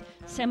Conference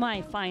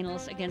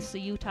semifinals against the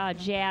Utah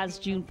Jazz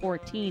June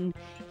 14.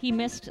 He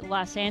missed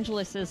Los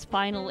Angeles'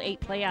 final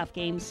 8 playoff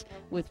games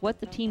with what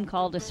the team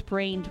called a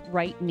sprained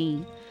right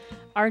knee.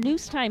 Our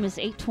news time is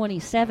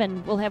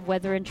 8:27. We'll have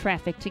weather and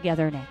traffic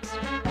together next.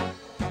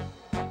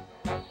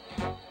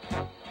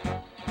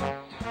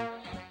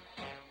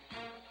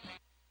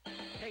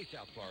 Hey,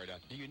 South Florida,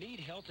 do you need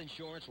health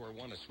insurance or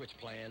want to switch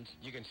plans?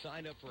 You can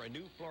sign up for a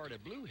new Florida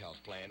Blue health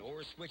plan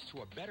or switch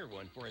to a better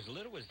one for as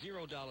little as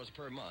 $0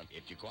 per month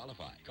if you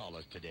qualify. Call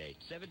us today,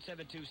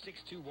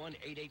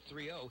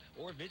 772-621-8830,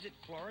 or visit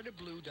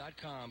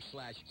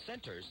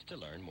floridablue.com/centers to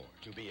learn more.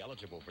 To be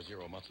eligible for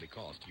zero monthly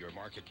cost, your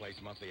Marketplace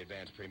monthly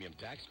advance premium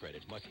tax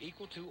credit must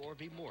equal to or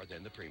be more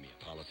than the premium.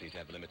 Policies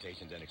have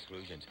limitations and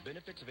exclusions.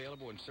 Benefits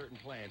available in certain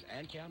plans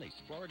and counties.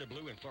 Florida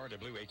Blue and Florida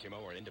Blue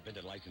HMO are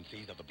independent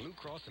licensees of the Blue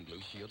Cross and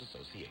Blue Shield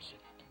Association.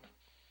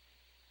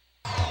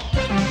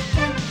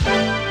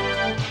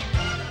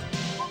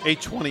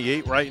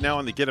 8:28 right now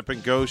on the Get Up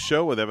and Go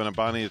show with Evan and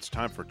Bonnie. It's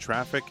time for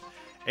traffic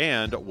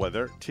and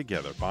weather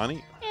together.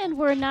 Bonnie? And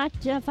we're not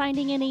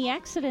finding any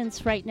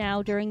accidents right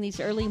now during these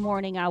early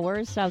morning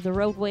hours. The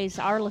roadways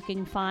are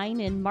looking fine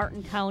in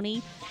Martin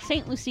County.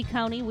 St. Lucie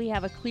County, we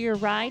have a clear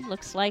ride,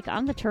 looks like,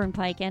 on the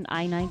Turnpike and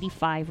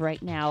I-95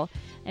 right now.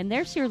 And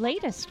there's your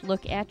latest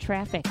look at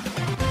traffic.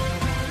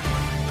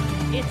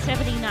 It's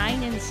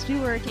 79 in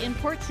Stuart. In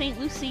Port St.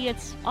 Lucie,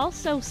 it's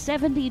also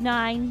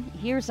 79.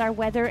 Here's our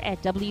weather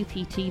at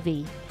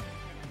WPTV.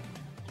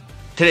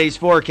 Today's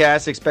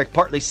forecast, expect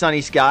partly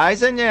sunny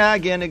skies and,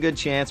 again, a good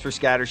chance for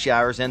scattered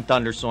showers and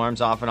thunderstorms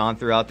off and on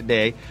throughout the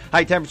day.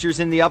 High temperatures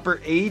in the upper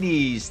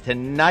 80s.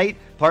 Tonight,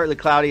 partly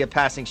cloudy, a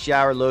passing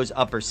shower, lows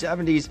upper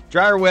 70s.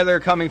 Drier weather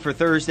coming for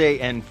Thursday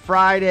and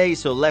Friday,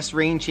 so less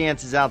rain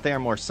chances out there,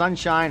 more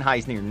sunshine,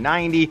 highs near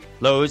 90,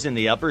 lows in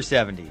the upper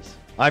 70s.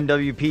 I'm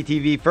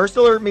WPTV First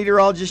Alert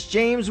meteorologist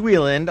James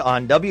Wieland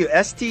on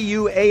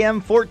WSTU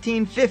AM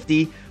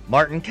 1450,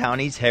 Martin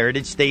County's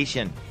Heritage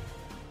Station.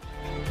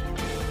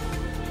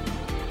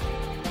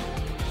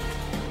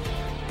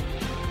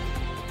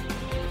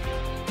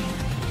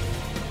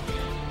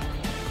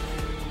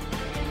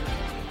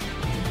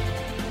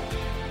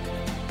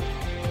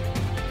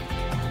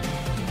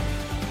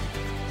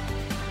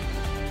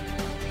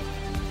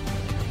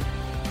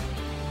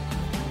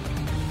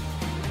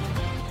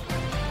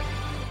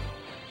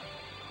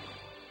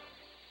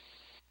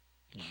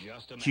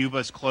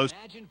 Cuba's close.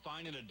 Imagine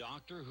finding a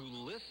doctor who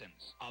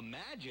listens.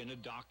 Imagine a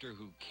doctor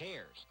who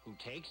cares, who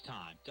takes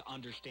time to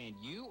understand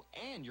you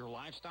and your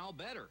lifestyle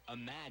better.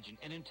 Imagine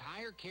an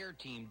entire care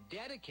team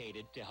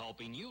dedicated to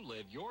helping you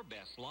live your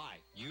best life.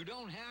 You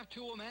don't have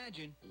to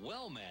imagine.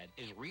 WellMed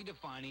is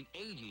redefining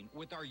aging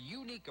with our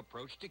unique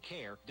approach to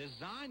care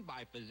designed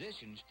by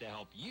physicians to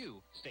help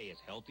you stay as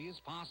healthy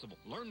as possible.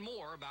 Learn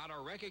more about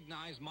our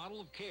recognized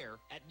model of care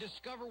at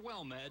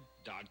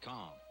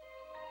discoverwellmed.com.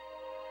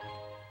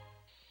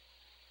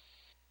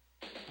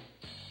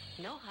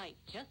 No hype,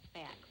 just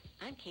facts.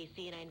 I'm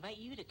Casey, and I invite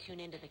you to tune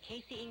into the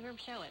Casey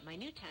Ingram Show at my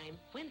new time,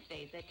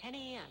 Wednesdays at 10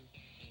 a.m.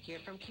 Hear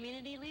from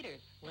community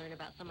leaders, learn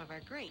about some of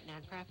our great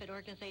nonprofit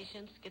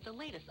organizations, get the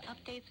latest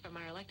updates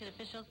from our elected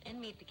officials, and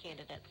meet the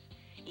candidates.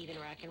 Even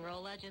rock and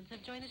roll legends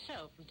have joined the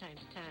show from time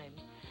to time.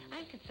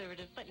 I'm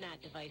conservative but not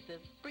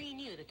divisive,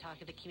 bringing you the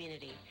talk of the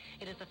community.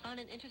 It is a fun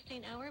and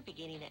interesting hour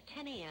beginning at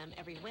 10 a.m.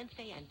 every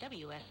Wednesday on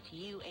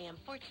WSTU AM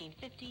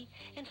 1450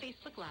 and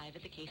Facebook Live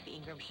at the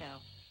Casey Ingram Show.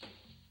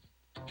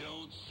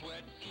 Don't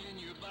sweat in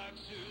your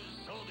boxers.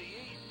 Call the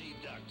AC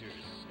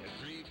Doctors at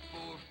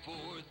 344-3944.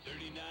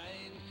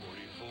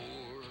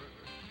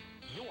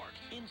 York,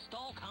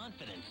 install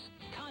confidence.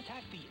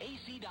 Contact the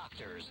AC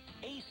Doctors.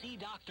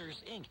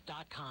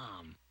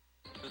 acdoctorsinc.com.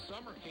 The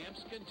summer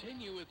camps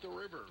continue at the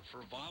river for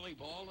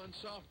volleyball and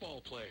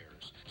softball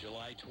players.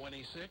 July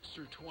 26th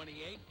through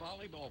 28th,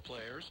 volleyball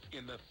players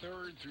in the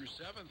 3rd through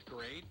 7th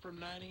grade from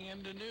 9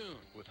 a.m. to noon,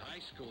 with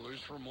high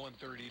schoolers from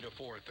 1:30 to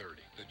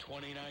 4:30. The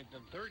 29th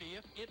and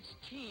 30th, it's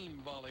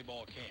team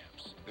volleyball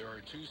camps. There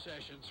are 2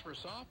 sessions for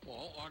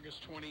softball,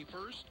 August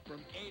 21st from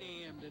 8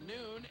 a.m. to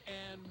noon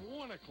and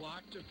 1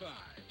 o'clock to 5.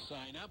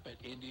 Sign up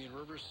at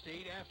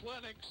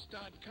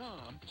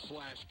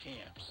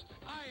IndianRiverStateAthletics.com/camps.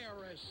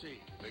 IRSC,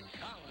 the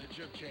College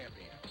of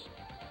Champions.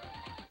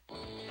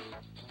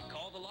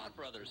 Call the Lott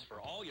Brothers for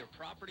all your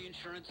property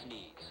insurance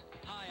needs.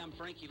 Hi, I'm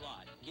Frankie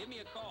Lott. Give me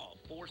a call,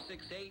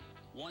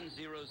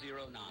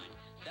 468-1009.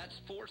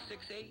 That's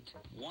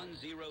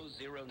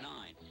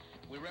 468-1009.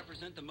 We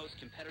represent the most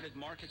competitive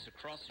markets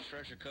across the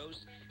Treasure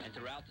Coast and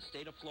throughout the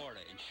state of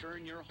Florida,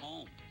 insuring your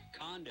home,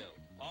 condo,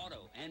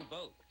 auto, and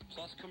boat,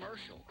 plus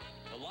commercial.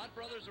 The Lott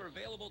Brothers are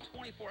available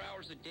 24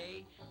 hours a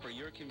day for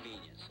your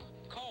convenience.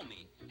 Call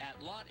me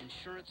at Lott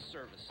Insurance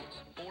Services,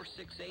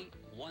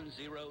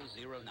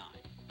 468-1009.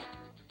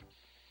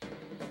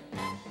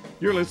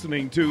 You're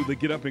listening to the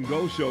Get Up and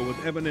Go Show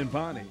with Evan and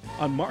Bonnie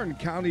on Martin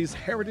County's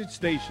Heritage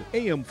Station,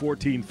 AM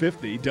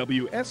 1450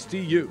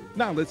 WSTU.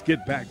 Now let's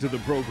get back to the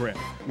program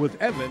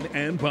with Evan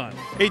and Bonnie.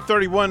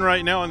 8:31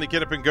 right now on the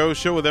Get Up and Go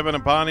Show with Evan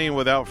and Bonnie. And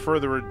without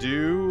further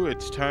ado,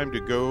 it's time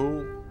to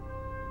go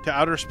to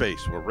outer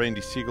space, where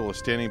Randy Segal is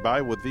standing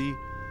by with the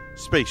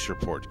Space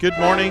Report. Good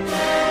morning,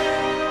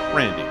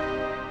 Randy.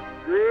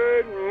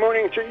 Good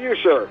morning to you,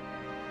 sir.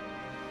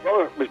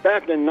 Well, it was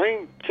back in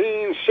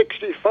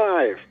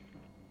 1965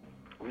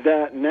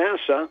 that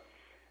NASA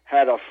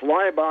had a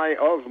flyby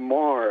of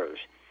Mars.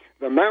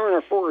 The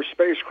Mariner 4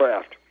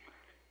 spacecraft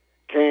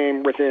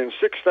came within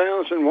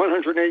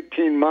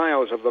 6,118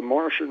 miles of the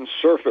Martian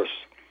surface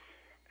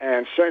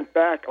and sent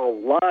back a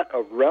lot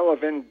of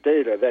relevant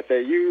data that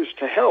they used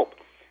to help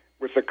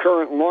with the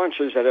current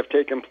launches that have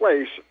taken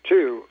place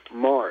to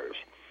Mars.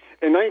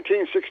 In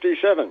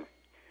 1967,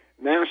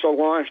 NASA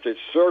launched its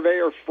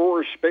Surveyor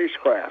 4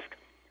 spacecraft.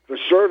 The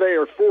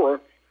Surveyor 4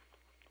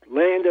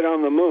 landed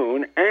on the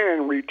moon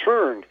and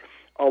returned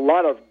a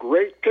lot of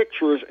great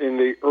pictures in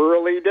the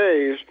early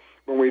days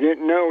when we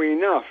didn't know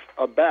enough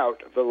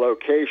about the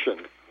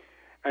location.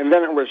 And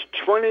then it was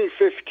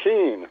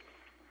 2015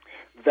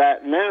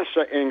 that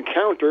NASA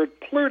encountered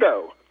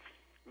Pluto.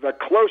 The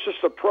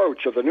closest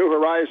approach of the New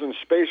Horizons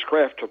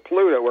spacecraft to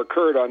Pluto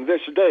occurred on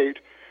this date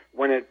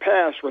when it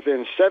passed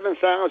within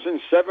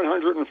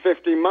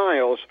 7,750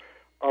 miles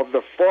of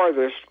the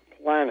farthest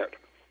planet,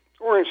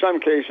 or in some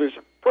cases,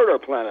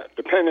 protoplanet,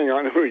 depending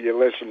on who you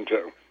listen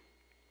to.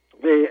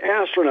 The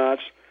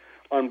astronauts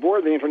on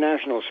board the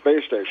International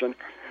Space Station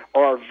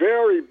are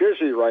very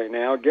busy right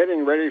now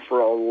getting ready for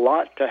a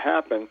lot to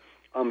happen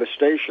on the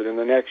station in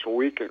the next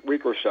week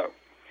or so.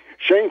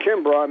 Shane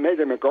Kimbrough,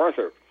 Megan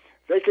MacArthur,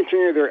 they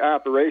continue their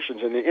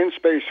operations in the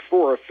In-Space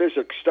 4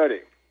 physics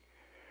study.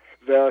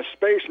 The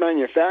space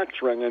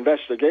manufacturing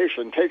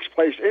investigation takes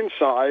place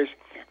inside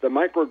the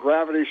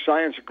microgravity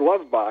science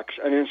glove box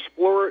and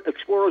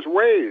explores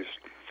ways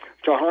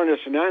to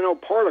harness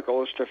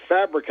nanoparticles to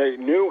fabricate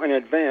new and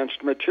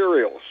advanced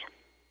materials.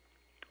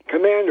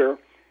 Commander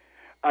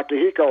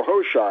Akihiko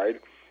Hoshide,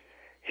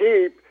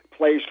 he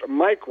placed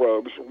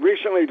microbes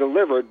recently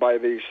delivered by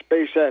the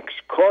SpaceX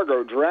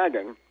Cargo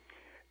Dragon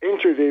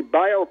into the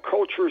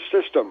bioculture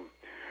system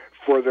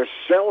for the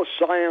Cell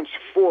Science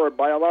 4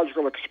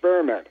 biological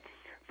experiment.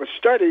 The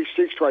study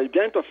seeks to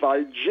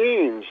identify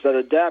genes that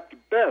adapt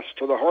best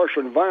to the harsh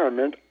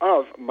environment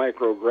of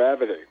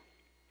microgravity.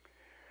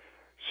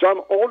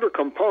 Some older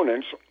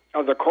components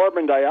of the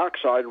carbon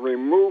dioxide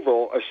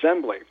removal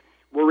assembly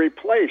were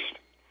replaced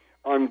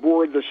on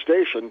board the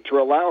station to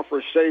allow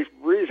for safe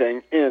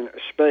breathing in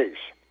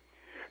space.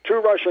 2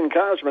 Russian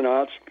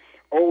cosmonauts,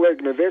 Oleg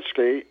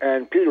Novitsky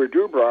and Peter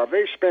Dubrov,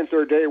 they spent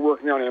their day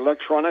working on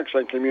electronics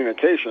and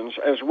communications,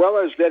 as well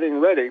as getting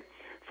ready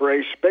for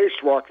a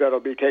spacewalk that will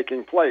be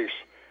taking place.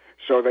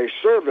 So they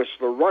serviced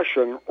the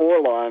Russian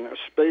Orlan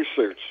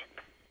spacesuits.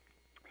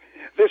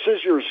 This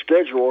is your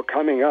schedule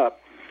coming up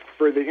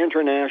for the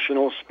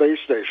International Space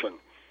Station,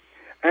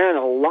 and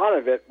a lot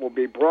of it will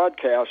be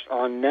broadcast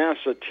on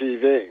NASA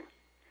TV.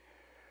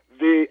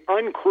 The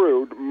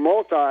Uncrewed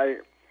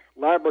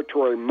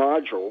Multi-Laboratory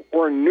Module,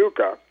 or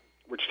NUCA,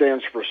 which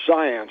stands for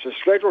Science, is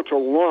scheduled to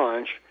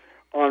launch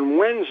on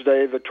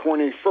Wednesday the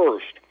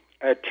 21st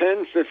at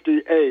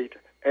 10:58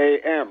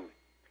 a.m.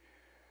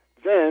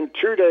 Then,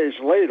 2 days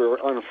later,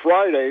 on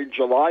Friday,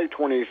 July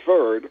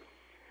 23rd,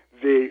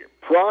 the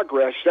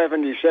Progress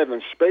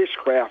 77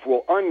 spacecraft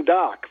will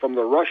undock from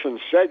the Russian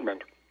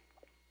segment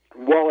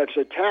while it's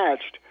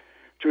attached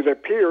to the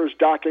Pirs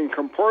docking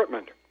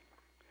compartment.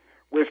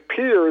 With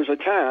Pirs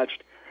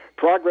attached,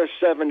 Progress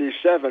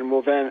 77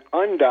 will then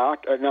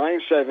undock at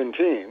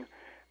 9:17,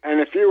 and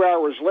a few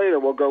hours later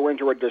will go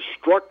into a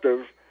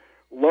destructive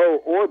low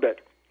orbit,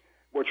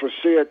 which will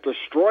see it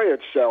destroy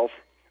itself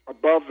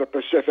above the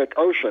Pacific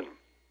Ocean.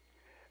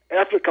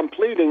 After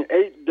completing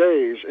 8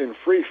 days in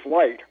free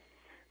flight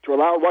to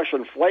allow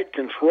Russian flight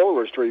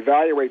controllers to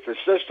evaluate the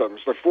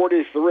systems, the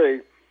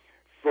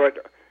 43-foot,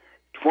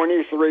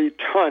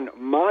 23-ton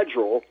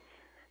module,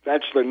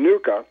 that's the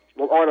NUCA,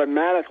 will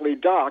automatically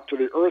dock to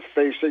the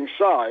Earth-facing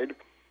side,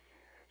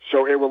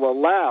 so it will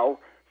allow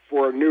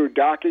for new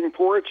docking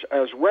ports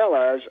as well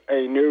as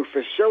a new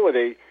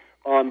facility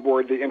on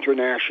board the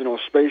International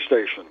Space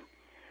Station.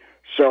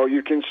 So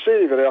you can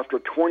see that after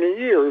 20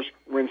 years,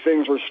 when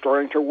things are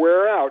starting to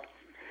wear out,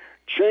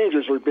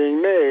 changes are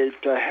being made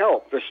to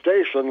help the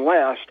station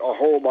last a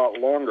whole lot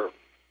longer.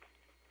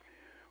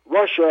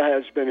 Russia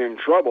has been in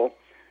trouble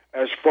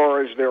as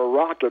far as their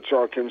rockets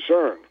are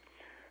concerned.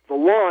 The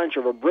launch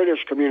of a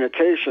British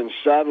communications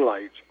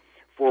satellite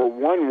for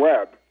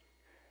OneWeb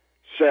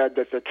said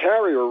that the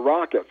carrier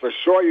rocket, the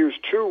Soyuz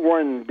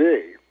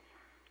 21B,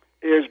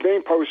 is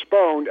being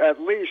postponed at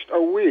least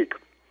a week.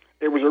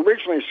 It was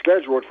originally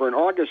scheduled for an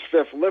August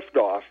 5th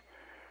liftoff,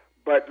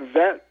 but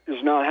that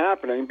is not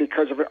happening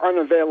because of the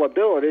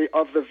unavailability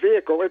of the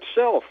vehicle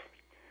itself.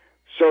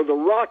 So the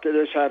rocket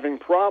is having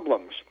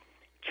problems.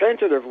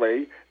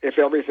 Tentatively, if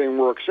everything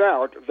works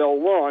out,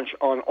 they'll launch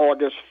on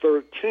August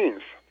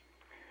 13th.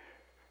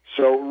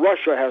 So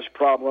Russia has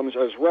problems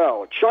as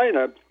well.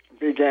 China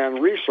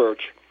began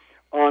research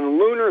on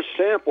lunar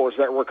samples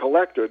that were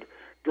collected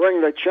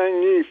during the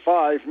Chang'e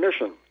 5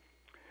 mission.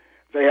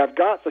 They have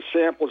got the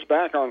samples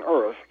back on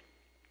Earth,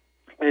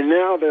 and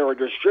now they are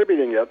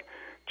distributing it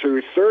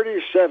to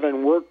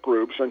 37 work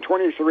groups and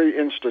 23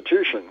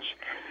 institutions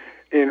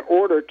in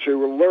order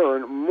to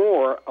learn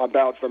more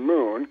about the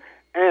moon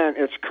and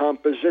its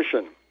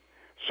composition.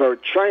 So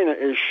China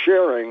is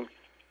sharing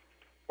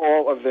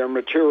all of their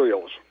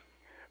materials.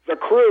 The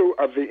crew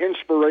of the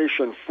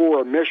Inspiration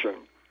 4 mission,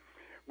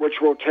 which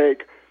will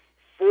take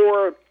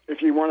 4,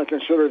 if you want to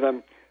consider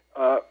them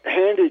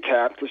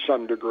handicapped to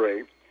some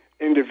degree,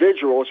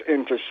 individuals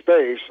into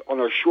space on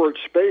a short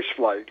space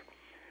flight,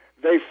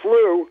 they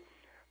flew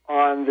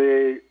on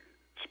the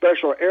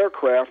special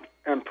aircraft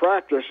and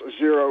practiced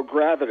zero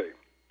gravity.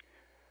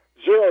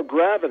 Zero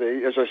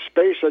gravity is a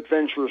space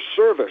adventure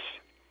service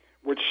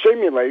which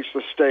simulates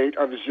the state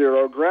of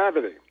zero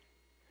gravity.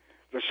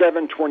 The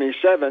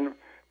 727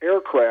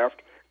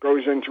 aircraft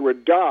goes into a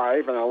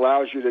dive and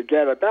allows you to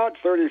get about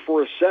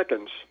 34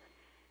 seconds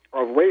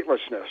of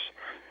weightlessness.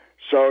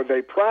 So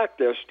they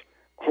practiced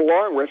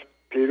along with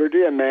Peter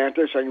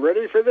Diamandis, and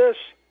ready for this?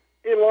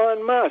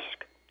 Elon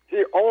Musk.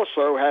 He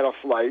also had a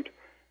flight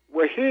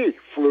where he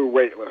flew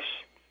weightless.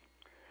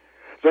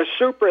 The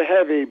Super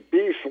Heavy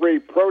B-3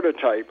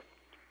 prototype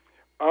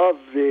of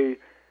the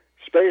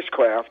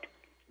spacecraft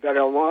that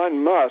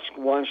Elon Musk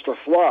wants to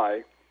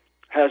fly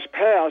has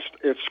passed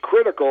its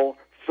critical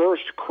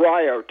first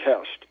cryo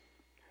test.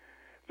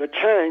 The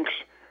tanks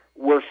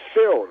were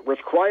filled with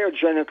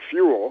cryogenic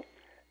fuel,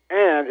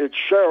 and it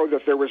showed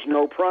that there was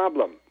no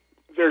problem.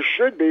 There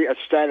should be a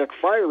static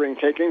firing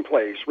taking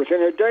place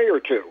within a day or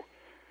two.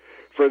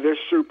 for this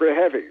Super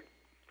Heavy.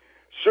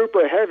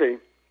 Super Heavy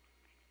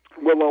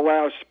will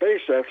allow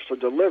SpaceX to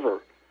deliver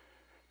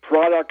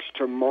products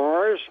to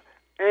Mars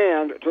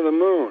and to the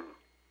Moon.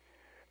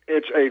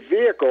 It's a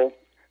vehicle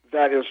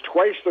that is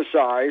twice the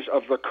size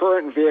of the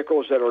current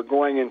vehicles that are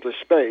going into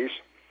space.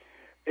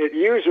 It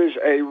uses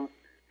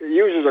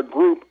a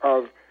group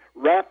of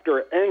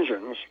Raptor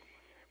engines,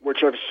 which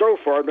have so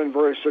far been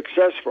very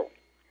successful.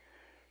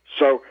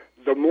 So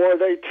the more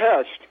they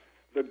test,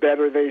 the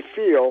better they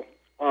feel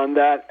on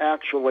that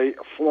actually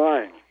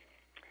flying.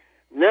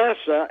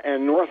 NASA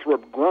and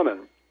Northrop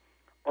Grumman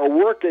are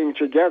working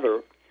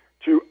together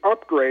to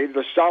upgrade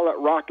the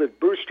solid rocket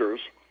boosters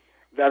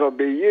that will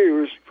be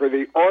used for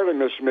the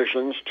Artemis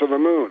missions to the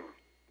Moon.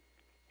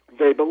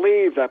 They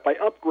believe that by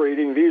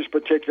upgrading these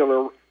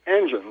particular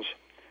engines,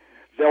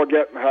 they'll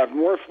have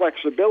more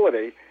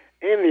flexibility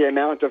in the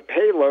amount of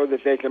payload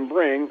that they can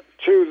bring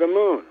to the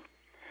Moon.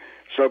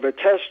 So the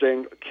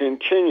testing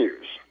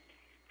continues.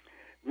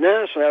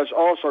 NASA has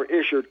also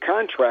issued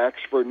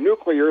contracts for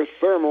nuclear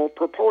thermal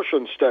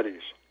propulsion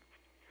studies.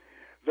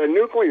 The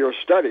nuclear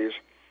studies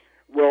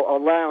will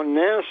allow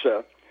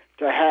NASA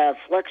to have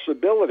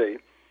flexibility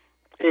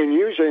in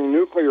using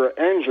nuclear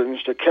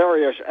engines to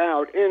carry us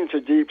out into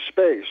deep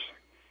space.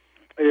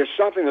 It is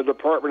something the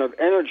Department of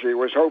Energy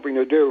was hoping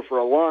to do for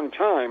a long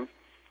time,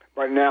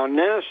 but now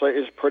NASA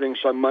is putting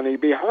some money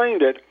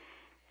behind it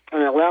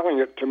and allowing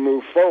it to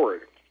move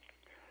forward.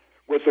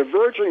 With the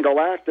Virgin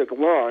Galactic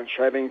launch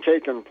having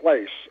taken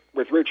place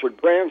with Richard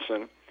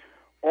Branson,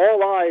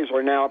 all eyes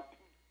are now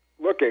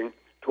looking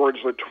towards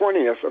the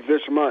 20th of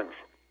this month.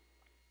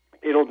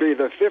 It'll be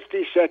the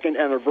 52nd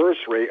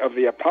anniversary of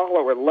the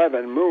Apollo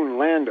 11 moon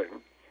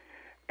landing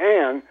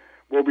and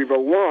will be the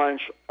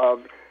launch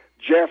of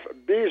Jeff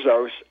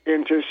Bezos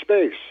into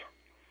space.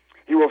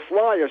 He will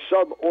fly a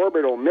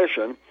suborbital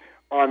mission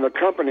on the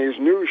company's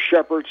New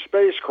Shepard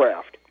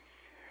spacecraft.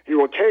 He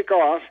will take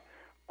off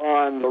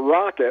on the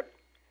rocket.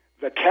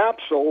 The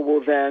capsule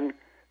will then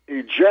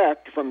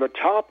eject from the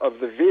top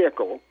of the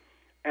vehicle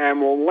and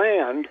will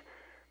land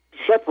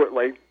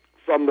separately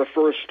from the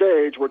first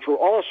stage, which will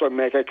also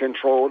make a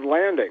controlled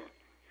landing.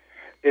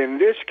 In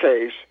this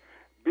case,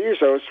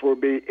 Bezos will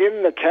be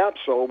in the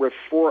capsule with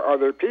 4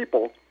 other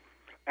people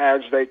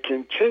as they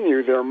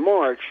continue their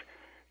march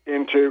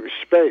into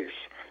space.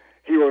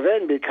 He will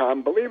then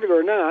become, believe it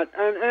or not,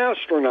 an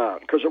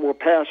astronaut, because it will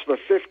pass the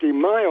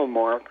 50-mile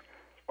mark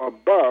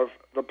above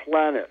the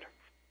planet.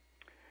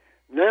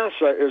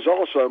 NASA is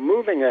also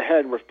moving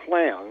ahead with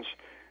plans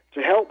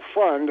to help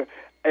fund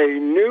a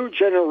new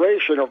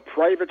generation of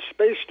private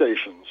space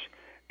stations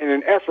in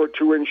an effort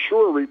to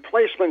ensure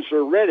replacements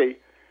are ready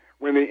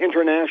when the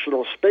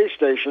International Space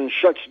Station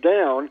shuts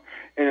down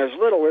in as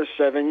little as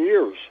 7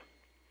 years.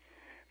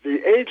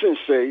 The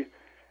agency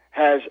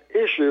has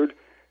issued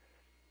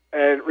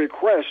a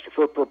request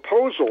for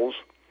proposals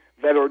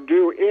that are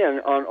due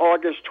in on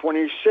August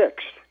 26th.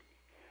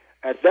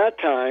 At that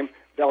time,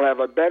 they'll have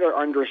a better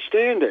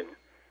understanding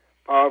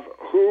of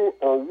who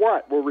or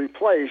what will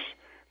replace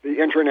the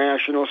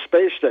International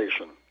Space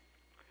Station.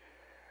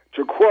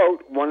 To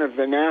quote one of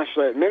the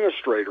NASA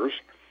administrators,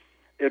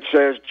 it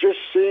says, "Just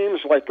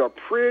seems like a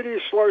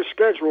pretty slow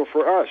schedule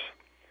for us.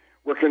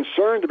 We're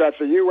concerned about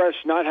the U.S.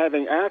 not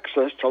having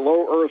access to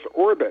low Earth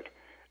orbit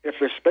if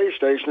the space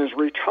station is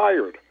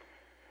retired.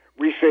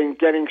 We think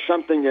getting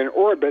something in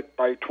orbit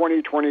by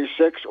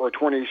 2026 or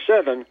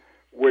 27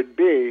 would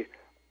be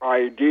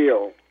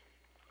ideal."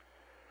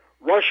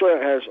 Russia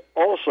has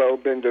also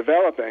been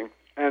developing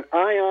an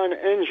ion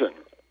engine.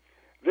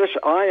 This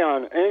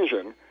ion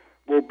engine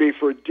will be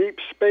for deep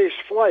space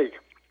flight.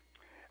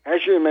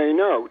 As you may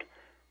note,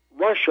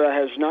 Russia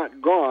has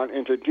not gone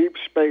into deep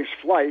space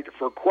flight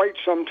for quite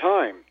some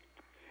time.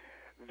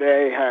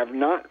 They have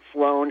not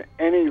flown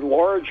any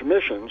large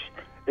missions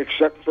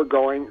except for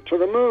going to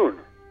the moon.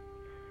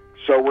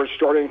 So we're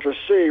starting to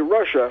see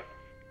Russia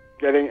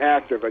getting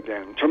active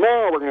again.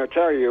 Tomorrow we're going to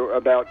tell you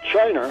about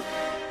China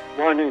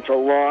wanting to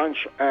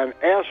launch an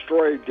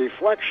asteroid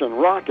deflection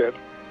rocket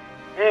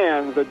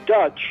and the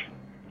Dutch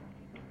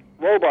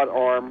robot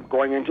arm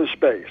going into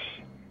space.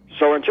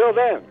 So until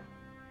then,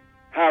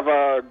 have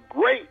a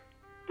great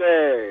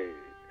day,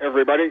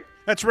 everybody.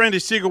 That's Randy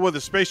Segal with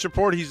the Space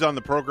Report. He's on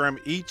the program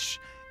each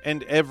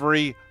and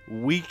every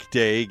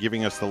weekday,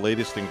 giving us the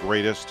latest and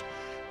greatest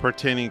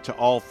pertaining to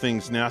all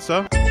things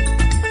NASA.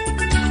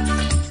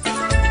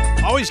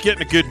 Always get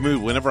in a good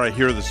mood whenever I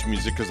hear this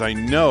music, because I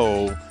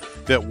know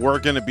that we're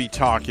going to be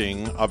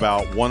talking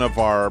about one of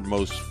our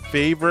most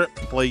favorite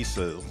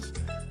places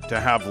to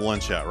have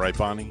lunch at, right,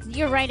 Bonnie?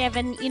 You're right,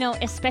 Evan. You know,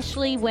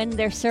 especially when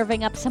they're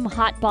serving up some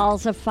hot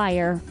balls of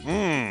fire.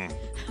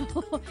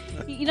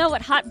 You know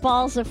what hot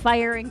balls of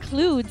fire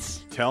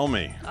includes? Tell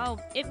me. Oh,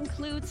 it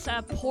includes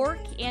pork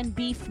and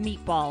beef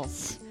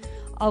meatballs.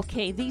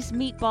 Okay, these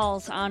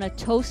meatballs on a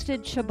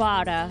toasted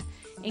ciabatta,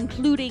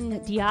 including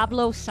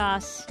Diablo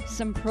sauce,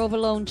 some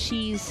provolone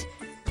cheese,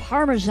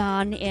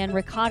 Parmesan, and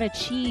ricotta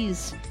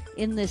cheese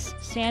in this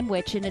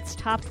sandwich, and it's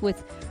topped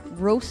with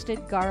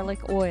roasted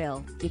garlic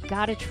oil. You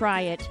gotta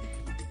try it.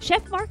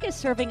 Chef Mark is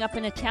serving up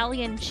an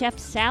Italian chef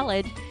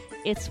salad.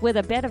 It's with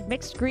a bed of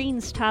mixed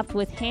greens topped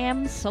with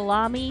ham,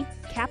 salami,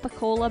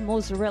 capicola,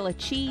 mozzarella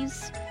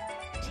cheese,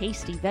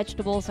 tasty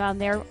vegetables on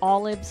there,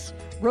 olives,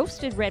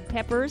 roasted red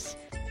peppers,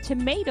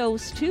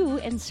 tomatoes too,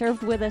 and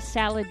served with a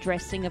salad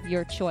dressing of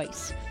your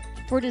choice.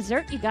 For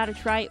dessert, you gotta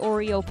try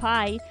Oreo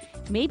pie.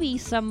 Maybe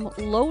some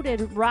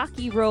loaded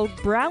Rocky Road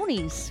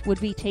brownies would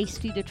be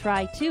tasty to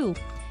try too.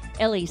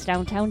 Ellie's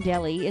Downtown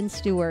Deli in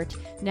Stuart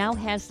now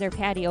has their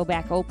patio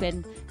back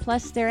open.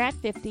 Plus, they're at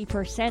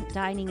 50%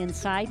 dining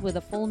inside with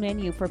a full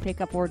menu for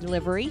pickup or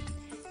delivery.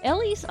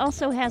 Ellie's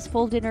also has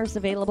full dinners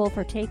available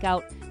for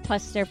takeout,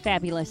 plus their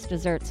fabulous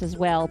desserts as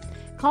well.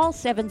 Call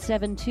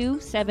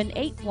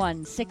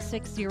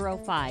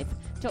 772-781-6605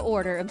 to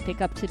order and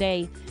pick up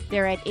today.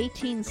 They're at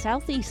 18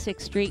 Southeast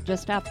 6th Street,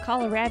 just off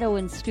Colorado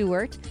in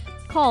Stuart.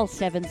 Call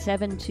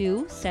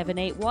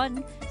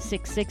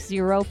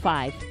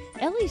 772-781-6605.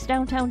 Ellie's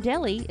Downtown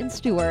Deli in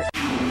Stuart.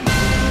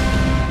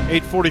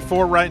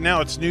 8:44 right now.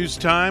 It's news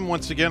time.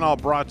 Once again, all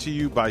brought to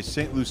you by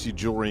St. Lucie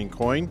Jewelry and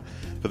Coin.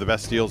 For the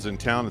best deals in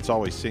town, it's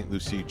always St.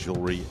 Lucie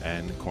Jewelry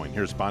and Coin.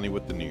 Here's Bonnie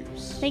with the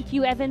news. Thank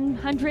you, Evan.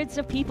 Hundreds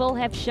of people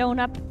have shown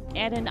up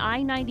at an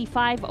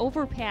I-95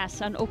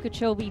 overpass on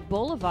Okeechobee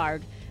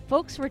Boulevard.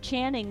 Folks were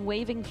chanting,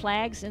 waving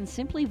flags, and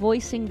simply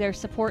voicing their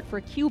support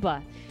for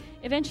Cuba.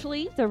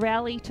 Eventually, the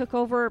rally took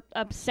over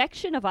a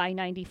section of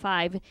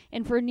I-95,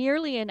 and for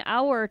nearly an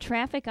hour,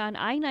 traffic on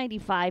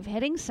I-95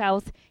 heading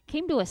south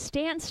came to a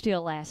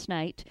standstill last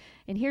night.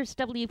 And here's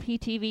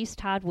WPTV's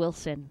Todd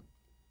Wilson.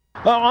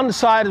 On the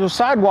side of the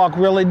sidewalk,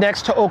 really,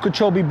 next to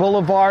Okeechobee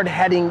Boulevard,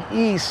 heading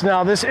east.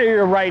 Now, this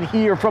area right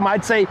here,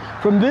 I'd say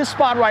from this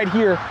spot right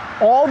here,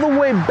 all the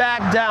way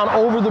back down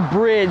over the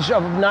bridge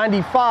of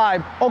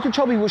 95,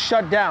 Okeechobee was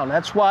shut down.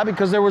 That's why,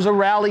 because there was a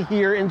rally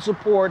here in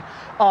support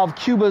of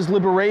Cuba's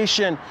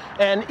liberation.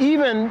 And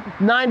even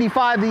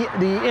 95, the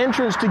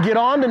entrance to get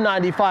onto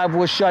 95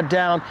 was shut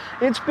down.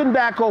 It's been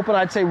back open,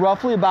 I'd say,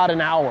 roughly about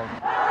an hour.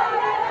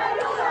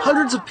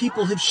 Hundreds of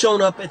people have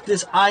shown up at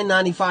this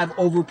I-95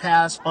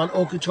 overpass on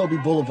Okeechobee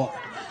Boulevard.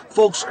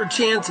 Folks are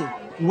chanting,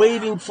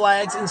 waving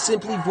flags, and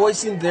simply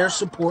voicing their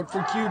support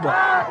for Cuba.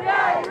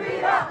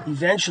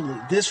 Eventually,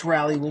 this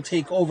rally will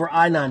take over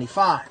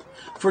I-95.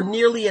 For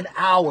nearly an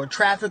hour,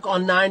 traffic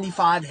on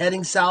 95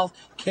 heading south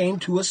came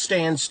to a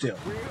standstill.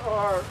 We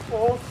are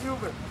all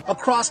Cuban.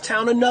 Across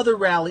town, another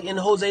rally in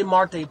Jose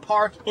Marte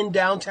Park in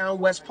downtown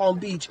West Palm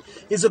Beach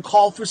is a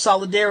call for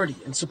solidarity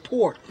and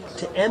support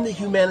to end the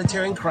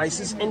humanitarian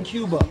crisis in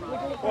Cuba.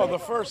 Well, the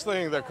first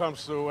thing that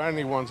comes to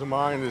anyone's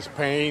mind is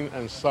pain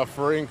and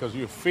suffering, because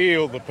you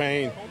feel the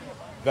pain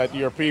that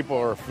your people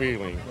are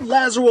feeling.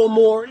 Lazaro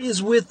Moore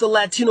is with the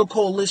Latino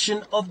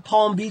Coalition of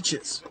Palm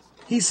Beaches.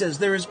 He says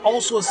there is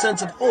also a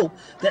sense of hope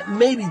that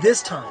maybe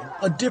this time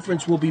a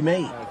difference will be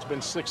made. It's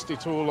been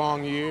 62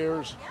 long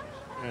years,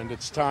 and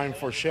it's time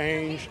for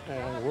change,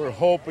 and we're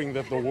hoping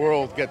that the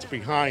world gets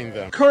behind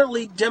them.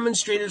 Currently,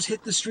 demonstrators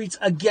hit the streets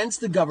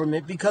against the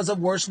government because of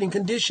worsening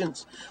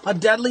conditions, a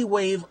deadly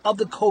wave of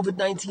the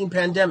COVID-19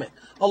 pandemic,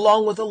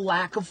 along with a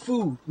lack of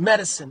food,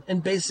 medicine,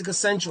 and basic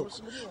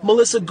essentials.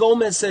 Melissa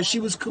Gomez says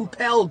she was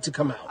compelled to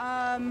come out.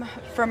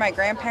 For my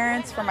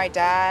grandparents, for my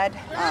dad,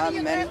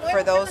 and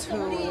for those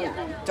who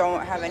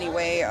don't have any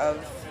way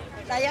of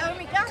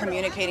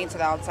communicating to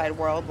the outside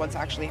world what's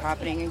actually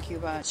happening in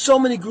Cuba. So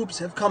many groups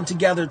have come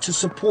together to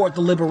support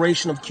the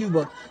liberation of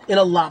Cuba in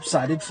a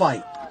lopsided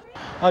fight.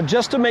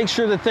 Just to make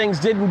sure that things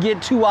didn't get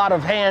too out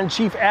of hand,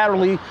 Chief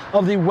Adderley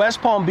of the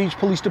West Palm Beach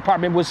Police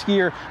Department was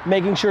here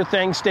making sure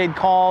things stayed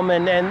calm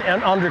and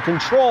under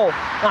control.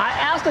 Now, I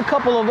asked a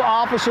couple of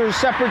officers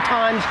separate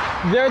times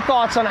their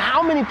thoughts on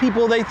how many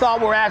people they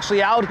thought were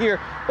actually out here.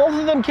 Both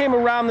of them came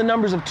around the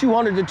numbers of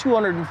 200 to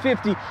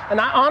 250,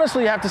 and I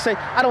honestly have to say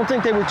I don't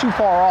think they were too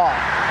far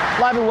off.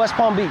 Live in West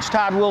Palm Beach,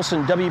 Todd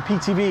Wilson,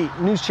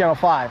 WPTV, News Channel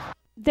 5.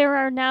 There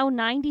are now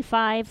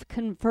 95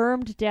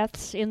 confirmed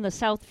deaths in the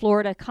South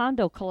Florida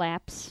condo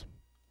collapse.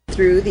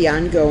 Through the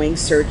ongoing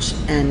search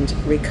and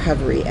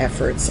recovery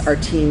efforts, our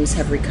teams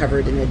have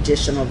recovered an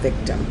additional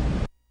victim.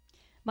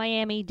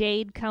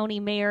 Miami-Dade County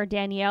Mayor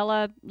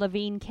Daniela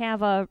Levine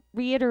Cava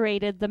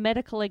reiterated the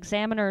medical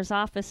examiner's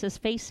office is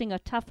facing a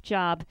tough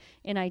job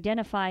in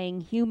identifying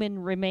human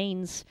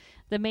remains.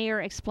 The mayor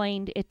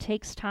explained it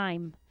takes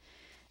time.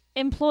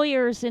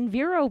 Employers in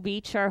Vero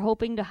Beach are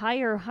hoping to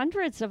hire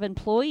hundreds of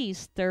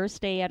employees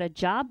Thursday at a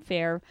job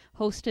fair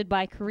hosted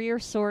by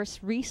CareerSource,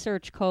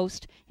 Research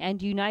Coast,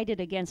 and United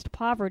Against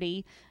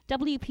Poverty.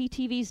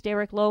 WPTV's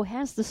Derek Lowe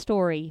has the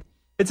story.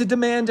 It's a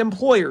demand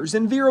employers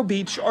in Vero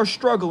Beach are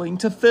struggling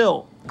to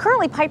fill.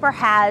 Currently, Piper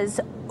has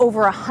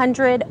over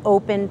 100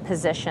 open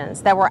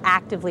positions that we're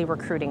actively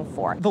recruiting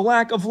for. The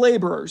lack of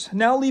laborers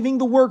now leaving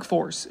the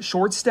workforce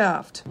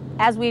short-staffed.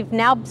 As we've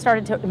now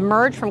started to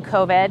emerge from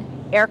COVID,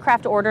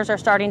 aircraft orders are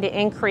starting to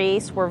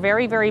increase. We're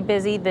very, very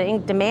busy.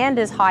 The demand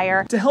is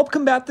higher. To help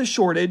combat the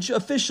shortage,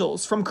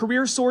 officials from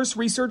CareerSource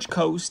Research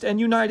Coast and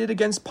United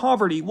Against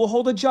Poverty will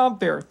hold a job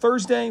fair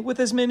Thursday with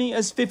as many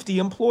as 50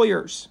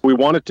 employers. We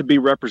want it to be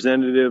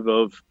representative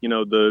of,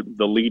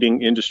 the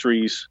leading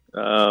industries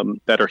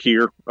that are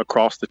here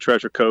across the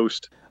Treasure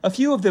Coast. A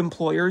few of the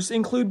employers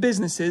include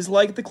businesses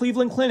like the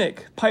Cleveland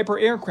Clinic, Piper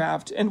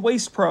Aircraft, and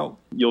Waste Pro.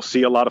 You'll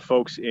see a lot of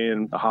folks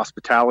in the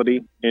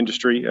hospitality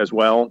industry as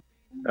well,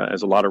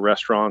 as a lot of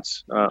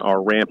restaurants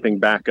are ramping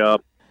back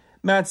up.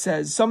 Matt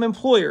says some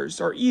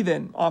employers are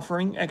even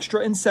offering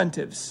extra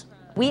incentives.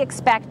 We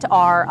expect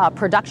our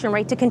production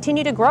rate to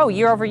continue to grow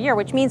year over year,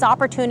 which means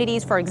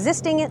opportunities for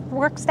existing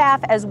work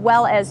staff as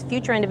well as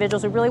future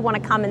individuals who really want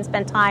to come and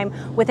spend time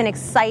with an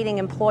exciting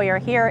employer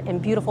here in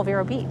beautiful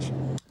Vero Beach.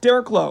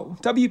 Derek Lowe,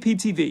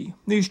 WPTV,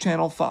 News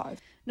Channel 5.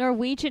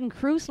 Norwegian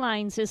Cruise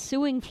Lines is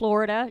suing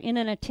Florida in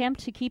an attempt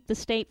to keep the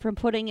state from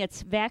putting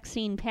its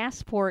vaccine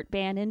passport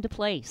ban into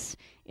place.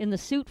 In the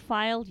suit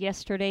filed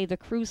yesterday, the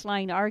cruise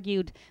line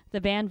argued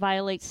the ban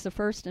violates the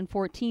First and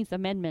 14th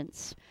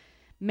Amendments.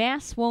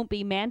 Masks won't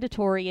be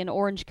mandatory in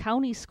Orange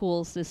County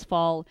schools this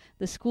fall.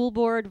 The school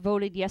board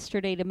voted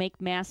yesterday to make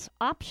masks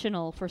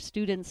optional for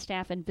students,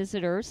 staff, and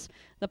visitors.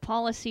 The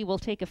policy will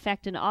take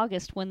effect in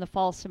August when the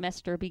fall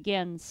semester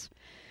begins.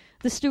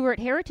 The Stewart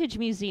Heritage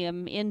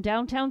Museum in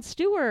downtown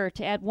Stewart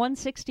at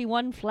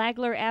 161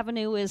 Flagler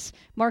Avenue is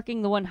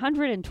marking the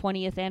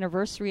 120th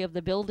anniversary of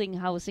the building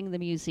housing the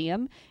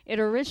museum. It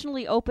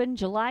originally opened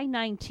July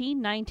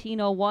 19,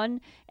 1901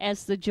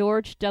 as the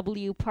George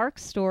W. Park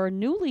Store,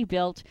 newly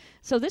built.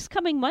 So this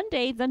coming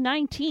Monday, the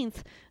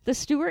 19th, the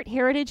Stewart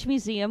Heritage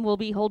Museum will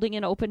be holding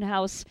an open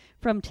house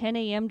from 10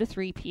 a.m. to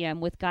 3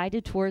 p.m. with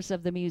guided tours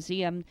of the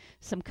museum,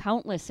 some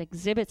countless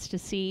exhibits to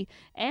see,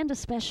 and a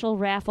special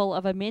raffle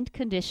of a mint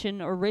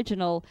condition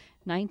original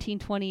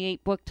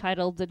 1928 book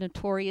titled The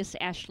Notorious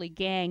Ashley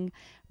Gang.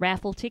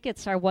 Raffle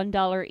tickets are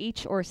 $1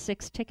 each or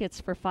 6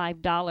 tickets for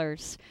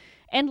 $5.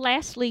 And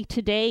lastly,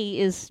 today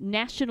is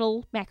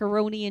National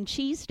Macaroni and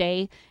Cheese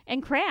Day,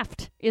 and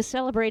Kraft is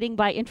celebrating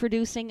by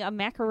introducing a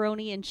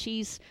macaroni and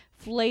cheese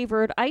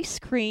flavored ice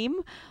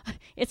cream.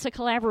 It's a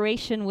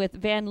collaboration with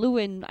Van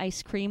Leeuwen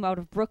Ice Cream out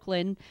of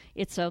Brooklyn.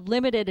 It's a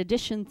limited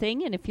edition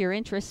thing, and if you're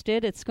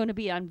interested, it's going to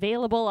be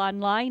available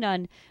online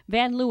on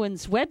Van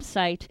Leeuwen's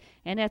website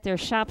and at their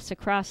shops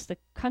across the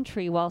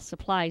country while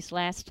supplies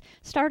last,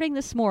 starting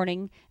this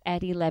morning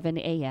at 11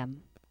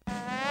 a.m.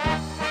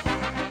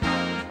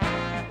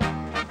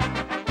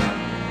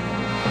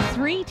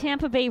 3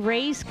 Tampa Bay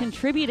Rays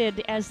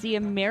contributed as the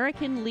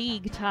American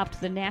League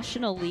topped the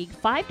National League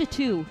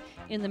 5-2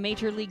 in the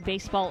Major League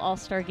Baseball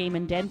All-Star Game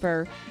in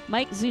Denver.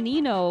 Mike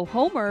Zunino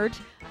homered,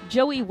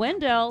 Joey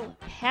Wendell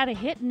had a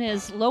hit in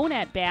his lone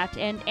at-bat,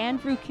 and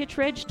Andrew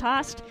Kittredge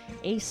tossed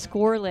a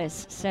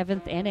scoreless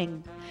 7th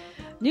inning.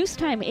 News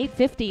time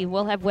 8:50.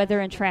 We'll have weather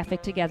and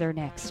traffic together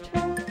next.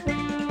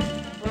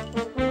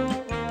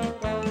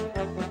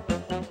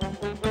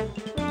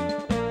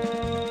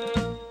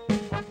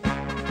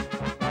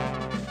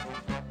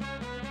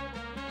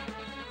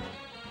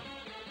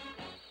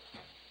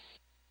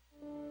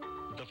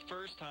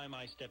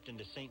 I stepped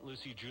into St.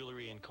 Lucie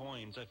Jewelry and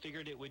Coins, I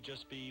figured it would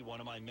just be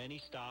one of my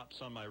many stops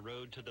on my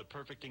road to the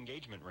perfect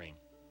engagement ring.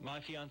 My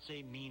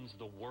fiancée means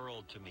the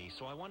world to me,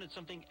 so I wanted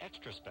something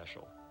extra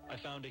special. I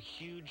found a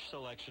huge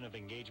selection of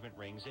engagement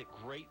rings at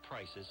great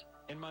prices,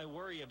 and my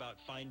worry about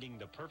finding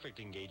the perfect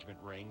engagement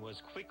ring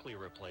was quickly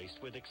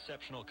replaced with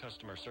exceptional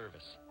customer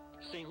service.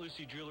 St.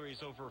 Lucie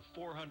Jewelry's over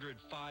 400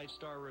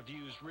 5-star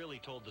reviews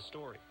really told the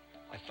story.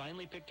 I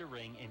finally picked a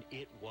ring, and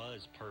it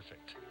was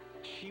perfect.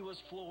 She was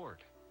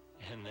floored.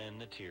 And then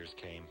the tears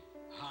came.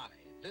 Hi,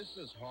 this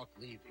is Hawk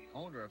Levy,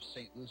 owner of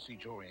St. Lucie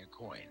Jewelry and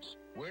Coins.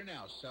 We're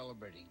now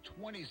celebrating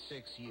 26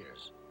 years,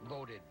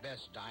 voted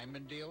best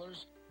diamond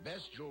dealers,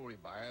 best jewelry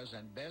buyers,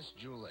 and best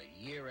jeweler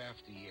year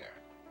after year.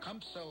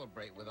 Come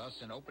celebrate with us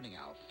in opening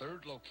our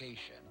 3rd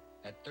location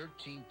at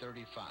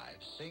 1335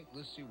 St.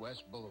 Lucie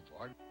West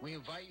Boulevard. We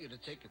invite you to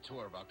take a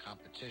tour of our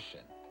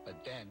competition,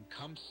 but then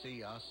come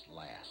see us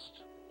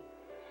last.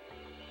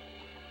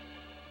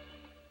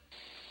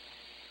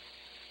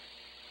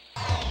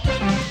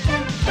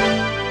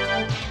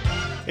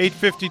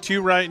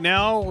 8:52 right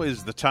now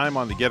is the time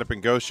on the Get Up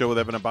and Go show with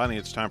Evan and Bonnie.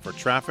 It's time for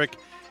traffic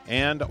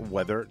and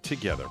weather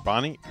together.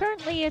 Bonnie?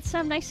 Currently, it's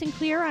nice and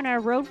clear on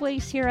our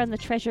roadways here on the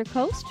Treasure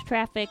Coast.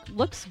 Traffic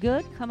looks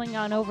good coming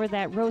on over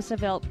that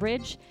Roosevelt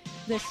Bridge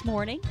this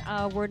morning.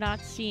 We're not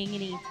seeing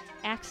any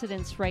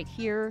accidents right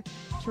here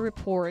to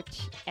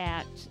report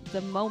at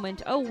the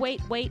moment. Oh,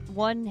 wait,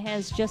 one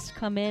has just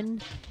come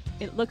in.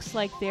 It looks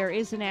like there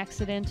is an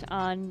accident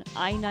on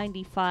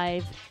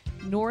I-95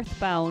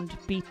 northbound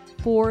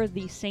before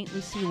the St.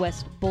 Lucie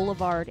West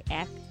Boulevard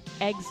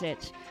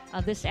exit.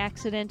 This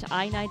accident,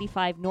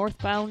 I-95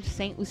 northbound,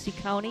 St. Lucie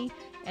County,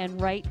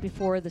 and right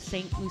before the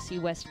St. Lucie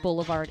West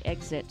Boulevard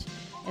exit.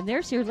 And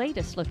there's your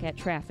latest look at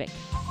traffic.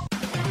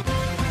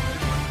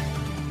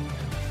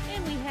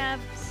 And we have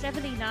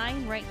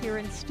 79 right here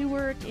in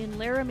Stewart. In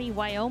Laramie,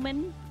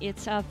 Wyoming,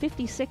 it's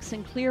 56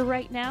 and clear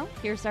right now.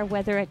 Here's our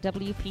weather at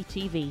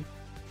WPTV.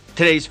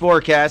 Today's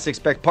forecast,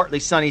 expect partly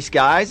sunny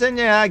skies, and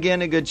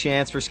again, a good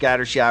chance for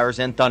scattered showers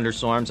and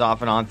thunderstorms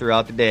off and on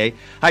throughout the day.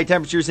 High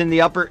temperatures in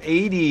the upper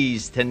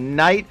 80s.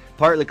 Tonight,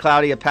 partly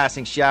cloudy, a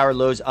passing shower,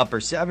 lows upper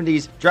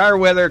 70s. Drier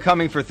weather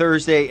coming for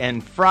Thursday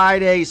and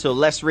Friday, so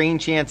less rain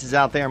chances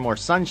out there, more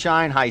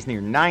sunshine, highs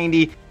near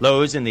 90,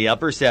 lows in the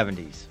upper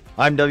 70s.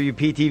 I'm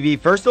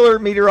WPTV First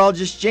Alert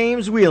meteorologist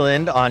James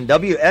Wieland on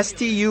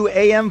WSTU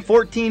AM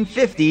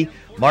 1450,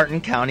 Martin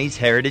County's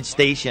Heritage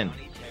Station.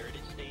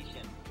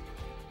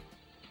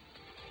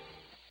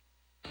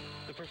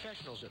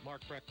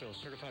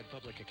 Certified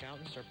Public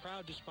Accountants are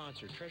proud to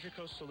sponsor Treasure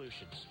Coast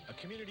Solutions, a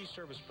community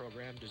service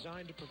program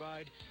designed to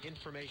provide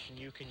information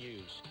you can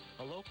use,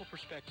 a local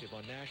perspective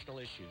on national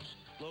issues,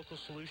 local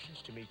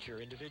solutions to meet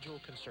your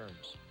individual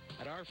concerns.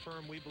 At our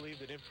firm, we believe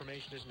that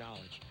information is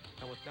knowledge,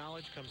 and with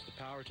knowledge comes the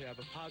power to have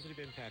a positive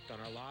impact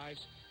on our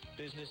lives,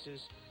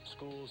 businesses,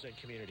 schools, and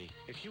community.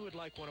 If you would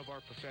like one of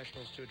our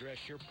professionals to address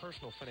your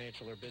personal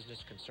financial or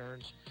business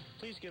concerns,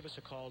 please give us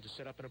a call to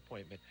set up an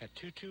appointment at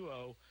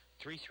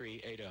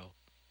 220-3380.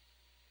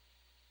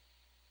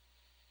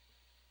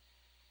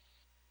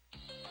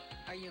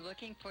 Are you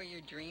looking for your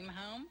dream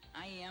home?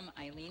 I am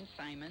Eileen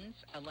Simons,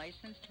 a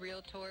licensed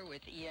realtor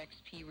with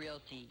eXp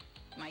Realty.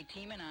 My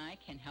team and I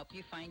can help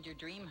you find your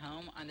dream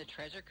home on the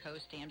Treasure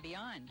Coast and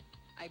beyond.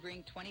 I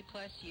bring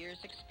 20-plus years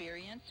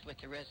experience with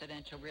the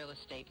residential real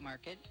estate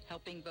market,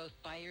 helping both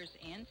buyers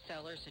and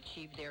sellers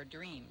achieve their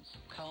dreams.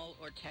 Call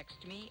or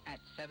text me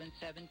at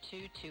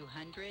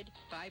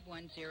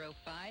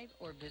 772-200-5105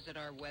 or visit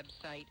our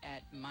website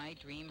at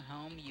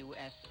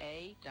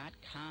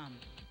mydreamhomeusa.com.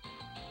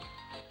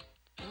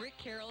 Rick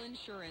Carroll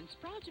Insurance,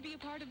 proud to be a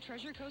part of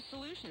Treasure Coast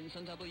Solutions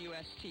on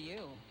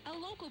WSTU, a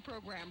local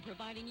program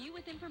providing you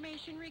with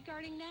information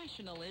regarding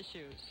national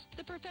issues.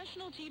 The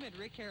professional team at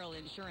Rick Carroll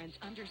Insurance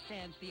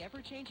understands the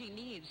ever-changing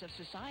needs of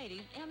society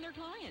and their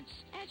clients.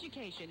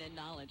 Education and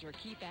knowledge are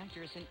key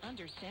factors in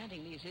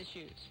understanding these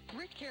issues.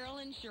 Rick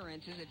Carroll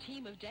Insurance is a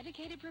team of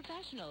dedicated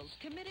professionals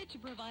committed to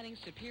providing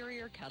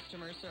superior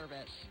customer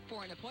service.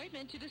 For an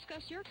appointment to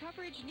discuss your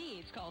coverage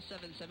needs, call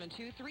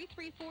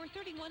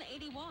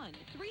 772-334-3181.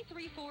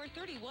 334-3181.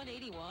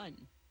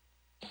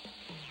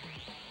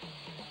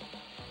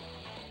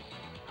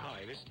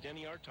 Hi, this is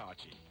Denny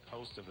Artachi,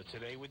 host of the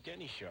Today with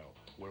Denny show,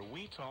 where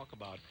we talk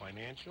about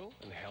financial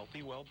and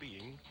healthy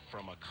well-being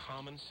from a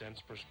common sense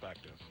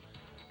perspective.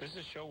 This is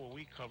a show where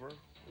we cover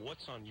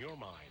what's on your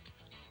mind,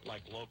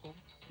 like local,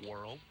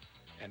 world,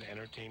 and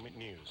entertainment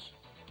news.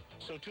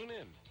 So tune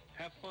in,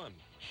 have fun,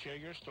 share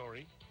your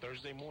story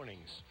Thursday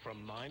mornings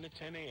from 9 to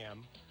 10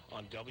 a.m.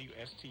 on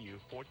WSTU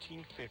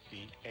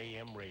 1450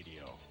 AM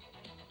radio.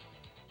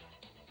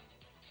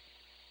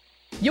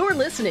 You're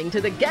listening to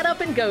the Get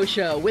Up and Go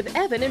Show with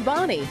Evan and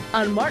Bonnie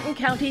on Martin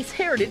County's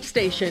Heritage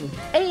Station,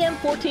 AM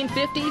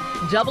 1450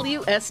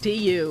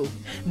 WSTU.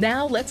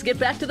 Now let's get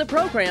back to the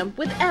program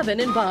with Evan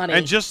and Bonnie.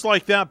 And just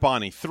like that,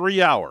 Bonnie,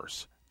 3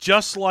 hours,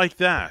 just like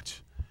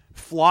that,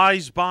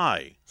 flies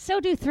by. So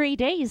do 3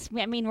 days.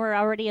 I mean, we're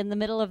already in the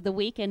middle of the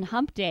week and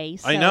hump day.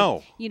 So, I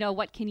know. You know,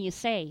 what can you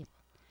say?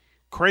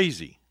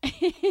 Crazy.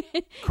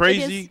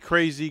 Crazy,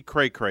 crazy,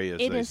 cray-cray, as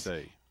they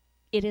say.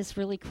 It is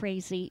really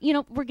crazy. You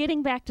know, we're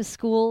getting back to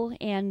school,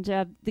 and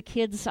the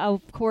kids,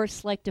 of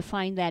course, like to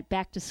find that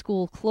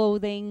back-to-school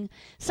clothing.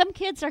 Some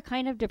kids are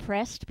kind of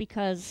depressed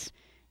because,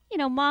 you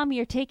know, Mom,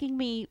 you're taking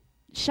me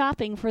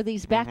shopping for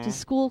these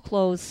back-to-school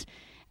clothes.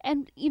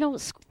 And, you know,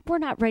 we're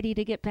not ready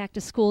to get back to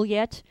school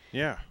yet.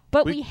 Yeah.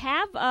 But we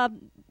have,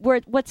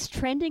 what's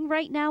trending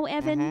right now,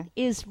 Evan,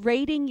 is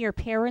raiding your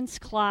parents'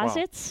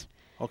 closets. Wow.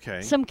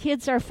 Okay. Some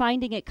kids are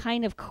finding it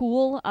kind of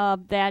cool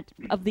that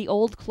of the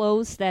old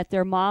clothes that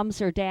their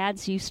moms or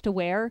dads used to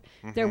wear.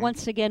 They're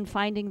once again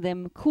finding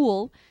them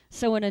cool.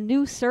 So in a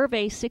new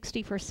survey,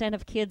 60%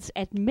 of kids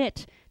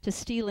admit to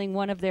stealing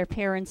one of their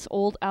parents'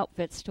 old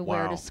outfits to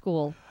wear to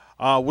school.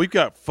 We've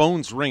got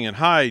phones ringing.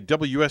 Hi,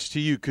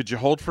 WSTU. Could you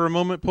hold for a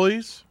moment,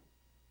 please?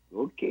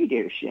 Okay,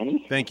 dear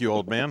Shenny. Thank you,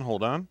 old man.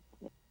 Hold on.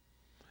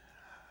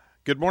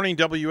 Good morning,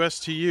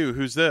 WSTU.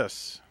 Who's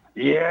this?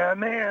 Yeah,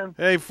 man.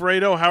 Hey,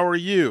 Fredo, how are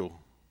you?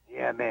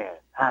 Yeah, man.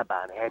 Hi,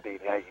 Bonnie. Hey,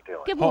 baby. How you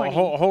doing? Good morning.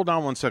 Hold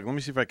on one second. Let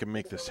me see if I can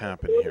make this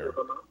happen here.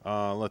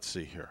 Let's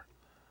see here.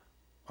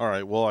 All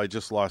right, well, I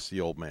just lost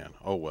the old man.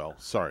 Oh, well,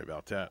 sorry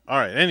about that. All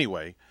right,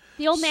 anyway.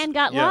 The old man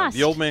got lost.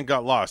 The old man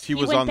got lost. He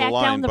was went on the back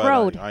line, down the but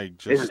road. I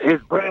just... His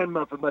brand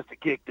muffin must have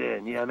kicked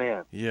in. Yeah,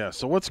 man. Yeah,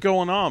 so what's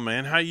going on,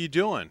 man? How you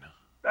doing?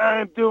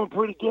 I'm doing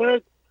pretty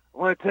good. I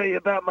want to tell you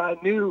about my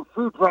new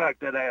food product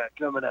that I got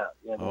coming out.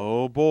 Yeah,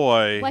 oh,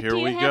 boy. Here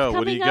we go.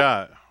 What do you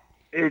got?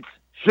 It's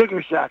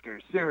Sugar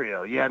Shocker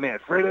cereal. Yeah, man.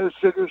 Fredo's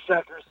Sugar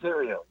Shocker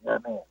cereal. Yeah,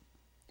 man.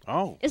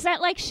 Oh. Is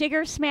that like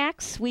sugar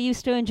smacks? We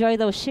used to enjoy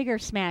those sugar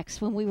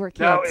smacks when we were kids.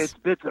 No, it's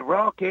bits of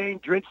raw cane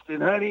drenched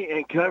in honey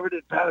and covered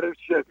in powdered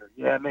sugar.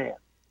 Yeah, man.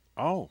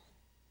 Oh.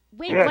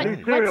 Wait, yeah,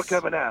 new cereal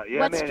coming out.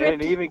 Yeah, man. dripped?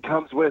 And it even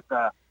comes with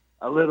a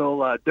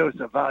little dose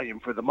of volume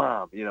for the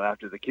mom,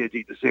 after the kids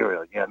eat the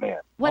cereal. Yeah, man.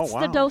 What's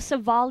the dose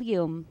of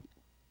volume?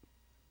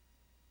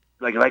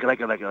 Like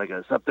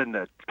a something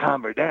to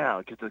calm her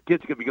down, because the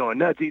kids could be going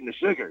nuts eating the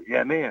sugar.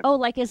 Yeah, man. Oh,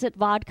 like is it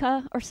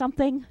vodka or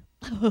something?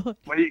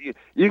 Well,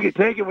 you can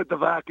take it with the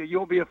vodka. You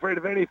won't be afraid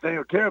of anything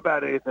or care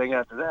about anything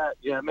after that.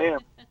 Yeah, man.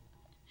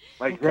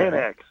 Like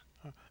Xanax.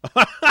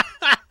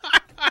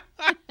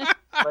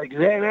 Like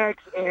Xanax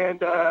and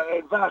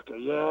vodka.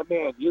 Yeah,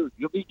 man.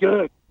 You'll be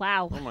good.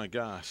 Wow. Oh, my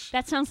gosh.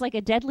 That sounds like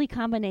a deadly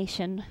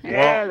combination.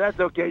 Yeah, that's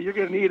okay. You're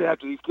going to need it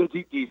after these kids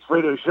eat these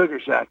Fredo sugar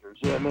shackers.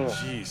 Yeah, man.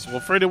 Jeez.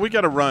 Well, Fredo, we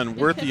got to run.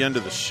 We're at the end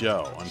of the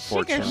show,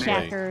 unfortunately. Sugar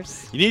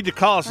shackers. You need to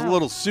call us a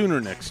little sooner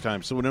next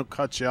time so we don't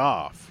cut you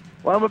off.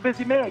 Well, I'm a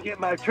busy man. Getting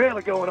my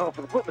trailer going on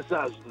for the foot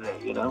massage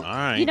today, All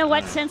right. You know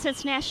what? Since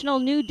it's National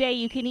Nude Day,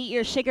 you can eat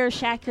your sugar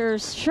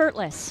shackers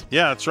shirtless.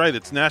 Yeah, that's right.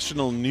 It's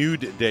National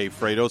Nude Day,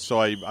 Fredo, so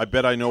I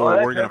bet I know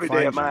where we're going to find every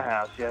day you. at my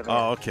house. Yeah, man.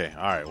 Oh, okay.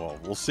 All right. Well,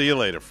 we'll see you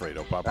later,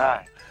 Fredo.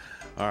 Bye-bye.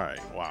 All right.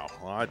 Wow.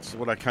 Well, that's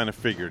what I kind of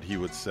figured he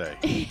would say.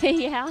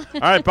 Yeah.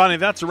 All right, Bonnie,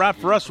 that's a wrap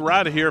for us. We're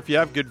out of here. If you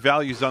have good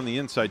values on the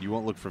inside, you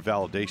won't look for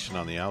validation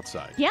on the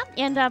outside. Yeah,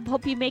 and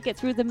hope you make it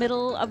through the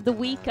middle of the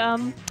week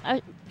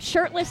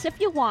shirtless if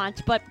you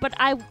want, but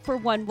I, for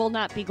one, will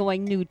not be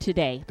going nude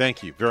today.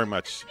 Thank you very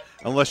much.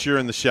 Unless you're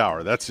in the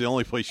shower. That's the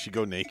only place you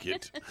go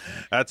naked.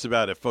 That's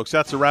about it, folks.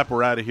 That's a wrap.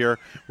 We're out of here.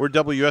 We're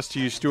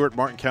WSTU Stewart,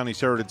 Martin County's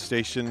Heritage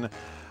Station.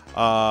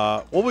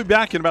 We'll be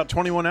back in about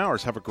 21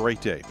 hours. Have a great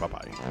day.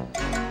 Bye-bye.